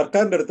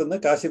സർക്കാരിന്റെ അടുത്തുനിന്ന്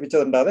കാശ്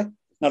വെച്ചതുണ്ടാതെ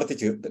നടത്തി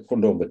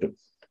കൊണ്ടുപോകാൻ പറ്റും.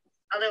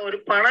 അതെ, ഒരു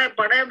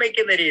പണയം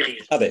വയ്ക്കുന്ന രീതി.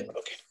 അതെ,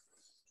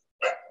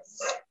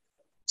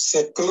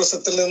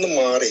 സെക്കുലറിസത്തിൽ നിന്ന്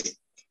മാറി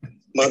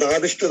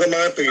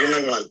മതാധിഷ്ഠിതമായ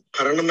പീഡനങ്ങളാൽ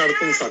ഭരണം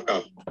നടത്തുന്ന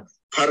സർക്കാർ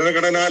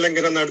ഭരണഘടനാ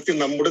ലംഘനം നടത്തി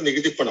നമ്മുടെ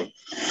നികുതിപ്പണം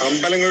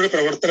അമ്പലങ്ങളുടെ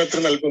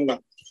പ്രവർത്തനത്തിന് നൽകുന്ന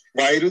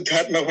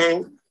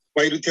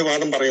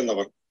വൈരുദ്ധ്യവാദം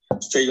പറയുന്നവർ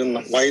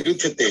ചെയ്യുന്ന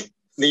വൈരുദ്ധ്യത്തെ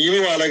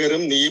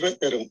നിയമപാലകരും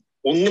നിയമജ്ഞരും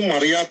ഒന്നും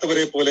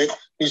അറിയാത്തവരെ പോലെ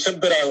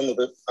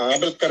നിശബ്ദരാകുന്നത്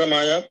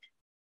ആപൽക്കരമായ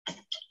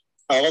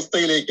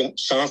അവസ്ഥയിലേക്കും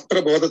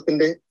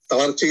ശാസ്ത്രബോധത്തിന്റെ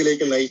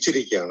തളർച്ചയിലേക്കും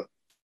നയിച്ചിരിക്കുകയാണ്.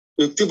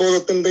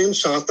 യുക്തിബോധത്തിന്റെയും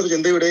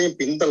ശാസ്ത്രചിന്തയുടെയും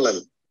പിന്തള്ളൽ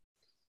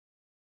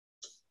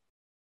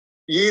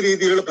ഈ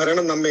രീതിയിലുള്ള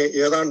ഭരണം നമ്മെ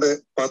ഏതാണ്ട്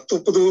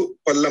 10-30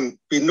 കൊല്ലം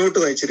പിന്നോട്ട്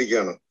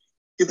നയിച്ചിരിക്കുകയാണ്.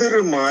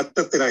 ഇതൊരു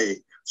മാറ്റത്തിനായി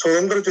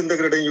സ്വതന്ത്ര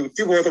ചിന്തകരുടെയും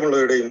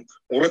യുക്തിബോധമുള്ളവരുടെയും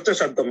ഉറച്ച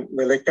ശബ്ദം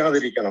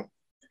നിലയ്ക്കാതിരിക്കണം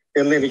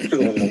എന്ന് എനിക്ക്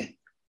തോന്നുന്നു.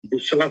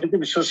 വിശ്വാസിക്ക്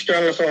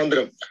വിശ്വസിക്കാനുള്ള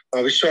സ്വാതന്ത്ര്യം,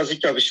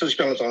 അവിശ്വാസിക്ക്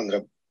അവിശ്വസിക്കാനുള്ള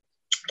സ്വാതന്ത്ര്യം,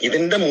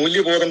 ഇതിന്റെ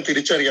മൂല്യബോധം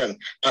തിരിച്ചറിയാൻ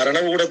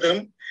ഭരണകൂടത്തിനും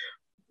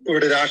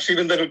ഇവിടെ രാഷ്ട്രീയ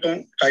ചിന്തകൾക്കും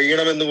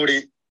കഴിയണമെന്ന് കൂടി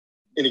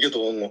എനിക്ക്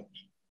തോന്നുന്നു.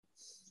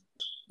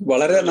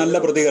 വളരെ നല്ല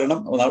പ്രതികരണം,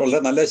 വളരെ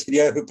നല്ല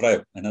ശരിയായ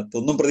അഭിപ്രായം.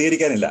 അതിനകത്തൊന്നും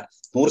പ്രതികരിക്കാനില്ല,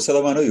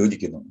 100%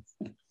 യോജിക്കുന്നു.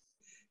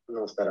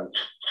 നമസ്കാരം.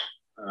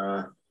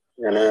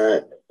 ഞാന്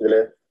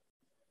ഇതില്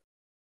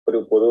ഒരു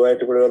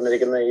പൊതുവായിട്ട് കൂടി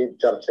വന്നിരിക്കുന്ന ഈ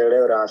ചർച്ചയുടെ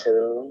ഒരു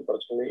ആശയത്തിൽ നിന്നും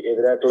കുറച്ചുകൂടി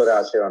എതിരായിട്ടുള്ള ഒരു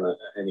ആശയമാണ്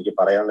എനിക്ക്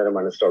പറയാനൊരു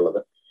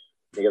മനസ്സിലുള്ളത്.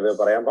 എനിക്കത്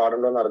പറയാൻ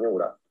പാടുണ്ടോ എന്ന്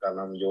അറിഞ്ഞുകൂടാ.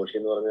 കാരണം ജോഷി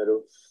എന്ന് പറഞ്ഞൊരു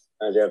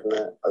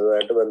ചേട്ടന്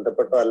അതുമായിട്ട്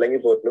ബന്ധപ്പെട്ടോ അല്ലെങ്കിൽ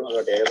പോലും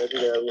അതുമായിട്ട് ഏകദേശം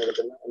ചേർന്ന്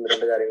നിൽക്കുന്ന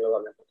 1-2 കാര്യങ്ങൾ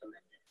പറഞ്ഞപ്പോൾ തന്നെ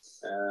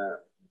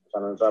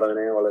സനൽ സാർ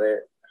അതിനെ വളരെ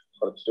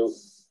കുറച്ചു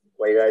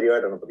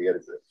വൈകാരികമായിട്ടാണ്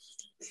പ്രതികരിച്ചത്.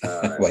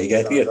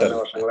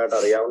 വർഷങ്ങളായിട്ട്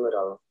അറിയാവുന്ന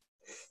ഒരാളാണ്.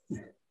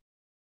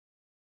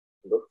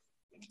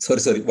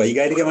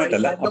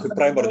 വൈകാരികമായിട്ടല്ല,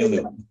 അഭിപ്രായം പറഞ്ഞു.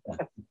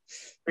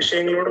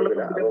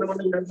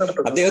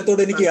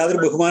 അദ്ദേഹത്തോട് എനിക്ക് യാതൊരു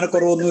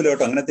ബഹുമാനക്കുറവൊന്നുമില്ല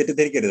കേട്ടോ, അങ്ങനെ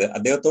തെറ്റിദ്ധരിക്കരുത്.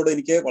 അദ്ദേഹത്തോട്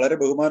എനിക്ക് വളരെ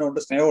ബഹുമാനമുണ്ട്,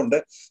 സ്നേഹമുണ്ട്.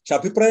 പക്ഷെ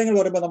അഭിപ്രായങ്ങൾ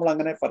പറയുമ്പോൾ നമ്മൾ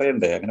അങ്ങനെ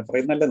പറയണ്ടേ? അങ്ങനെ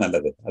പറയുന്നല്ലേ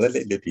നല്ലത്,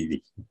 അതല്ലേ എന്റെ രീതി.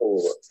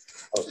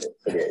 ഓക്കെ,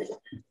 ശരിയായിരിക്കും.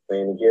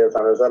 എനിക്ക്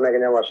സനൽ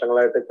സാറിനെയൊക്കെ ഞാൻ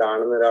വർഷങ്ങളായിട്ട്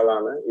കാണുന്ന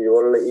ഒരാളാണ്.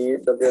 ഇതുപോലുള്ള ഈ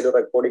ഇതൊക്കെ ഒരു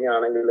റെക്കോർഡിംഗ്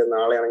ആണെങ്കിൽ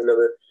നാളെ ആണെങ്കിലും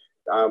അത്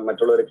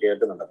മറ്റുള്ളവർ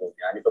കേൾക്കുന്നുണ്ട്. അപ്പൊ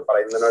ഞാനിപ്പോ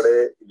പറയുന്നതിനോട്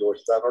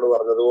ജോഷി സാറിനോട്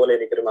പറഞ്ഞതുപോലെ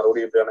എനിക്കൊരു മറുപടി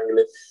കിട്ടുകയാണെങ്കിൽ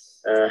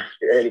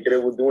എനിക്കൊരു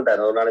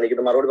ബുദ്ധിമുട്ടായിരുന്നു. അതുകൊണ്ടാണ്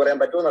എനിക്കിത് മറുപടി പറയാൻ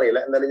പറ്റുമെന്ന് അറിയില്ല.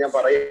 എന്തായാലും ഞാൻ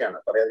പറയുകയാണ്,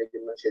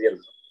 പറയാതിരിക്കുന്നത്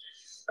ശരിയല്ല.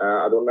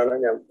 അതുകൊണ്ടാണ്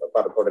ഞാൻ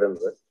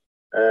തുടരുന്നത്.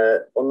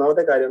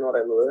 ഒന്നാമത്തെ കാര്യം എന്ന്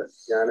പറയുന്നത്,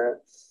 ഞാൻ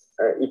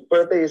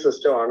ഇപ്പോഴത്തെ ഈ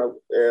സിസ്റ്റമാണ്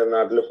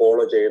നാട്ടിൽ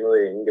ഫോളോ ചെയ്യുന്നത്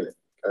എങ്കിൽ,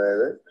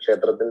 അതായത്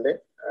ക്ഷേത്രത്തിന്റെ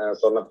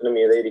സ്വർണത്തിന്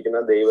മീതെ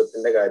ഇരിക്കുന്ന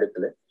ദൈവത്തിന്റെ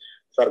കാര്യത്തില്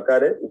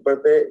സർക്കാർ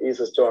ഇപ്പോഴത്തെ ഈ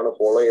സിസ്റ്റമാണ്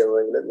ഫോളോ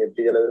ചെയ്യുന്നതെങ്കിൽ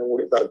നിത്യജലത്തിനും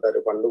കൂടി സർക്കാർ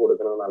ഫണ്ട്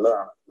കൊടുക്കുന്നത്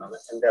നല്ലതാണ് എന്നാണ്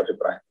എന്റെ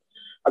അഭിപ്രായം.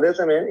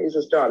 അതേസമയം ഈ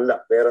സിസ്റ്റം അല്ല,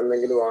 വേറെ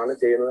എന്തെങ്കിലും ആണ്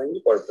ചെയ്യുന്നതെങ്കിൽ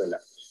കുഴപ്പമില്ല.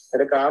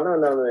 അതിന്റെ കാരണം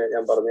എന്താണെന്ന്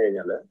ഞാൻ പറഞ്ഞു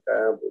കഴിഞ്ഞാല്,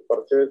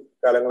 കുറച്ച്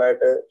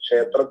കാലങ്ങളായിട്ട്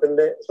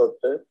ക്ഷേത്രത്തിന്റെ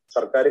സ്വത്ത്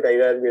സർക്കാർ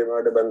കൈകാര്യം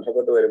ചെയ്യുന്നതുമായിട്ട്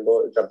ബന്ധപ്പെട്ട് വരുമ്പോൾ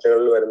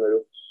ചർച്ചകളിൽ വരുന്നൊരു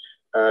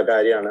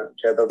കാര്യമാണ്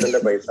ക്ഷേത്രത്തിന്റെ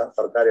പൈസ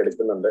സർക്കാർ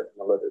എടുക്കുന്നുണ്ട്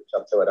എന്നുള്ളൊരു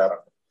ചർച്ച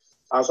വരാറുണ്ട്.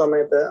 ആ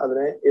സമയത്ത്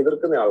അതിനെ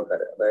എതിർക്കുന്ന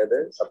ആൾക്കാർ, അതായത്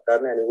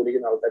സർക്കാരിനെ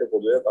അനുകൂലിക്കുന്ന ആൾക്കാർ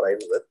പൊതുവെ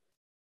പറയുന്നത്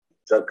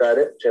സർക്കാർ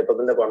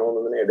ക്ഷേത്രത്തിന്റെ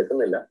പണമൊന്നും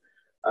എടുക്കുന്നില്ല,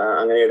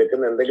 അങ്ങനെ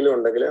എടുക്കുന്ന എന്തെങ്കിലും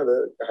ഉണ്ടെങ്കിൽ അത്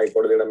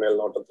ഹൈക്കോടതിയുടെ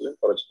മേൽനോട്ടത്തിൽ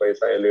കുറച്ച്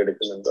പൈസ അതിൽ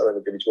എടുക്കുന്നുണ്ട്,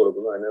 അതിന് തിരിച്ചു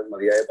കൊടുക്കുന്നു, അതിന്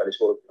മതിയായ പലിശ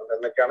കൊടുക്കുന്നുണ്ട്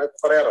എന്നൊക്കെയാണ്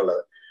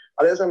പറയാറുള്ളത്.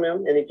 അതേസമയം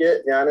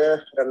ഞാൻ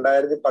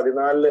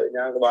 2014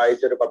 ഞാൻ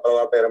വായിച്ചൊരു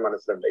പത്രവാർത്ത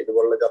മനസ്സിലുണ്ട്.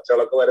 ഇതുപോലുള്ള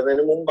ചർച്ചകളൊക്കെ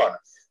വരുന്നതിന് മുമ്പാണ്.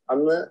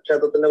 അന്ന്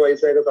ക്ഷേത്രത്തിന്റെ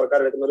പൈസയൊക്കെ സർക്കാർ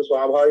എടുക്കുന്ന ഒരു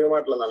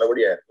സ്വാഭാവികമായിട്ടുള്ള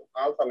നടപടിയായിരുന്നു.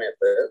 ആ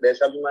സമയത്ത്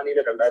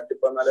ദേശാഭിമാനിയിലെ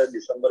 2014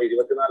 ഡിസംബർ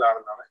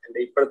 24 എന്റെ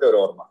ഇപ്പോഴത്തെ ഒരു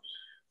ഓർമ്മ.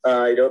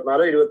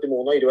 24,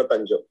 23,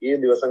 25 ഈ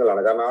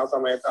ദിവസങ്ങളാണ്. കാരണം ആ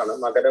സമയത്താണ്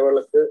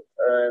മകരവിളക്ക്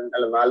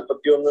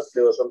 41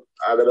 ദിവസം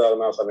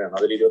ആഗതമാകുന്ന ആ സമയമാണ്.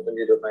 അതൊരു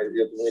 25, 24,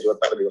 23,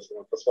 26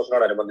 ദിവസങ്ങൾ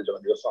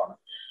ക്രിസ്മസിനോടനുബന്ധിച്ചുള്ള ദിവസമാണ്.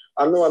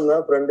 അന്ന് വന്ന്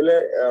ഫ്രണ്ടില്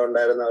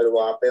ഉണ്ടായിരുന്ന ഒരു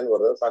വാർത്ത എന്ന്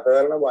പറയുന്നത്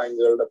സഹകരണ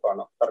ബാങ്കുകളുടെ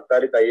പണം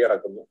സർക്കാർ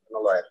കൈയടക്കുന്നു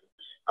എന്നുള്ളതായിരുന്നു.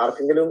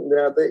 ആർക്കെങ്കിലും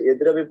ഇതിനകത്ത്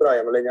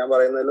എതിരഭിപ്രായം, അല്ലെങ്കിൽ ഞാൻ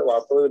പറയുന്നതിൽ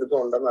വാസ്തവ വിരുദ്ധം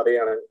ഉണ്ടെന്ന്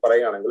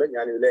പറയുകയാണെങ്കിൽ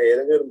ഞാൻ ഇതിലെ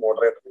ഏതെങ്കിലും ഒരു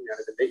മോഡറേറ്ററിന് ഞാൻ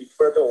ഇതിന്റെ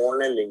ഇപ്പോഴത്തെ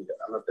ഓൺലൈൻ ലിങ്ക്,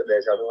 അന്നത്തെ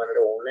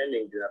ദേശാഭിമാനിയുടെ ഓൺലൈൻ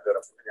ലിങ്ക് ഇതിനകത്ത്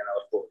കിടക്കുന്നത് ഞാൻ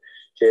അവർക്ക്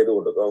ചെയ്തു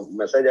കൊടുക്കാം,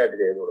 മെസ്സേജ് ആയിട്ട്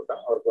ചെയ്തു കൊടുക്കാം.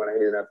 അവർക്ക്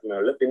വേണമെങ്കിൽ ഇതിനകത്ത്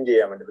മുകളിൽ പിൻ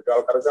ചെയ്യാൻ വേണ്ടിയിട്ട്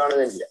ആൾക്കാർക്ക്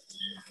കാണുകയും ചെയ്യാം.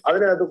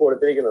 അതിനകത്ത്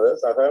കൊടുത്തിരിക്കുന്നത്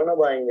സഹകരണ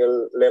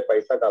ബാങ്കുകളിലെ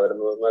പൈസ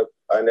കവരുന്നതെന്ന്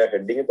അതിന്റെ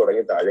ഹെഡിങ്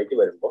തുടങ്ങി താഴേക്ക്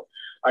വരുമ്പോൾ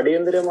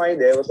അടിയന്തരമായി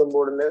ദേവസ്വം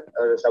ബോർഡിന്റെ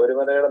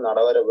ശബരിമലയുടെ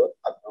നടവരവ്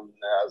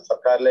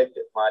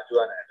സർക്കാരിലേക്ക്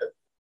മാറ്റുവാനായിട്ട്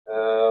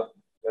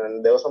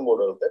ദേവസ്വം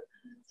ബോർഡുകൾക്ക്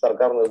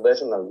സർക്കാർ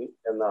നിർദ്ദേശം നൽകി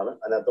എന്നാണ്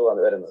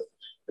അതിനകത്ത് വരുന്നത്.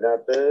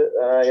 ഇതിനകത്ത്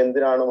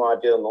എന്തിനാണ്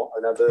മാറ്റിയതെന്നോ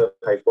അതിനകത്ത്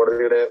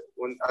ഹൈക്കോടതിയുടെ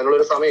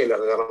അതിനുള്ളൊരു സമയമില്ല,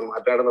 കാരണം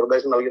മാറ്റാനുള്ള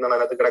നിർദ്ദേശം നൽകി എന്നാണ്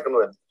അതിനകത്ത്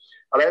കിടക്കുന്നത്.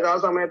 അതായത് ആ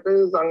സമയത്ത്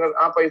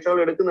ആ പൈസകൾ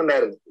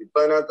എടുക്കുന്നുണ്ടായിരുന്നു. ഇപ്പൊ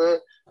അതിനകത്ത്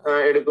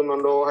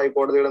എടുക്കുന്നുണ്ടോ,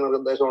 ഹൈക്കോടതിയുടെ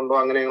നിർദ്ദേശം ഉണ്ടോ,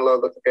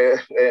 അങ്ങനെയുള്ളതൊക്കെ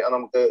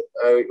നമുക്ക്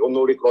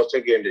ഒന്നുകൂടി ക്രോസ്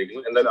ചെക്ക്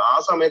ചെയ്യേണ്ടിയിരിക്കുന്നു. എന്തായാലും ആ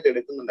സമയത്ത്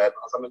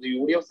എടുക്കുന്നുണ്ടായിരുന്നു. ആ സമയത്ത്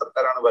UDF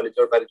സർക്കാരാണ്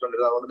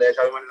ഭരിച്ചുകൊണ്ടിരുന്നത്. അതുകൊണ്ട്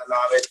ദേശാഭിമാനി നല്ല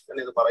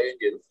ആവേശത്തിന് ഇത് പറയുകയും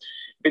ചെയ്തു.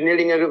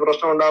 പിന്നീട് ഇങ്ങനെ ഒരു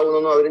പ്രശ്നം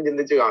ഉണ്ടാകുമെന്നൊന്നും അവരും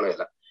ചിന്തിച്ച്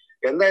കാണുകയില്ല.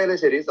 എന്തായാലും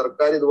ശരി,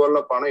 സർക്കാർ ഇതുപോലുള്ള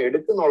പണം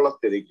എടുക്കുന്നുള്ള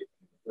സ്ഥിതിക്ക്,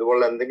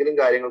 ഇതുപോലുള്ള എന്തെങ്കിലും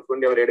കാര്യങ്ങൾക്ക്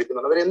വേണ്ടി അവർ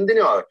എടുക്കുന്നുണ്ട്,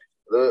 അവരെന്തിനും ആകട്ടെ,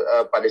 അത്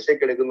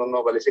പലിശക്ക് എടുക്കുന്നെന്നോ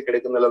പലിശക്ക്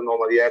എടുക്കുന്നില്ലെന്നോ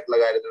മതിയായിട്ടുള്ള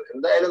കാര്യത്തിൽ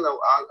എന്തായാലും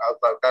ആ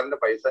സർക്കാരിന്റെ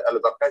പൈസ,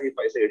 സർക്കാർ ഈ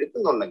പൈസ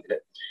എടുക്കുന്നുണ്ടെങ്കിൽ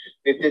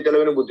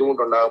നിത്യച്ചെലവിന്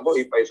ബുദ്ധിമുട്ടുണ്ടാകുമ്പോൾ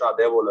ഈ പൈസ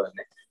അതേപോലെ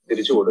തന്നെ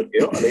തിരിച്ചു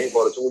കൊടുക്കുകയോ അല്ലെങ്കിൽ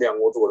കുറച്ചും കൂടി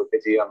അങ്ങോട്ട്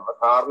കൊടുക്കുകയോ ചെയ്യാനുള്ള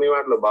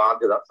ധാർമ്മികമായിട്ടുള്ള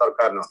ബാധ്യത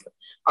സർക്കാരിനുണ്ട്.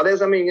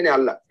 അതേസമയം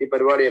ഇങ്ങനെയല്ല, ഈ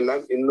പരിപാടിയെല്ലാം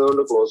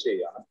ഇന്നുകൊണ്ട് ക്ലോസ്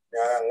ചെയ്യുകയാണ്,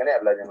 ഞാൻ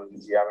അങ്ങനെയല്ല ഞങ്ങൾ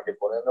ചെയ്യാൻ വേണ്ടി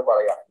പോകുന്നത് എന്ന്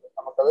പറയുകയാണെങ്കിൽ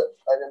നമുക്കത്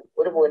അതിന്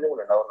ഒരു പോയിന്റും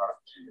കൂടി ഉണ്ടാവുന്നതാണ്.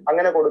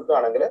 അങ്ങനെ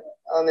കൊടുക്കുകയാണെങ്കിൽ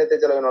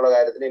നിത്യച്ചെലവിനുള്ള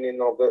കാര്യത്തിൽ ഇനി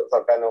നമുക്ക്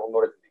സർക്കാരിനെ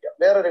ഒന്നുകൂടെ ചിന്തിക്കാം.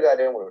 വേറൊരു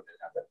കാര്യം കൂടി ഉണ്ട്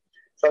ഇതിനകത്ത്.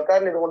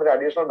 സർക്കാരിന് ഇതുകൊണ്ട് ഒരു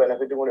അഡീഷണൽ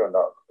ബെനിഫിറ്റും കൂടി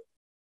ഉണ്ടാകുന്നുണ്ട്.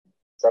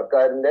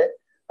 സർക്കാരിന്റെ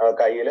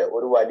കയ്യില്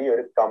ഒരു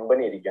വലിയൊരു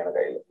കമ്പനി ഇരിക്കുകയാണ്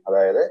കയ്യിൽ.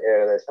 അതായത്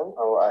ഏകദേശം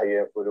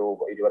ഒരു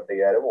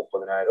 25,000,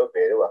 30,000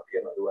 പേര് വർക്ക്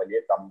ചെയ്യുന്ന ഒരു വലിയ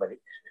കമ്പനി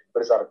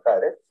ഒരു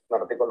സർക്കാർ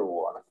നടത്തിക്കൊണ്ട്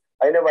പോവുകയാണ്.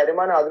 അതിന്റെ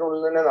വരുമാനം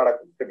അതിനുള്ളിൽ തന്നെ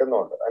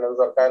കിട്ടുന്നുണ്ട്.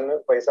 അതിനകത്ത് സർക്കാരിന്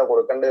പൈസ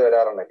കൊടുക്കേണ്ടി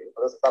വരാറുണ്ടെങ്കിൽ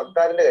അത്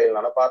സർക്കാരിന്റെ കയ്യിൽ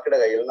നിന്നാണ്, പാർട്ടിയുടെ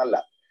കയ്യിൽ നിന്നല്ല.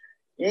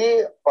 ഈ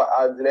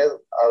അതിലെ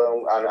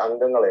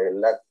അംഗങ്ങളെ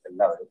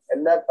എല്ലാവരും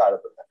എല്ലാ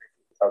കാലത്തും തന്നെ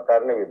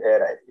സർക്കാരിന്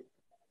വിധേയരായിരിക്കും.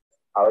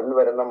 അവരിൽ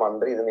വരുന്ന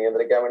മന്ത്രി, ഇത്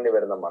നിയന്ത്രിക്കാൻ വേണ്ടി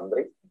വരുന്ന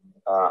മന്ത്രി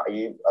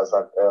ഈ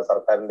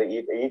സർക്കാരിന്റെ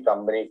ഈ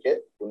കമ്പനിക്ക്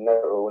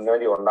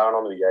ഉന്നതി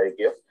ഉണ്ടാകണമെന്ന്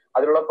വിചാരിക്കുകയോ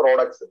അതിലുള്ള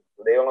പ്രോഡക്ട്സ്,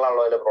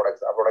 ദൈവങ്ങളാണല്ലോ അതിലെ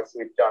പ്രോഡക്ട്സ്, ആ പ്രോഡക്ട്സ്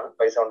വിറ്റാണ്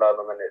പൈസ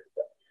ഉണ്ടാകുന്നത് തന്നെ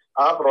എടുക്കുക.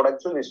 ആ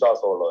പ്രോഡക്ട്സ്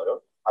വിശ്വാസമുള്ളവരോ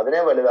അതിനെ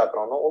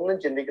വലുതാക്കണമെന്നോ ഒന്നും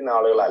ചിന്തിക്കുന്ന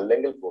ആളുകൾ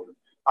അല്ലെങ്കിൽ പോലും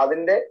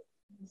അതിന്റെ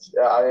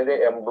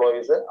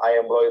എംപ്ലോയീസ്, ആ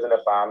എംപ്ലോയീസിന്റെ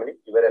ഫാമിലി,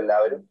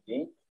 ഇവരെല്ലാവരും ഈ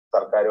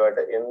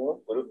സർക്കാരുമായിട്ട് എന്നും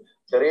ഒരു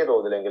ചെറിയ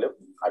തോതിലെങ്കിലും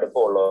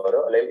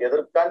അടുപ്പമുള്ളവരോ അല്ലെങ്കിൽ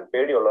എതിർക്കാൻ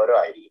പേടിയുള്ളവരോ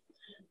ആയിരിക്കും.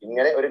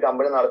 ഇങ്ങനെ ഒരു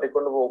കമ്പനി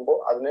നടത്തിക്കൊണ്ട് പോകുമ്പോൾ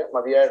അതിന്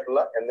മതിയായിട്ടുള്ള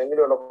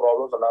എന്തെങ്കിലുമുള്ള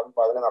പ്രോബ്ലംസ്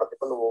ഉണ്ടാകുമ്പോൾ അതിനെ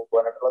നടത്തിക്കൊണ്ട്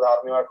പോകാനായിട്ടുള്ള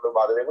ധാർമ്മികമായിട്ടുള്ള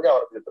ബാധ്യതയും കൂടി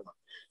അവർക്ക് കിട്ടുന്നുണ്ട്.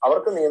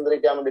 അവർക്ക്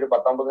നിയന്ത്രിക്കാൻ വേണ്ടി ഒരു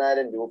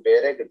 19,000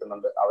 പേരെ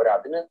കിട്ടുന്നുണ്ട്.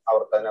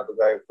 അവർക്ക് അതിനകത്ത്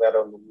വേറെ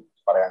ഒന്നും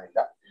പറയാനില്ല.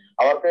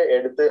 അവർക്ക്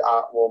എടുത്ത്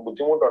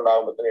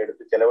ബുദ്ധിമുട്ടുണ്ടാകുമ്പോഴത്തേനും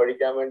എടുത്ത്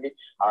ചെലവഴിക്കാൻ വേണ്ടി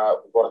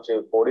കുറച്ച്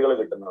കോടികൾ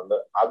കിട്ടുന്നുണ്ട്.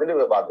 അതിന്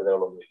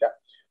ബാധ്യതകളൊന്നുമില്ല.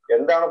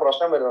 എന്താണ്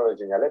പ്രശ്നം വരുന്നതെന്ന്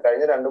വെച്ച് കഴിഞ്ഞാൽ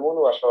കഴിഞ്ഞ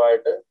 2-3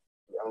 വർഷമായിട്ട്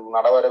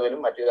നടവരവിലും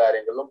മറ്റു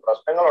കാര്യങ്ങളിലും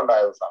പ്രശ്നങ്ങൾ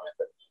ഉണ്ടായിരുന്ന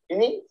സമയത്ത്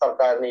ഇനി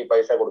സർക്കാരിന് ഈ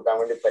പൈസ കൊടുക്കാൻ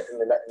വേണ്ടി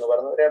പറ്റുന്നില്ല എന്ന്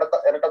പറയുന്ന ഒരു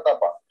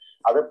ഇരട്ടത്താപ്പാണ്.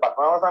 അത്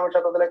പത്മനാഭസ്വാമി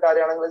ക്ഷേത്രത്തിലെ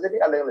കാര്യമാണെങ്കിലും ശരി,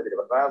 അല്ലെങ്കിൽ ശരി,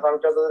 പത്മനാഭസ്വാമി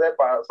ക്ഷേത്രത്തിലെ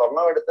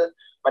സ്വർണം എടുത്ത്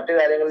മറ്റു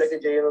കാര്യങ്ങളിലേക്ക്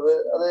ചെയ്യുന്നത്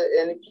അത്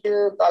എനിക്ക്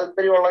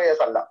താല്പര്യമുള്ള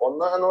കേസല്ല.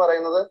 ഒന്ന് എന്ന്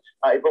പറയുന്നത്,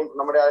 ഇപ്പം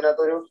നമ്മുടെ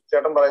അതിനകത്തൊരു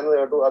ചേട്ടൻ പറയുന്നത്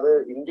കേട്ടു, അത്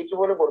ഇന്ത്യക്ക്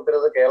പോലും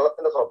കൊടുക്കരുത്,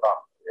 കേരളത്തിന്റെ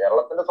സ്വത്താണ്.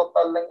 കേരളത്തിന്റെ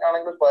സ്വത്തല്ലെങ്കിൽ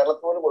ആണെങ്കിൽ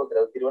കേരളത്തിന് പോലും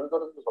കൊടുക്കരുത്,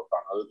 തിരുവനന്തപുരത്തിന്റെ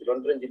സ്വത്താണ്. അത്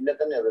തിരുവനന്തപുരം ജില്ല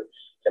തന്നെ അത്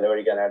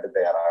ചെലവഴിക്കാനായിട്ട്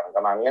തയ്യാറാണ്.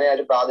 കാരണം അങ്ങനെ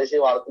ഒരു പ്രാദേശിക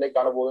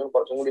വാദത്തിലേക്കാണ് പോകുന്നത്.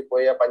 കുറച്ചും കൂടി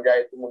പോയി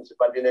പഞ്ചായത്ത്,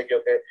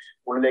 മുനിസിപ്പാലിറ്റിയിലേക്കൊക്കെ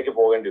ഉള്ളിലേക്ക്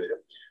പോകേണ്ടി വരും.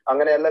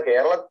 അങ്ങനെയല്ല,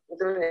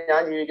 കേരളത്തിൽ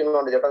ഞാൻ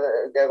ജീവിക്കുന്നതുകൊണ്ട് ചേട്ടാ,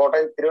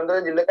 കോട്ടയം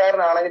തിരുവനന്തപുരം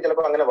ജില്ലക്കാരനാണെങ്കിൽ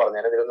ചിലപ്പോൾ അങ്ങനെ പറഞ്ഞു,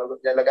 ഞാൻ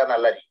തിരുവനന്തപുരം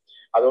ജില്ലക്കാരനല്ലായിരിക്കും,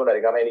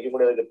 അതുകൊണ്ടായിരിക്കും, കാരണം എനിക്കും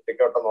കൂടി അത്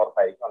ടിക്കറ്റ്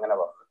നോർത്തായിരിക്കും അങ്ങനെ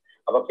പറഞ്ഞത്.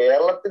 അപ്പൊ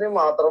കേരളത്തിന്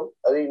മാത്രം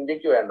അത്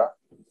ഇന്ത്യക്ക് വേണ്ട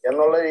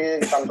എന്നുള്ള ഈ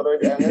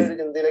കൺസർവേറ്റീവ് അങ്ങനെ ഒരു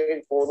ചിന്തയിലേക്ക്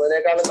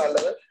പോകുന്നതിനേക്കാളും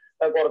നല്ലത്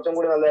കുറച്ചും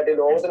കൂടി നല്ലതായിട്ട്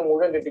ലോകത്തിന്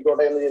മുഴുവൻ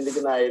കിട്ടിക്കോട്ടെ എന്ന്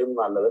ചിന്തിക്കുന്നതായിരുന്നു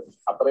നല്ലത്.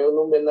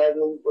 അത്രയൊന്നും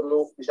എന്തായാലും ഒരു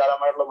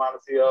വിശാലമായിട്ടുള്ള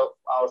മാനസിക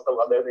അവസ്ഥ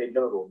അദ്ദേഹത്തിന്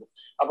ഇല്ലെന്ന് തോന്നുന്നു.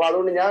 അപ്പൊ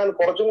അതുകൊണ്ട് ഞാൻ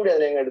കുറച്ചും കൂടി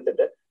അതിനെ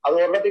എടുത്തിട്ട് അത്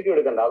ഒരിടത്തേക്ക്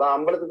എടുക്കണ്ട, അത്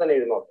അമ്പലത്തിൽ തന്നെ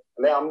ഇരുന്നോട്ടെ,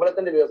 അല്ലെങ്കിൽ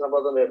അമ്പലത്തിന്റെ വികസന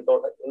പ്രവർത്തനം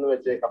എടുത്തോട്ടെ എന്ന്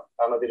വെച്ചേക്കാം.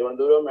 കാരണം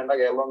തിരുവനന്തപുരം വേണ്ട,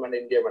 കേരളം വേണ്ട,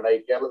 ഇന്ത്യ വേണ്ട, ഈ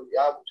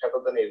ആ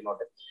ക്ഷേത്രത്തിൽ തന്നെ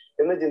ഇരുന്നോട്ടെ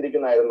എന്ന്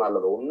ചിന്തിക്കുന്നതായിരുന്നു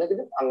നല്ലത്. ഒന്നുകിൽ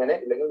അങ്ങനെ,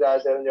 ഇല്ലെങ്കിൽ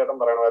രാജശേഖരൻ ചേട്ടൻ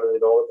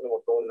പറയണമായിരുന്നു ലോകത്തിന്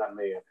മൊത്തവും നന്മ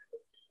ചെയ്യാനായിട്ട്.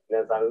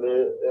 പിന്നെ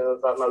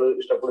സാറിന് അത്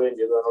ഇഷ്ടപ്പെടുകയും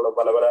ചെയ്തു. അതിനുള്ള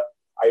പല പല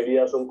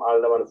ഐഡിയാസും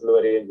ആളുടെ മനസ്സിൽ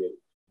വരികയും ചെയ്തു.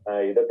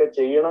 ഇതൊക്കെ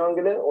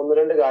ചെയ്യണമെങ്കിൽ ഒന്ന്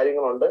രണ്ട്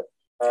കാര്യങ്ങളുണ്ട്.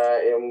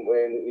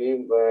 ഈ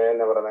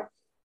എന്നാ പറയുന്നത്,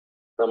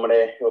 നമ്മുടെ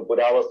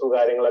പുരാവസ്തു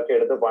കാര്യങ്ങളൊക്കെ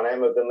എടുത്ത് പണയം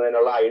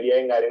വെക്കുന്നതിനുള്ള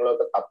ഐഡിയയും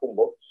കാര്യങ്ങളൊക്കെ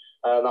തപ്പുമ്പോൾ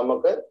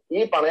നമുക്ക് ഈ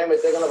പണയം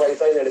വെച്ചേക്കുന്ന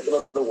പൈസ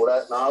എടുക്കുന്നത് കൂടെ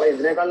നാളെ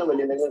ഇതിനേക്കാളും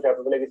വലിയ എന്തെങ്കിലും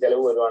ക്ഷേത്രത്തിലേക്ക്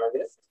ചെലവ്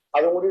വരുവാണെങ്കിൽ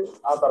അതും കൂടി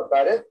ആ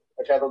സർക്കാർ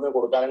ക്ഷേത്രത്തിന്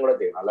കൊടുക്കാനും കൂടെ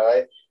ചെയ്യണം. അല്ലാതെ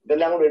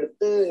ഇതെല്ലാം കൂടി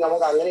എടുത്ത്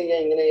നമുക്ക് അങ്ങനെ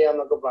ചെയ്യാം ഇങ്ങനെ ചെയ്യാം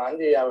എന്നൊക്കെ പ്ലാൻ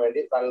ചെയ്യാൻ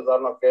വേണ്ടി സനൽ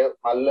സാറിനൊക്കെ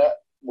നല്ല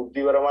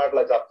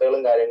ബുദ്ധിപരമായിട്ടുള്ള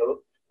ചർച്ചകളും കാര്യങ്ങളും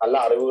നല്ല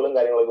അറിവുകളും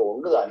കാര്യങ്ങളൊക്കെ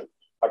ഉണ്ട് താനും.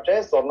 പക്ഷേ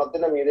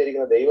സ്വർണത്തിന്റെ മീതെ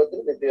ഇരിക്കുന്ന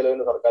ദൈവത്തിന്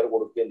നിത്യചെലവിന് സർക്കാർ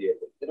കൊടുക്കുകയും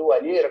ചെയ്യരുത്. ഇതൊരു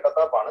വലിയ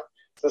ഇരട്ടത്താപ്പാണ്.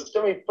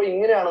 സിസ്റ്റം ഇപ്പൊ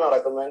ഇങ്ങനെയാണ്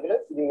നടക്കുന്നതെങ്കിൽ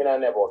ഇതിങ്ങനെ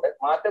തന്നെ പോട്ടെ.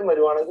 മാറ്റം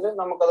വരുവാണെങ്കിൽ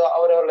നമുക്കത്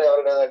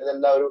അവരവരുടേതായിട്ട്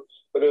ഇതെല്ലാം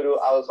ഒരു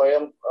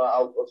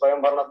സ്വയം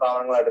ഭരണ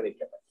സ്ഥാപനങ്ങളായിട്ട്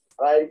നിൽക്കട്ടെ.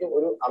 അതായിരിക്കും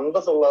ഒരു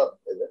അന്തസ്സുള്ള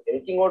ഇത്.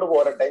 എനിക്കിങ്ങോട്ട്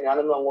പോരട്ടെ,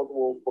 ഞാനൊന്നും അങ്ങോട്ട്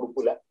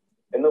കൊടുക്കൂല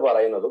എന്ന്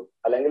പറയുന്നതും,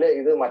 അല്ലെങ്കിൽ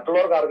ഇത്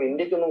മറ്റുള്ളവർക്കാർക്ക്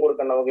ഇന്ത്യക്കൊന്നും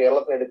കൊടുക്കണ്ട നമുക്ക്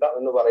കേരളത്തിന് എടുക്കാം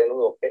എന്ന്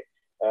പറയുന്നതും ഒക്കെ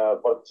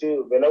കുറച്ച്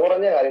വില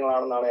കുറഞ്ഞ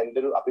കാര്യങ്ങളാണെന്നാണ് എൻ്റെ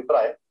ഒരു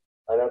അഭിപ്രായം.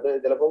 അതിനകത്ത്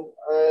ചിലപ്പം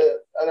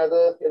അതിനകത്ത്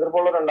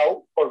എതിർപ്പുള്ളവരുണ്ടാവും,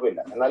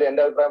 കുഴപ്പമില്ല. എന്നാലും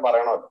എൻ്റെ അഭിപ്രായം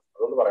പറയണമല്ലോ,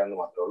 അതുകൊണ്ട് പറയുന്നത്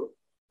മാത്രമേ ഉള്ളൂ.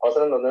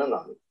 അവസരം തന്നതിന്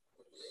നന്ദി.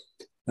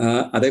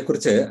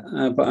 അതേക്കുറിച്ച്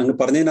അങ്ങ്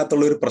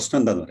പറഞ്ഞതിനകത്തുള്ള ഒരു പ്രശ്നം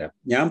എന്താന്ന് പറയാം.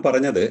 ഞാൻ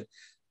പറഞ്ഞത്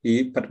ഈ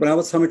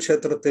പത്മനാഭസ്വാമി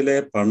ക്ഷേത്രത്തിലെ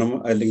പണം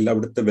അല്ലെങ്കിൽ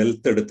അവിടുത്തെ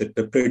വെൽത്ത്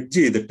എടുത്തിട്ട് പ്ലെഡ്ജ്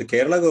ചെയ്തിട്ട്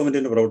കേരള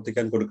ഗവൺമെന്റിന്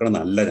പ്രവർത്തിക്കാൻ കൊടുക്കണം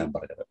എന്നല്ല ഞാൻ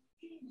പറഞ്ഞത്.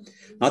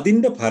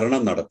 അതിന്റെ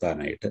ഭരണം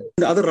നടത്താനായിട്ട്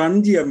അത് റൺ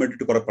ചെയ്യാൻ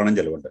വേണ്ടിയിട്ട് കുറെ പണം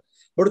ചെലവുണ്ട്.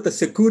 അവിടുത്തെ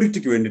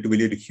സെക്യൂരിറ്റിക്ക് വേണ്ടിയിട്ട്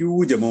വലിയൊരു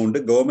ഹ്യൂജ് എമൗണ്ട്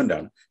ഗവൺമെന്റ്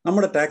ആണ്,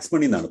 നമ്മുടെ ടാക്സ്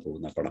മണി നിന്നാണ്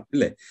പോകുന്ന പണം,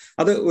 അല്ലേ?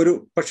 അത്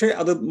പക്ഷേ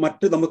അത്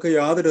നമുക്ക്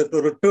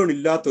യാതൊരു റിട്ടേൺ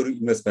ഇല്ലാത്തൊരു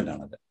ഇൻവെസ്റ്റ്മെന്റ്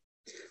ആണത്.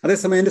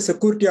 അതേസമയം അതിന്റെ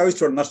സെക്യൂരിറ്റി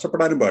ആവശ്യമാണ്,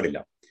 നഷ്ടപ്പെടാനും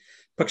പാടില്ല.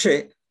 പക്ഷേ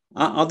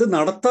അത്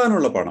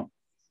നടത്താനുള്ള പണം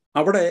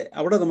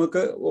അവിടെ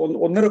നമുക്ക്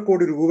 1.5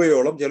 കോടി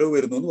രൂപയോളം ചെലവ്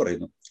വരുന്നു എന്ന്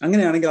പറയുന്നു.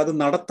 അങ്ങനെയാണെങ്കിൽ അത്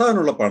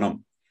നടത്താനുള്ള പണം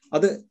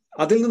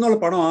അതിൽ നിന്നുള്ള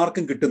പണം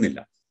ആർക്കും കിട്ടുന്നില്ല.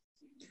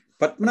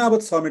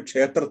 പത്മനാഭസ്വാമി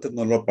ക്ഷേത്രത്തിൽ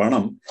നിന്നുള്ള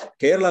പണം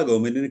കേരള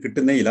ഗവൺമെന്റിന്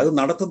കിട്ടുന്നേയില്ല. അത്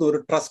നടത്തുന്ന ഒരു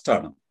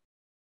ട്രസ്റ്റാണ്.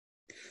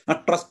 ആ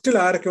ട്രസ്റ്റിൽ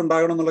ആരൊക്കെ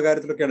ഉണ്ടാകണം എന്നുള്ള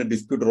കാര്യത്തിലൊക്കെയാണ്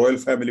ഡിസ്പ്യൂട്ട്. റോയൽ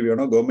ഫാമിലി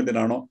വേണോ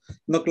ഗവൺമെന്റിനാണോ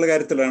എന്നൊക്കെയുള്ള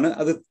കാര്യത്തിലാണ്.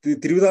 അത്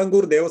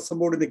തിരുവിതാംകൂർ ദേവസ്വം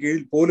ബോർഡിന്റെ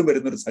കീഴിൽ പോലും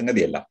വരുന്നൊരു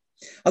സംഗതിയല്ല.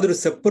 അതൊരു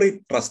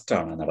സെപ്പറേറ്റ്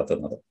ട്രസ്റ്റാണ്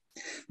നടത്തുന്നത്.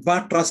 അപ്പൊ ആ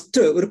ട്രസ്റ്റ്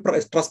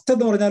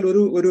എന്ന് പറഞ്ഞാൽ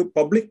ഒരു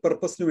പബ്ലിക്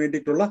പർപ്പസിന്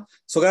വേണ്ടിയിട്ടുള്ള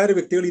സ്വകാര്യ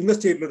വ്യക്തികൾ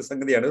ഇൻവെസ്റ്റ് ചെയ്തിട്ടുള്ള ഒരു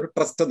സംഗതിയാണ് ഒരു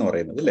ട്രസ്റ്റ് എന്ന്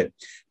പറയുന്നത്, അല്ലേ?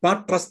 അപ്പൊ ആ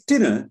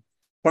ട്രസ്റ്റിന്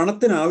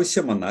പണത്തിന്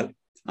ആവശ്യം വന്നാൽ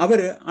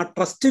അവര് ആ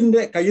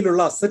ട്രസ്റ്റിന്റെ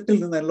കയ്യിലുള്ള അസറ്റിൽ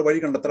നിന്ന് അതിനുള്ള വഴി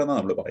കണ്ടെത്തണമെന്നാണ്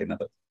നമ്മൾ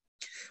പറയുന്നത്.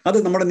 അത്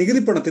നമ്മുടെ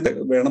നികുതി പണത്തിന്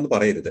വേണമെന്ന്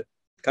പറയരുത്.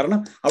 കാരണം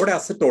അവിടെ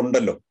അസറ്റ്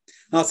ഉണ്ടല്ലോ.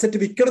 ആ അസറ്റ്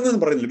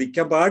വിൽക്കണമെന്ന് പറയുന്നില്ല,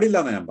 വിൽക്കാൻ പാടില്ല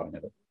എന്നാണ് ഞാൻ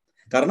പറഞ്ഞത്.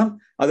 കാരണം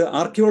അത്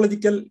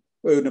ആർക്കിയോളജിക്കൽ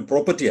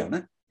പ്രോപ്പർട്ടിയാണ്.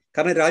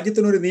 കാരണം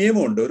രാജ്യത്തിനൊരു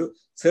നിയമമുണ്ട്, ഒരു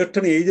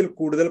സെർട്ടൺ ഏജിൽ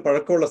കൂടുതൽ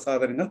പഴക്കമുള്ള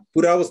സാധനങ്ങൾ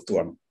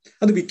പുരാവസ്തുവാണ്,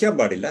 അത് വിൽക്കാൻ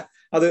പാടില്ല,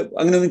 അത്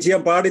അങ്ങനെയൊന്നും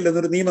ചെയ്യാൻ പാടില്ല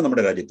എന്നൊരു നിയമം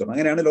നമ്മുടെ രാജ്യത്തുണ്ട്.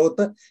 അങ്ങനെയാണ്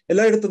ലോകത്ത്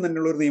എല്ലായിടത്തും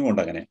തന്നെയുള്ള ഒരു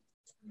നിയമമുണ്ട് അങ്ങനെ.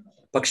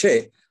 പക്ഷേ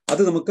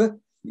അത് നമുക്ക്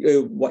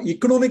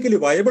ഇക്കണോമിക്കലി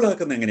വയബിൾ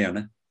ആക്കുന്ന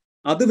എങ്ങനെയാണ്?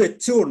 അത്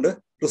വെച്ചുകൊണ്ട്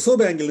റിസർവ്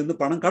ബാങ്കിൽ നിന്ന്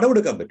പണം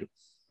കടമെടുക്കാൻ പറ്റും.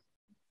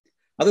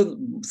 അത്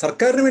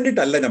സർക്കാരിന്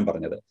വേണ്ടിയിട്ടല്ല ഞാൻ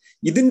പറഞ്ഞത്,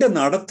 ഇതിന്റെ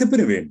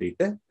നടത്തിപ്പിന്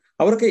വേണ്ടിയിട്ട്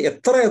അവർക്ക്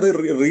എത്ര അത്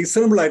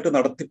റീസണബിൾ ആയിട്ട്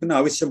നടത്തിപ്പിന്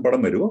ആവശ്യം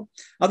പണം വരുമോ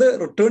അത്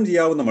റിട്ടേൺ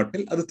ചെയ്യാവുന്ന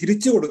മട്ടിൽ, അത്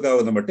തിരിച്ചു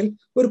കൊടുക്കാവുന്ന മട്ടിൽ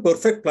ഒരു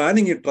പെർഫെക്റ്റ്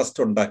പ്ലാനിങ്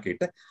ട്രസ്റ്റ്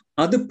ഉണ്ടാക്കിയിട്ട്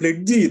അത്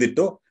പ്ലെഡ്ജ്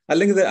ചെയ്തിട്ടോ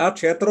അല്ലെങ്കിൽ ആ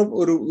ക്ഷേത്രം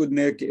ഒരു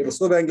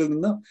റിസർവ് ബാങ്കിൽ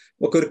നിന്ന്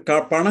ഒക്കെ ഒരു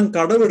പണം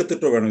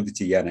കടമെടുത്തിട്ടോ വേണം ഇത്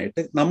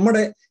ചെയ്യാനായിട്ട്.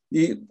 നമ്മുടെ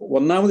ഈ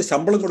ഒന്നാമത്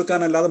ശമ്പളം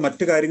കൊടുക്കാനല്ലാതെ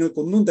മറ്റു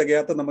കാര്യങ്ങൾക്കൊന്നും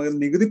തികയാത്ത നമുക്ക്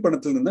നികുതി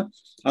പണത്തിൽ നിന്ന്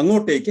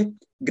അങ്ങോട്ടേക്ക്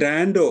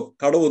ഗ്രാൻഡോ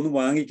കടവോ ഒന്നും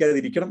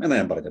വാങ്ങിക്കാതിരിക്കണം എന്നാണ്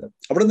ഞാൻ പറഞ്ഞത്.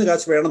 അവിടെ നിന്ന്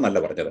കാശ് വേണം എന്നല്ല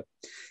പറഞ്ഞത്.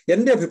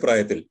 എൻ്റെ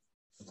അഭിപ്രായത്തിൽ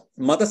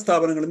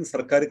മതസ്ഥാപനങ്ങളിൽ നിന്ന്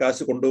സർക്കാർ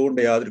കാശ് കൊണ്ടുപോകേണ്ട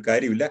യാതൊരു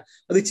കാര്യമില്ല,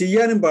 അത്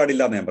ചെയ്യാനും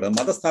പാടില്ല എന്ന് ഞാൻ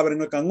പറയുന്നത്.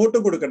 മതസ്ഥാപനങ്ങൾക്ക്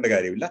അങ്ങോട്ടും കൊടുക്കേണ്ട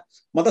കാര്യമില്ല,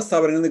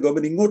 മതസ്ഥാപനങ്ങളിൽ നിന്ന്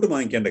ഗവൺമെന്റ് ഇങ്ങോട്ടും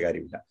വാങ്ങിക്കേണ്ട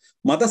കാര്യമില്ല.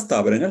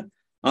 മതസ്ഥാപനങ്ങൾ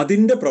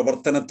അതിന്റെ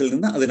പ്രവർത്തനത്തിൽ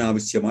നിന്ന്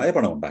അതിനാവശ്യമായ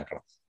പണം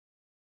ഉണ്ടാക്കണം.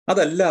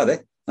 അതല്ലാതെ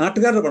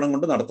നാട്ടുകാരുടെ പണം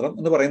കൊണ്ട് നടത്തണം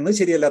എന്ന് പറയുന്നത്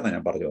ശരിയല്ല എന്നാണ്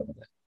ഞാൻ പറഞ്ഞു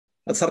വന്നത്.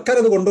 അത് സർക്കാർ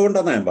അത്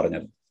കൊണ്ടുപോകണ്ടെന്നാണ് ഞാൻ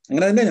പറഞ്ഞത്.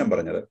 അങ്ങനെ തന്നെ ഞാൻ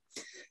പറഞ്ഞത്.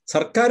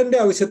 സർക്കാരിന്റെ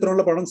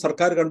ആവശ്യത്തിനുള്ള പണം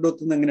സർക്കാർ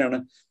കണ്ടെത്തുന്നത് എങ്ങനെയാണ്?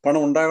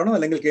 പണം ഉണ്ടാകണം,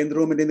 അല്ലെങ്കിൽ കേന്ദ്ര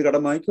ഗവൺമെന്റിൽ നിന്ന്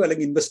കടം വാങ്ങിക്കും,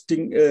 അല്ലെങ്കിൽ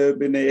ഇൻവെസ്റ്റിംഗ്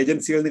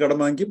ഏജൻസികളിൽ നിന്ന് കടം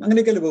വാങ്ങിക്കും,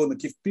 അങ്ങനെയൊക്കെയല്ലേ പോകുന്നു.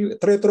 കിഫ്ബി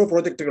എത്രയെത്രയോ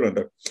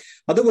പ്രോജക്റ്റുകളുണ്ട്.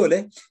 അതുപോലെ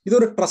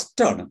ഇതൊരു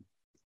ട്രസ്റ്റാണ്.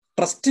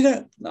 ട്രസ്റ്റിന്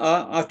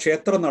ആ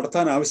ക്ഷേത്രം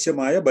നടത്താൻ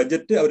ആവശ്യമായ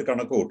ബജറ്റ് അവർ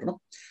കണക്ക് കൂട്ടണം,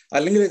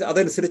 അല്ലെങ്കിൽ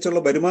അതനുസരിച്ചുള്ള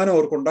വരുമാനം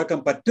അവർക്ക് ഉണ്ടാക്കാൻ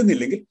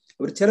പറ്റുന്നില്ലെങ്കിൽ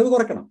അവർ ചെലവ്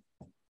കുറയ്ക്കണം.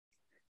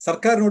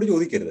 സർക്കാരിനോട്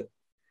ചോദിക്കരുത്.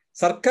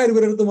 സർക്കാർ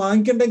ഇവരടുത്ത്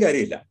വാങ്ങിക്കേണ്ട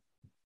കാര്യമില്ല.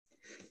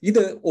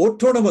 ഇത്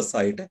ഓട്ടോണമസ്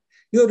ആയിട്ട്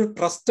ഇതൊരു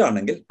ട്രസ്റ്റ്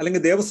ആണെങ്കിൽ,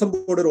 അല്ലെങ്കിൽ ദേവസ്വം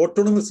ബോർഡ് ഒരു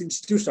ഓട്ടോണമസ്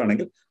ഇൻസ്റ്റിറ്റ്യൂഷൻ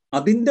ആണെങ്കിൽ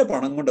അതിന്റെ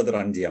പണം കൊണ്ട് അത്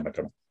റൺ ചെയ്യാൻ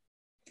പറ്റണം.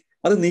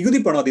 അത് നികുതി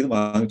പണം അതിൽ നിന്ന്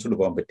വാങ്ങിച്ചുകൊണ്ട്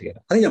പോകാൻ പറ്റുകയില്ല.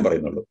 അത് ഞാൻ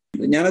പറയുന്നുള്ളൂ.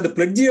 ഞാനത്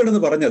പ്ലെഡ്ജ്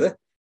ചെയ്യണമെന്ന് പറഞ്ഞത്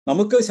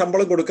നമുക്ക്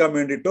ശമ്പളം കൊടുക്കാൻ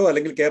വേണ്ടിയിട്ടോ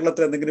അല്ലെങ്കിൽ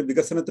കേരളത്തിൽ എന്തെങ്കിലും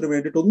വികസനത്തിന്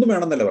വേണ്ടിയിട്ടോ ഒന്നും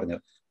വേണമെന്നല്ല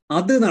പറഞ്ഞത്.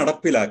 അത്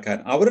നടപ്പിലാക്കാൻ,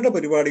 അവരുടെ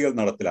പരിപാടികൾ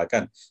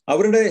നടപ്പിലാക്കാൻ,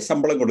 അവരുടെ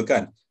ശമ്പളം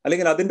കൊടുക്കാൻ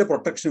അല്ലെങ്കിൽ അതിന്റെ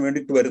പ്രൊട്ടക്ഷന്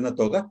വേണ്ടിയിട്ട് വരുന്ന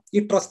തുക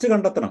ഈ ട്രസ്റ്റ്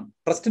കണ്ടെത്തണം.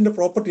 ട്രസ്റ്റിന്റെ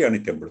പ്രോപ്പർട്ടിയാണ്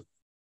ഈ ടെമ്പിൾ.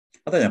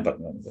 അതാ ഞാൻ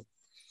പറഞ്ഞത്.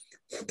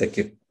 Thank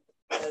you.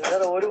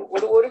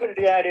 ഒരു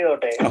മിനിറ്റ് ഞാൻ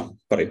ചെയ്തോട്ടെ.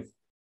 പറയൂ.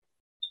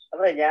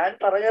 അതെ, ഞാൻ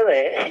പറഞ്ഞത്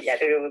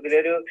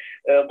ഇതിലൊരു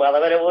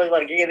മതപരമായ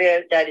വർഗീയത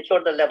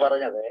ചാരിച്ചുകൊണ്ടല്ല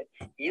പറഞ്ഞത്.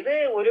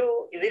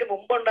 ഇതിന്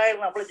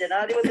മുമ്പുണ്ടായിരുന്ന, നമ്മൾ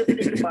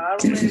ജനാധിപത്യത്തിന്റെ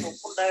മാറുന്നതിന്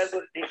മുമ്പുണ്ടായിരുന്ന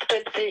ഒരു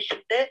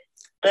ഡിസ്പെൻസേഷന്റെ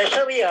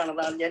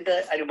ട്രഷറിയാണെന്നാണ് എന്റെ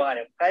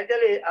അനുമാനം.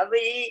 കാരണം അത്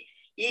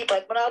ഈ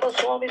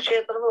പത്മനാഭസ്വാമി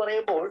ക്ഷേത്രം എന്ന്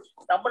പറയുമ്പോൾ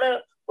നമ്മുടെ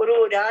ഒരു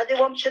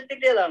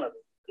രാജവംശത്തിൻ്റെതാണത്.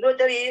 എന്ന്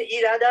വെച്ചാൽ ഈ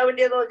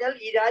രാജാവിൻ്റെന്ന് പറഞ്ഞാൽ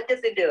ഈ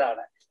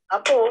രാജ്യത്തിൻ്റെതാണ്.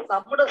 അപ്പോ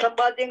നമ്മുടെ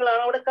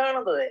സമ്പാദ്യങ്ങളാണ് അവിടെ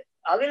കാണുന്നത്.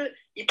 അതിൽ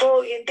ഇപ്പോ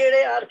ഇന്ത്യയുടെ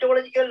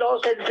ആർക്കിയോളജിക്കൽ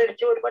ലോസ്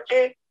അനുസരിച്ച് ഒരു പക്ഷേ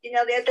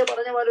ഞാൻ നേരത്തെ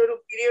പറഞ്ഞ പോലെ ഒരു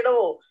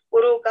കിരീടമോ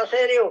ഒരു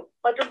കസേരയോ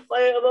മറ്റും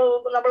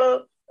നമ്മള്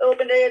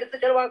പിന്നെ എടുത്ത്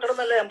ചെലവാക്കണം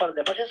എന്നല്ല ഞാൻ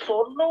പറഞ്ഞത്. പക്ഷെ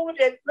സ്വർണവും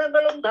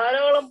രത്നങ്ങളും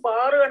ധാരാളം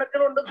പാറ്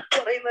കണക്കിലുണ്ടെന്ന്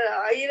പറയുന്നത്,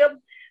 1000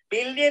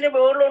 ബില്യന്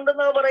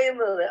മുകളിലുണ്ടെന്നാണ്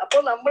പറയുന്നത്. അപ്പൊ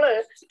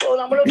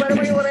നമ്മള്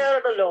പരമണി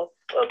പറയാറുണ്ടല്ലോ,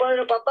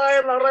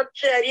 10,000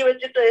 നിറച്ച് അരി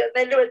വെച്ചിട്ട്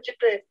നെല്ല്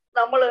വെച്ചിട്ട്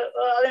നമ്മള്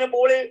അതിന്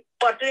മുകളിൽ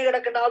പട്ടിണി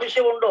കിടക്കേണ്ട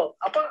ആവശ്യമുണ്ടോ?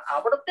 അപ്പൊ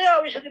അവിടുത്തെ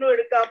ആവശ്യത്തിനും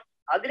എടുക്കാം.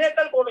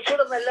 അതിനേക്കാൾ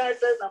കുറച്ചുകൂടെ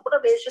നല്ലതായിട്ട് നമ്മുടെ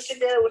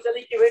ദേശത്തിന്റെ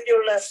ഉന്നതിക്ക്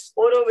വേണ്ടിയുള്ള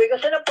ഓരോ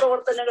വികസന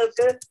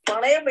പ്രവർത്തനങ്ങൾക്ക്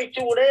പണയം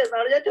വെച്ചുകൂടെ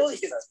എന്നാണ് ഞാൻ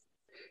ചോദിക്കുന്നത്.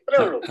 അത്രേ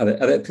ഉള്ളൂ.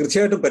 അതെ,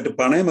 തീർച്ചയായിട്ടും പറ്റും,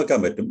 പണയം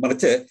വെക്കാൻ പറ്റും.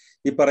 മറിച്ച്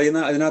ഈ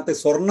പറയുന്ന അതിനകത്ത്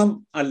സ്വർണം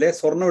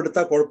സ്വർണം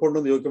എടുത്താൽ കുഴപ്പമുണ്ടോ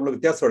എന്ന് ചോദിക്കുമ്പോൾ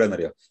വ്യത്യാസം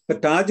എവിടെയെന്നറിയോ? ഇപ്പൊ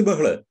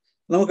താജ്മഹല്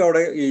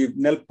നമുക്കവിടെ ഈ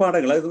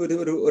നെൽപ്പാടങ്ങൾ, അത്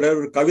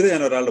ഒരു കവിത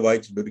ഞാൻ ഒരാളുടെ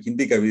വായിച്ചിട്ടുണ്ട്, ഒരു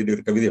ഹിന്ദി കവിതയുടെ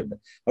ഒരു കവിതയുണ്ട്.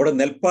 അവിടെ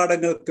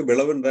നെൽപ്പാടങ്ങൾക്ക്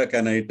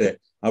വിളവുണ്ടാക്കാനായിട്ട്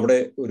അവിടെ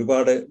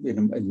ഒരുപാട്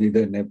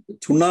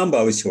ചുണ്ണാമ്പ്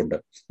ആവശ്യമുണ്ട്.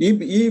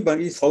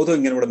 ഈ സൗധം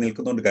ഇങ്ങനെ ഇവിടെ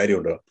നിൽക്കുന്നതുകൊണ്ട്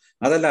കാര്യമുണ്ടോ?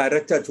 അതല്ല,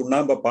 അരച്ച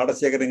ചുണ്ണാമ്പ്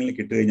പാടശേഖരങ്ങളിൽ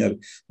കിട്ടുകഴിഞ്ഞാൽ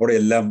അവിടെ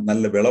എല്ലാം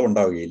നല്ല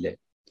വിളവുണ്ടാവുകയില്ലേ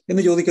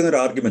എന്ന് ചോദിക്കുന്ന ഒരു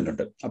ആർഗ്യുമെന്റ്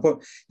ഉണ്ട്. അപ്പോൾ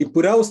ഈ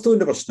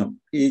പുരാവസ്തുവിന്റെ പ്രശ്നം,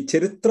 ഈ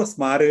ചരിത്ര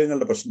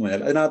സ്മാരകങ്ങളുടെ പ്രശ്നം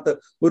പറഞ്ഞാൽ അതിനകത്ത്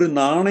ഒരു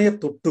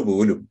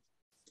നാണയത്തൊട്ടുപോലും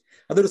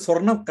അതൊരു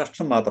സ്വർണ്ണ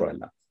കഷ്ണം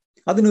മാത്രമല്ല,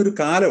 അതിനൊരു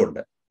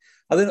കാലമുണ്ട്.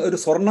 അതിന് ഒരു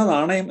സ്വർണ്ണ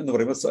നാണയം എന്ന്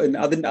പറയുമ്പോൾ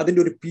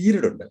അതിൻ്റെ ഒരു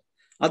പീരീഡ് ഉണ്ട്.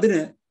 അതിന്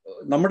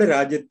നമ്മുടെ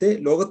രാജ്യത്തെ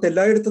ലോകത്തെ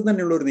എല്ലായിടത്തും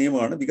തന്നെയുള്ള ഒരു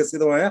നിയമമാണ്,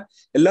 വികസിതമായ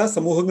എല്ലാ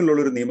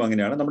സമൂഹങ്ങളിലുള്ള ഒരു നിയമം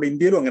അങ്ങനെയാണ്. നമ്മുടെ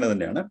ഇന്ത്യയിലും അങ്ങനെ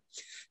തന്നെയാണ്.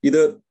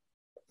 ഇത്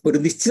ഒരു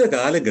നിശ്ചിത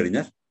കാലം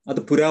കഴിഞ്ഞാൽ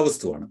അത്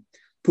പുരാവസ്തുവാണ്.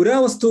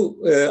 പുരാവസ്തു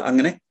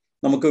അങ്ങനെ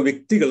നമുക്ക്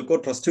വ്യക്തികൾക്കോ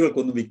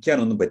ട്രസ്റ്റുകൾക്കോ ഒന്നും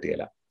വിൽക്കാനൊന്നും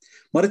പറ്റുകയില്ല.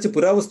 മറിച്ച്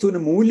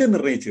പുരാവസ്തുവിന് മൂല്യം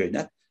നിർണ്ണയിച്ചു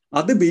കഴിഞ്ഞാൽ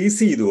അത്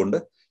ബേസ് ചെയ്തുകൊണ്ട്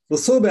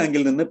റിസർവ്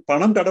ബാങ്കിൽ നിന്ന്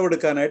പണം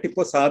കടമെടുക്കാനായിട്ട്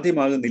ഇപ്പോൾ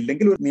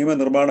സാധ്യമാകുന്നില്ലെങ്കിൽ ഒരു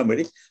നിയമനിർമ്മാണം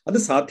വഴി അത്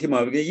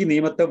സാധ്യമാവുക, ഈ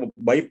നിയമത്തെ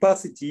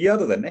ബൈപ്പാസ്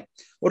ചെയ്യാതെ തന്നെ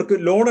അവർക്ക്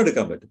ലോൺ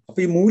എടുക്കാൻ പറ്റും. അപ്പൊ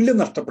ഈ മൂല്യം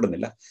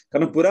നഷ്ടപ്പെടുന്നില്ല.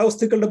 കാരണം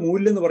പുരാവസ്തുക്കളുടെ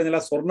മൂല്യം എന്ന് പറഞ്ഞാൽ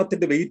ആ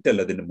സ്വർണത്തിന്റെ വെയിറ്റ്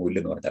അല്ല അതിന്റെ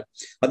മൂല്യം എന്ന് പറഞ്ഞാൽ,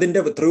 അതിന്റെ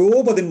എത്രയോ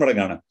 10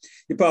 മടങ്ങാണ്.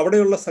 ഇപ്പൊ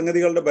അവിടെയുള്ള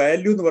സംഗതികളുടെ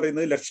വാല്യൂ എന്ന്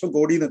പറയുന്നത് ലക്ഷം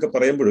കോടി എന്നൊക്കെ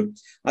പറയുമ്പോഴും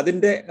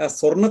അതിന്റെ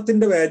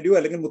സ്വർണത്തിന്റെ വാല്യൂ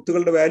അല്ലെങ്കിൽ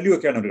മുത്തുകളുടെ വാല്യൂ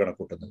ഒക്കെയാണ് അവർ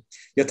കണക്കൂട്ടുന്നത്.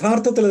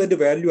 യഥാർത്ഥത്തിൽ അതിന്റെ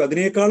വാല്യൂ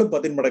അതിനേക്കാളും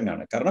 10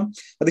 മടങ്ങാണ്. കാരണം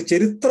അത്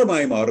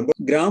ചരിത്രമായി മാറുമ്പോൾ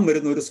ഗ്രാം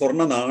വരുന്ന ഒരു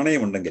സ്വർണ്ണ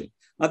നാണയം ഉണ്ടെങ്കിൽ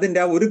അതിന്റെ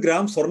ആ 1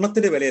 ഗ്രാം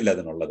സ്വർണത്തിന്റെ വിലയല്ല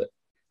അതിനുള്ളത്,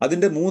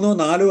 അതിന്റെ 3,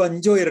 4,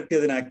 5 ഇരട്ടി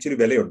അതിന് ആക്ച്വലി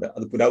വിലയുണ്ട്.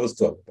 അത്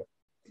പുരാവസ്തു ആകുമ്പോൾ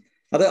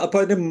അപ്പൊ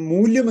അതിന്റെ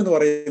മൂല്യം എന്ന്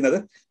പറയുന്നത്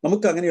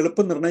നമുക്ക് അങ്ങനെ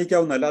എളുപ്പം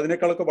നിർണ്ണയിക്കാവുന്നതല്ല.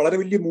 അതിനേക്കാളൊക്കെ വളരെ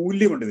വലിയ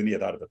മൂല്യമുണ്ട് ഇതിന്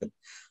യഥാർത്ഥത്തിൽ.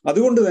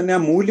 അതുകൊണ്ട് തന്നെ ആ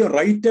മൂല്യം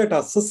റൈറ്റായിട്ട്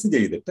അസസ്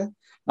ചെയ്തിട്ട്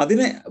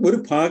അതിനെ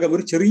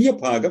ഒരു ചെറിയ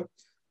ഭാഗം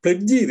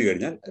പ്ലെഡ്ജ് ചെയ്ത്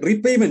കഴിഞ്ഞാൽ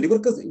റീപേയ്മെന്റ്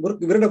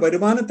ഇവരുടെ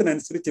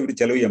വരുമാനത്തിനനുസരിച്ച് ഇവർ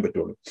ചെലവ് ചെയ്യാൻ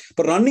പറ്റുള്ളൂ.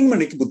 ഇപ്പൊ റണ്ണിങ്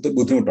മണിക്ക്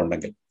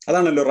ബുദ്ധിമുട്ടുണ്ടെങ്കിൽ,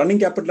 അതാണല്ലോ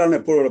റണ്ണിങ് ക്യാപിറ്റലാണ്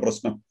എപ്പോഴുള്ള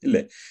പ്രശ്നം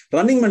ഇല്ലേ?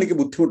 റണ്ണിങ് മണിക്ക്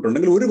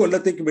ബുദ്ധിമുട്ടുണ്ടെങ്കിൽ 1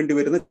 കൊല്ലത്തേക്ക് വേണ്ടി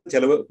വരുന്ന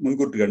ചെലവ്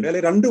മുൻകൂട്ടി കണ്ട്,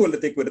 അല്ലെങ്കിൽ 2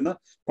 കൊല്ലത്തേക്ക് വരുന്ന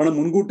പണം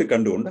മുൻകൂട്ടി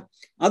കണ്ടുകൊണ്ട്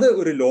അത്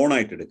ഒരു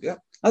ലോണായിട്ട് എടുക്കുക,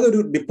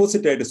 അതൊരു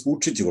ഡിപ്പോസിറ്റ് ആയിട്ട്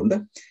സൂക്ഷിച്ചുകൊണ്ട്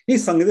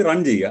ഈ സംഗതി റൺ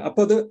ചെയ്യുക.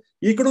 അപ്പൊ അത്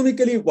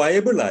ഈക്കണോമിക്കലി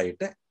വയബിൾ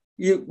ആയിട്ട്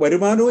ഈ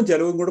വരുമാനവും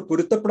ചെലവും കൂടെ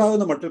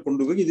പൊരുത്തപ്പെടാവുന്ന മട്ടിൽ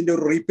കൊണ്ടുപോയി ഇതിന്റെ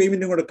ഒരു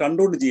റീപേയ്മെന്റും കൂടെ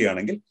കണ്ടുകൊണ്ട്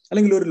ചെയ്യുകയാണെങ്കിൽ,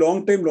 അല്ലെങ്കിൽ ഒരു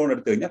ലോങ് ടൈം ലോൺ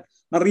എടുത്തു കഴിഞ്ഞാൽ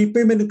ആ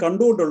റീപേയ്മെന്റ്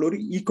കണ്ടുകൊണ്ടുള്ള ഒരു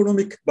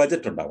ഈക്കണോമിക്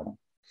ബജറ്റ് ഉണ്ടാവണം.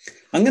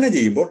 അങ്ങനെ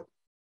ചെയ്യുമ്പോൾ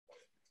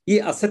ഈ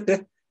അസറ്റ്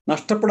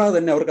നഷ്ടപ്പെടാതെ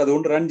തന്നെ അവർക്ക്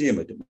അതുകൊണ്ട് റൺ ചെയ്യാൻ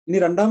പറ്റും. ഇനി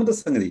രണ്ടാമത്തെ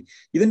സംഗതി,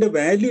 ഇതിന്റെ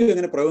വാല്യൂ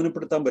എങ്ങനെ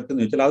പ്രയോജനപ്പെടുത്താൻ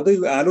പറ്റുമെന്ന് വെച്ചാൽ അത്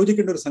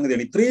ആലോചിക്കേണ്ട ഒരു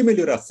സംഗതിയാണ്. ഇത്രയും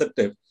വലിയൊരു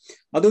അസറ്റ്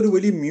അതൊരു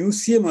വലിയ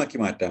മ്യൂസിയം ആക്കി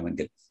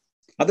മാറ്റാമെങ്കിൽ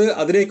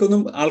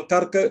അതിലേക്കൊന്നും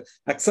ആൾക്കാർക്ക്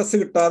അക്സസ്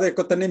കിട്ടാതെ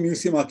ഒക്കെ തന്നെ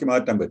മ്യൂസിയം ആക്കി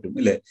മാറ്റാൻ പറ്റും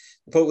ഇല്ലേ?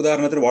 ഇപ്പൊ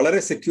ഉദാഹരണത്തിന് വളരെ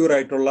സെക്യൂർ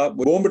ആയിട്ടുള്ള,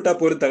 ബോംബിട്ടാൽ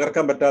പോലും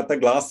തകർക്കാൻ പറ്റാത്ത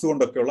ഗ്ലാസ്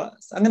കൊണ്ടൊക്കെയുള്ള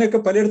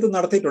അങ്ങനെയൊക്കെ പലയിടത്തും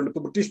നടത്തിയിട്ടുണ്ട്.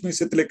 ഇപ്പൊ ബ്രിട്ടീഷ്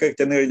മ്യൂസിയത്തിലേക്ക്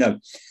ചെന്ന് കഴിഞ്ഞാൽ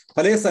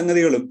പല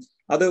സംഗതികളും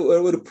അത്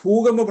ഒരു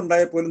ഭൂകമ്പം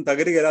ഉണ്ടായാൽ പോലും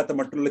തകരുകയില്ലാത്ത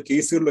മറ്റുള്ള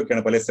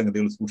കേസുകളിലൊക്കെയാണ് പല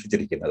സംഗതികളും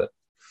സൂക്ഷിച്ചിരിക്കുന്നത്.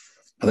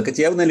 അതൊക്കെ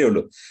ചെയ്യാവുന്നതല്ലേ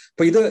ഉള്ളൂ.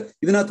 അപ്പൊ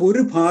ഇതിനകത്ത്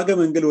ഒരു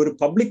ഭാഗമെങ്കിലും ഒരു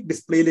പബ്ലിക്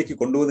ഡിസ്പ്ലേയിലേക്ക്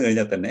കൊണ്ടുവന്നു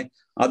കഴിഞ്ഞാൽ തന്നെ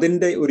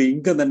അതിന്റെ ഒരു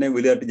ഇൻകം തന്നെ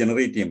വലുതായിട്ട്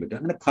ജനറേറ്റ് ചെയ്യാൻ പറ്റും.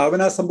 അങ്ങനെ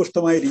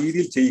ഭാവനാസമ്പുഷ്ടമായ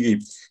രീതിയിൽ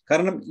ചെയ്യുകയും,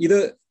 കാരണം ഇത്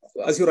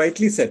ആസ് യു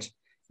റൈറ്റ്ലി സെറ്റ്,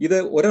 ഇത്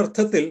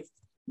ഒരർത്ഥത്തിൽ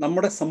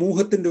നമ്മുടെ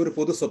സമൂഹത്തിന്റെ ഒരു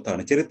പൊതു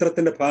സ്വത്താണ്,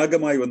 ചരിത്രത്തിന്റെ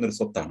ഭാഗമായി വന്നൊരു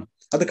സ്വത്താണ്.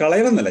 അത്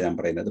കളയണമെന്നല്ല ഞാൻ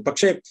പറയുന്നത്.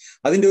 പക്ഷേ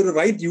അതിന്റെ ഒരു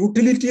റൈറ്റ്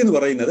യൂട്ടിലിറ്റി എന്ന്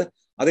പറയുന്നത്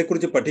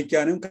അതേക്കുറിച്ച്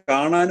പഠിക്കാനും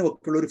കാണാനും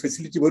ഒക്കെയുള്ള ഒരു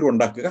ഫെസിലിറ്റി പോലും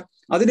ഉണ്ടാക്കുക.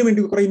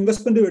 അതിനുവേണ്ടി കുറെ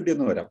ഇൻവെസ്റ്റ്മെന്റ്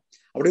വേണ്ടിയൊന്നും വരാം.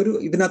 അവിടെ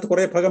ഇതിനകത്ത്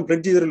കുറെ ഭാഗം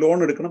പ്ലെഡ്ജ് ചെയ്തൊരു ലോൺ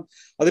എടുക്കണം,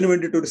 അതിനു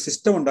വേണ്ടിയിട്ട് ഒരു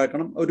സിസ്റ്റം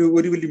ഉണ്ടാക്കണം, ഒരു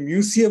വലിയ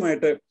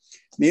മ്യൂസിയമായിട്ട്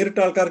നേരിട്ട്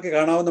ആൾക്കാർക്ക്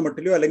കാണാവുന്ന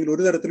മട്ടിലോ അല്ലെങ്കിൽ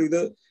ഒരു തരത്തിലും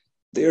ഇത്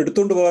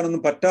എടുത്തുകൊണ്ട്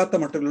പോകാനൊന്നും പറ്റാത്ത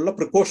മട്ടിലുള്ള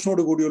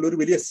പ്രിക്കോഷനോട് കൂടിയുള്ള ഒരു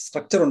വലിയ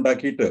സ്ട്രക്ചർ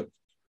ഉണ്ടാക്കിയിട്ട്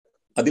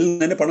അതിൽ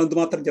നിന്ന് തന്നെ പണം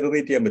എന്തുമാത്രം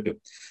ജനറേറ്റ് ചെയ്യാൻ പറ്റും.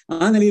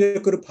 ആ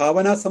നിലയിലേക്ക് ഒരു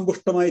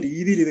ഭാവനാസമ്പുഷ്ടമായ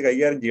രീതിയിൽ ഇത്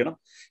കൈകാര്യം ചെയ്യണം.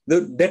 ഇത്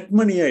ഡെഡ്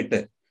മണിയായിട്ട്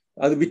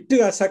അത് വിറ്റ്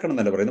കാശാക്കണം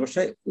എന്നല്ല പറയുന്നത്.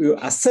 പക്ഷെ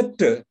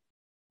അസറ്റ്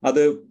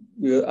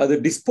അത്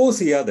ഡിസ്പോസ്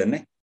ചെയ്യാതെ തന്നെ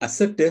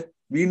അസറ്റ്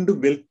വീണ്ടും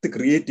വെൽത്ത്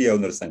ക്രിയേറ്റ്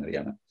ചെയ്യാവുന്ന ഒരു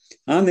സംഗതിയാണ്.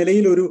 ആ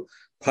നിലയിൽ ഒരു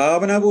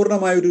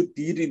ഭാവനാപൂർണമായ ഒരു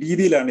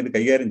രീതിയിലാണ് ഇത്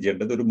കൈകാര്യം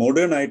ചെയ്യേണ്ടത്. ഒരു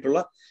മോഡേൺ ആയിട്ടുള്ള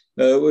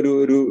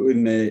ഒരു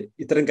പിന്നെ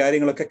ഇത്തരം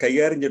കാര്യങ്ങളൊക്കെ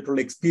കൈകാര്യം ചെയ്തിട്ടുള്ള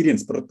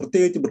എക്സ്പീരിയൻസ്,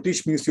 പ്രത്യേകിച്ച്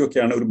ബ്രിട്ടീഷ് മ്യൂസിയം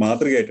ഒക്കെയാണ് ഒരു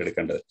മാതൃകയായിട്ട്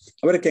എടുക്കേണ്ടത്.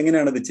 അവരൊക്കെ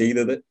എങ്ങനെയാണ് ഇത്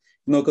ചെയ്തത്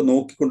എന്നൊക്കെ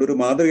നോക്കിക്കൊണ്ട് ഒരു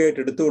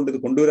മാതൃകയായിട്ട് എടുത്തുകൊണ്ട് ഇത്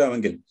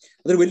കൊണ്ടുവരാമെങ്കിൽ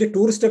അതൊരു വലിയ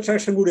ടൂറിസ്റ്റ്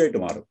അട്രാക്ഷൻ കൂടിയായിട്ട്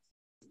മാറും.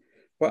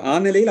 അപ്പൊ ആ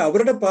നിലയിൽ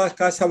അവരുടെ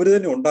കാശ് അവർ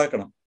തന്നെ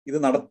ഉണ്ടാക്കണം. ഇത്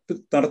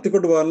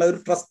നടത്തിക്കൊണ്ട് പോകാനുള്ള ഒരു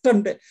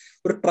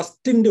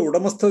ട്രസ്റ്റിന്റെ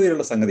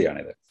ഉടമസ്ഥതയിലുള്ള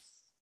സംഗതിയാണിത്.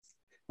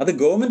 അത്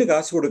ഗവൺമെന്റ്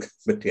കാശ് കൊടുക്കാൻ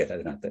പറ്റുകയല്ല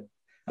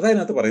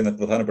അതിനകത്ത് പറയുന്ന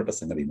പ്രധാനപ്പെട്ട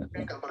സംഗതി.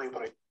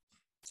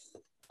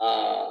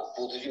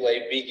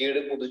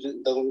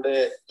 പുതുചിന്തകളുടെ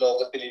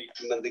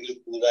ലോകത്തിലിരിക്കുന്ന എന്തെങ്കിലും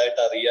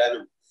പുതുതായിട്ട്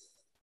അറിയാനും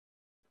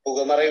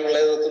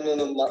പുകമറയുള്ളതൊക്കെ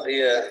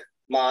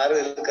മാറി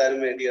നിൽക്കാനും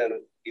വേണ്ടിയാണ്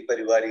ഈ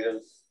പരിപാടികൾ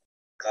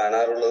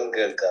കാണാറുള്ളതും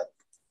കേൾക്കാറ്.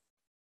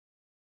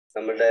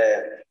 നമ്മുടെ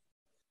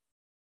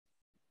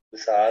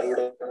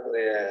സാറിവിടെ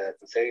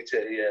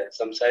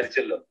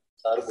സംസാരിച്ചല്ലോ,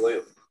 സാറ്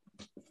പോയോ?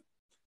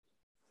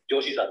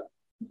 ജോഷി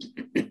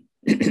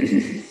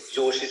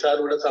സാർ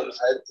ഇവിടെ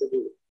സംസാരിച്ചത്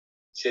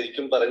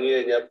ശരിക്കും പറഞ്ഞു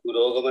കഴിഞ്ഞാൽ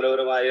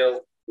പുരോഗമനപരമായ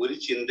ഒരു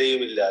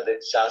ചിന്തയുമില്ലാതെ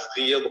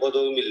ശാസ്ത്രീയ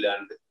ബോധവും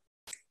ഇല്ലാണ്ട്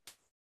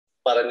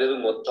പറഞ്ഞത്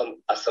മൊത്തം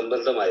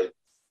അസംബന്ധമായിരുന്നു.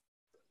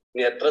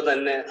 ഇനി എത്ര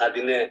തന്നെ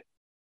അതിനെ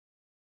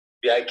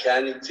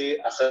വ്യാഖ്യാനിച്ച്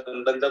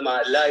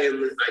അസംബന്ധമല്ല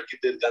എന്ന് ആക്കി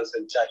തീർക്കാൻ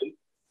ശ്രമിച്ചാലും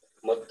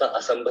മൊത്തം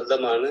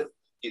അസംബന്ധമാണ്.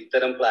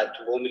 ഇത്തരം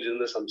പ്ലാറ്റ്ഫോമിൽ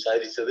ഇരുന്ന്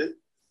സംസാരിച്ചത്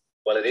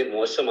വളരെ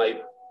മോശമായി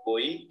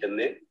പോയി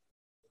എന്ന്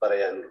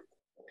പറയാനുള്ളൂ.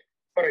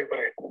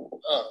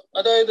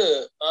 അതായത്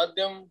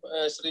ആദ്യം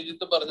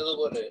ശ്രീജിത്ത്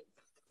പറഞ്ഞതുപോലെ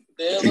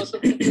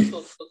ദേവസ്വത്തിന്റെ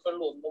സ്വത്തുക്കൾ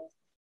ഒന്നും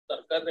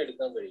സർക്കാരിന്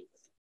എടുക്കാൻ കഴിയില്ല.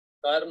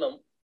 കാരണം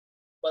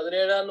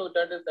 17-ാം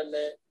നൂറ്റാണ്ടിൽ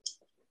തന്നെ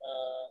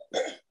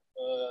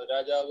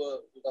രാജാവ്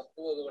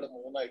വസ്തുവകകളെ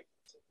 3ആയിട്ട്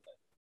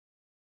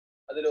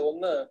അതിൽ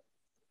ഒന്ന്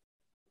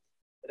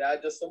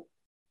രാജസ്വം,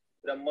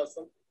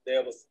 ബ്രഹ്മസ്വം,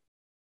 ദേവസ്വം.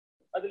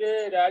 അതില്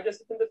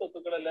രാജസ്വത്തിന്റെ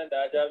സ്വത്തുക്കളെല്ലാം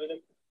രാജാവിനും,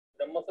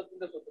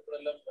 ബ്രഹ്മസ്വത്തിന്റെ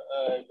സ്വത്തുക്കളെല്ലാം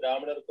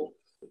ബ്രാഹ്മണർക്കും,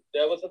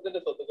 ദേവസ്വത്തിന്റെ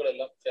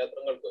സ്വത്തുക്കളെല്ലാം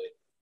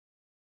ക്ഷേത്രങ്ങൾക്കുമായിരുന്നു.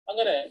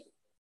 അങ്ങനെ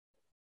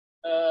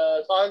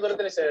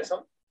സ്വാതന്ത്ര്യത്തിന് ശേഷം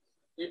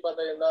ഈ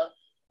പറയുന്ന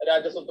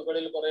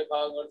രാജസ്വത്തുക്കളിൽ കുറെ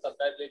ഭാഗങ്ങൾ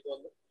സർക്കാരിലേക്ക്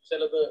വന്നു.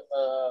 ചിലത്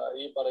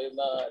ഈ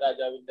പറയുന്ന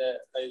രാജാവിന്റെ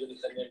കൈകളിൽ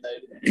തന്നെ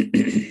ഉണ്ടായിരുന്നു.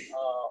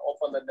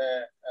 ഒപ്പം തന്നെ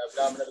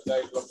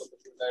ബ്രാഹ്മണർക്കായിട്ടുള്ള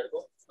സ്വത്തുക്കൾ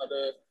ഉണ്ടായിരുന്നു. അത്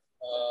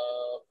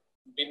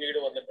പിന്നീട്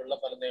വന്നിട്ടുള്ള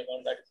പല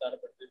നിയമങ്ങളുടെ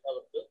അടിസ്ഥാനപ്പെടുത്തി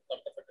അവർക്ക്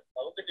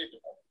നഷ്ടപ്പെട്ടിട്ടുണ്ടാവും,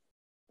 കിട്ടിയിട്ടുണ്ടാവും.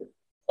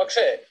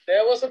 പക്ഷേ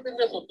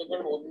ദേവസ്വത്തിന്റെ സ്വത്തുക്കൾ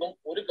ഒന്നും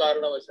ഒരു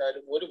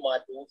കാരണവശാലും ഒരു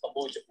മാറ്റവും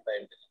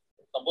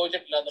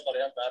സംഭവിച്ചിട്ടില്ല എന്ന്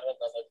പറയാൻ കാരണം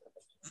എന്താണെന്ന് വെച്ചാൽ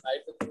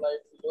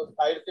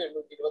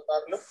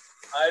 1826-ലും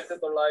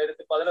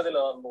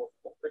 1911-ലും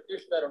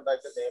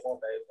ബ്രിട്ടീഷുകാരുണ്ടാക്കിയ നിയമം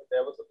ഉണ്ടായിരുന്നു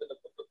ദേവസ്വത്തിന്റെ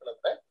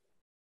സ്വത്തുക്കളൊക്കെ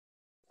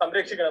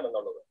സംരക്ഷിക്കണം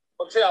എന്നുള്ളത്.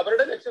 പക്ഷെ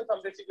അവരുടെ ലക്ഷ്യം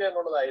സംരക്ഷിക്കുക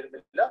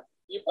എന്നുള്ളതായിരുന്നില്ല.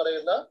 ഈ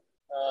പറയുന്ന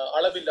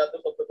അളവില്ലാത്ത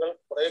സ്വത്തുക്കൾ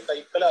കുറെ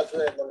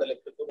കൈക്കലാക്കുക എന്നുള്ള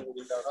ലക്ഷ്യത്തോട്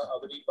കൂടിയിട്ടാണ്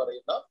അവർ ഈ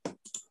പറയുന്ന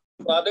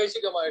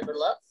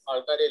പ്രാദേശികമായിട്ടുള്ള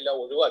ആൾക്കാരെ എല്ലാം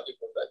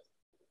ഒഴിവാക്കിക്കൊണ്ട്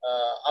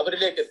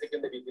അവരിലേക്ക്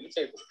എത്തിക്കുന്ന രീതിയിൽ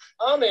ചെയ്തു.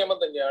 ആ നിയമം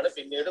തന്നെയാണ്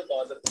പിന്നീട്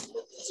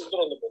സ്വാതന്ത്ര്യത്തിന്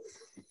തുടർന്നു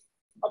പോകുന്നത്.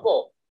 അപ്പോ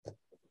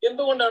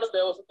എന്തുകൊണ്ടാണ്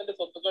ദേവസ്വത്തിന്റെ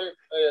സ്വത്തുക്കൾ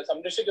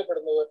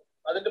സംരക്ഷിക്കപ്പെടുന്നത്?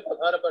 അതിന്റെ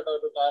പ്രധാനപ്പെട്ട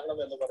ഒരു കാരണം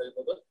എന്ന്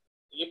പറയുന്നത്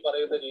ഈ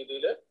പറയുന്ന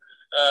രീതിയിൽ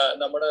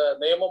നമ്മുടെ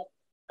നിയമം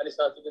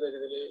അനുശാസിക്കുന്ന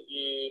രീതിയിൽ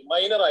ഈ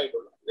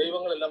മൈനറായിട്ടുള്ള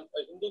ദൈവങ്ങളെല്ലാം,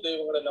 ഹിന്ദു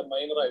ദൈവങ്ങളെല്ലാം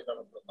മൈനറായിട്ടാണ്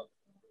കൊടുക്കുന്നത്.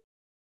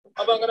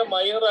 അപ്പൊ അങ്ങനെ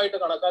മൈനറായിട്ട്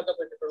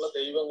കണക്കാക്കപ്പെട്ടിട്ടുള്ള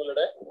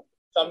ദൈവങ്ങളുടെ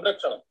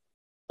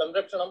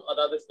സംരക്ഷണം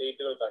അതാത്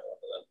സ്റ്റേറ്റുകൾക്കാണ്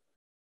വന്നത്.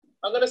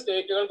 അങ്ങനെ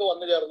സ്റ്റേറ്റുകൾക്ക്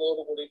വന്നു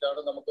ചേർന്നതോട് കൂടിയിട്ടാണ്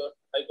നമുക്ക്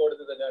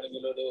ഹൈക്കോടതി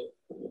തന്നെയാണെങ്കിൽ ഒരു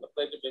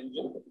സെപ്പറേറ്റ്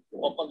ബെഞ്ചും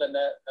ഒപ്പം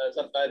തന്നെ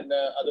സർക്കാരിന്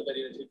അത്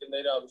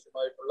പരിരക്ഷിക്കുന്നതിന്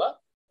ആവശ്യമായിട്ടുള്ള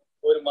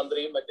ഒരു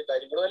മന്ത്രിയും മറ്റു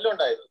കാര്യങ്ങളും എല്ലാം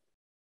ഉണ്ടായത്.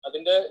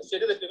 അതിന്റെ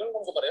ശരി തെറ്റുകൾ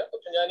നമുക്ക് പറയാം.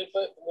 പക്ഷെ ഞാനിപ്പോ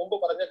മുമ്പ്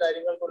പറഞ്ഞ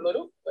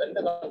കാര്യങ്ങൾക്കുള്ളൊരു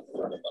എന്റെ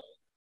കണക്കാണ് പറഞ്ഞത്.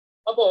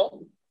 അപ്പോ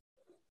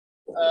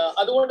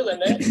അതുകൊണ്ട്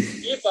തന്നെ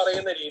ഈ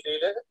പറയുന്ന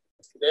രീതിയിൽ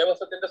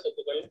ദേവസ്വത്തിന്റെ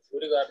സ്വത്തുക്കൾ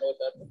ഒരു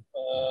കാരണവശാലും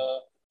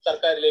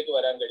സർക്കാരിലേക്ക്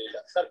വരാൻ കഴിയില്ല.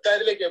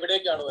 സർക്കാരിലേക്ക്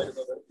എവിടേക്കാണ്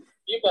വരുന്നത്?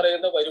 ഈ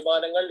പറയുന്ന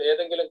വരുമാനങ്ങൾ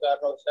ഏതെങ്കിലും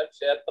കാരണവശാൽ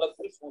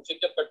ക്ഷേത്രത്തിൽ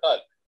സൂക്ഷിക്കപ്പെട്ടാൽ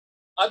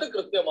അത്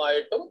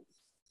കൃത്യമായിട്ടും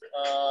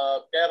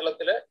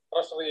കേരളത്തിലെ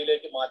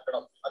ട്രഷറിയിലേക്ക്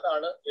മാറ്റണം.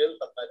 അതാണ് ഏത്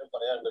സർക്കാരും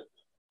പറയാൻ കഴിയും.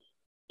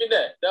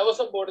 പിന്നെ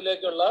ദേവസ്വം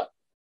ബോർഡിലേക്കുള്ള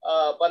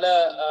പല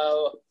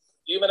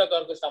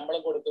ജീവനക്കാർക്ക്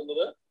ശമ്പളം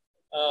കൊടുക്കുന്നത്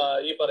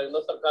ഈ പറയുന്ന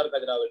സർക്കാർ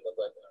ഖജനാവിൽ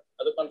നിന്ന് തന്നെയാണ്.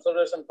 അത്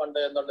കൺസർവേഷൻ ഫണ്ട്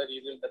എന്നുള്ള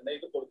രീതിയിൽ തന്നെ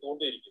ഇത്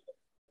കൊടുത്തുകൊണ്ടിരിക്കുന്നത്.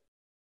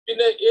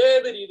 പിന്നെ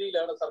ഏത്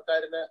രീതിയിലാണ്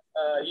സർക്കാരിന്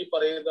ഈ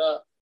പറയുന്ന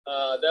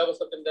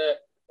ദേവസ്വത്തിന്റെ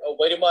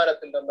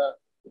വരുമാനത്തിൽ നിന്ന്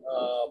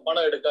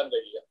പണം എടുക്കാൻ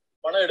കഴിയുക?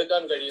 പണം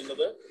എടുക്കാൻ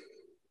കഴിയുന്നത്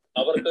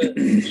അവർക്ക്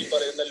ഈ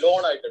പറയുന്ന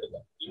ലോൺ ആയിട്ട്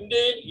എടുക്കാം.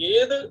 ഇന്ത്യയിൽ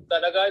ഏത്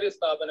ധനകാര്യ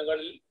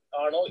സ്ഥാപനങ്ങളിൽ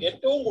ആണോ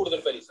ഏറ്റവും കൂടുതൽ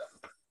പലിശ,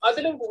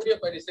 അതിലും കൂടിയ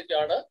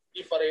പലിശയ്ക്കാണ്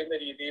ഈ പറയുന്ന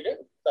രീതിയിൽ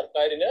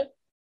സർക്കാരിന്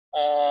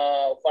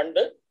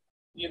ഫണ്ട്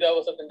ഈ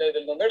ദേവസ്വത്തിന്റെ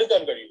ഇതിൽ നിന്ന്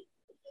എടുക്കാൻ കഴിയും.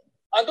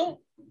 അതും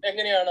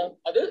എങ്ങനെയാണ്?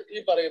 അത് ഈ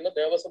പറയുന്ന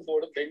ദേവസ്വം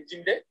ബോർഡ്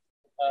ബെഞ്ചിന്റെ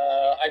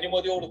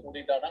അനുമതിയോട്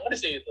കൂടിയിട്ടാണ് അങ്ങനെ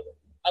ചെയ്യുന്നത്.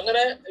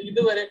 അങ്ങനെ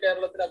ഇതുവരെ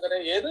കേരളത്തിൽ അങ്ങനെ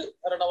ഏത്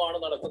ഭരണമാണ്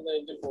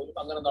നടക്കുന്നതെങ്കിൽ പോലും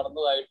അങ്ങനെ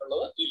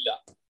നടന്നതായിട്ടുള്ളത് ഇല്ല.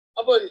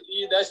 അപ്പോൾ ഈ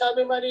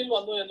ദേശാഭിമാനിയിൽ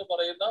വന്നു എന്ന്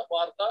പറയുന്ന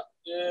വാർത്ത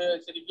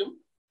ശരിക്കും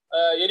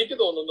എനിക്ക്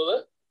തോന്നുന്നത്,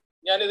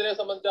 ഞാൻ ഇതിനെ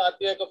സംബന്ധിച്ച്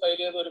ആർട്ടിയൊക്കെ ഫയൽ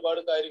ചെയ്ത് ഒരുപാട്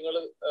കാര്യങ്ങൾ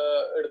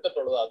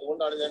എടുത്തിട്ടുള്ളത്,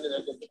 അതുകൊണ്ടാണ് ഞാൻ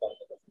ഇതിനെക്കുറിച്ച്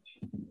പറഞ്ഞത്.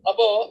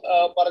 അപ്പോ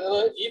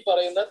പറഞ്ഞത് ഈ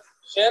പറയുന്ന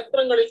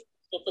ക്ഷേത്രങ്ങളിൽ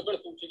സ്വത്തുക്കൾ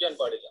സൂക്ഷിക്കാൻ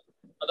പാടില്ല.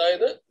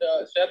 അതായത്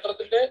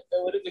ക്ഷേത്രത്തിന്റെ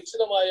ഒരു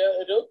നിശ്ചിതമായ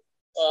ഒരു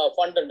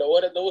ഫണ്ട് ഉണ്ട്.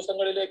 ഓരോ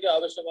ദിവസങ്ങളിലേക്ക്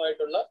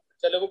ആവശ്യമായിട്ടുള്ള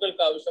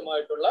ചെലവുകൾക്ക്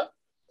ആവശ്യമായിട്ടുള്ള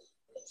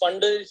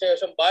ഫണ്ടിന്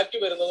ശേഷം ബാക്കി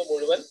വരുന്നത്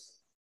മുഴുവൻ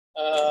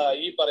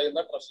ഈ പറയുന്ന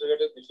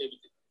ട്രസ്റ്റുകളിൽ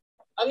നിക്ഷേപിക്കും.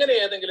 അങ്ങനെ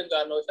ഏതെങ്കിലും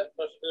കാരണവശാൽ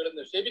ട്രസ്റ്റുകളിൽ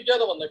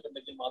നിക്ഷേപിക്കാതെ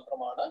വന്നിട്ടുണ്ടെങ്കിൽ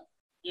മാത്രമാണ്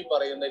ഈ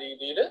പറയുന്ന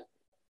രീതിയിൽ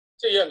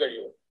ചെയ്യാൻ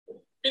കഴിയുള്ളൂ.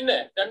 പിന്നെ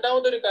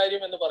രണ്ടാമതൊരു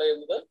കാര്യം എന്ന്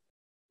പറയുന്നത്,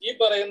 ഈ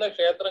പറയുന്ന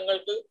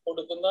ക്ഷേത്രങ്ങൾക്ക്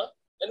കൊടുക്കുന്ന,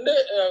 എന്റെ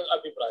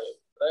അഭിപ്രായം,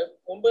 അതായത്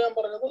മുമ്പ് ഞാൻ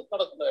പറഞ്ഞത്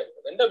നടക്കുന്ന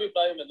കാര്യം, എന്റെ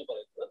അഭിപ്രായം എന്ന്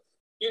പറയുന്നത്,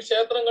 ഈ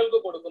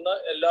ക്ഷേത്രങ്ങൾക്ക് കൊടുക്കുന്ന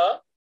എല്ലാ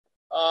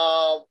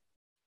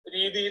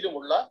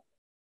രീതിയിലുമുള്ള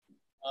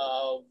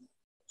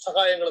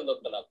സഹായങ്ങളും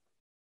നിർത്തലാക്കണം.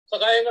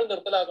 സഹായങ്ങൾ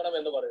നിർത്തലാക്കണം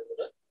എന്ന്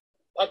പറയുന്നത്,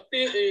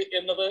 ഭക്തി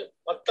എന്നത്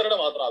ഭക്തരുടെ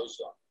മാത്രം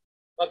ആവശ്യമാണ്.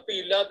 ഭക്തി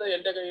ഇല്ലാത്ത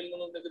എന്റെ കയ്യിൽ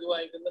നിന്നും നികുതി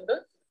വാങ്ങിക്കുന്നുണ്ട്,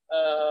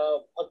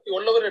 ഭക്തി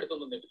ഉള്ളവരുടെ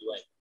അടുത്തൊന്നും നികുതി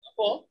വാങ്ങിക്കുന്നുണ്ട്.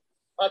 അപ്പോ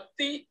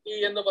ഭക്തി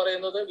എന്ന്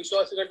പറയുന്നത്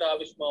വിശ്വാസികളുടെ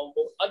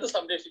ആവശ്യമാകുമ്പോൾ അത്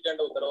സംരക്ഷിക്കേണ്ട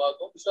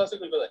ഉത്തരവാദിത്വം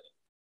വിശ്വാസികൾക്ക് തന്നെ.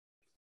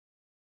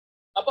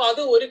 അപ്പൊ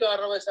അത് ഒരു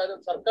കാരണവശാലും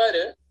സർക്കാർ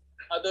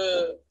അത്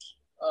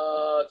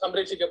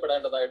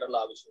സംരക്ഷിക്കപ്പെടേണ്ടതായിട്ടുള്ള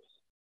ആവശ്യമില്ല.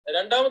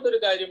 രണ്ടാമത്തെ ഒരു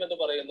കാര്യം എന്ന്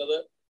പറയുന്നത്,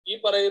 ഈ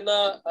പറയുന്ന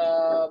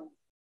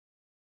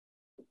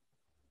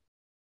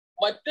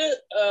മറ്റ്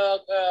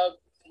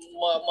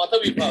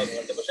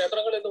മതവിഭാഗങ്ങളുടെ, ഇപ്പൊ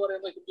ക്ഷേത്രങ്ങൾ എന്ന്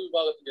പറയുന്നത് ഹിന്ദു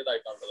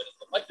വിഭാഗത്തിൻ്റെതായിട്ടാണ്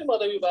വരുന്നത്. മറ്റു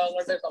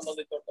മതവിഭാഗങ്ങളെ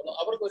സംബന്ധിച്ചിടത്തോളം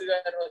അവർക്ക് ഒരു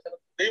കാരണവശാലും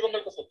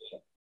ദൈവങ്ങൾക്ക് സ്വത്തില്ല.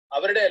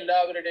 അവരുടെ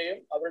എല്ലാവരുടെയും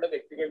അവരുടെ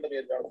വ്യക്തികളുടെ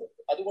പേരിലാണ്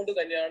സ്വത്ത്. അതുകൊണ്ട്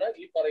തന്നെയാണ്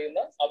ഈ പറയുന്ന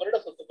അവരുടെ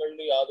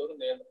സ്വത്തുക്കളിൽ യാതൊരു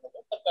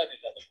നിയന്ത്രണവും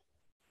സർക്കാരില്ലാതെ.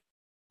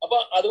 അപ്പൊ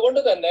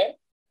അതുകൊണ്ട് തന്നെ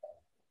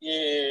ഈ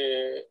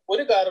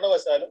ഒരു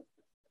കാരണവശാലും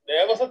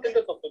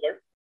ദേവസ്വത്തിന്റെ സ്വത്തുക്കൾ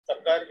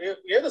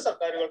ഏത്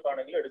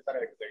സർക്കാരുകൾക്കാണെങ്കിലും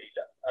എടുക്കാനായിട്ട്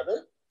കഴിയില്ല. അത്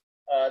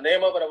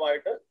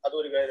നിയമപരമായിട്ട്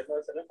അതൊരു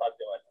കാരണവശാലും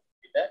സാധ്യമല്ല.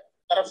 പിന്നെ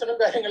കറപ്ഷനും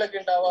കാര്യങ്ങളൊക്കെ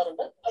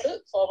ഉണ്ടാവാറുണ്ട്. അത്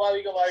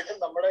സ്വാഭാവികമായിട്ടും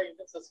നമ്മുടെ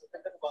ഇന്ത്യൻ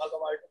സിസ്റ്റത്തിന്റെ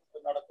ഭാഗമായിട്ട്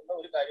നടക്കുന്ന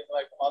ഒരു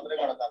കാര്യങ്ങളായിട്ട് മാത്രമേ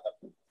കണക്കാക്കാൻ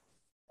പറ്റൂ.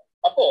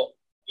 അപ്പോ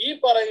ഈ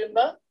പറയുന്ന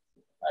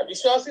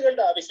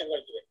വിശ്വാസികളുടെ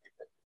ആവശ്യങ്ങൾക്ക്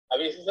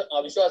വേണ്ടിയിട്ട്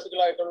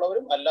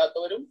അവിശ്വാസികളായിട്ടുള്ളവരും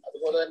അല്ലാത്തവരും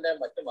അതുപോലെ തന്നെ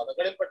മറ്റ്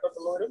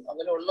മതങ്ങളിൽപ്പെട്ടിട്ടുള്ളവരും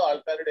അങ്ങനെയുള്ള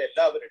ആൾക്കാരുടെ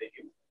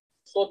എല്ലാവരുടെയും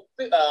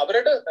സ്വത്ത്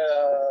അവരുടെ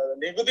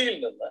നികുതിയിൽ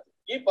നിന്ന്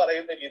ഈ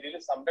പറയുന്ന രീതിയിൽ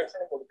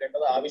സംരക്ഷണം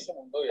കൊടുക്കേണ്ടത്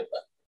ആവശ്യമുണ്ടോ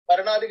എന്ന്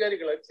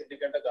ഭരണാധികാരികളെ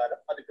ചിന്തിക്കേണ്ട കാലം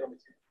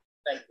അതിക്രമിച്ചു.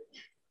 Thank you.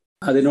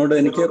 അതിനോട്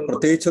എനിക്ക്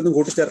പ്രത്യേകിച്ചൊന്നും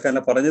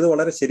കൂട്ടിച്ചേർക്കാനില്ല. പറഞ്ഞത്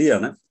വളരെ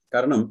ശരിയാണ്.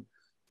 കാരണം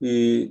ഈ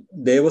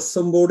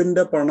ദേവസ്വം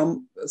ബോർഡിന്റെ പണം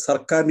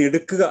സർക്കാരിന്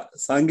എടുക്കുക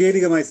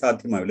സാങ്കേതികമായി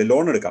സാധ്യമാവില്ല.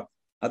 ലോൺ എടുക്കാം,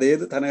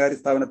 അതേത് ധനകാര്യ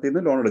സ്ഥാപനത്തിൽ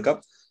നിന്ന് ലോൺ എടുക്കാം.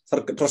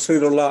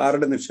 ട്രഷറിയിലുള്ള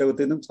ആരുടെ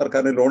നിക്ഷേപത്തിൽ നിന്നും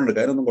സർക്കാരിന് ലോൺ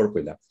എടുക്കാം, അതിനൊന്നും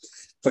കുഴപ്പമില്ല.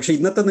 പക്ഷെ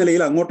ഇന്നത്തെ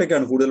നിലയിൽ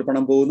അങ്ങോട്ടേക്കാണ് കൂടുതൽ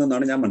പണം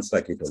പോകുന്നതെന്നാണ് ഞാൻ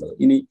മനസ്സിലാക്കിയിട്ടുള്ളത്.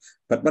 ഇനി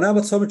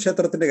പത്മനാഭസ്വാമി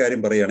ക്ഷേത്രത്തിന്റെ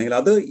കാര്യം പറയുകയാണെങ്കിൽ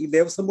അത് ഈ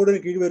ദേവസ്വം ബോർഡിന്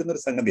കീഴിൽ വരുന്ന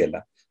ഒരു സംഗതിയല്ല.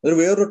 അതൊരു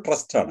വേറൊരു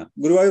ട്രസ്റ്റാണ്.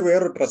 ഗുരുവായൂർ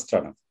വേറൊരു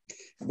ട്രസ്റ്റാണ്.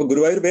 അപ്പൊ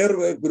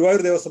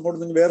ഗുരുവായൂർ ദേവസ്വം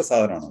ബോർഡിൽ നിന്ന് വേറെ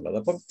സാധനമാണുള്ളത്.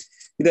 അപ്പം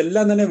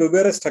ഇതെല്ലാം തന്നെ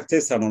വെവ്വേറെ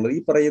സ്ട്രക്ചേഴ്സ് ആണുള്ളത്.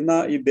 ഈ പറയുന്ന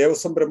ഈ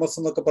ദേവസ്വം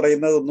ബ്രഹ്മസ്വം എന്നൊക്കെ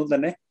പറയുന്നതൊന്നും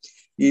തന്നെ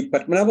ഈ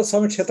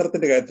പത്മനാഭസ്വാമി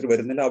ക്ഷേത്രത്തിന്റെ കാര്യത്തിൽ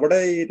വരുന്നില്ല. അവിടെ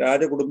ഈ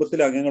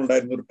രാജകുടുംബത്തിലെ അംഗങ്ങൾ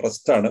ഉണ്ടായിരുന്ന ഒരു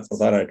ട്രസ്റ്റാണ്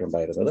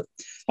പ്രധാനമായിട്ടുണ്ടായിരുന്നത്.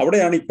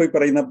 അവിടെയാണ് ഇപ്പൊ ഈ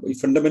പറയുന്ന ഈ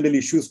ഫണ്ടമെന്റൽ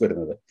ഇഷ്യൂസ്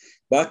വരുന്നത്.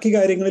 ബാക്കി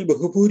കാര്യങ്ങളിൽ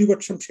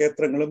ബഹുഭൂരിപക്ഷം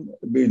ക്ഷേത്രങ്ങളും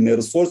പിന്നെ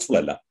റിസോഴ്സ്ഫുൾ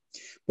അല്ല,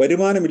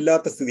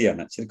 വരുമാനമില്ലാത്ത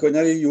സ്ഥിതിയാണ്. ശരിക്കും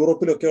പറഞ്ഞാൽ ഈ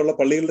യൂറോപ്പിലൊക്കെയുള്ള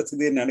പള്ളികളുടെ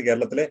സ്ഥിതി തന്നെയാണ്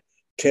കേരളത്തിലെ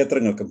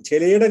ക്ഷേത്രങ്ങൾക്കും.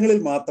 ചിലയിടങ്ങളിൽ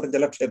മാത്രം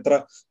ചില ക്ഷേത്ര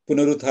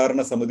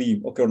പുനരുദ്ധാരണ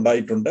സമിതിയും ഒക്കെ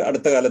ഉണ്ടായിട്ടുണ്ട്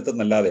അടുത്ത കാലത്ത്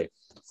എന്നല്ലാതെ.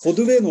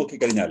 പൊതുവെ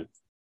നോക്കിക്കഴിഞ്ഞാൽ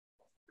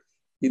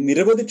ഈ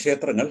നിരവധി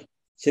ക്ഷേത്രങ്ങൾ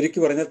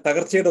ശരിക്കും പറഞ്ഞാൽ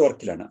തകർച്ചയുടെ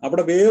വർക്കിലാണ്.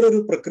 അവിടെ വേറൊരു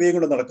പ്രക്രിയയും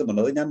കൂടെ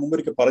നടക്കുന്നുണ്ട്. അത് ഞാൻ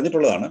മുമ്പൊരിക്കൽ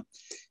പറഞ്ഞിട്ടുള്ളതാണ്.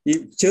 ഈ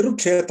ചെറു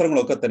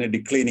ക്ഷേത്രങ്ങളൊക്കെ തന്നെ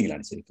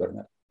ഡിക്ലൈനിങ്ങിലാണ് ശരിക്കും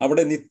പറഞ്ഞാൽ.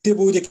 അവിടെ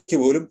നിത്യപൂജയ്ക്ക്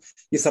പോലും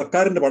ഈ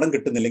സർക്കാരിന്റെ പണം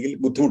കിട്ടുന്നില്ലെങ്കിൽ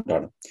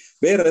ബുദ്ധിമുട്ടാണ്.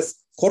 വേറെ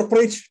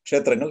കോർപ്പറേറ്റ്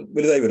ക്ഷേത്രങ്ങൾ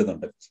വലുതായി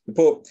വരുന്നുണ്ട്.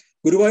 ഇപ്പോ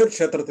ഗുരുവായൂർ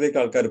ക്ഷേത്രത്തിലേക്ക്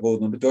ആൾക്കാർ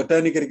പോകുന്നുണ്ട്,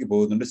 ചോറ്റാനിക്കരയ്ക്ക്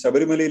പോകുന്നുണ്ട്,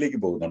 ശബരിമലയിലേക്ക്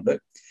പോകുന്നുണ്ട്.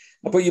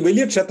 അപ്പൊ ഈ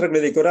വലിയ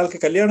ക്ഷേത്രങ്ങളിലേക്ക് ഒരാൾക്ക്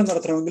കല്യാണം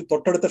നടത്തണമെങ്കിൽ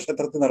തൊട്ടടുത്ത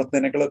ക്ഷേത്രത്തിൽ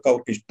നടത്തുന്നതിനേക്കാളൊക്കെ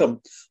അവർക്ക് ഇഷ്ടം,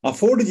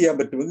 അഫോർഡ് ചെയ്യാൻ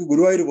പറ്റുമെങ്കിൽ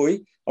ഗുരുവായൂർ പോയി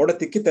അവിടെ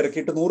തിക്കി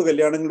തിരക്കിയിട്ട് 100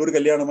 കല്യാണങ്ങൾ ഒരു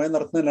കല്യാണമായി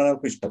നടത്തുന്നതിനാണ്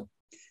അവർക്ക് ഇഷ്ടം.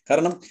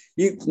 കാരണം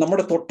ഈ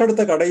നമ്മുടെ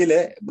തൊട്ടടുത്ത കടയിലെ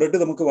ബ്രെഡ്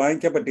നമുക്ക്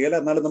വാങ്ങിക്കാൻ പറ്റുകയില്ല,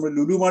 എന്നാലും നമ്മൾ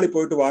ലുലുമാളി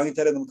പോയിട്ട്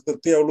വാങ്ങിച്ചാലേ നമുക്ക്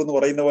തൃപ്തിയാവുള്ളൂ എന്ന്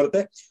പറയുന്ന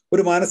പോലത്തെ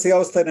ഒരു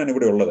മാനസികാവസ്ഥ തന്നെയാണ്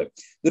ഇവിടെ ഉള്ളത്.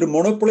 ഇതൊരു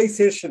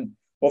മോണോപ്പൊളൈസേഷൻ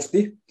ഓഫ്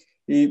ദി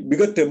ഈ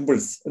ബിഗർ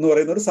ടെമ്പിൾസ് എന്ന്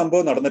പറയുന്ന ഒരു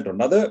സംഭവം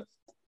നടന്നിട്ടുണ്ട്. അത്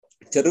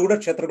ചെറുകിട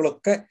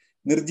ക്ഷേത്രങ്ങളൊക്കെ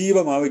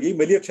നിർജീവമാവുകയും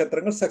വലിയ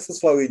ക്ഷേത്രങ്ങൾ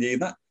സക്സസ്ഫുൾ ആവുകയും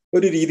ചെയ്യുന്ന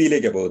ഒരു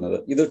രീതിയിലേക്കാണ് പോകുന്നത്.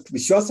 ഇത്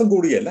വിശ്വാസം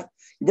കൂടിയല്ല,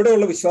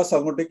 ഇവിടെയുള്ള വിശ്വാസം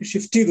അങ്ങോട്ടേക്ക്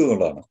ഷിഫ്റ്റ് ചെയ്തു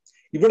എന്നുള്ളതാണ്.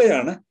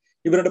 ഇവിടെയാണ്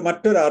ഇവരുടെ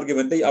മറ്റൊരു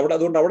ആർഗ്യുമെന്റ്.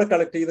 അതുകൊണ്ട് അവിടെ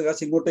കളക്ട് ചെയ്ത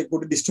കാശ് ഇങ്ങോട്ടേക്ക്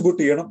കൂടി ഡിസ്ട്രിബ്യൂട്ട്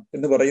ചെയ്യണം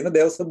എന്ന് പറയുന്ന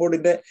ദേവസ്വം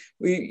ബോർഡിന്റെ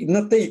ഈ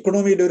ഇന്നത്തെ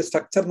ഇക്കണോമിയുടെ ഒരു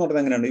സ്ട്രക്ചർ എന്ന്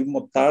പറഞ്ഞാൽ അങ്ങനെയാണ്. ഈ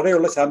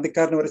താഴെയുള്ള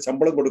ശാന്തിക്കാരന് വരെ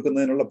ശമ്പളം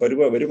കൊടുക്കുന്നതിനുള്ള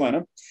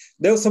വരുമാനം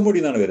ദേവസ്വം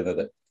ബോർഡിൽ നിന്നാണ്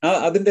വരുന്നത്.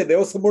 അതിന്റെ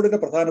ദേവസ്വം ബോർഡിന്റെ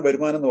പ്രധാന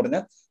വരുമാനം എന്ന്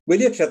പറഞ്ഞാൽ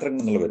വലിയ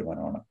ക്ഷേത്രങ്ങളിൽ നിന്നുള്ള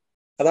വരുമാനമാണ്.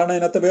 അതാണ്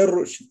അതിനകത്ത്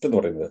വേറൊരു ഷിഫ്റ്റ് എന്ന്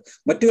പറയുന്നത്.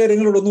 മറ്റു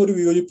കാര്യങ്ങളോടൊന്നും ഒരു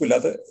വിയോജിപ്പില്ല.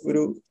 അത്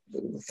ഒരു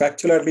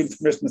ഫാക്ച്വൽ ആയിട്ടുള്ള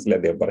ഇൻഫർമേഷൻസ് അല്ലേ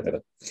അദ്ദേഹം പറഞ്ഞത്.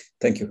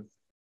 Thank you.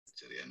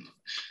 ശരിയാണ്.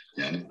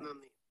 ഞാൻ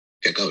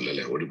കേൾക്കാവില്ല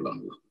അല്ലേ? ഓഡിബിൾ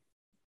ആണല്ലോ?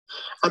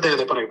 അതെ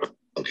അതെ പറയൂ.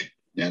 ഓക്കെ.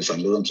 ഞാൻ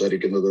സനൽ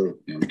സംസാരിക്കുന്നത്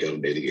ഞാൻ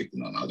മിക്കവാറും ഡെയിലി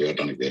കേൾക്കുന്നതാണ്.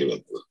 ആദ്യമായിട്ടാണ് കയറി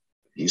വന്നത്.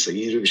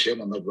 ഈ ഒരു വിഷയം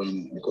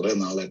വന്നപ്പോഴാണ് കുറെ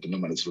നാളായിട്ട് എന്റെ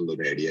മനസ്സിലുള്ള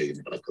ഒരു ഐഡിയ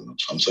ഇങ്ങനെ കിടക്കുന്നു.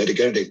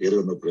 സംസാരിക്കാനായിട്ട് കയറി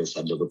വന്നപ്പോഴേ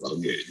സനൽ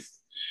പറഞ്ഞു കഴിഞ്ഞു.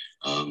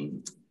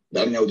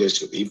 ഇതാണ് ഞാൻ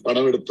ഉദ്ദേശിച്ചത്. ഈ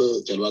പണമെടുത്ത്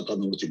ചെലവാക്കാൻ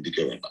നമ്മൾ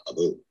ചിന്തിക്കുക വേണ്ട.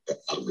 അത്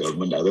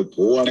ഗവൺമെന്റ് അത്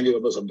പോവുകയാണെങ്കിൽ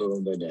നമ്മുടെ സെൻട്രൽ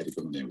ഗവൺമെന്റ് തന്നെ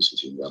ആയിരിക്കും എന്ന് ഞാൻ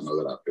വിശ്വസിക്കുന്നു. കാരണം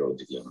അത്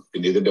ആർക്കിയോളജിക്കലാണ്.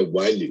 പിന്നെ ഇതിന്റെ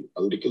വാല്യൂ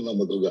അതൊരിക്കലും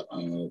നമുക്ക്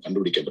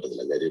കണ്ടുപിടിക്കാൻ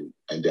പറ്റത്തില്ല. കാര്യം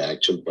അതിന്റെ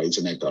ആക്ച്വൽ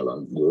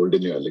പ്രൈസിനേക്കാളാണ്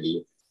ഗോൾഡിനെയോ അല്ലെങ്കിൽ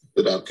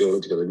ഒരു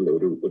ആർക്കിയോളജിക്കൽ അല്ലെങ്കിൽ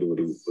ഒരു ഒരു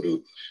ഒരു ഒരു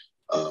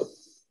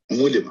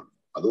മൂല്യമാണ്.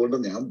 അതുകൊണ്ട്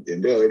ഞാൻ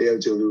എന്റെ ഐഡിയ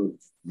വെച്ച ഒരു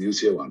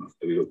മ്യൂസിയമാണ്.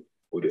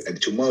 ഒരു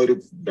ചുമ്മാ ഒരു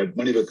ഡെഡ്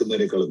മണി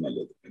വെക്കുന്നതിനേക്കാളും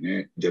നല്ലത്. പിന്നെ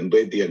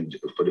ജനറേറ്റ് ചെയ്യാൻ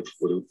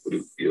ഒരു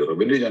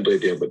റവന്യൂ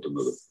ജനറേറ്റ് ചെയ്യാൻ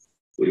പറ്റുന്നത്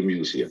ഒരു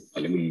മ്യൂസിയം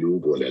അല്ലെങ്കിൽ ലൂ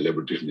പോലെ അല്ലെ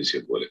ബ്രിട്ടീഷ്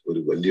മ്യൂസിയം പോലെ ഒരു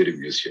വലിയൊരു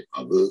മ്യൂസിയം.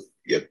 അത്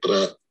എത്ര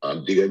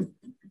അധികം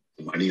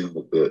മണി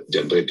നമുക്ക്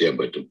ജനറേറ്റ് ചെയ്യാൻ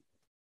പറ്റും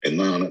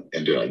എന്നാണ്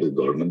എന്റെ. അത്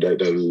ഗവൺമെന്റ്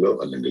ലെവലിലോ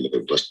അല്ലെങ്കിൽ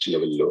ട്രസ്റ്റ്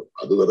ലെവലിലോ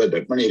അത് വെറുതെ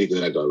ഡെഡ് മണി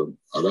ഇരിക്കുന്നതിനേക്കാളും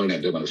അതാണ്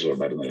എന്റെ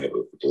മനസ്സിലുണ്ടായിരുന്ന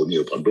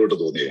തോന്നിയത്. പണ്ടുതൊട്ട്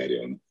തോന്നിയ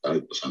കാര്യമാണ്.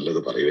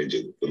 നല്ലത് പറയുകയും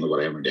ചെയ്തു എന്ന്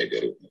പറയാൻ വേണ്ടിയാ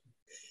കയറി.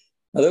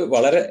 അത്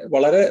വളരെ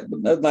വളരെ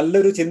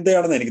നല്ലൊരു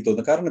ചിന്തയാണെന്ന് എനിക്ക്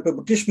തോന്നുന്നു. കാരണം ഇപ്പൊ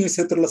ബ്രിട്ടീഷ്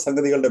മ്യൂസിയത്തിലുള്ള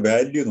സംഗതികളുടെ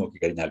വാല്യൂ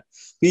നോക്കിക്കഴിഞ്ഞാൽ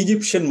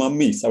ഈജിപ്ഷ്യൻ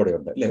മമ്മീസ്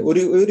അവിടെയുണ്ട് അല്ലെ.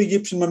 ഒരു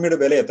ഈജിപ്ഷ്യൻ മമ്മിയുടെ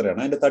വില എത്രയാണ്?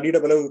 അതിന്റെ തടിയുടെ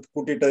വില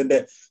കൂട്ടിയിട്ട് അതിന്റെ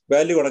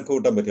വാല്യൂ കണക്ക്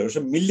കൂട്ടാൻ പറ്റും.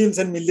 പക്ഷെ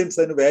മില്യൺസ് ആൻഡ് മില്യൺസ്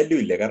അതിന് വാല്യൂ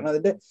ഇല്ല. കാരണം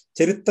അതിന്റെ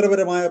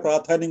ചരിത്രപരമായ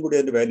പ്രാധാന്യം കൂടി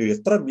അതിന്റെ വാല്യൂ.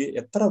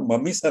 എത്ര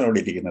മമ്മീസാണ്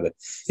അവിടെ ഇരിക്കുന്നത്.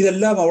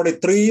 ഇതെല്ലാം അവിടെ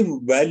ഇത്രയും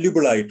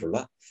വാല്യുബിൾ ആയിട്ടുള്ള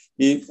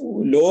ഈ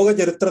ലോക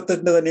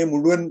ചരിത്രത്തിന്റെ തന്നെ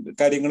മുഴുവൻ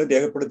കാര്യങ്ങളും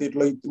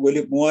രേഖപ്പെടുത്തിയിട്ടുള്ള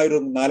വലിയ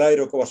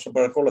 3000-4000 ഒക്കെ വർഷം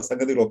പഴക്കമുള്ള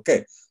സംഗതികളൊക്കെ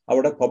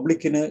അവിടെ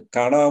പബ്ലിക്കിന്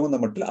കാണാവുന്ന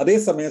മട്ടിൽ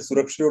അതേസമയം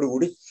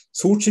സുരക്ഷയോടുകൂടി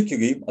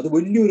സൂക്ഷിക്കുകയും അത്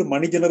വലിയൊരു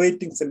മണി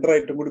ജനറേറ്റിംഗ് സെന്റർ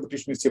ആയിട്ടും കൂടി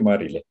ബ്രിട്ടീഷ് മ്യൂസിയം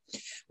മാറിയില്ലേ.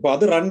 അപ്പൊ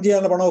അത് റൺ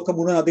ചെയ്യാനുള്ള പണമൊക്കെ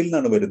മുഴുവൻ അതിൽ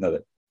നിന്നാണ് വരുന്നത്.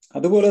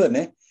 അതുപോലെ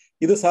തന്നെ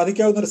ഇത്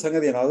സാധിക്കാവുന്ന ഒരു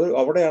സംഗതിയാണ്. അത്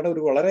അവിടെയാണ്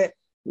ഒരു വളരെ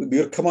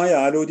ദീർഘമായി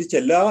ആലോചിച്ച്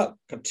എല്ലാ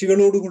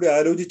കക്ഷികളോടും കൂടി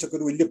ആലോചിച്ചൊക്കെ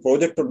ഒരു വലിയ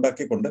പ്രോജക്റ്റ്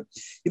ഉണ്ടാക്കിക്കൊണ്ട്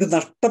ഇത്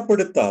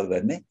നഷ്ടപ്പെടുത്താതെ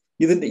തന്നെ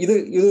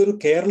ഇതൊരു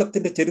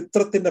കേരളത്തിന്റെ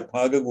ചരിത്രത്തിന്റെ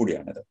ഭാഗം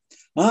കൂടിയാണിത്.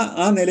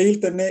 ആ നിലയിൽ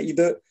തന്നെ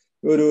ഇത്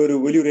ഒരു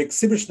വലിയൊരു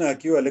എക്സിബിഷൻ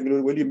ആക്കിയോ അല്ലെങ്കിൽ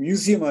ഒരു വലിയ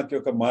മ്യൂസിയം ആക്കിയോ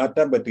ഒക്കെ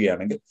മാറ്റാൻ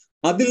പറ്റുകയാണെങ്കിൽ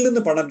അതിൽ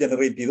നിന്ന് പണം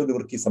ജനറേറ്റ് ചെയ്ത്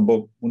ഇവർക്ക് ഈ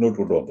സംഭവം മുന്നോട്ട്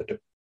കൊണ്ടുപോകാൻ പറ്റും.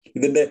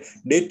 ഇതിന്റെ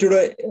ഡേ ടു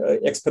ഡേ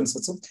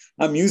എക്സ്പെൻസസും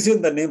ആ മ്യൂസിയം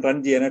തന്നെയും റൺ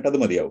ചെയ്യാനായിട്ട് അത്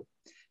മതിയാവും.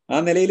 ആ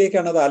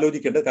നിലയിലേക്കാണ് അത്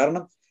ആലോചിക്കേണ്ടത്.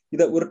 കാരണം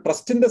ഇത് ഒരു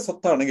ട്രസ്റ്റിന്റെ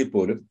സ്വത്താണെങ്കിൽ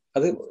പോലും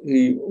അത്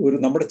ഈ ഒരു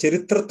നമ്മുടെ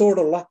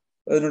ചരിത്രത്തോടുള്ള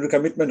അതിനൊരു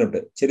കമ്മിറ്റ്മെന്റ് ഉണ്ട്.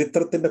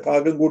 ചരിത്രത്തിന്റെ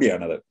ഭാഗം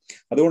കൂടിയാണത്.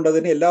 അതുകൊണ്ട്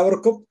അതിന്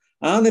എല്ലാവർക്കും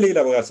ആ നിലയിൽ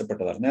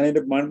അവകാശപ്പെട്ടതാണ്. ഞാൻ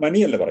അതിന്റെ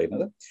മണിയല്ല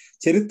പറയുന്നത്,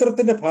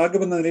 ചരിത്രത്തിന്റെ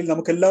ഭാഗമെന്ന നിലയിൽ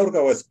നമുക്ക് എല്ലാവർക്കും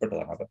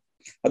അവകാശപ്പെട്ടതാണ് അത്.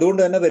 അതുകൊണ്ട്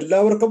തന്നെ അത്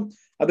എല്ലാവർക്കും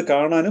അത്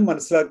കാണാനും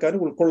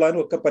മനസ്സിലാക്കാനും ഉൾക്കൊള്ളാനും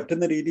ഒക്കെ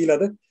പറ്റുന്ന രീതിയിൽ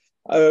അത്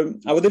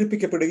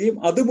അവതരിപ്പിക്കപ്പെടുകയും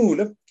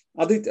അതുമൂലം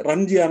അത്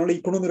റൺ ചെയ്യാനുള്ള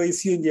ഇക്കണോമി റൈസ്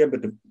ചെയ്യുകയും ചെയ്യാൻ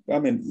പറ്റും.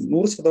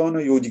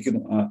 100%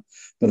 യോജിക്കുന്നു ആ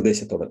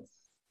നിർദ്ദേശത്തോട്.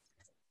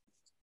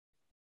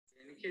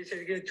 എനിക്ക്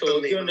ശരിക്കും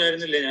ചോദ്യം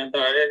ഉണ്ടായിരുന്നില്ല. ഞാൻ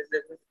താഴെ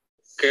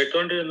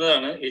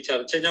കേട്ടുകൊണ്ടിരുന്നതാണ്. ഈ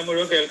ചർച്ച ഞാൻ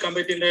മുഴുവൻ കേൾക്കാൻ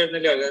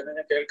പറ്റിയിട്ടുണ്ടായിരുന്നില്ല. കാരണം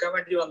ഞാൻ കേൾക്കാൻ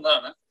വേണ്ടി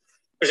വന്നതാണ്.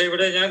 പക്ഷെ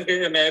ഇവിടെ ഞാൻ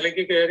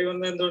മേലേക്ക് കയറി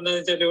വന്നത് എന്തുകൊണ്ടാന്ന്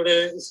വെച്ചാൽ ഇവിടെ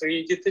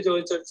ശ്രീജിത്ത്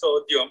ചോദിച്ചൊരു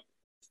ചോദ്യം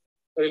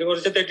അതിൽ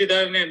കുറച്ച്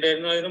തെറ്റിദ്ധാരണ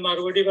ഉണ്ടായിരുന്നു. അതിന്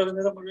മറുപടി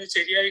പറഞ്ഞത് മുഴുവൻ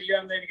ശരിയായില്ല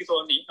എന്ന് എനിക്ക്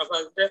തോന്നി. അപ്പൊ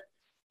അതിന്റെ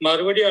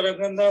മറുപടി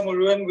അടങ്ങുന്ന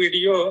മുഴുവൻ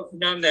വീഡിയോ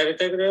ഞാൻ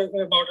നേരത്തെ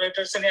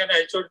മോഡറേറ്റേഴ്സിന് ഞാൻ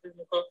അയച്ചു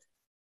കൊടുത്തിരുന്നു. ഇപ്പൊ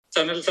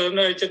സനൽ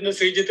സാറിന് അയച്ചിട്ടുണ്ട്,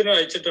 ശ്രീജിത്തിനും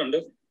അയച്ചിട്ടുണ്ട്.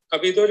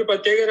 അപ്പൊ ഇതൊരു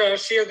പ്രത്യേക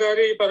രാഷ്ട്രീയക്കാർ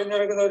ഈ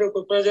പറഞ്ഞിറങ്ങുന്ന ഒരു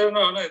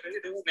കുപ്രചാരണമാണ്.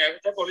 ഇത്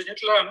നേരത്തെ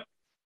പൊളിഞ്ഞിട്ടുള്ളതാണ്.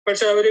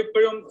 പക്ഷെ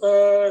അവരിപ്പോഴും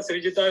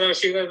ശ്രീജിത്ത്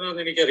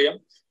രാഷ്ട്രീയക്കാരനാണെന്ന് എനിക്കറിയാം.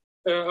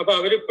 അപ്പൊ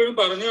അവരിപ്പോഴും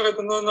പറഞ്ഞു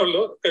നടക്കുന്നു എന്നുള്ളൂ.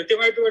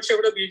 കൃത്യമായിട്ട് പക്ഷെ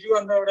ഇവിടെ ബിജു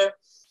വന്ന് അവിടെ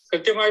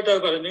കൃത്യമായിട്ട്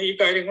അത് പറഞ്ഞു. ഈ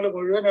കാര്യങ്ങൾ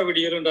മുഴുവൻ ആ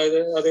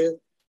വീഡിയോയിലുണ്ടായത് അത്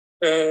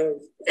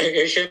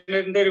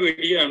ഏഷ്യാനെറ്റിന്റെ ഒരു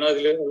വീഡിയോ ആണ്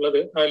അതിൽ ഉള്ളത്,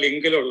 ആ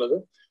ലിങ്കിലുള്ളത്.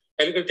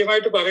 അതിൽ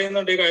കൃത്യമായിട്ട്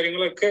പറയുന്നുണ്ട് ഈ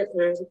കാര്യങ്ങളൊക്കെ.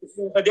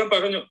 അദ്ദേഹം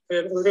പറഞ്ഞു,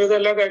 ഒരുവിധം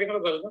എല്ലാ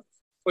കാര്യങ്ങളും പറഞ്ഞു.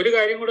 ഒരു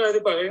കാര്യം കൂടെ അത്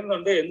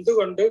പറയുന്നുണ്ട്,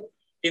 എന്തുകൊണ്ട്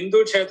ഹിന്ദു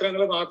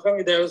ക്ഷേത്രങ്ങൾ മാത്രം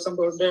ഈ ദേവസ്വം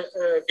ബോർഡിന്റെ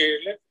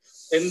കീഴിൽ,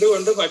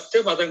 എന്തുകൊണ്ട് മറ്റ്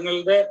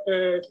മതങ്ങളുടെ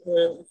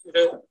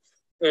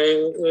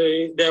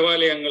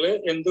ദേവാലയങ്ങള്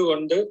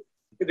എന്തുകൊണ്ട്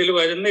ഇതിൽ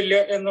വരുന്നില്ല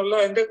എന്നുള്ള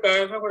അതിന്റെ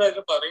കാരണം കൂടെ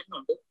അതിൽ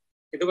പറയുന്നുണ്ട്.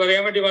 ഇത്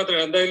പറയാൻ വേണ്ടി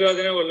മാത്രമാണ്. എന്തായാലും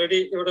അതിനെ ഓൾറെഡി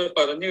ഇവിടെ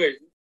പറഞ്ഞു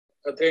കഴിഞ്ഞു.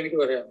 അത്രേ എനിക്ക്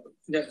പറയാനുള്ളൂ.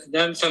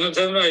 ഞാൻ സനൽ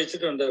സാറിന്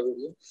അയച്ചിട്ടുണ്ട് ആ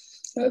വീഡിയോ.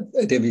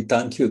 Ravi,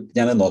 thank you.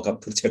 ഞാനത് നോക്കാം,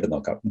 തീർച്ചയായിട്ടും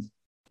നോക്കാം.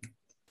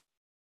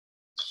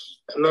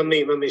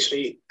 നന്ദി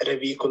ശ്രീ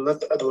രവി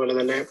കുന്നത്ത്. അതുപോലെ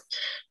തന്നെ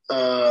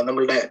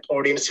നമ്മളുടെ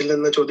ഓഡിയൻസിൽ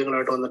നിന്ന്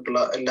ചോദ്യങ്ങളായിട്ട്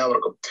വന്നിട്ടുള്ള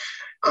എല്ലാവർക്കും.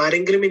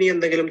 ആരെങ്കിലും ഇനി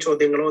എന്തെങ്കിലും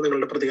ചോദ്യങ്ങളോ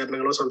നിങ്ങളുടെ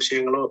പ്രതികരണങ്ങളോ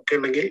സംശയങ്ങളോ ഒക്കെ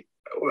ഉണ്ടെങ്കിൽ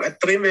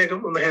എത്രയും വേഗം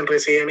ഒന്ന് ഹാൻഡ്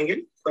റൈസ് ചെയ്യുകയാണെങ്കിൽ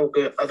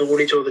നമുക്ക്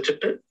അതുകൂടി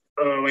ചോദിച്ചിട്ട്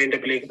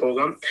വൈൻഡപ്പിലേക്ക്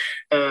പോകാം.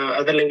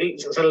 അതല്ലെങ്കിൽ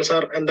സനൽ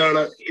സാർ,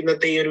 എന്താണ്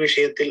ഇന്നത്തെ ഈ ഒരു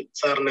വിഷയത്തിൽ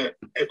സാറിന്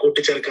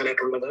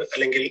കൂട്ടിച്ചേർക്കാനായിട്ടുള്ളത്?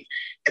 അല്ലെങ്കിൽ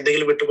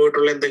എന്തെങ്കിലും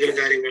വിട്ടുപോയിട്ടുള്ള എന്തെങ്കിലും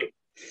കാര്യങ്ങൾ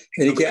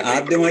എനിക്ക്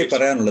ആദ്യമായി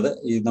പറയാനുള്ളത്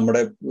ഈ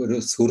നമ്മുടെ ഒരു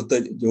സുഹൃത്ത്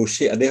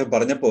ജോഷി അദ്ദേഹം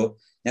പറഞ്ഞപ്പോൾ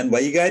ഞാൻ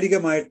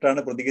വൈകാരികമായിട്ടാണ്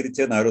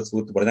പ്രതികരിച്ചതെന്ന് ആരോ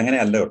സുഹൃത്ത് പറഞ്ഞു. അങ്ങനെ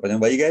അല്ല കേട്ടോ, ഞാൻ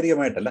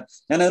വൈകാരികമായിട്ടല്ല,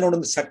 ഞാൻ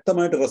അതിനോടൊന്ന്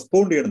ശക്തമായിട്ട്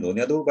റെസ്പോണ്ട് ചെയ്യണമെന്ന്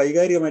തോന്നി. അത്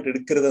വൈകാരികമായിട്ട്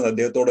എടുക്കരുതെന്ന്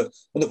അദ്ദേഹത്തോട്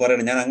ഒന്ന്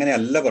പറയണം. ഞാൻ അങ്ങനെ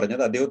അല്ല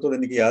പറഞ്ഞത്, അദ്ദേഹത്തോട്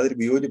എനിക്ക് യാതൊരു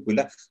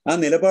വിയോജിപ്പില്ല. ആ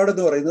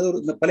നിലപാടെന്ന്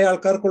പറയുന്നത് പല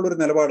ആൾക്കാർക്കുള്ളൊരു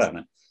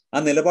നിലപാടാണ്. ആ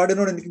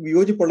നിലപാടിനോട് എനിക്ക്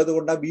വിയോജിപ്പുള്ളത്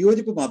കൊണ്ട് ആ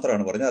വിയോജിപ്പ്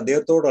മാത്രമാണ് പറഞ്ഞത്,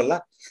 അദ്ദേഹത്തോടുള്ള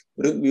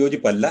ഒരു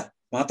വിയോജിപ്പല്ല.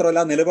 മാത്രമല്ല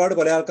ആ നിലപാട്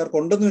പല ആൾക്കാർക്ക്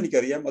ഉണ്ടെന്നും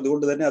എനിക്കറിയാം.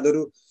 അതുകൊണ്ട് തന്നെ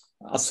അതൊരു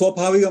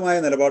അസ്വാഭാവികമായ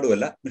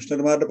നിലപാടുമല്ല.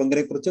 മിഷണറിമാരുടെ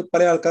പങ്കിനെ കുറിച്ച്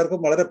പല ആൾക്കാർക്കും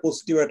വളരെ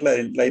പോസിറ്റീവായിട്ടുള്ള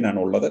ലൈനാണ്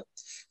ഉള്ളത്.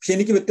 പക്ഷെ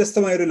എനിക്ക്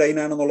വ്യത്യസ്തമായ ഒരു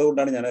ലൈനാണെന്നുള്ളത്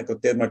കൊണ്ടാണ് ഞാൻ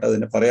കൃത്യമായിട്ട്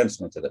അതിനെ പറയാൻ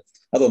ശ്രമിച്ചത്.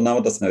 അത്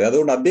ഒന്നാമത്തെ സംഗതി.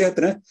 അതുകൊണ്ട്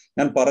അദ്ദേഹത്തിന്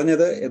ഞാൻ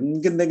പറഞ്ഞത്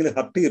എന്തെങ്കിലും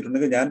ഹർട്ട്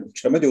ചെയ്തിട്ടുണ്ടെങ്കിൽ ഞാൻ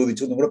ക്ഷമ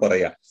ചോദിച്ചു എന്നും കൂടെ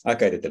പറയാം ആ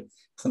കാര്യത്തിൽ.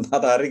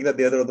 അത് ആരെങ്കിലും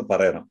അദ്ദേഹത്തോടൊന്ന്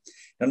പറയണം.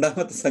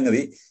 രണ്ടാമത്തെ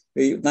സംഗതി,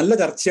 ഈ നല്ല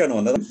ചർച്ചയാണ്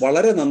വന്നത്.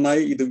 വളരെ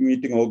നന്നായി ഇത്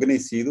മീറ്റിംഗ്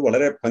ഓർഗനൈസ് ചെയ്തു.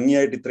 വളരെ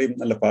ഭംഗിയായിട്ട് ഇത്രയും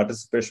നല്ല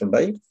പാർട്ടിസിപ്പേഷൻ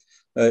ഉണ്ടായി.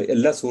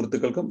 എല്ലാ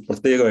സുഹൃത്തുക്കൾക്കും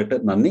പ്രത്യേകമായിട്ട്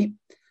നന്ദി.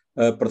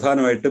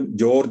 പ്രധാനമായിട്ടും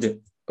ജോർജ്,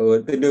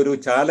 ഇതിൻ്റെ ഒരു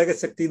ചാലക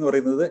ശക്തി എന്ന്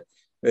പറയുന്നത്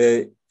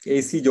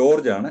AC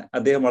ജോർജ് ആണ്.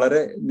 അദ്ദേഹം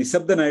വളരെ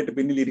നിശബ്ദനായിട്ട്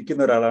പിന്നിൽ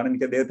ഇരിക്കുന്ന ഒരാളാണ്.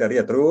 എനിക്ക് അദ്ദേഹത്തെ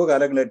അറിയാം, എത്രയോ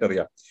കാലങ്ങളായിട്ട്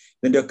അറിയാം.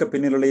 ഇതിൻ്റെയൊക്കെ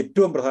പിന്നിലുള്ള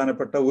ഏറ്റവും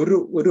പ്രധാനപ്പെട്ട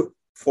ഒരു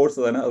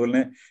ഫോഴ്സ് തന്നെ. അതുപോലെ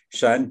തന്നെ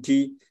ഷാൻറ്റി,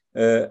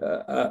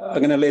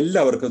 അങ്ങനെയുള്ള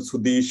എല്ലാവർക്കും,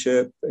 സുധീഷ്,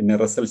 പിന്നെ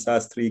റസൽ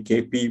ശാസ്ത്രി,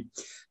 KP,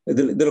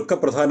 ഇതിലൊക്കെ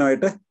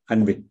പ്രധാനമായിട്ട്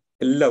അൻവിൻ,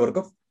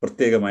 എല്ലാവർക്കും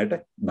പ്രത്യേകമായിട്ട്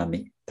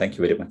നന്ദി. Thank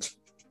you very much.